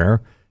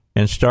somewhere,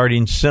 and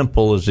starting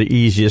simple is the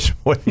easiest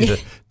way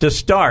to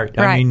start.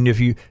 Right. I mean, if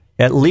you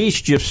at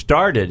least you've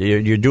started,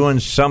 you're doing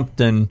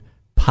something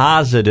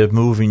positive,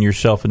 moving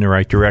yourself in the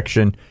right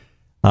direction.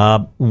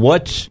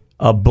 What's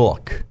a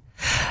book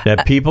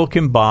that people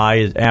can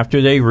buy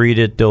after they read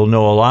it? They'll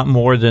know a lot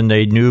more than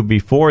they knew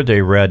before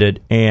they read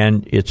it,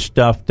 and it's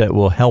stuff that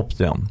will help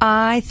them.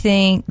 I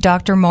think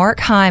Dr. Mark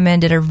Hyman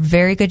did a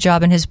very good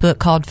job in his book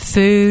called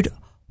Food,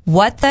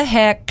 What the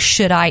Heck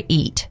Should I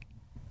Eat?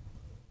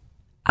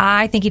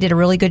 I think he did a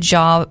really good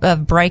job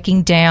of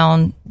breaking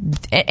down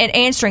and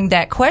answering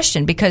that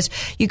question, because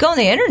you go on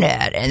the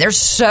internet and there's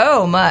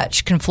so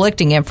much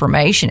conflicting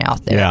information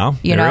out there. Yeah,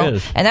 there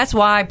is. And that's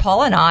why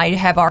Paul and I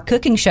have our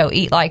cooking show,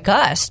 Eat Like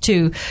Us,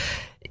 to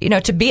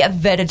be a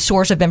vetted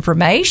source of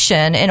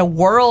information in a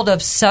world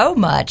of so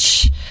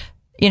much,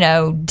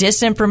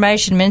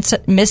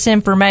 disinformation,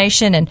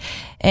 misinformation,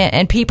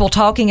 and people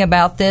talking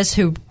about this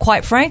who,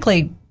 quite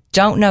frankly,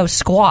 don't know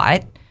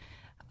squat.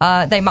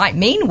 They might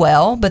mean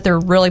well, but they're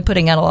really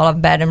putting out a lot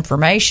of bad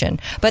information.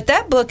 But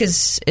that book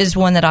is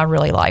one that I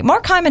really like.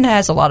 Mark Hyman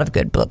has a lot of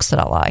good books that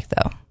I like,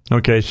 though.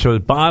 Okay, so the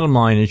bottom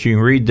line is you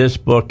can read this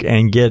book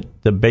and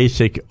get the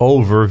basic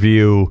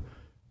overview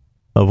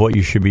of what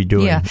you should be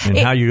doing and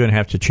how you're going to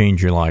have to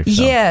change your life.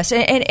 So. Yes,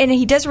 and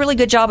he does a really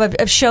good job of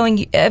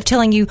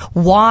telling you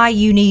why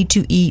you need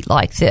to eat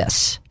like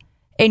this.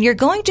 And you're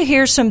going to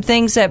hear some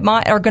things that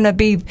are going to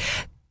be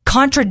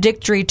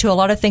contradictory to a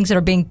lot of things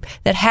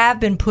that have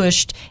been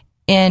pushed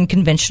in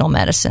conventional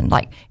medicine,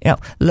 like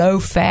low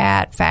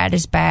fat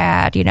is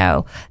bad.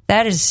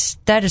 That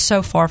is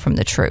so far from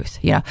the truth.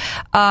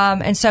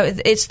 And so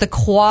it's the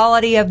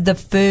quality of the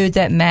food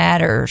that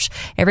matters.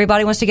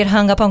 Everybody wants to get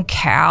hung up on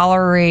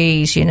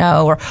calories,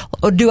 or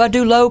do I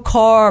do low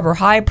carb or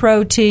high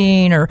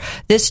protein or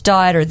this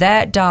diet or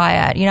that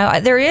diet?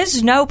 There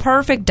is no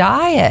perfect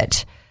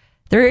diet.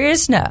 There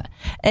is none.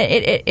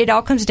 It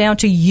all comes down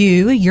to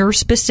your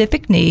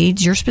specific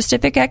needs, your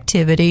specific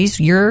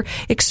activities, your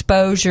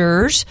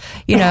exposures.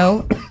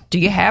 Do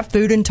you have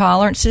food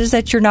intolerances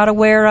that you're not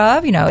aware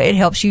of? It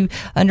helps you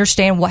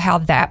understand how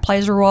that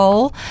plays a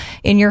role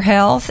in your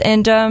health.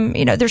 And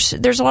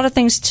there's a lot of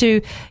things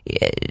to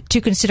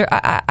consider.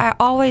 I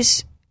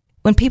always,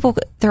 when people,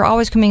 they're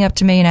always coming up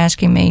to me and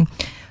asking me,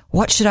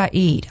 what should I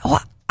eat? Oh,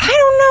 I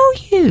don't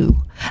know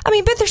you.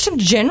 But there's some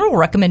general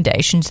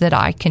recommendations that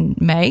I can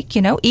make.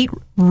 Eat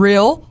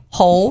real,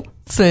 whole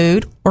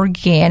food,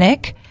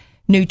 organic,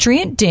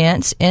 nutrient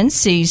dense, in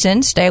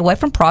season. Stay away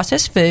from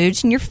processed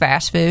foods and your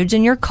fast foods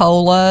and your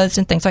colas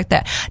and things like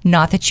that.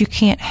 Not that you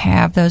can't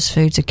have those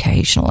foods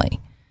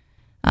occasionally.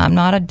 I'm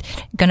not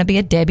going to be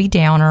a Debbie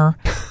Downer.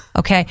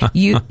 Okay,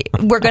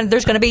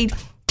 there's going to be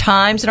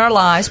times in our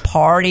lives,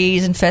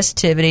 parties and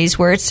festivities,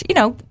 where it's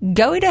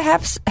go eat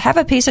have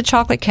a piece of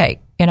chocolate cake.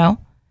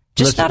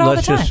 Just not all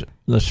the time.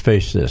 Let's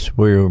face this.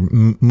 We're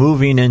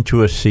moving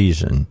into a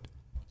season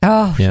in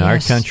our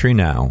country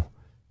now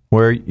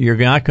where you're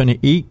not going to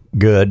eat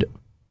good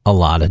a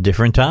lot of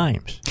different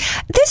times.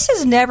 This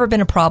has never been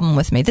a problem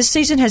with me. This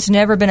season has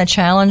never been a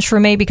challenge for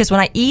me, because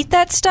when I eat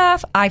that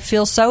stuff, I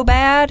feel so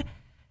bad.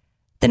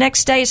 The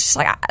next day, it's just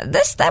like,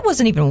 that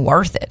wasn't even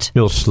worth it.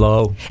 Feel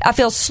slow? I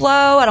feel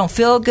slow. I don't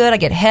feel good. I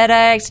get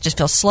headaches. I just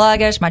feel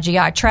sluggish. My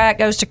GI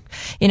tract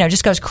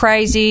just goes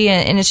crazy,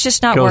 and it's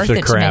just not worth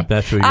it crap. To me.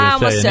 That's what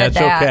you're saying.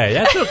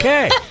 That's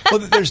okay. Well,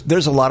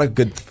 there's a lot of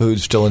good food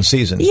still in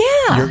season.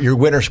 Yeah. Your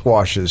winter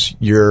squashes,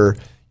 your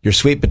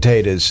sweet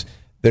potatoes,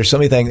 There's so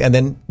many things. And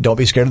then don't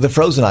be scared of the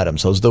frozen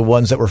items. Those are the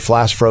ones that were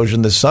flash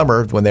frozen this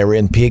summer when they were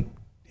in peak,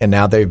 and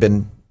now they've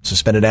been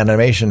suspended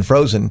animation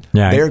frozen.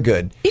 Yeah. They're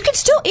good. You can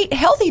still eat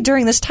healthy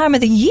during this time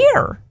of the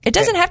year. It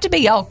doesn't have to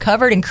be all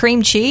covered in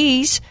cream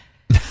cheese.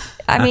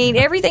 I mean,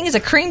 everything is a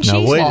cream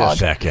cheese wait log. A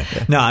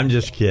second. No, I'm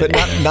just kidding.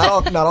 But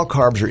not all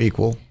carbs are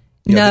equal.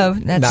 No,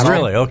 that's not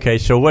really. Okay,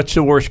 so what's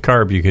the worst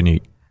carb you can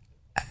eat?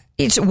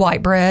 It's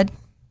white bread.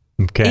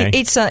 Okay.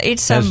 It's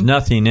there's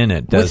nothing in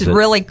it, does with it?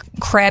 really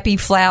crappy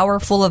flour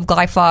full of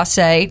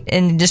glyphosate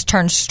and just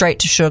turns straight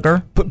to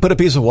sugar. Put a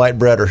piece of white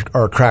bread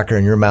or a cracker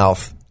in your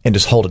mouth and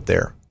just hold it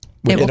there.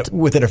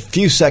 Within a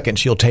few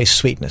seconds, you'll taste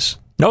sweetness.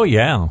 Oh,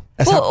 yeah.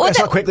 That's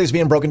how quickly it's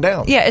being broken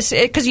down. Yeah, it's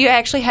because you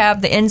actually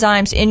have the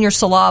enzymes in your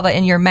saliva,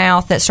 in your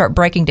mouth, that start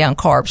breaking down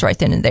carbs right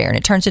then and there, and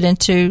it turns it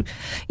into,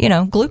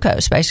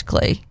 glucose,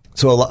 basically.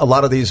 So a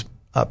lot of these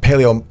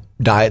paleo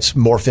diets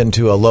morph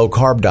into a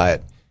low-carb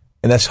diet,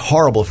 and that's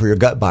horrible for your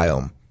gut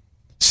biome.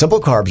 Simple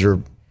carbs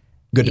are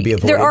good to be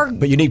avoided,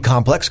 but you need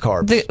complex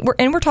carbs.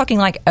 We're talking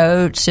like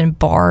oats and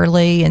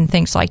barley and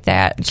things like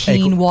that,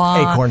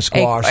 quinoa. Acorn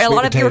squash, a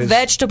lot of your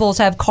vegetables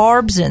have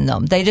carbs in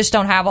them. They just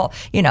don't have all,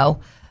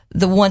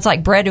 the ones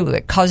like bread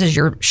that causes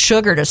your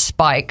sugar to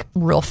spike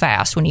real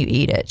fast when you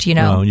eat it,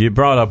 Well, you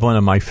brought up one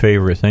of my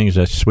favorite things,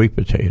 that's sweet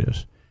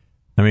potatoes.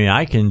 I mean,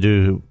 I can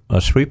do a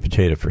sweet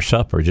potato for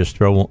supper, just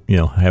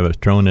have it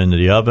thrown into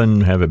the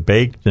oven, have it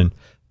baked, and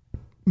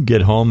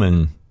get home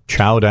and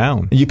chow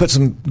down. You put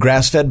some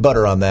grass-fed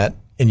butter on that,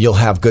 and you'll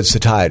have good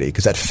satiety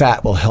because that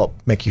fat will help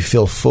make you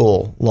feel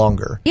full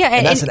longer. Yeah,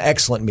 and that's an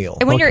excellent meal.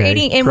 And when you're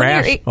eating,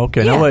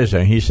 now wait a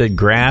second. He said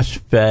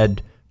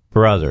grass-fed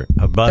butter.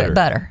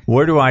 Butter.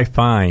 Where do I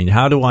find?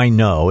 How do I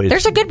know?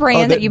 There's a good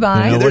brand that you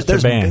buy.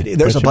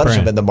 There's a bunch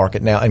of them in the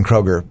market now in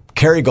Kroger.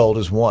 Kerrygold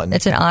is one.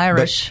 It's an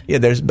Irish.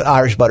 There's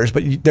Irish butters,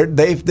 but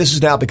this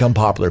has now become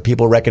popular.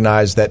 People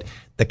recognize that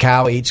the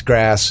cow eats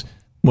grass.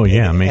 Well,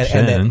 yeah, it makes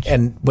sense.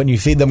 And when you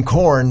feed them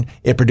corn,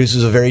 it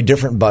produces a very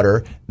different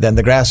butter than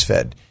the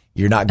grass-fed.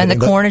 You're not getting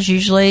and the corn is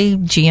usually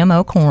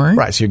GMO corn.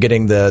 Right, so you're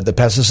getting the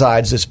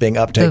pesticides that's being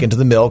uptaken into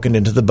the milk and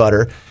into the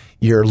butter.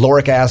 Your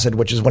lauric acid,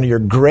 which is one of your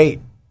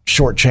great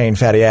short-chain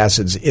fatty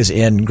acids, is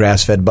in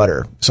grass-fed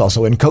butter. It's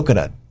also in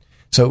coconut.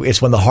 So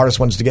it's one of the hardest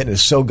ones to get, and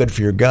it's so good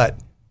for your gut.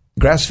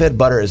 Grass-fed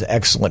butter is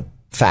excellent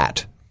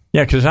fat.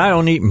 Yeah, because I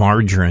don't eat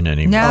margarine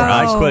anymore. No.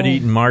 I quit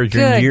eating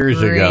margarine years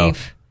ago.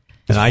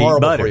 And I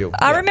eat butter. For you.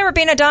 I remember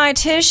being a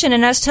dietitian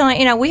and us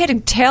telling, we had to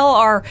tell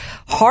our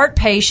heart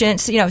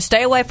patients,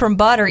 stay away from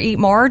butter, eat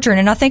margarine.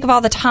 And I think of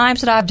all the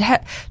times that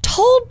I've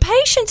told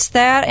patients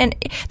that, and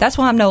that's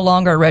why I'm no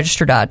longer a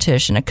registered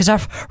dietitian, because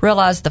I've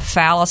realized the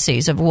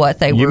fallacies of what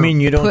they were pushing. You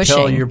mean you don't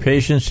tell your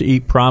patients to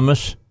eat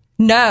Promise?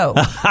 No,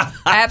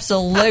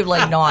 absolutely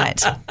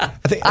not.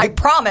 I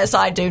promise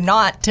I do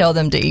not tell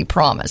them to eat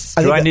Promise.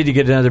 Do I need to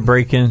get another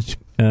break in?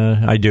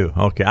 I do.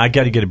 Okay. I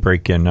got to get a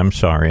break in. I'm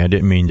sorry. I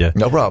didn't mean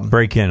to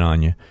break in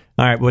on you.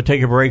 All right. We'll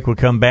take a break. We'll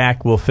come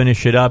back. We'll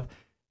finish it up.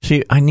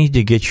 See, I need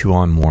to get you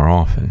on more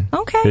often.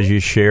 Okay. Because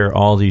you share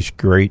all these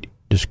great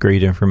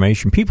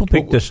information. People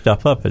pick this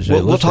stuff up as they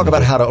listen. We'll talk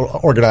about how to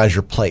organize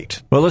your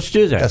plate. Well, let's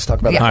do that. Let's talk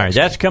about that. All right.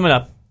 That's coming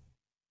up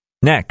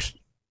next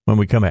when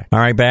we come back. All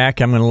right. Back.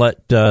 I'm going to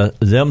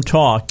let them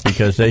talk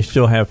because they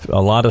still have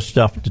a lot of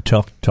stuff to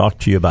talk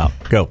to you about.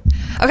 Go.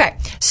 Okay.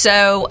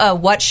 So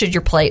what should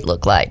your plate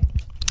look like?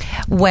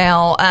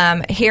 Well,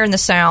 here in the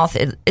South,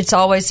 it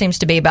always seems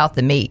to be about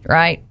the meat,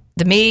 right?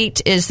 The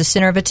meat is the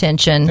center of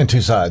attention. And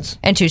two sides.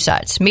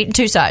 Meat and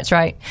two sides,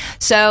 right?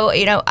 So,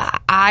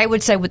 I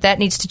would say that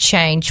needs to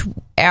change.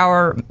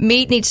 Our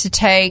meat needs to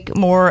take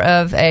more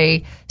of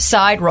a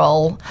side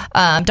role.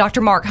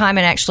 Dr. Mark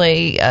Hyman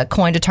actually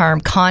coined a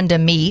term,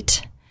 condom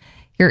meat.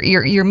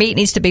 Your meat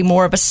needs to be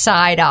more of a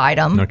side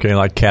item. Okay,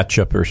 like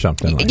ketchup or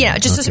something like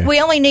that. Okay.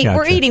 We only need,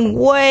 we're eating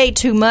way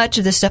too much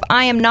of this stuff.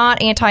 I am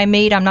not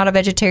anti-meat. I'm not a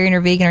vegetarian or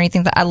vegan or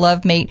anything. I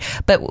love meat.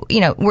 But,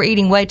 we're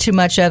eating way too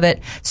much of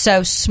it.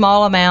 So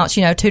small amounts,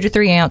 2 to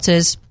 3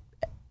 ounces.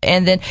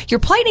 And then your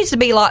plate needs to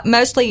be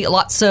mostly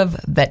lots of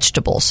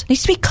vegetables. It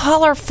needs to be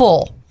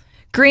colorful.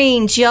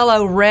 Greens,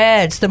 yellow,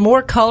 reds. The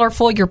more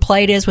colorful your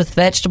plate is with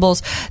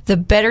vegetables, the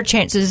better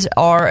chances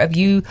are of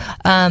you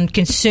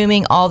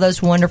consuming all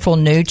those wonderful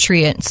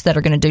nutrients that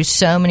are going to do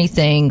so many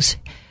things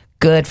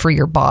good for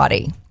your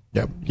body.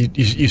 Yeah,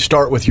 you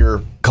start with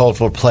your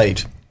colorful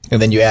plate,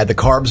 and then you add the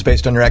carbs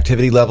based on your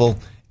activity level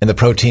and the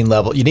protein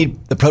level.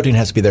 The protein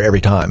has to be there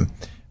every time,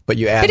 but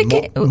you add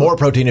more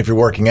protein if you're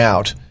working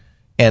out,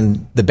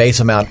 and the base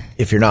amount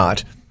if you're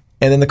not,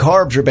 and then the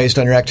carbs are based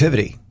on your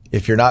activity.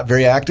 If you're not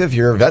very active,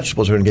 your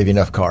vegetables are going to give you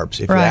enough carbs.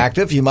 If you're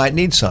active, you might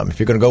need some. If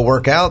you're going to go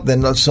work out,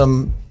 then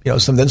some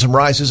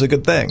rice is a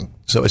good thing.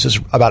 So it's just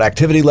about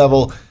activity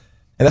level,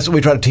 and that's what we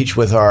try to teach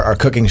with our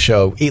cooking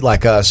show, Eat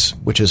Like Us,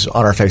 which is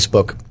on our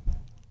Facebook.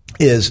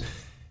 Is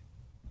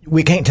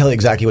we can't tell you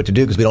exactly what to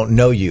do because we don't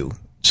know you.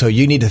 So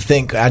you need to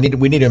think.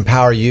 We need to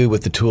empower you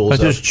with the tools.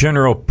 But there's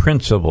general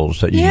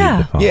principles that you need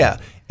to follow. Yeah,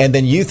 and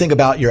then you think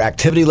about your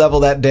activity level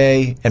that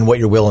day and what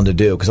you're willing to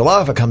do, because a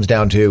lot of it comes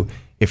down to,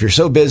 if you're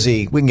so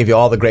busy, we can give you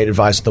all the great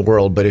advice in the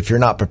world, but if you're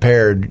not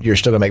prepared, you're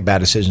still going to make bad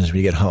decisions when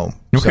you get home.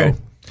 Okay.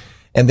 So,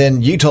 and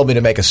then you told me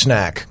to make a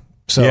snack.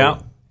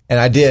 So, and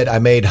I did. I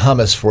made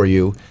hummus for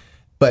you.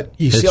 But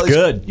you see, it's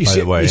good, by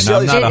the way. And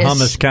I'm not a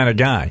hummus kind of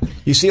guy.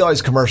 You see all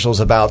these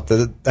commercials about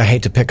I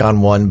hate to pick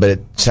on one, but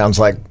it sounds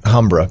like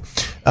Humbra.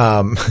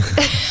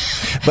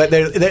 But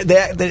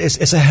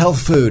it's a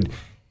health food.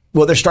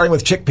 Well, they're starting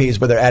with chickpeas,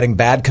 but they're adding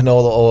bad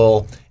canola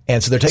oil,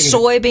 and so they're taking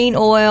soybean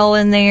oil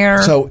in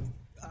there. So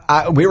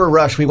we were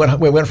rushed. We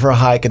went for a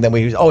hike, and then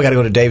we got to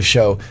go to Dave's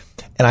show,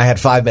 and I had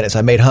 5 minutes.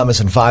 I made hummus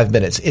in 5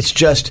 minutes. It's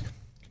just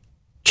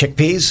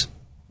chickpeas.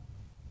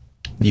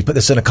 You put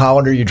this in a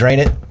colander, you drain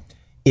it.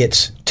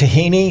 It's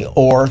tahini,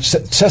 or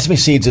sesame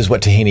seeds is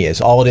what tahini is.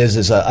 All it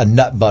is a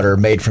nut butter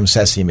made from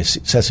sesame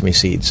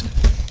seeds.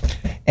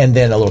 And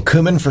then a little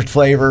cumin for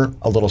flavor,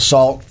 a little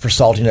salt for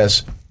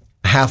saltiness,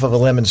 half of a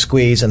lemon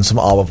squeeze, and some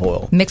olive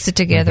oil. Mix it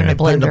together in a blender.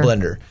 Put it in a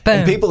blender. Boom.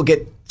 And people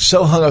get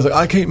so hung up, like,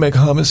 I can't make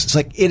hummus. It's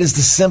like, it is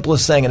the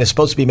simplest thing, and it's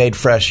supposed to be made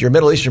fresh. Your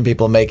Middle Eastern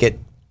people make it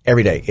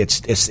every day.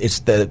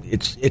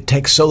 It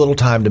takes so little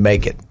time to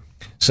make it.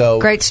 So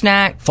great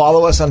snack.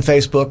 Follow us on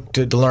Facebook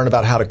to learn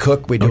about how to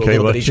cook. We do a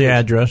little bit each week.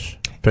 What's the address?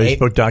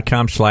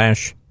 Facebook.com/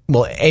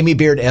 Well, Amy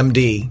Beard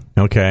MD.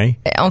 Okay.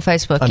 On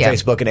Facebook, On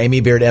Facebook, and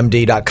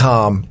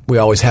AmyBeardMD.com. We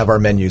always have our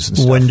menus and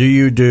stuff. When do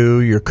you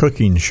do your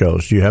cooking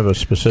shows? Do you have a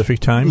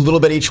specific time? A little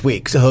bit each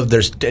week. So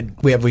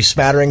we have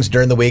smatterings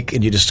during the week,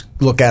 and you just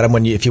look at them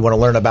if you want to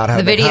learn about how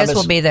to make hummus. The videos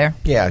will be there.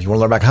 Yeah, if you want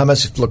to learn about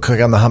hummus,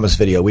 click on the hummus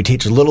video. We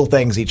teach little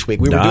things each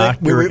week.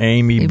 Dr.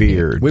 Amy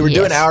Beard. We were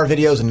doing our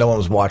videos, and no one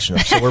was watching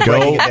them, so we're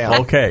breaking it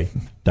down. Okay.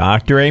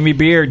 Dr. Amy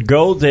Beard,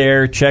 go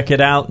there, check it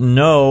out, and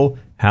know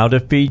how to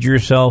feed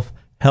yourself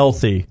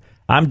healthy.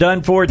 I'm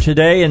done for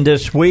today and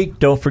this week.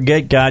 Don't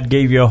forget, God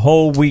gave you a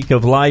whole week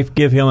of life.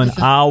 Give him an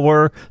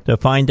hour to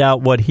find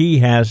out what he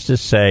has to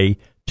say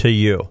to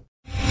you.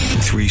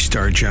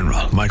 3-star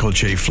General Michael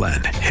J.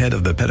 Flynn, head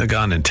of the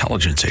Pentagon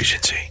Intelligence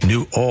Agency,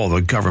 knew all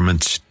the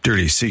government's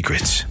dirty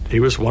secrets. He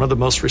was one of the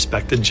most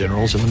respected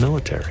generals in the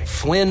military.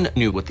 Flynn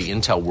knew what the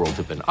intel world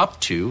had been up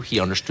to. He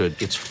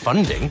understood its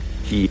funding.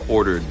 He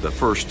ordered the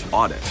first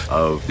audit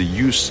of the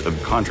use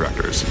of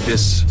contractors.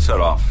 This set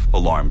off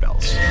alarm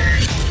bells.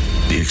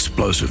 The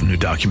explosive new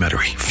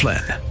documentary,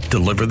 Flynn,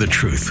 Deliver the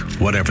Truth,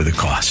 Whatever the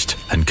Cost,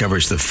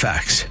 uncovers the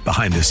facts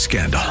behind this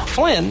scandal.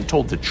 Flynn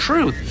told the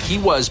truth. He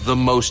was the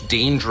most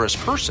dangerous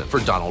person for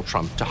Donald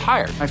Trump to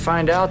hire. I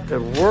find out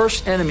the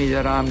worst enemy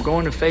that I'm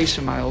going to face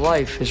in my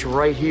life is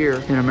right here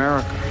in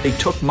America. They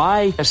took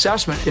my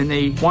assessment and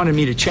they wanted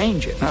me to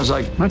change it. And I was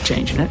like, I'm not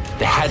changing it.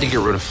 They had to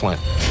get rid of Flynn.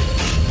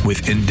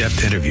 With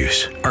in-depth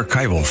interviews,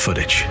 archival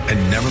footage,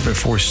 and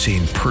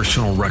never-before-seen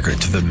personal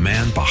records of the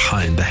man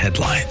behind the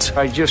headlines.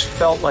 I just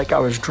felt like I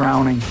was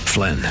drowning.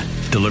 Flynn,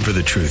 Deliver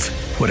the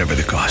Truth, Whatever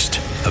the Cost.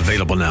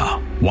 Available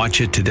now.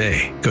 Watch it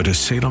today. Go to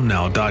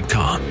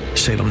salemnow.com.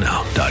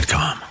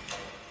 salemnow.com.